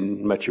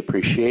and much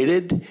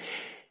appreciated.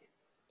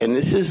 And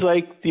this is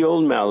like the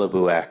old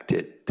Malibu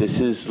acted. This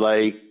is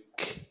like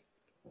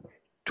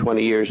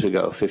 20 years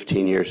ago,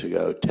 15 years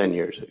ago, 10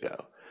 years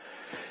ago.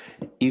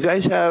 You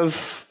guys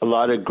have a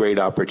lot of great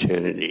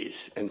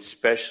opportunities, and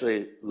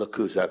especially look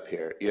who's up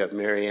here. You have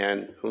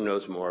Marianne, who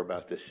knows more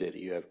about the city.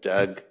 You have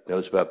Doug,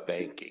 knows about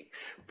banking.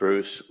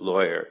 Bruce,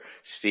 lawyer.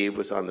 Steve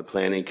was on the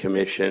planning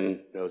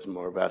commission, knows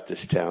more about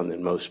this town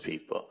than most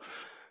people.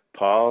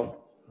 Paul,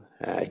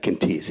 I can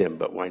tease him,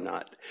 but why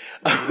not?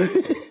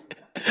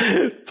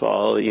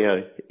 Paul,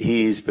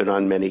 he's been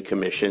on many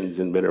commissions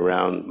and been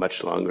around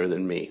much longer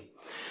than me.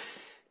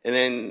 And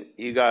then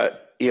you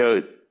got,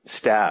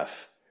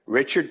 staff.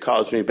 Richard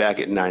calls me back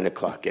at 9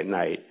 o'clock at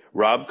night.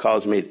 Rob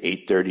calls me at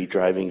 8:30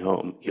 driving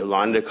home.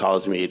 Yolanda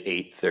calls me at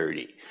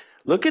 8:30.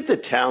 Look at the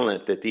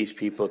talent that these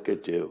people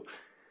could do.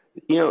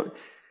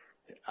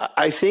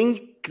 I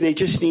think they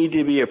just need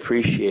to be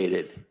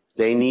appreciated.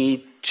 They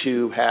need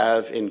to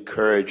have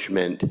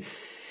encouragement.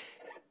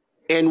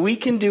 And we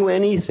can do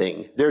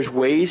anything. There's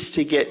ways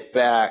to get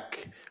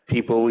back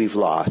people we've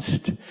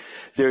lost.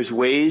 There's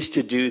ways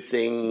to do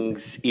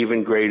things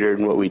even greater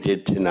than what we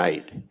did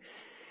tonight.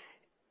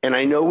 And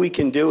I know we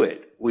can do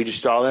it. We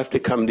just all have to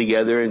come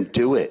together and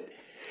do it.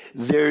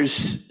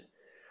 There's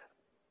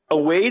a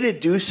way to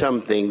do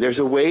something. There's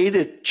a way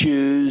to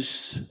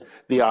choose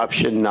the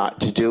option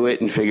not to do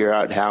it and figure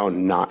out how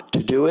not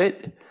to do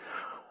it.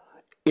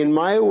 In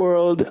my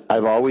world,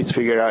 I've always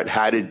figured out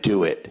how to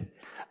do it.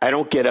 I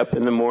don't get up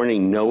in the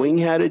morning knowing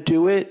how to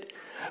do it,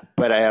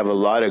 but I have a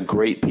lot of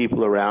great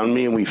people around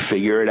me and we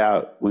figure it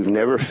out. We've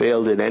never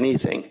failed at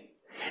anything.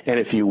 And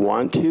if you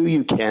want to,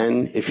 you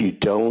can. If you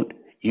don't,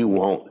 you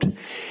won't.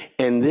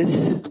 And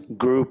this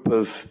group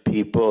of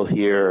people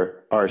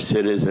here are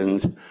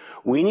citizens.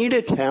 We need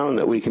a town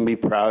that we can be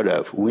proud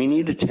of. We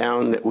need a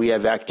town that we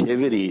have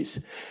activities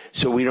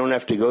so we don't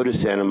have to go to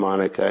Santa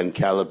Monica and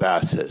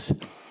Calabasas.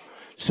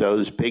 So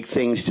there's big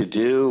things to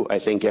do. I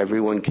think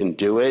everyone can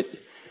do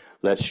it.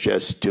 Let's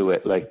just do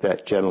it like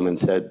that gentleman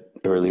said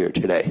earlier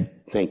today.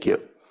 Thank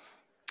you.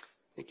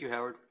 Thank you,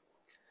 Howard.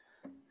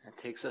 That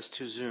takes us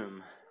to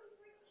Zoom.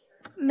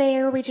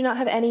 Mayor, we do not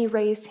have any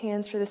raised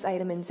hands for this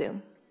item in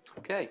Zoom.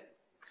 Okay,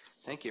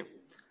 thank you.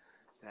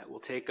 That will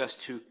take us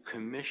to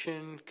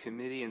commission,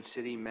 committee, and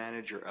city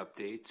manager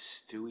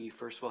updates. Do we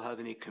first of all have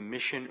any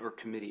commission or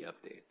committee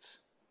updates?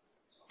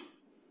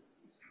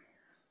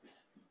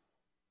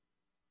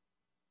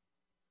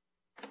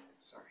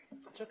 Sorry.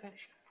 It's okay.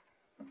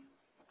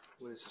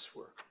 What is this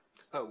for?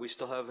 Oh, we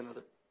still have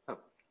another. Oh,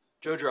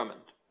 Joe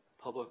Drummond,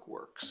 Public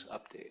Works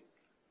update.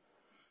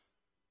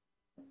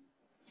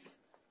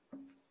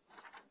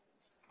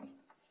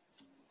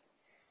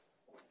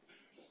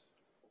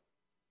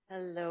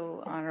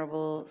 Hello,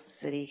 Honorable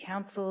City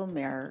Council,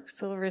 Mayor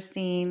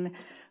Silverstein.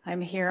 I'm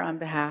here on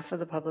behalf of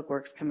the Public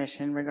Works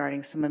Commission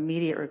regarding some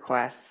immediate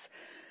requests.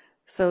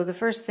 So the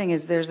first thing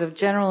is there's a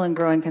general and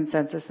growing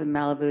consensus in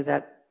Malibu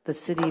that the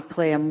city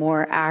play a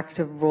more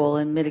active role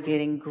in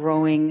mitigating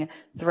growing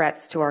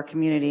threats to our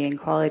community and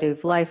quality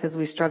of life as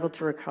we struggle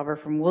to recover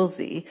from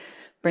Woolsey,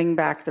 bring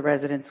back the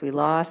residents we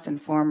lost, and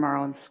form our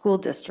own school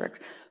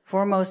district.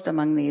 Foremost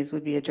among these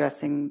would be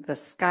addressing the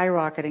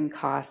skyrocketing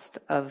cost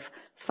of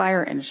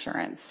fire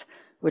insurance,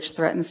 which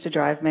threatens to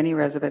drive many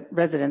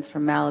residents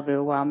from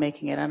Malibu while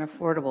making it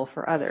unaffordable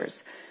for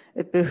others.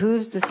 It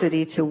behooves the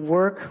city to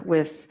work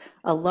with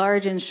a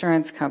large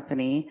insurance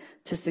company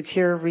to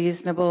secure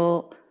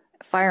reasonable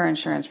fire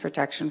insurance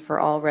protection for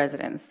all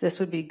residents. This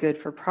would be good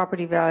for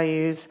property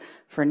values,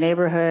 for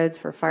neighborhoods,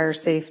 for fire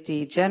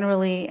safety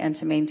generally, and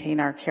to maintain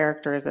our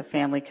character as a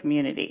family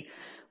community.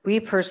 We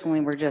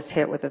personally were just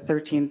hit with a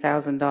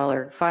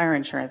 $13,000 fire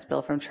insurance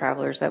bill from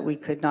travelers that we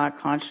could not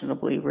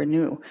conscionably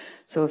renew.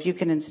 So if you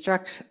can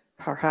instruct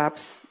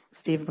perhaps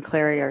Steve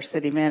McClary, our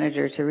city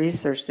manager, to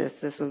research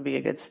this would be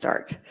a good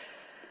start.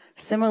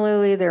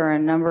 Similarly, there are a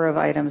number of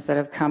items that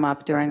have come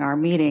up during our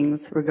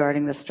meetings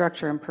regarding the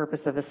structure and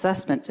purpose of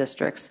assessment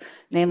districts,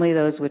 namely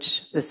those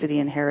which the city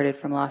inherited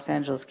from Los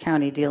Angeles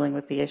County dealing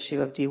with the issue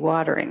of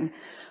dewatering.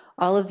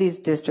 All of these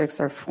districts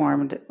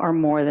are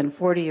more than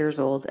 40 years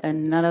old,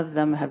 and none of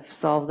them have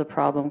solved the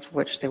problem for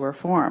which they were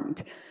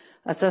formed.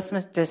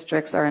 Assessment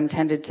districts are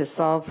intended to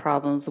solve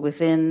problems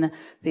within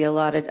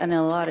an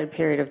allotted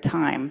period of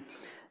time.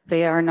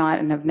 They are not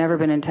and have never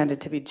been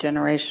intended to be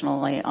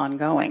generationally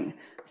ongoing.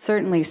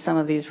 Certainly, some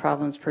of these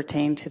problems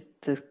pertain to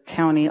the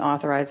county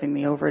authorizing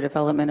the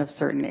overdevelopment of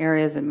certain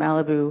areas in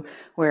Malibu,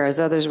 whereas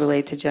others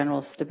relate to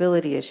general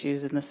stability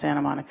issues in the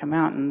Santa Monica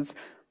Mountains,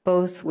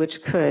 both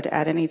which could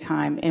at any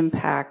time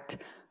impact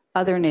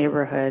other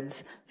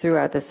neighborhoods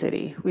throughout the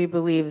city. We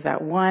believe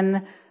that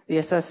one, the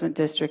assessment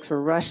districts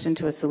were rushed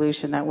into a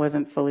solution that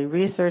wasn't fully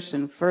researched,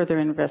 and further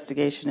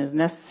investigation is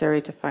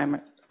necessary to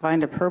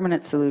find a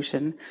permanent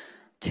solution.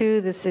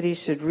 Two, the city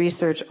should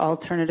research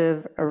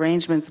alternative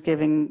arrangements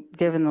given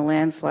the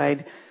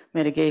landslide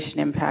mitigation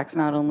impacts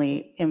not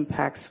only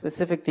impact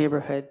specific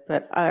neighborhood,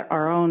 but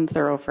our own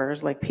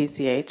thoroughfares like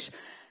PCH.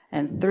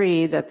 And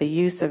three, that the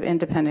use of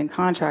independent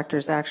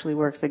contractors actually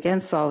works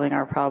against solving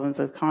our problems,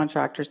 as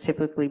contractors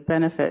typically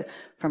benefit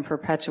from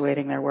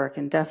perpetuating their work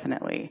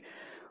indefinitely.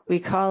 We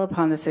call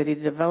upon the city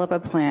to develop a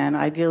plan,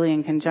 ideally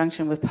in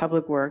conjunction with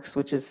Public Works,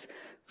 which is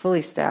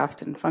fully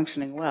staffed and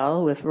functioning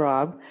well with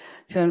Rob,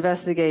 to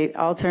investigate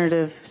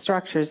alternative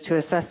structures to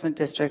assessment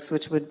districts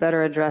which would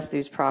better address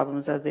these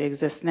problems as they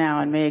exist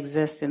now and may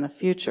exist in the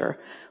future.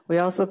 We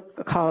also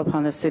call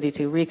upon the city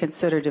to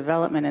reconsider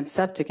development and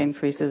septic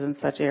increases in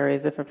such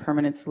areas if a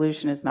permanent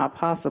solution is not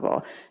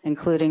possible,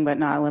 including but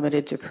not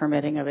limited to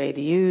permitting of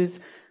ADUs,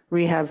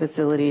 rehab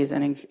facilities,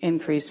 and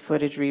increased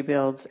footage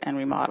rebuilds and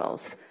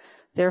remodels.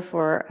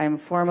 Therefore, I'm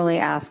formally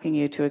asking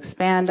you to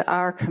expand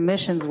our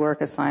commission's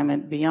work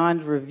assignment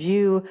beyond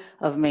review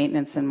of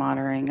maintenance and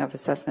monitoring of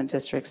assessment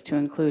districts to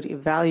include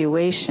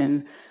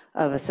evaluation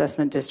of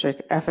assessment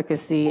district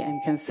efficacy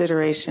and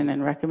consideration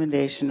and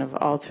recommendation of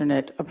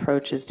alternate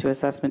approaches to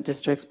assessment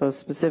districts, both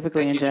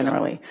specifically and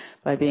generally.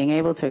 By being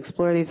able to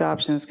explore these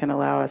options can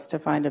allow us to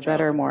find a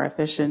better, more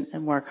efficient,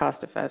 and more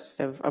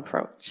cost-effective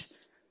approach.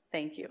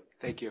 Thank you.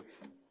 Thank you.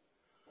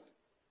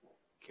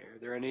 Okay, are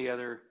there any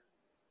other?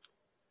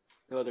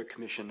 No other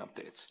commission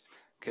updates.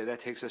 Okay,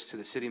 that takes us to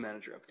the city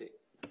manager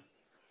update.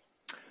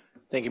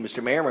 Thank you,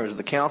 Mr. Mayor, members of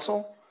the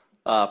council.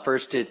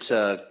 First, it's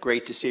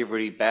great to see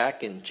everybody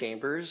back in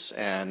chambers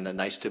and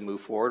nice to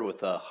move forward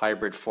with a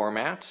hybrid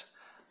format,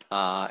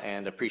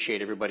 and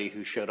appreciate everybody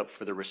who showed up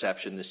for the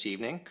reception this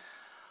evening.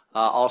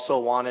 Also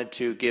wanted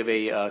to give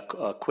a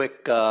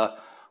quick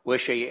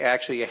wish,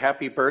 actually a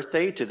happy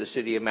birthday to the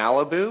city of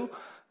Malibu.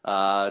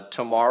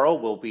 Tomorrow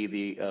will be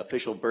the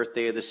official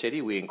birthday of the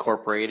city. We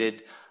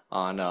incorporated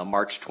on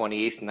March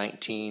 28th,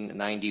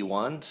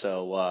 1991.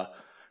 So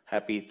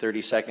happy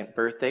 32nd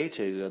birthday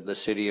to the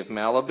city of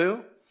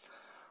Malibu.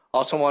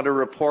 Also want to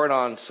report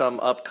on some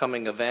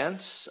upcoming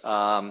events.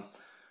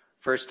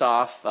 First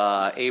off,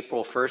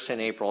 April 1st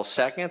and April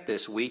 2nd,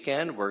 this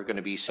weekend, we're going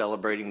to be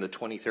celebrating the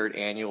 23rd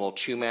annual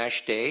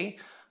Chumash Day,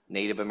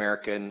 Native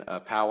American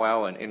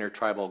powwow and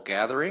intertribal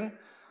gathering.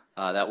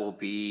 That will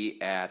be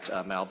at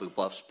Malibu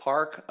Bluffs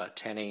Park,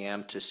 10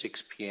 a.m. to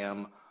 6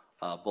 p.m.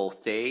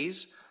 Both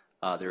days.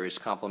 There is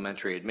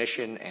complimentary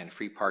admission and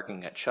free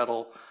parking at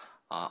Shuttle.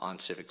 on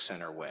Civic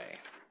Center Way.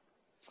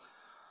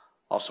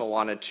 Also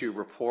wanted to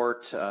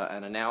report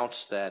and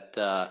announce that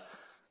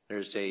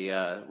there's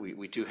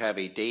we do have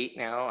a date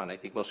now, and I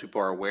think most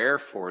people are aware,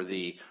 for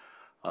the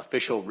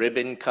official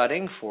ribbon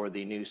cutting for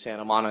the new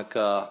Santa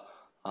Monica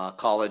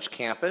College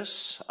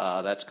campus.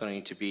 That's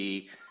going to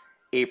be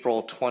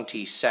April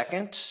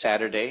 22nd,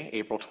 Saturday,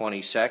 April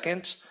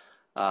 22nd,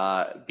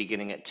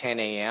 beginning at 10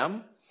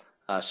 a.m.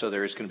 So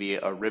there's going to be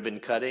a ribbon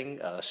cutting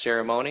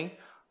ceremony,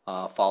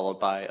 followed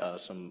by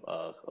some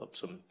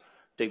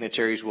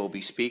dignitaries will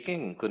be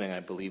speaking, including, I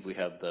believe we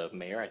have the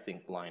mayor, I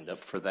think, lined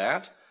up for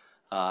that.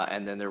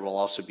 And then there will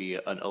also be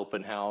an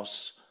open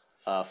house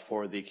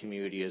for the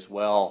community as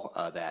well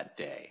that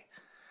day.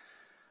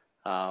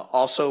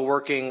 Also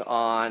working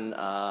on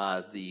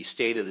the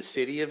State of the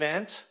City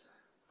event.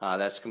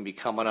 That's going to be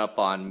coming up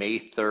on May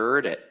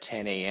 3rd at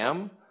 10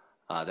 a.m.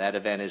 That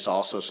event is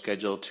also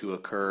scheduled to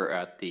occur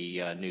at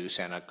the new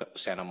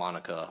Santa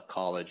Monica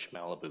College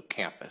Malibu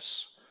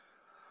campus.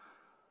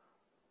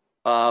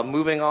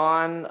 Moving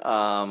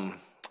on,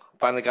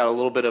 finally got a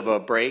little bit of a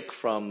break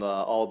from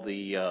all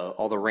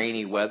the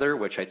rainy weather,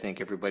 which I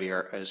think everybody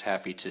is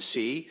happy to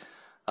see.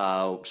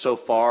 So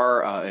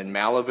far in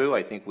Malibu,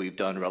 I think we've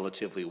done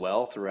relatively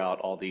well throughout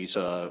all these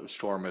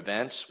storm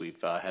events.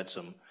 We've had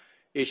some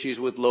issues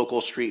with local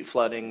street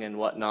flooding and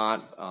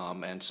whatnot,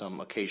 and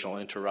some occasional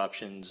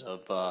interruptions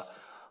of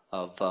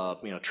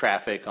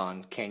traffic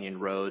on canyon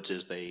roads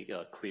as they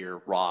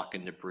clear rock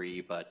and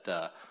debris.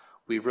 But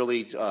we've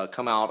really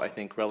come out, I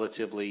think,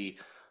 relatively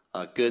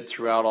good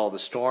throughout all the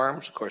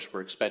storms. Of course,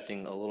 we're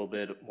expecting a little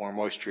bit more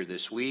moisture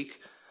this week.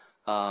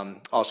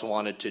 Also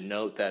wanted to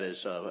note that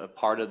as a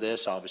part of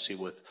this, obviously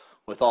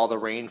with all the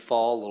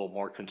rainfall, a little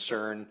more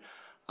concern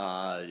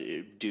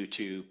due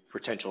to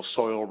potential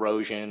soil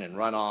erosion and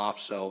runoff.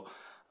 So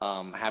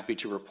happy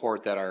to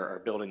report that our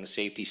building and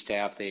safety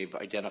staff, they've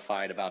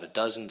identified about a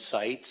dozen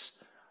sites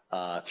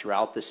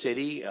throughout the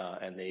city,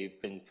 and they've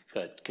been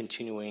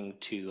continuing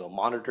to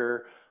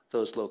monitor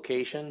those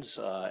locations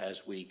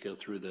as we go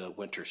through the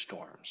winter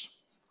storms.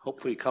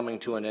 Hopefully coming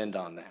to an end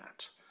on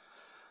that.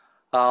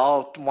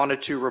 I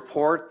wanted to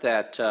report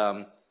that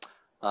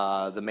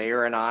the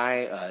mayor and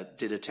I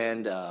did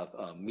attend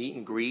a meet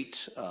and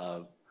greet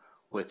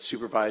with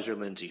Supervisor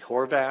Lindsay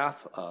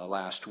Horvath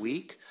last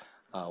week.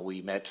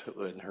 We met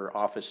in her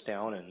office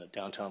down in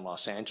downtown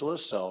Los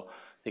Angeles, so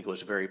I think it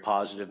was a very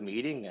positive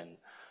meeting, and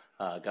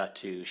got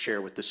to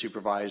share with the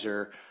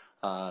supervisor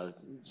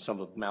some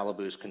of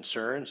Malibu's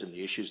concerns and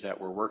the issues that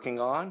we're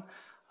working on.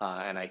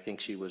 And I think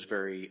she was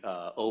very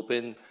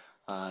open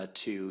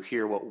to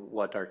hear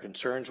what our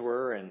concerns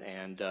were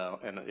and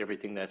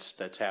everything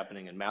that's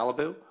happening in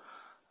Malibu.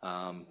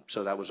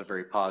 So that was a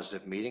very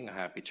positive meeting. I'm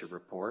happy to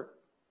report.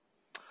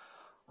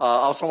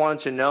 Also wanted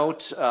to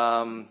note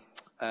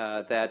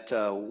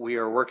that we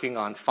are working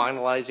on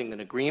finalizing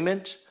an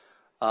agreement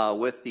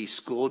with the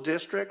school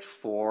district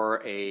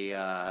for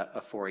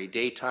a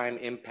daytime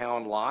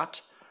impound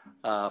lot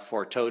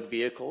for towed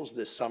vehicles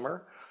this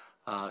summer.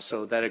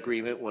 So that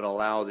agreement would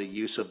allow the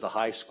use of the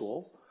high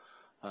school.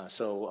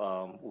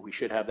 So we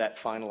should have that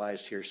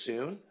finalized here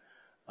soon,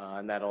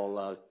 and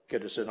that'll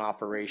get us in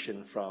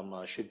operation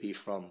should be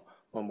from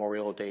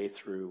Memorial Day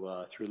through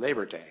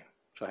Labor Day.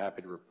 So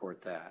happy to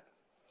report that.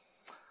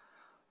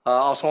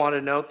 Also want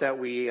to note that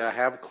we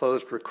have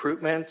closed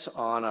recruitment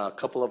on a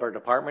couple of our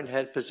department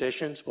head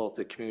positions, both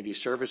the Community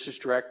Services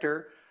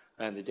Director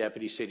and the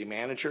Deputy City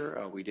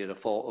Manager. We did a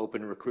full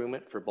open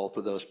recruitment for both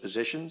of those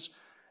positions,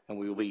 and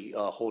we will be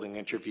holding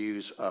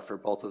interviews for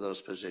both of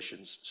those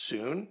positions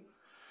soon.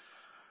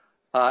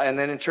 And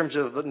then in terms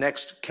of the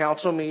next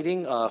council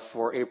meeting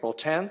for April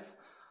 10th,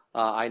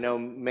 I know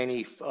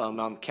many on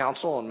the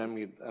council and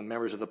many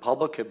members of the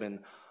public have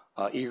been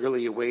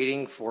eagerly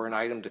awaiting for an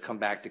item to come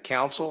back to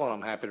council, and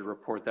I'm happy to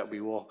report that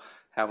we will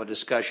have a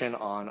discussion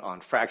on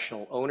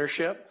fractional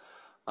ownership,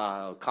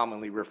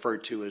 commonly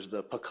referred to as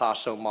the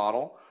Picasso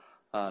model.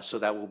 So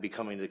that will be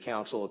coming to the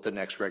council at the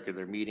next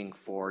regular meeting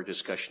for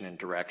discussion and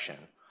direction.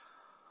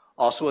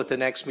 Also at the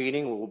next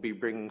meeting, we will be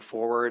bringing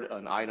forward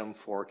an item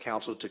for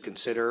council to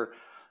consider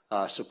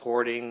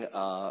supporting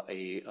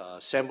a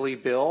assembly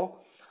bill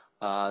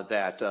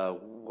that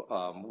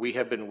we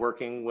have been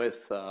working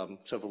with,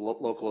 several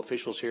local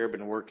officials here have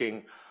been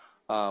working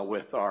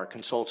with our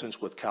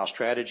consultants with Cal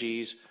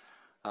Strategies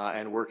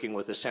and working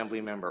with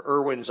Assembly Member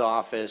Irwin's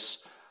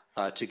office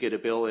to get a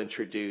bill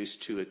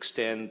introduced to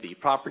extend the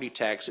property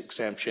tax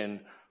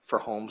exemption for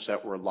homes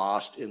that were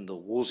lost in the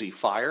Woolsey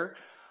fire.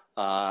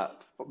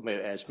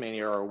 As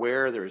many are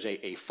aware, there's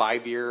a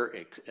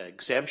 5-year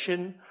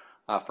exemption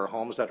for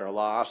homes that are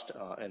lost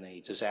in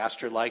a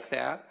disaster like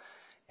that.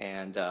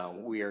 And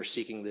we are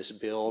seeking this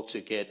bill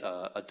to get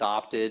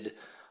adopted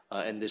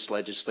in this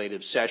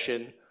legislative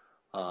session,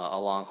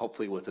 along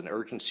hopefully with an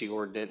urgency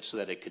ordinance so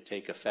that it could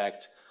take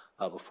effect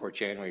before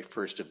January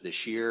 1st of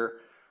this year.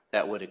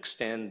 That would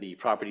extend the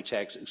property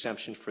tax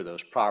exemption for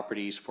those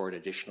properties for an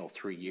additional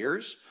 3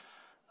 years.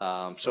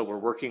 So we're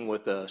working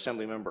with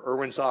Assemblymember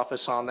Irwin's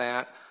office on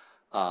that.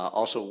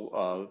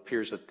 Also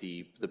appears that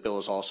the bill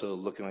is also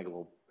looking like it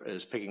will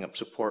is picking up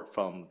support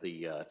from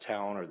the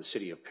town or the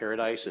city of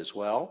Paradise as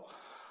well.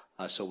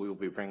 So we will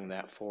be bringing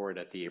that forward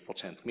at the April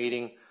 10th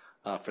meeting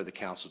for the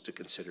council to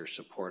consider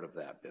support of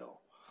that bill.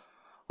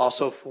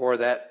 Also for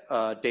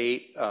that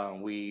date,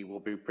 we will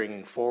be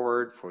bringing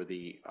forward for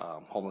the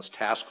Homeless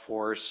Task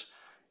Force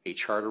a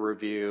charter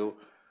review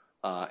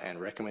and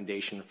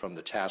recommendation from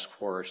the task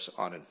force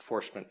on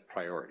enforcement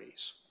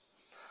priorities.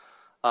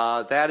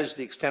 That is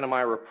the extent of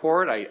my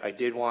report. I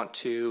did want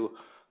to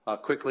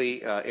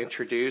quickly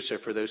introduce, or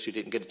for those who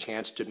didn't get a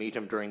chance to meet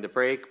him during the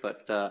break,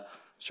 but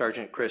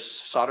Sergeant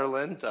Chris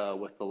Soderlund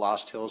with the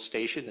Lost Hills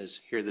Station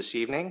is here this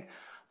evening.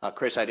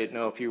 Chris, I didn't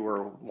know if you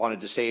wanted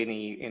to say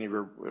any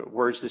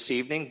words this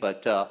evening,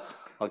 but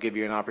I'll give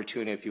you an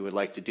opportunity if you would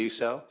like to do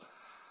so.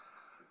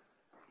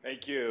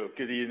 Thank you.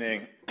 Good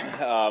evening.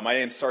 My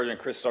name is Sergeant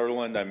Chris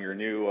Soderlund. I'm your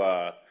new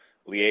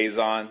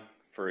liaison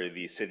for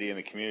the city and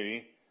the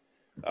community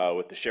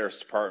with the Sheriff's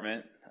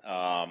Department.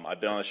 I've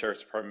been on the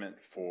Sheriff's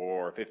Department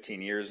for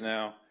 15 years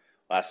now.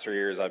 Last 3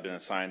 years I've been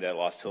assigned at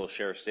Lost Hills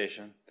Sheriff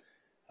Station.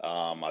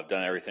 I've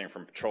done everything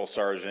from patrol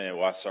sergeant,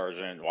 watch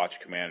sergeant, watch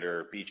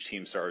commander, beach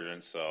team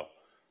sergeant. So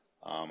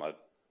I've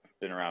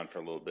been around for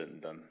a little bit and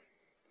done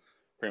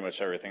pretty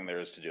much everything there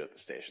is to do at the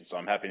station. So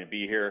I'm happy to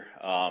be here.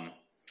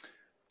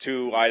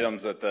 2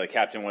 items that the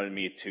captain wanted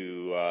me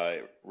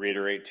to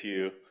reiterate to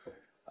you,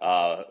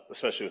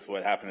 especially with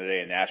what happened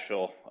today in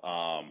Nashville.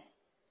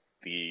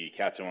 The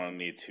captain wanted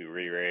me to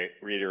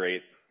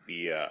reiterate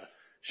the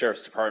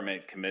Sheriff's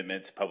Department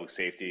commitment to public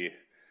safety,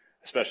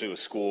 especially with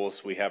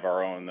schools. We have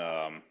our own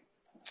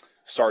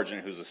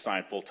sergeant who's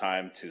assigned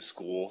full-time to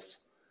schools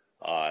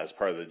as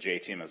part of the J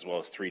team, as well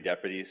as 3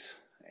 deputies.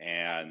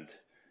 And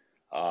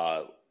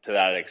to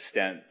that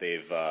extent,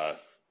 they've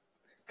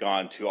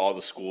gone to all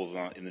the schools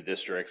in the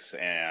districts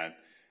and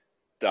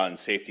done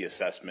safety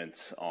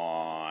assessments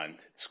on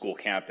school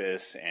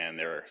campus and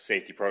their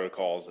safety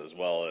protocols, as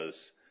well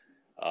as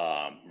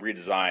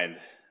redesigned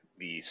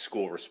the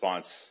school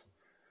response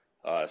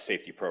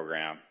safety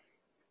program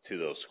to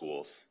those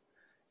schools.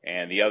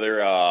 And the other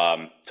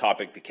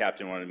topic the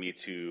captain wanted me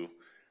to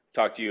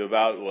talk to you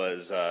about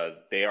was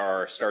they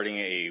are starting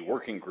a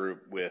working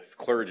group with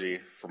clergy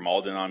from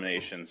all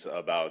denominations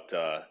about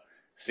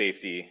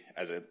safety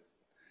as it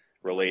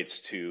relates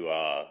to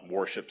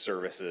worship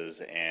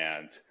services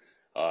and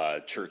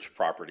church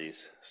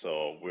properties.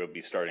 So we'll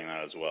be starting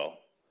that as well.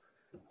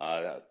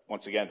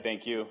 Once again,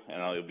 thank you,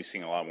 and you'll be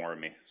seeing a lot more of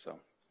me. So,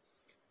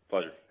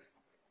 pleasure.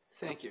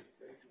 Thank you.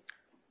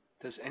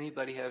 Does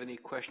anybody have any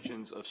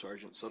questions of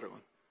Sergeant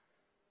Soderlund?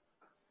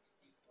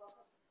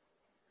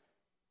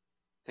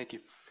 Thank you.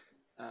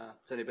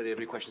 Does anybody have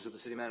any questions of the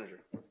city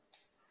manager?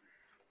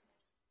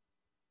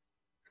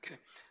 Okay.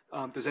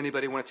 Does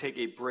anybody want to take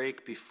a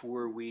break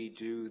before we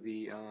do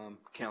the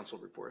council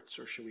reports,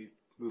 or should we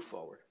move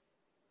forward?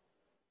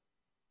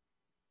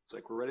 It's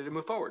like we're ready to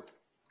move forward.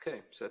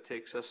 Okay, so that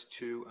takes us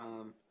to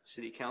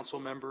city council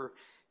member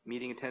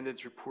meeting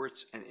attendance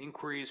reports and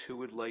inquiries. Who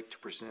would like to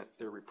present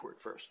their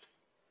report first?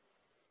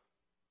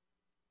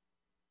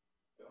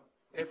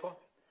 Okay, Paul.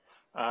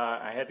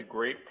 I had the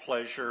great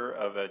pleasure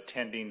of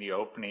attending the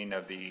opening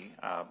of the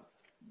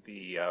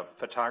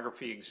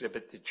photography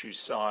exhibit that you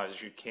saw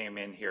as you came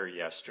in here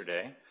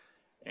yesterday.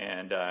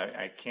 And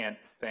I can't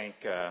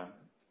thank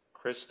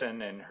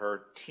Kristen and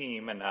her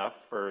team enough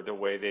for the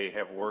way they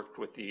have worked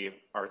with the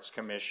Arts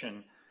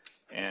Commission,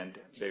 and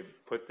they've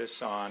put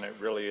this on. It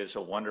really is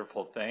a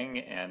wonderful thing,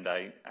 and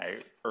I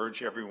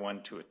urge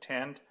everyone to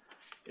attend.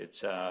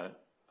 It's,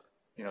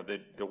 you know,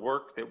 the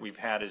work that we've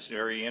had is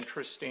very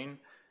interesting,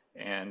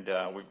 and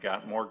we've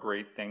got more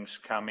great things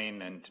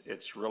coming, and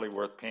it's really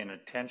worth paying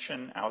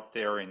attention out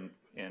there in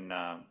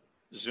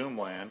Zoom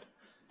land,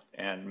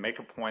 and make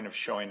a point of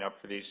showing up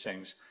for these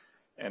things.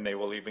 And they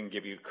will even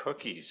give you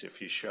cookies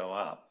if you show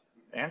up,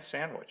 and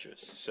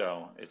sandwiches.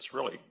 So it's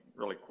really,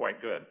 really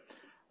quite good.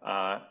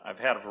 I've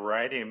had a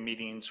variety of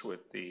meetings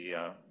with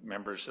the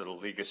members of the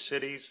League of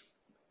Cities.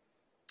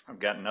 I've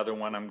got another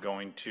one I'm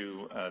going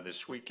to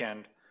this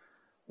weekend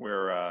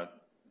where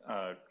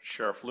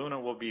Sheriff Luna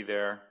will be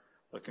there.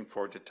 Looking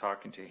forward to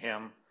talking to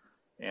him.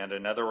 And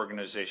another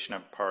organization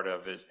I'm part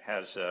of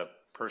has a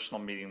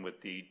personal meeting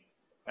with the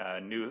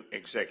new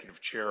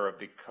executive chair of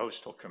the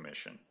Coastal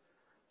Commission.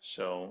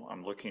 So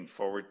I'm looking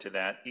forward to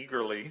that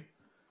eagerly,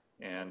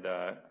 and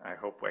I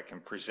hope I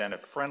can present a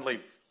friendly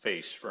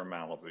face for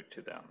Malibu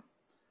to them.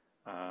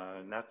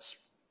 And that's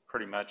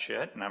pretty much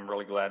it, and I'm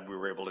really glad we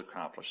were able to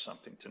accomplish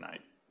something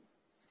tonight.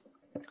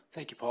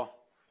 Thank you, Paul.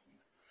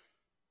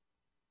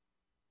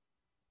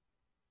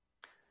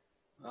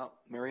 Well,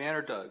 Marianne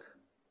or Doug,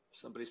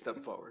 somebody step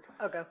forward.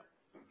 I'll go.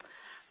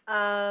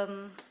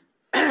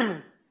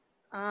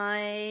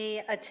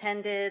 I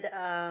attended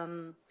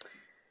a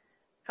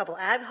couple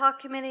ad hoc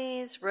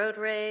committees, road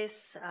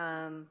race.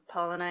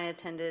 Paul and I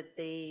attended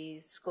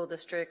the school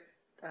district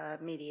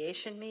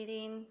mediation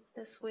meeting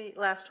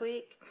last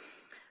week.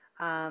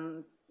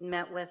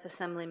 Met with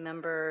Assembly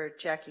Member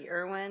Jackie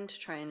Irwin to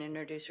try and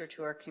introduce her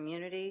to our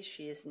community.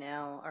 She is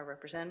now our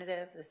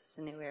representative. This is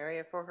a new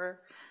area for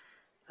her.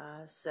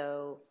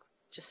 So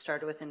just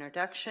started with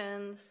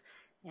introductions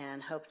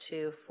and hope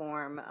to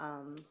form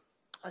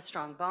a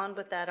strong bond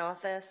with that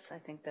office. I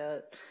think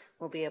that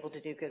we'll be able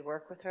to do good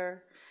work with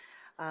her.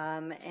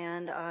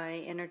 And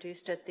I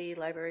introduced at the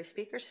Library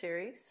Speaker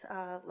Series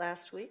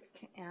last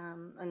week,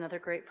 another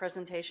great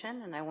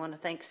presentation, and I want to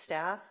thank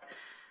staff.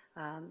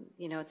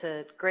 It's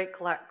a great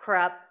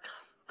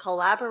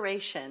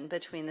collaboration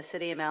between the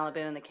City of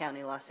Malibu and the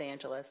County of Los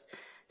Angeles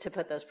to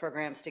put those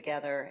programs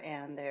together,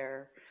 and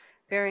they're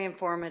very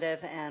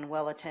informative and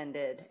well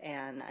attended,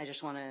 and I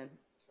just want to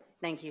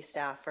thank you,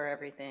 staff, for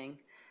everything.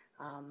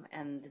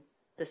 And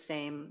the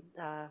same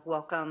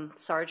welcome,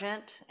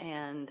 Sergeant,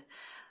 and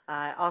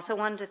I also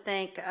wanted to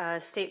thank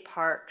State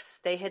Parks.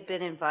 They had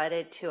been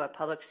invited to a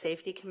Public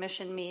Safety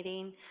Commission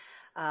meeting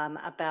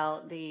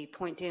about the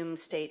Point Dume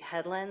State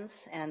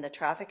headlands and the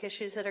traffic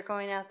issues that are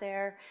going out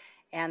there.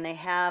 And they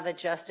have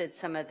adjusted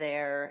some of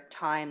their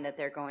time that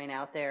they're going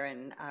out there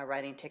and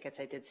writing tickets.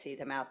 I did see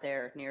them out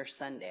there near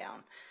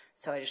sundown.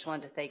 So I just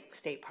wanted to thank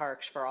State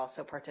Parks for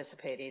also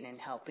participating and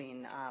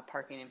helping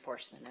parking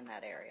enforcement in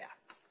that area.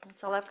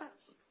 That's all I've got.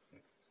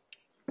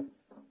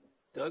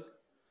 Doug?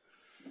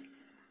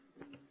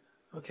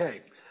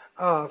 Okay.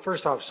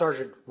 First off,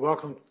 Sergeant,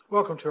 welcome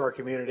to our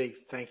community.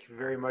 Thank you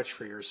very much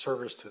for your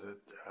service to the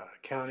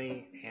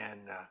county,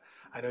 and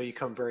I know you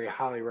come very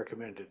highly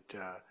recommended.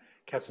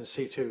 Captain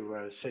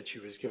C2 said she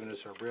was giving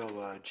us a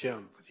real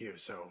gem with you,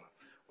 so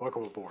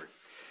welcome aboard.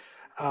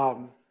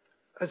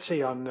 Let's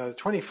see, on the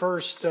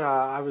 21st,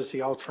 I was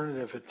the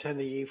alternative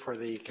attendee for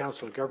the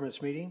Council of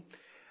Governments meeting.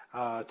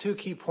 Two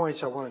key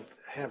points I want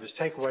to have as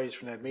takeaways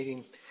from that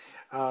meeting.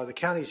 The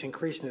county's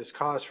increasing its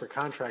cost for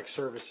contract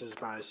services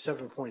by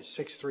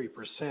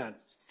 7.63%.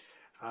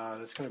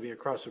 That's going to be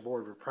across the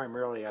board, but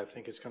primarily I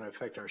think it's going to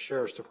affect our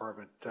Sheriff's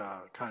Department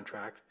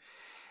contract.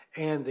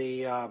 And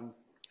the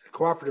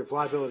Cooperative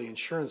Liability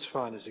Insurance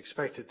Fund is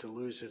expected to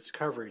lose its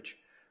coverage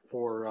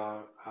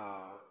for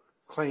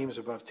claims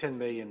above $10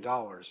 million.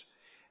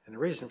 And the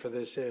reason for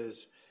this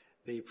is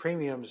the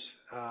premiums,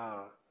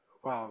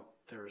 while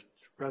they're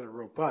rather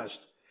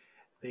robust,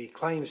 the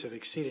claims have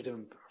exceeded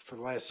them for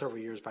the last several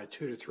years by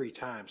 2 to 3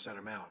 times that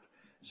amount.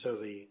 So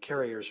the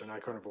carriers are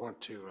not going to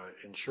want to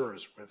insure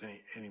us with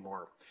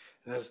anymore.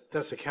 And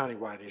that's a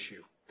countywide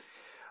issue.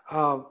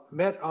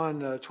 Met on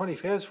the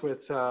 25th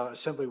with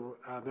Assembly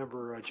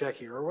Member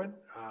Jackie Irwin.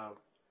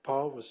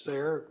 Paul was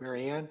there,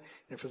 Mary Ann,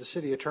 and for the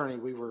city attorney,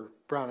 we were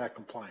Brown Act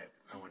compliant.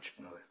 I want you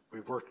to know that.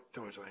 We've worked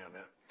diligently on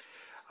that.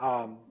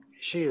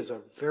 She is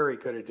a very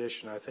good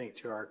addition, I think,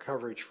 to our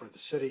coverage for the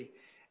city,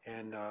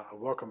 and a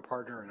welcome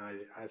partner, and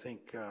I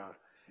think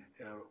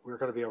we're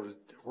going to be able to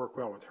work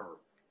well with her.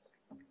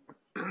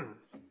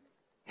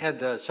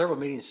 Had several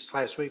meetings this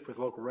last week with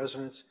local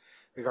residents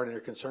regarding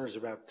their concerns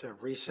about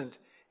recent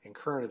and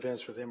current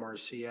events with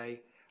MRCA.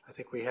 I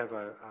think we have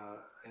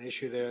an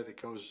issue there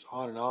that goes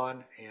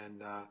on,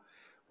 and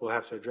we'll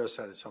have to address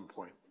that at some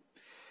point.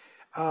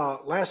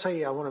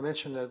 Lastly, I want to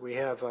mention that we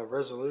have a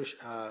resolution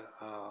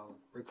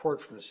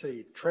report from the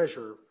city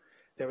treasurer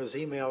that was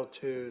emailed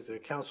to the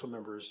council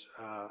members.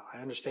 I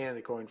understand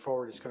that going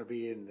forward it's going to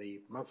be in the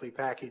monthly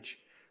package,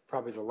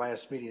 probably the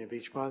last meeting of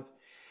each month.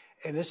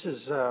 And this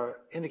is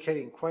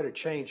indicating quite a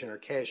change in our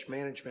cash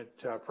management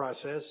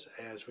process.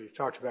 As we've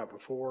talked about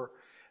before,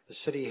 the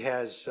city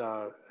has,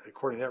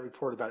 according to that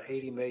report, about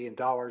 $80 million.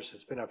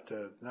 It's been up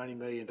to $90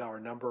 million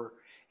number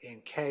in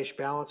cash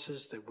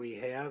balances that we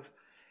have.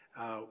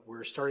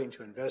 We're starting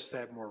to invest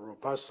that more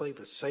robustly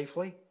but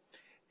safely.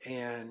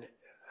 And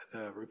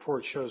the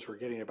report shows we're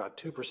getting about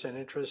 2%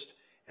 interest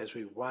as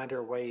we wind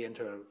our way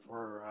into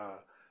more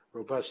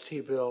robust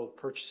T-bill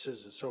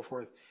purchases and so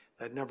forth.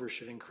 That number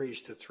should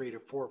increase to 3 to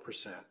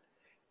 4%.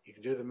 You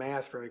can do the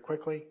math very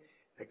quickly.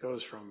 It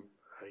goes from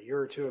a year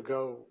or two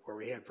ago where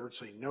we had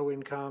virtually no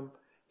income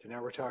to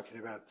now we're talking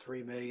about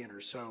 $3 million or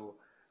so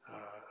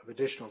of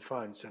additional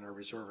funds in our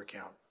reserve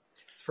account.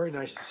 It's very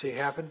nice to see it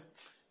happen.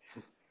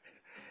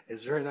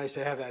 It's very nice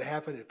to have that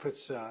happen. It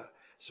puts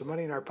some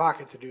money in our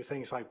pocket to do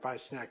things like buy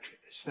snack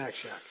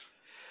shacks.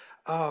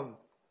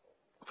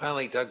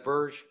 Finally, Doug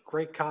Burge,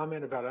 great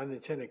comment about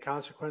unintended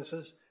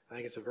consequences. I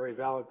think it's a very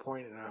valid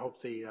point, and I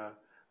hope the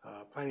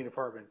planning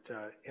department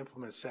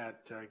implements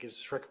that, gives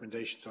us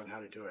recommendations on how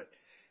to do it.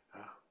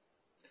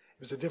 It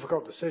was a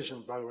difficult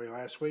decision, by the way,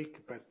 last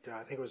week, but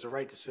I think it was the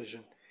right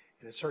decision,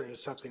 and it certainly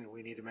is something that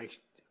we need to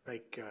make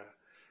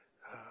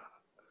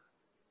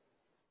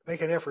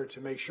an effort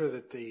to make sure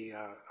that the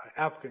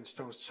applicants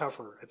don't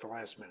suffer at the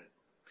last minute.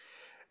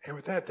 And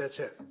with that, that's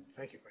it.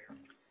 Thank you, Mayor.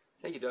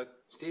 Thank you, Doug.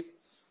 Steve?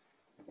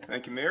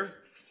 Thank you, Mayor.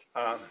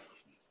 I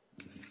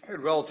had a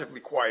relatively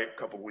quiet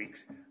couple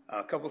weeks.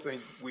 A couple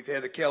things. We've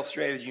had the CAL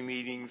strategy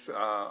meetings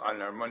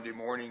on our Monday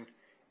morning,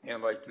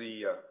 and like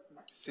the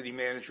city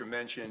manager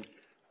mentioned,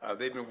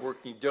 they've been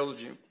working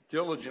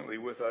diligently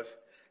with us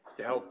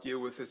to help deal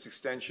with this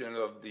extension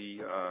of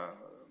the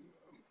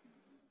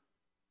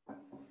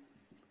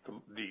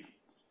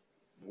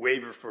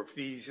waiver for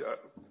fees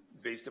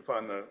based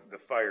upon the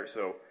fire.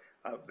 So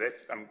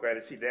I'm glad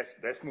to see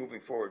that's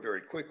moving forward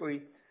very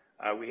quickly.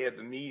 We had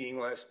the meeting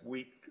last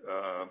week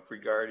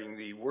regarding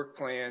the work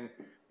plan,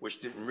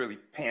 which didn't really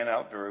pan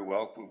out very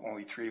well.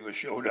 Only 3 of us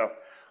showed up.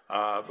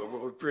 But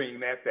we're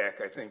bringing that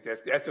back. I think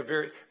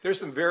there's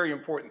some very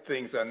important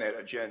things on that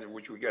agenda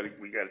which we got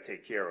to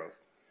take care of.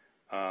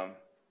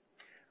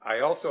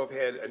 I also have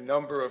had a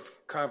number of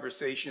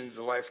conversations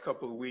the last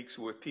couple of weeks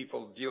with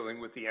people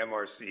dealing with the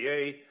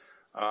MRCA,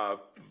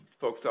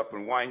 folks up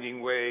in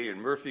Winding Way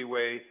and Murphy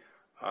Way.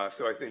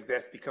 So I think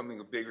that's becoming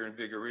a bigger and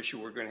bigger issue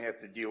we're going to have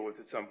to deal with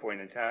at some point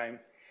in time.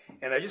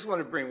 And I just want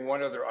to bring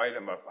one other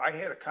item up. I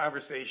had a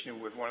conversation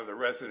with one of the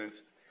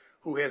residents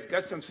who has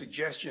got some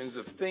suggestions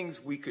of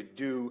things we could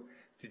do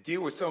to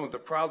deal with some of the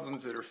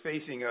problems that are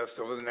facing us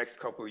over the next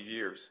couple of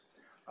years.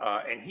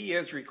 And he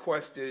has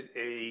requested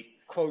a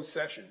closed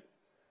session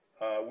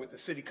with the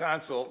city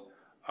council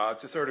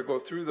to sort of go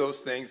through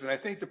those things. And I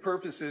think the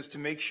purpose is to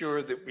make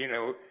sure that, you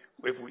know,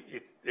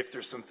 if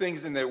there's some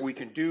things in there we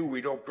can do, we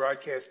don't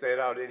broadcast that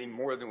out any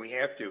more than we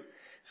have to.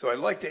 So I'd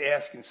like to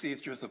ask and see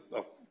if there's a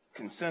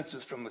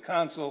consensus from the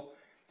council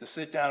to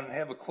sit down and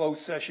have a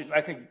closed session.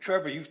 I think,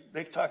 Trevor,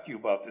 they've talked to you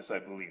about this, I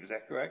believe. Is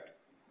that correct?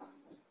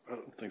 I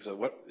don't think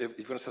so. If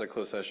you're going to set a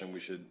closed session, we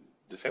should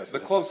discuss the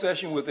closed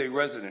session with a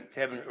resident,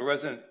 having a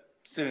resident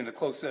sit in a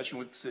closed session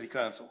with the city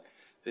council.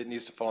 It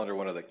needs to fall under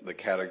one of the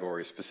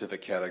categories,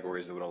 specific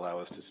categories that would allow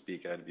us to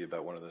speak. It had to be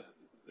about one of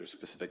there's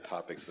specific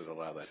topics that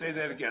allow that. Say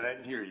that again. I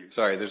didn't hear you.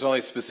 Sorry. There's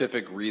only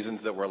specific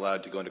reasons that we're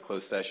allowed to go into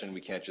closed session. We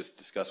can't just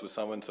discuss with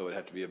someone. So it would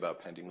have to be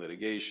about pending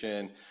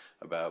litigation,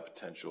 about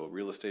potential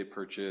real estate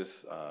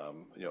purchase,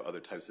 you know, other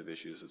types of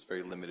issues. It's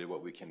very limited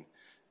what we can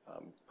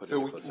put in a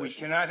closed session. So we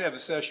cannot have a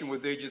session where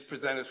they just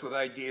present us with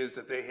ideas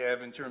that they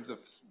have in terms of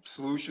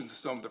solutions to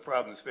some of the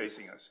problems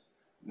facing us.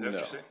 Is that what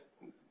you're saying?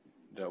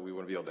 No, we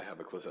want to be able to have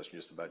a closed session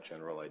just about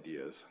general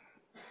ideas.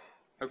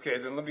 Okay,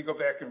 then let me go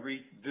back and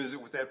revisit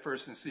with that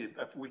person, see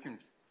if we can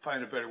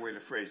find a better way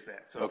to phrase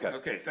that. So,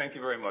 okay, thank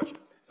you very much.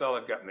 That's all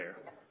I've got, Mayor.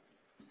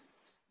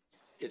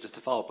 Yeah, just to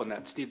follow up on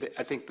that, Steve,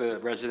 I think the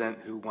resident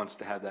who wants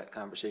to have that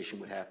conversation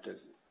would have to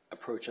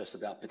approach us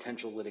about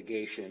potential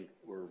litigation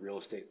or real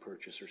estate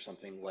purchase or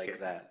something like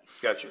that.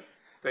 Gotcha.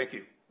 Thank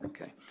you.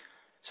 Okay.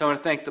 So I want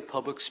to thank the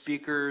public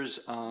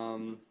speakers,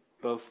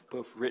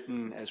 both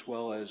written as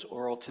well as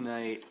oral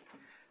tonight.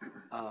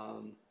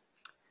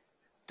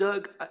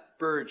 Doug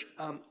Burge,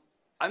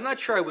 I'm not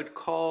sure I would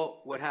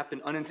call what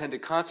happened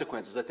unintended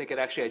consequences. I think it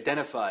actually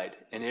identified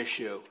an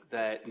issue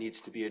that needs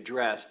to be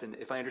addressed. And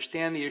if I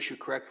understand the issue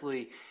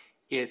correctly,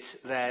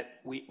 it's that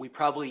we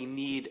probably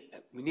need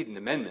an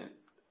amendment,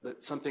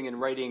 but something in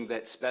writing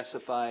that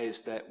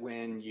specifies that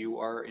when you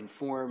are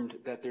informed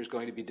that there's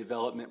going to be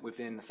development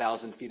within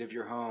 1,000 feet of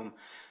your home,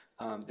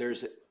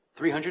 there's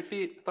 300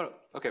 feet?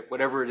 Okay,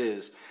 whatever it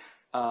is.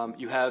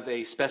 You have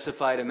a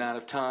specified amount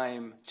of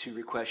time to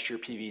request your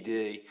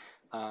PVD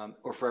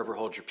or forever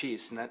hold your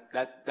peace, and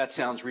that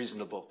sounds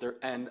reasonable.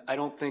 And I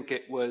don't think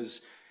it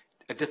was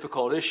a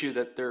difficult issue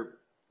that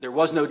there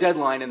was no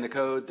deadline in the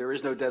code. There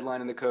is no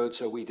deadline in the code,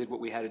 so we did what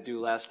we had to do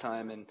last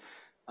time. And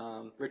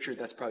Richard,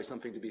 that's probably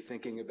something to be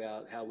thinking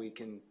about, how we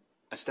can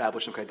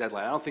establish some kind of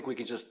deadline. I don't think we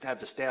can just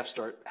have the staff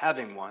start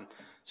having one,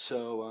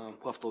 so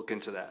we'll have to look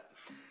into that.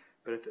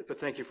 But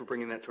thank you for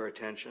bringing that to our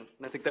attention.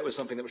 And I think that was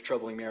something that was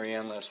troubling Mary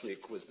Ann last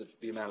week, was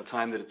the amount of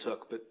time that it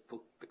took. But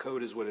the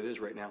code is what it is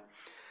right now.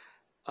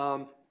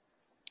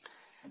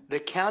 The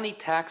county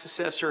tax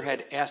assessor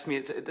had asked me.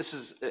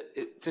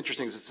 It's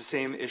interesting because it's the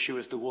same issue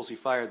as the Woolsey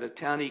fire. The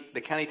county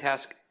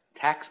tax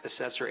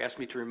assessor asked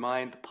me to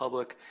remind the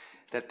public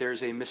that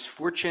there's a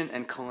misfortune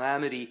and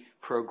calamity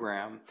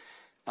program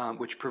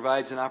which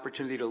provides an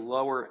opportunity to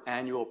lower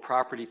annual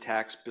property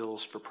tax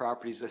bills for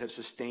properties that have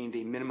sustained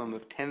a minimum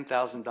of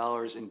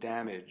 $10,000 in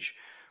damage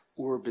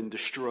or been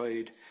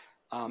destroyed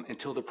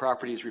until the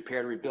property is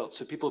repaired or rebuilt.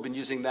 So people have been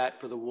using that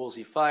for the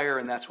Woolsey fire,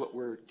 and that's what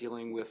we're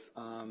dealing with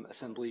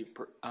Assembly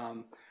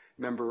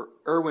Member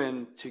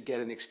Irwin to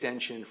get an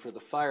extension for the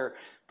fire.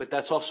 But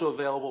that's also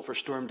available for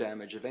storm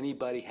damage. If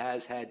anybody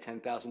has had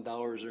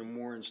 $10,000 or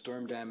more in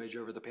storm damage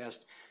over the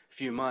past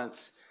few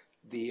months,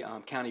 the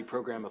county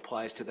program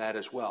applies to that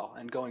as well.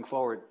 And going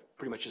forward,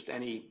 pretty much just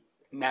any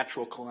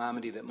natural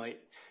calamity that might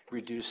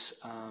reduce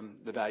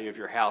the value of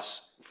your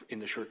house in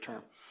the short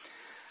term.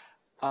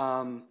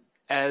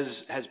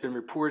 As has been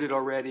reported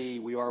already,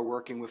 we are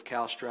working with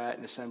CalStrat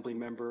and Assembly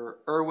Member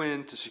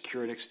Irwin to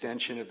secure an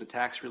extension of the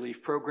tax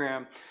relief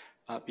program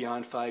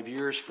beyond 5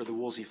 years for the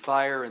Woolsey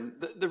fire. And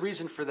the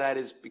reason for that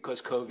is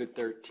because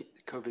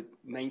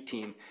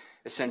COVID-19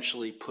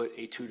 essentially put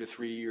a 2 to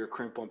 3 year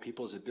crimp on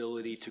people's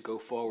ability to go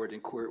forward in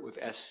court with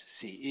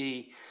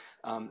SCE,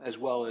 as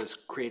well as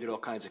created all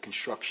kinds of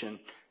construction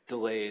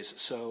delays.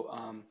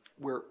 So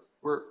we're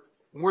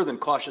more than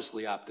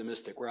cautiously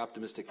optimistic. We're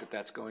optimistic that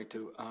that's going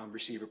to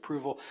receive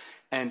approval.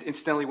 And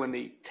incidentally, when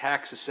the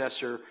tax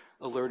assessor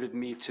alerted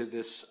me to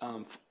this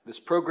this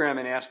program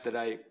and asked that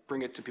I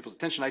bring it to people's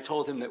attention, I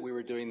told him that we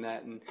were doing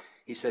that, and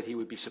he said he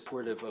would be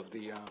supportive of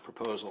the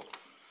proposal.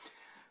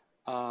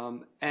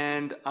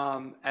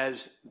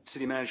 As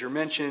City Manager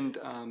mentioned,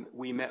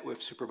 we met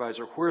with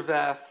Supervisor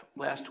Horvath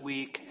last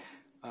week.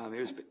 It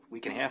was a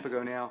week and a half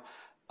ago now.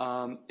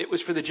 It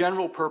was for the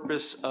general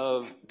purpose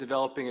of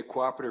developing a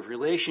cooperative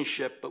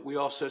relationship, but we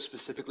also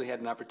specifically had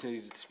an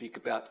opportunity to speak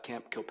about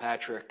Camp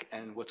Kilpatrick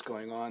and what's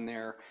going on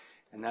there,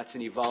 and that's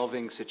an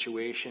evolving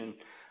situation.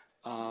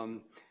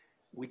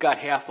 We got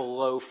half a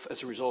loaf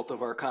as a result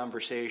of our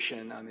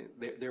conversation. I mean,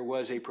 there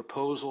was a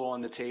proposal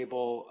on the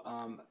table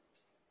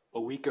a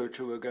week or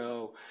two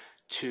ago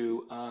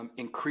to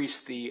increase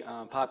the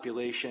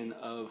population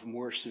of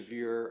more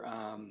severe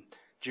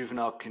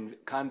juvenile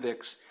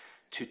convicts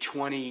to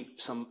 20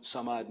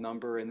 some odd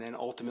number, and then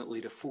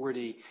ultimately to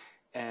 40.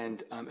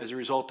 And as a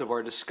result of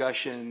our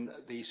discussion,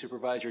 the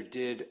supervisor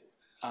did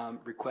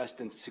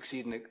request and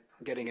succeed in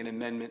getting an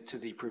amendment to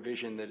the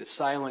provision that is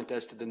silent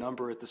as to the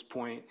number at this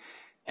point,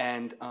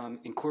 and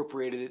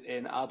incorporated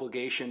an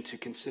obligation to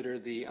consider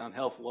the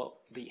health,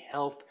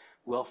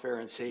 welfare,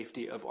 and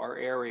safety of our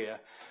area.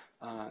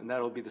 And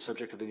that'll be the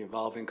subject of an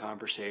evolving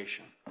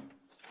conversation.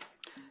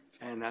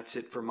 And that's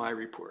it for my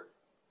report.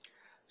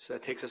 So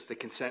that takes us to the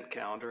consent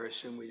calendar. I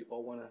assume we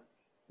all want to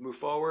move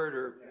forward,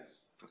 or? Yes.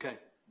 Okay.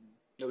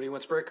 Nobody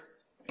wants break?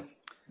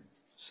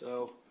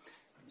 So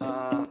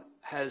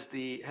has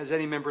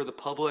any member of the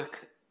public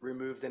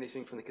removed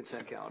anything from the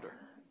consent calendar?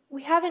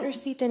 We haven't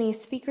received any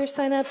speaker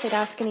signups. I'd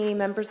ask any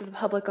members of the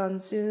public on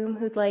Zoom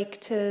who'd like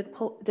to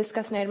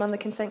discuss an item on the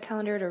consent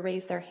calendar to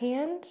raise their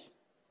hand.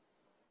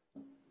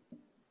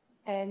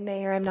 And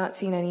Mayor, I'm not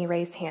seeing any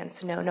raised hands,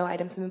 so no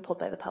items have been pulled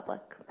by the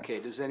public. Okay,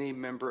 does any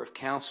member of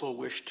council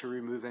wish to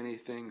remove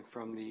anything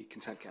from the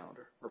consent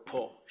calendar, or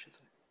pull, I should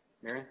say?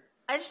 Marion?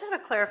 I just have a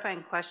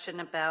clarifying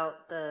question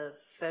about the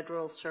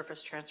Federal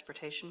Surface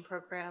Transportation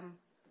Program.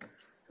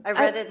 I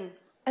read in...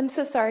 I'm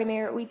so sorry,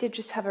 Mayor. We did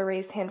just have a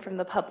raised hand from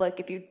the public.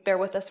 If you bear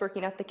with us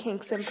working out the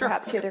kinks and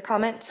perhaps hear their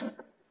comment.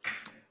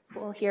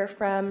 We'll hear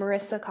from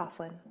Marissa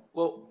Coughlin.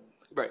 Well,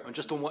 right,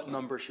 just on what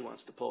number she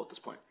wants to pull at this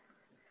point.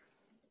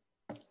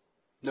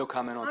 No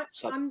comment on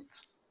substance.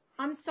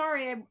 I'm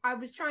sorry. I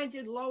was trying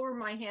to lower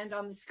my hand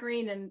on the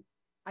screen, and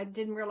I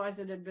didn't realize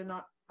it had been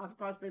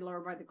possibly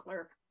lowered by the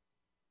clerk.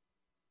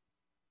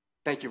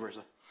 Thank you,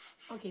 Marissa.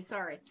 Okay,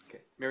 sorry.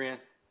 Okay, Marianne.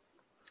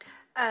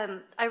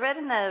 I read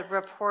in the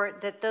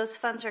report that those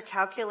funds are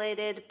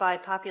calculated by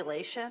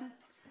population.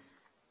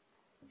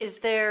 Is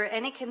there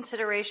any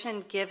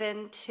consideration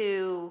given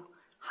to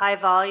high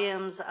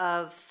volumes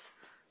of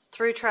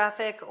through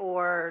traffic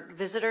or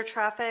visitor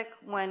traffic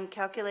when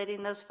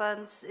calculating those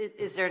funds?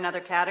 Is there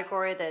another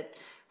category that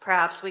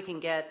perhaps we can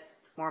get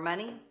more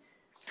money?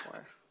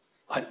 Or?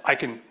 I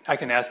can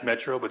ask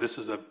Metro, but this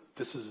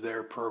is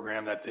their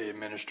program that they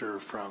administer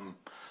from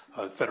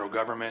the federal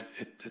government.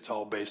 It's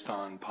all based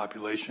on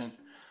population,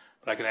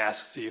 but I can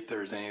ask to see if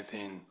there's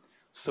anything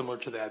similar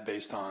to that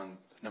based on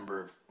the number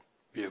of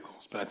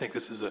vehicles. But I think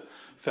this is a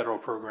federal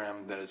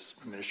program that is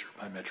administered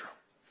by Metro.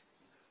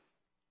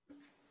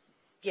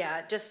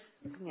 Yeah, just,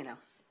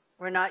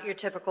 we're not your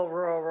typical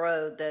rural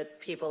road that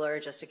people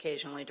are just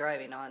occasionally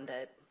driving on,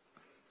 that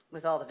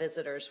with all the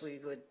visitors, we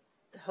would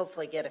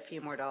hopefully get a few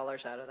more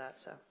dollars out of that.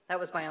 So that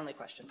was my only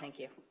question. Thank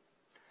you.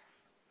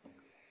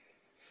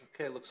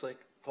 Okay, looks like,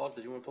 Paul,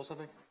 did you want to pull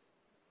something?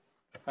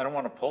 I don't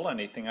want to pull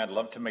anything. I'd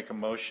love to make a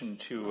motion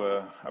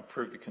to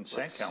approve the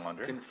consent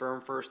calendar. Confirm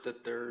first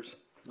that there's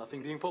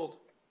nothing being pulled.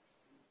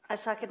 I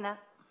second that.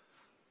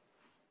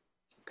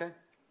 Okay.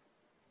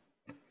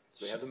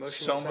 So we have the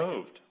motion. So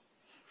moved.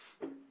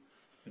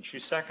 And she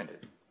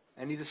seconded.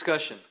 Any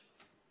discussion?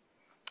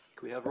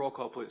 Can we have roll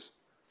call, please?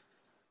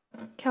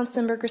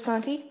 Councilmember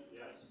Grisanti?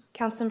 Yes.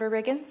 Councilmember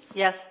Riggins?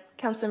 Yes.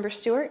 Councilmember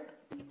Stewart?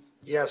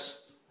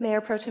 Yes.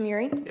 Mayor Pro Tem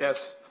Urine?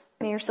 Yes.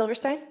 Mayor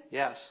Silverstein?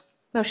 Yes.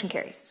 Motion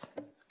carries.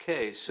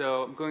 Okay,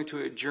 so I'm going to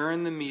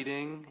adjourn the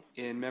meeting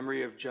in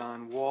memory of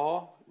John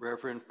Wall,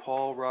 Reverend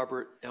Paul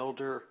Robert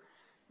Elder,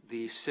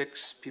 the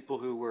 6 people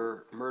who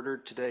were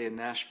murdered today in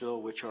Nashville,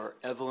 which are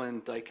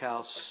Evelyn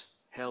Dykehouse,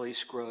 Hallie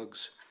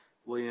Scruggs,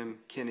 William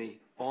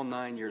Kinney, all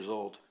 9 years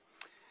old,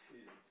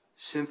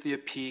 Cynthia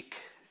Peak,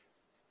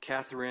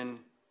 Catherine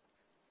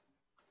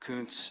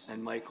Kuntz,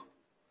 and Mike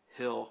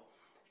Hill.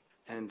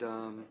 And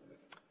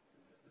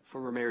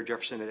former Mayor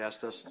Jefferson had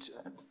asked us to,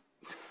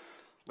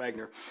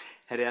 Wagner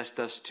had asked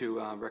us to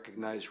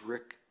recognize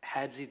Rick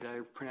Hadzi. Did I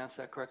pronounce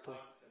that correctly?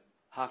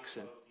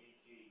 Hoxson.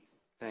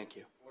 Thank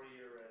you.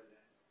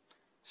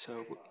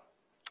 So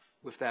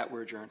with that,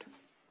 we're adjourned.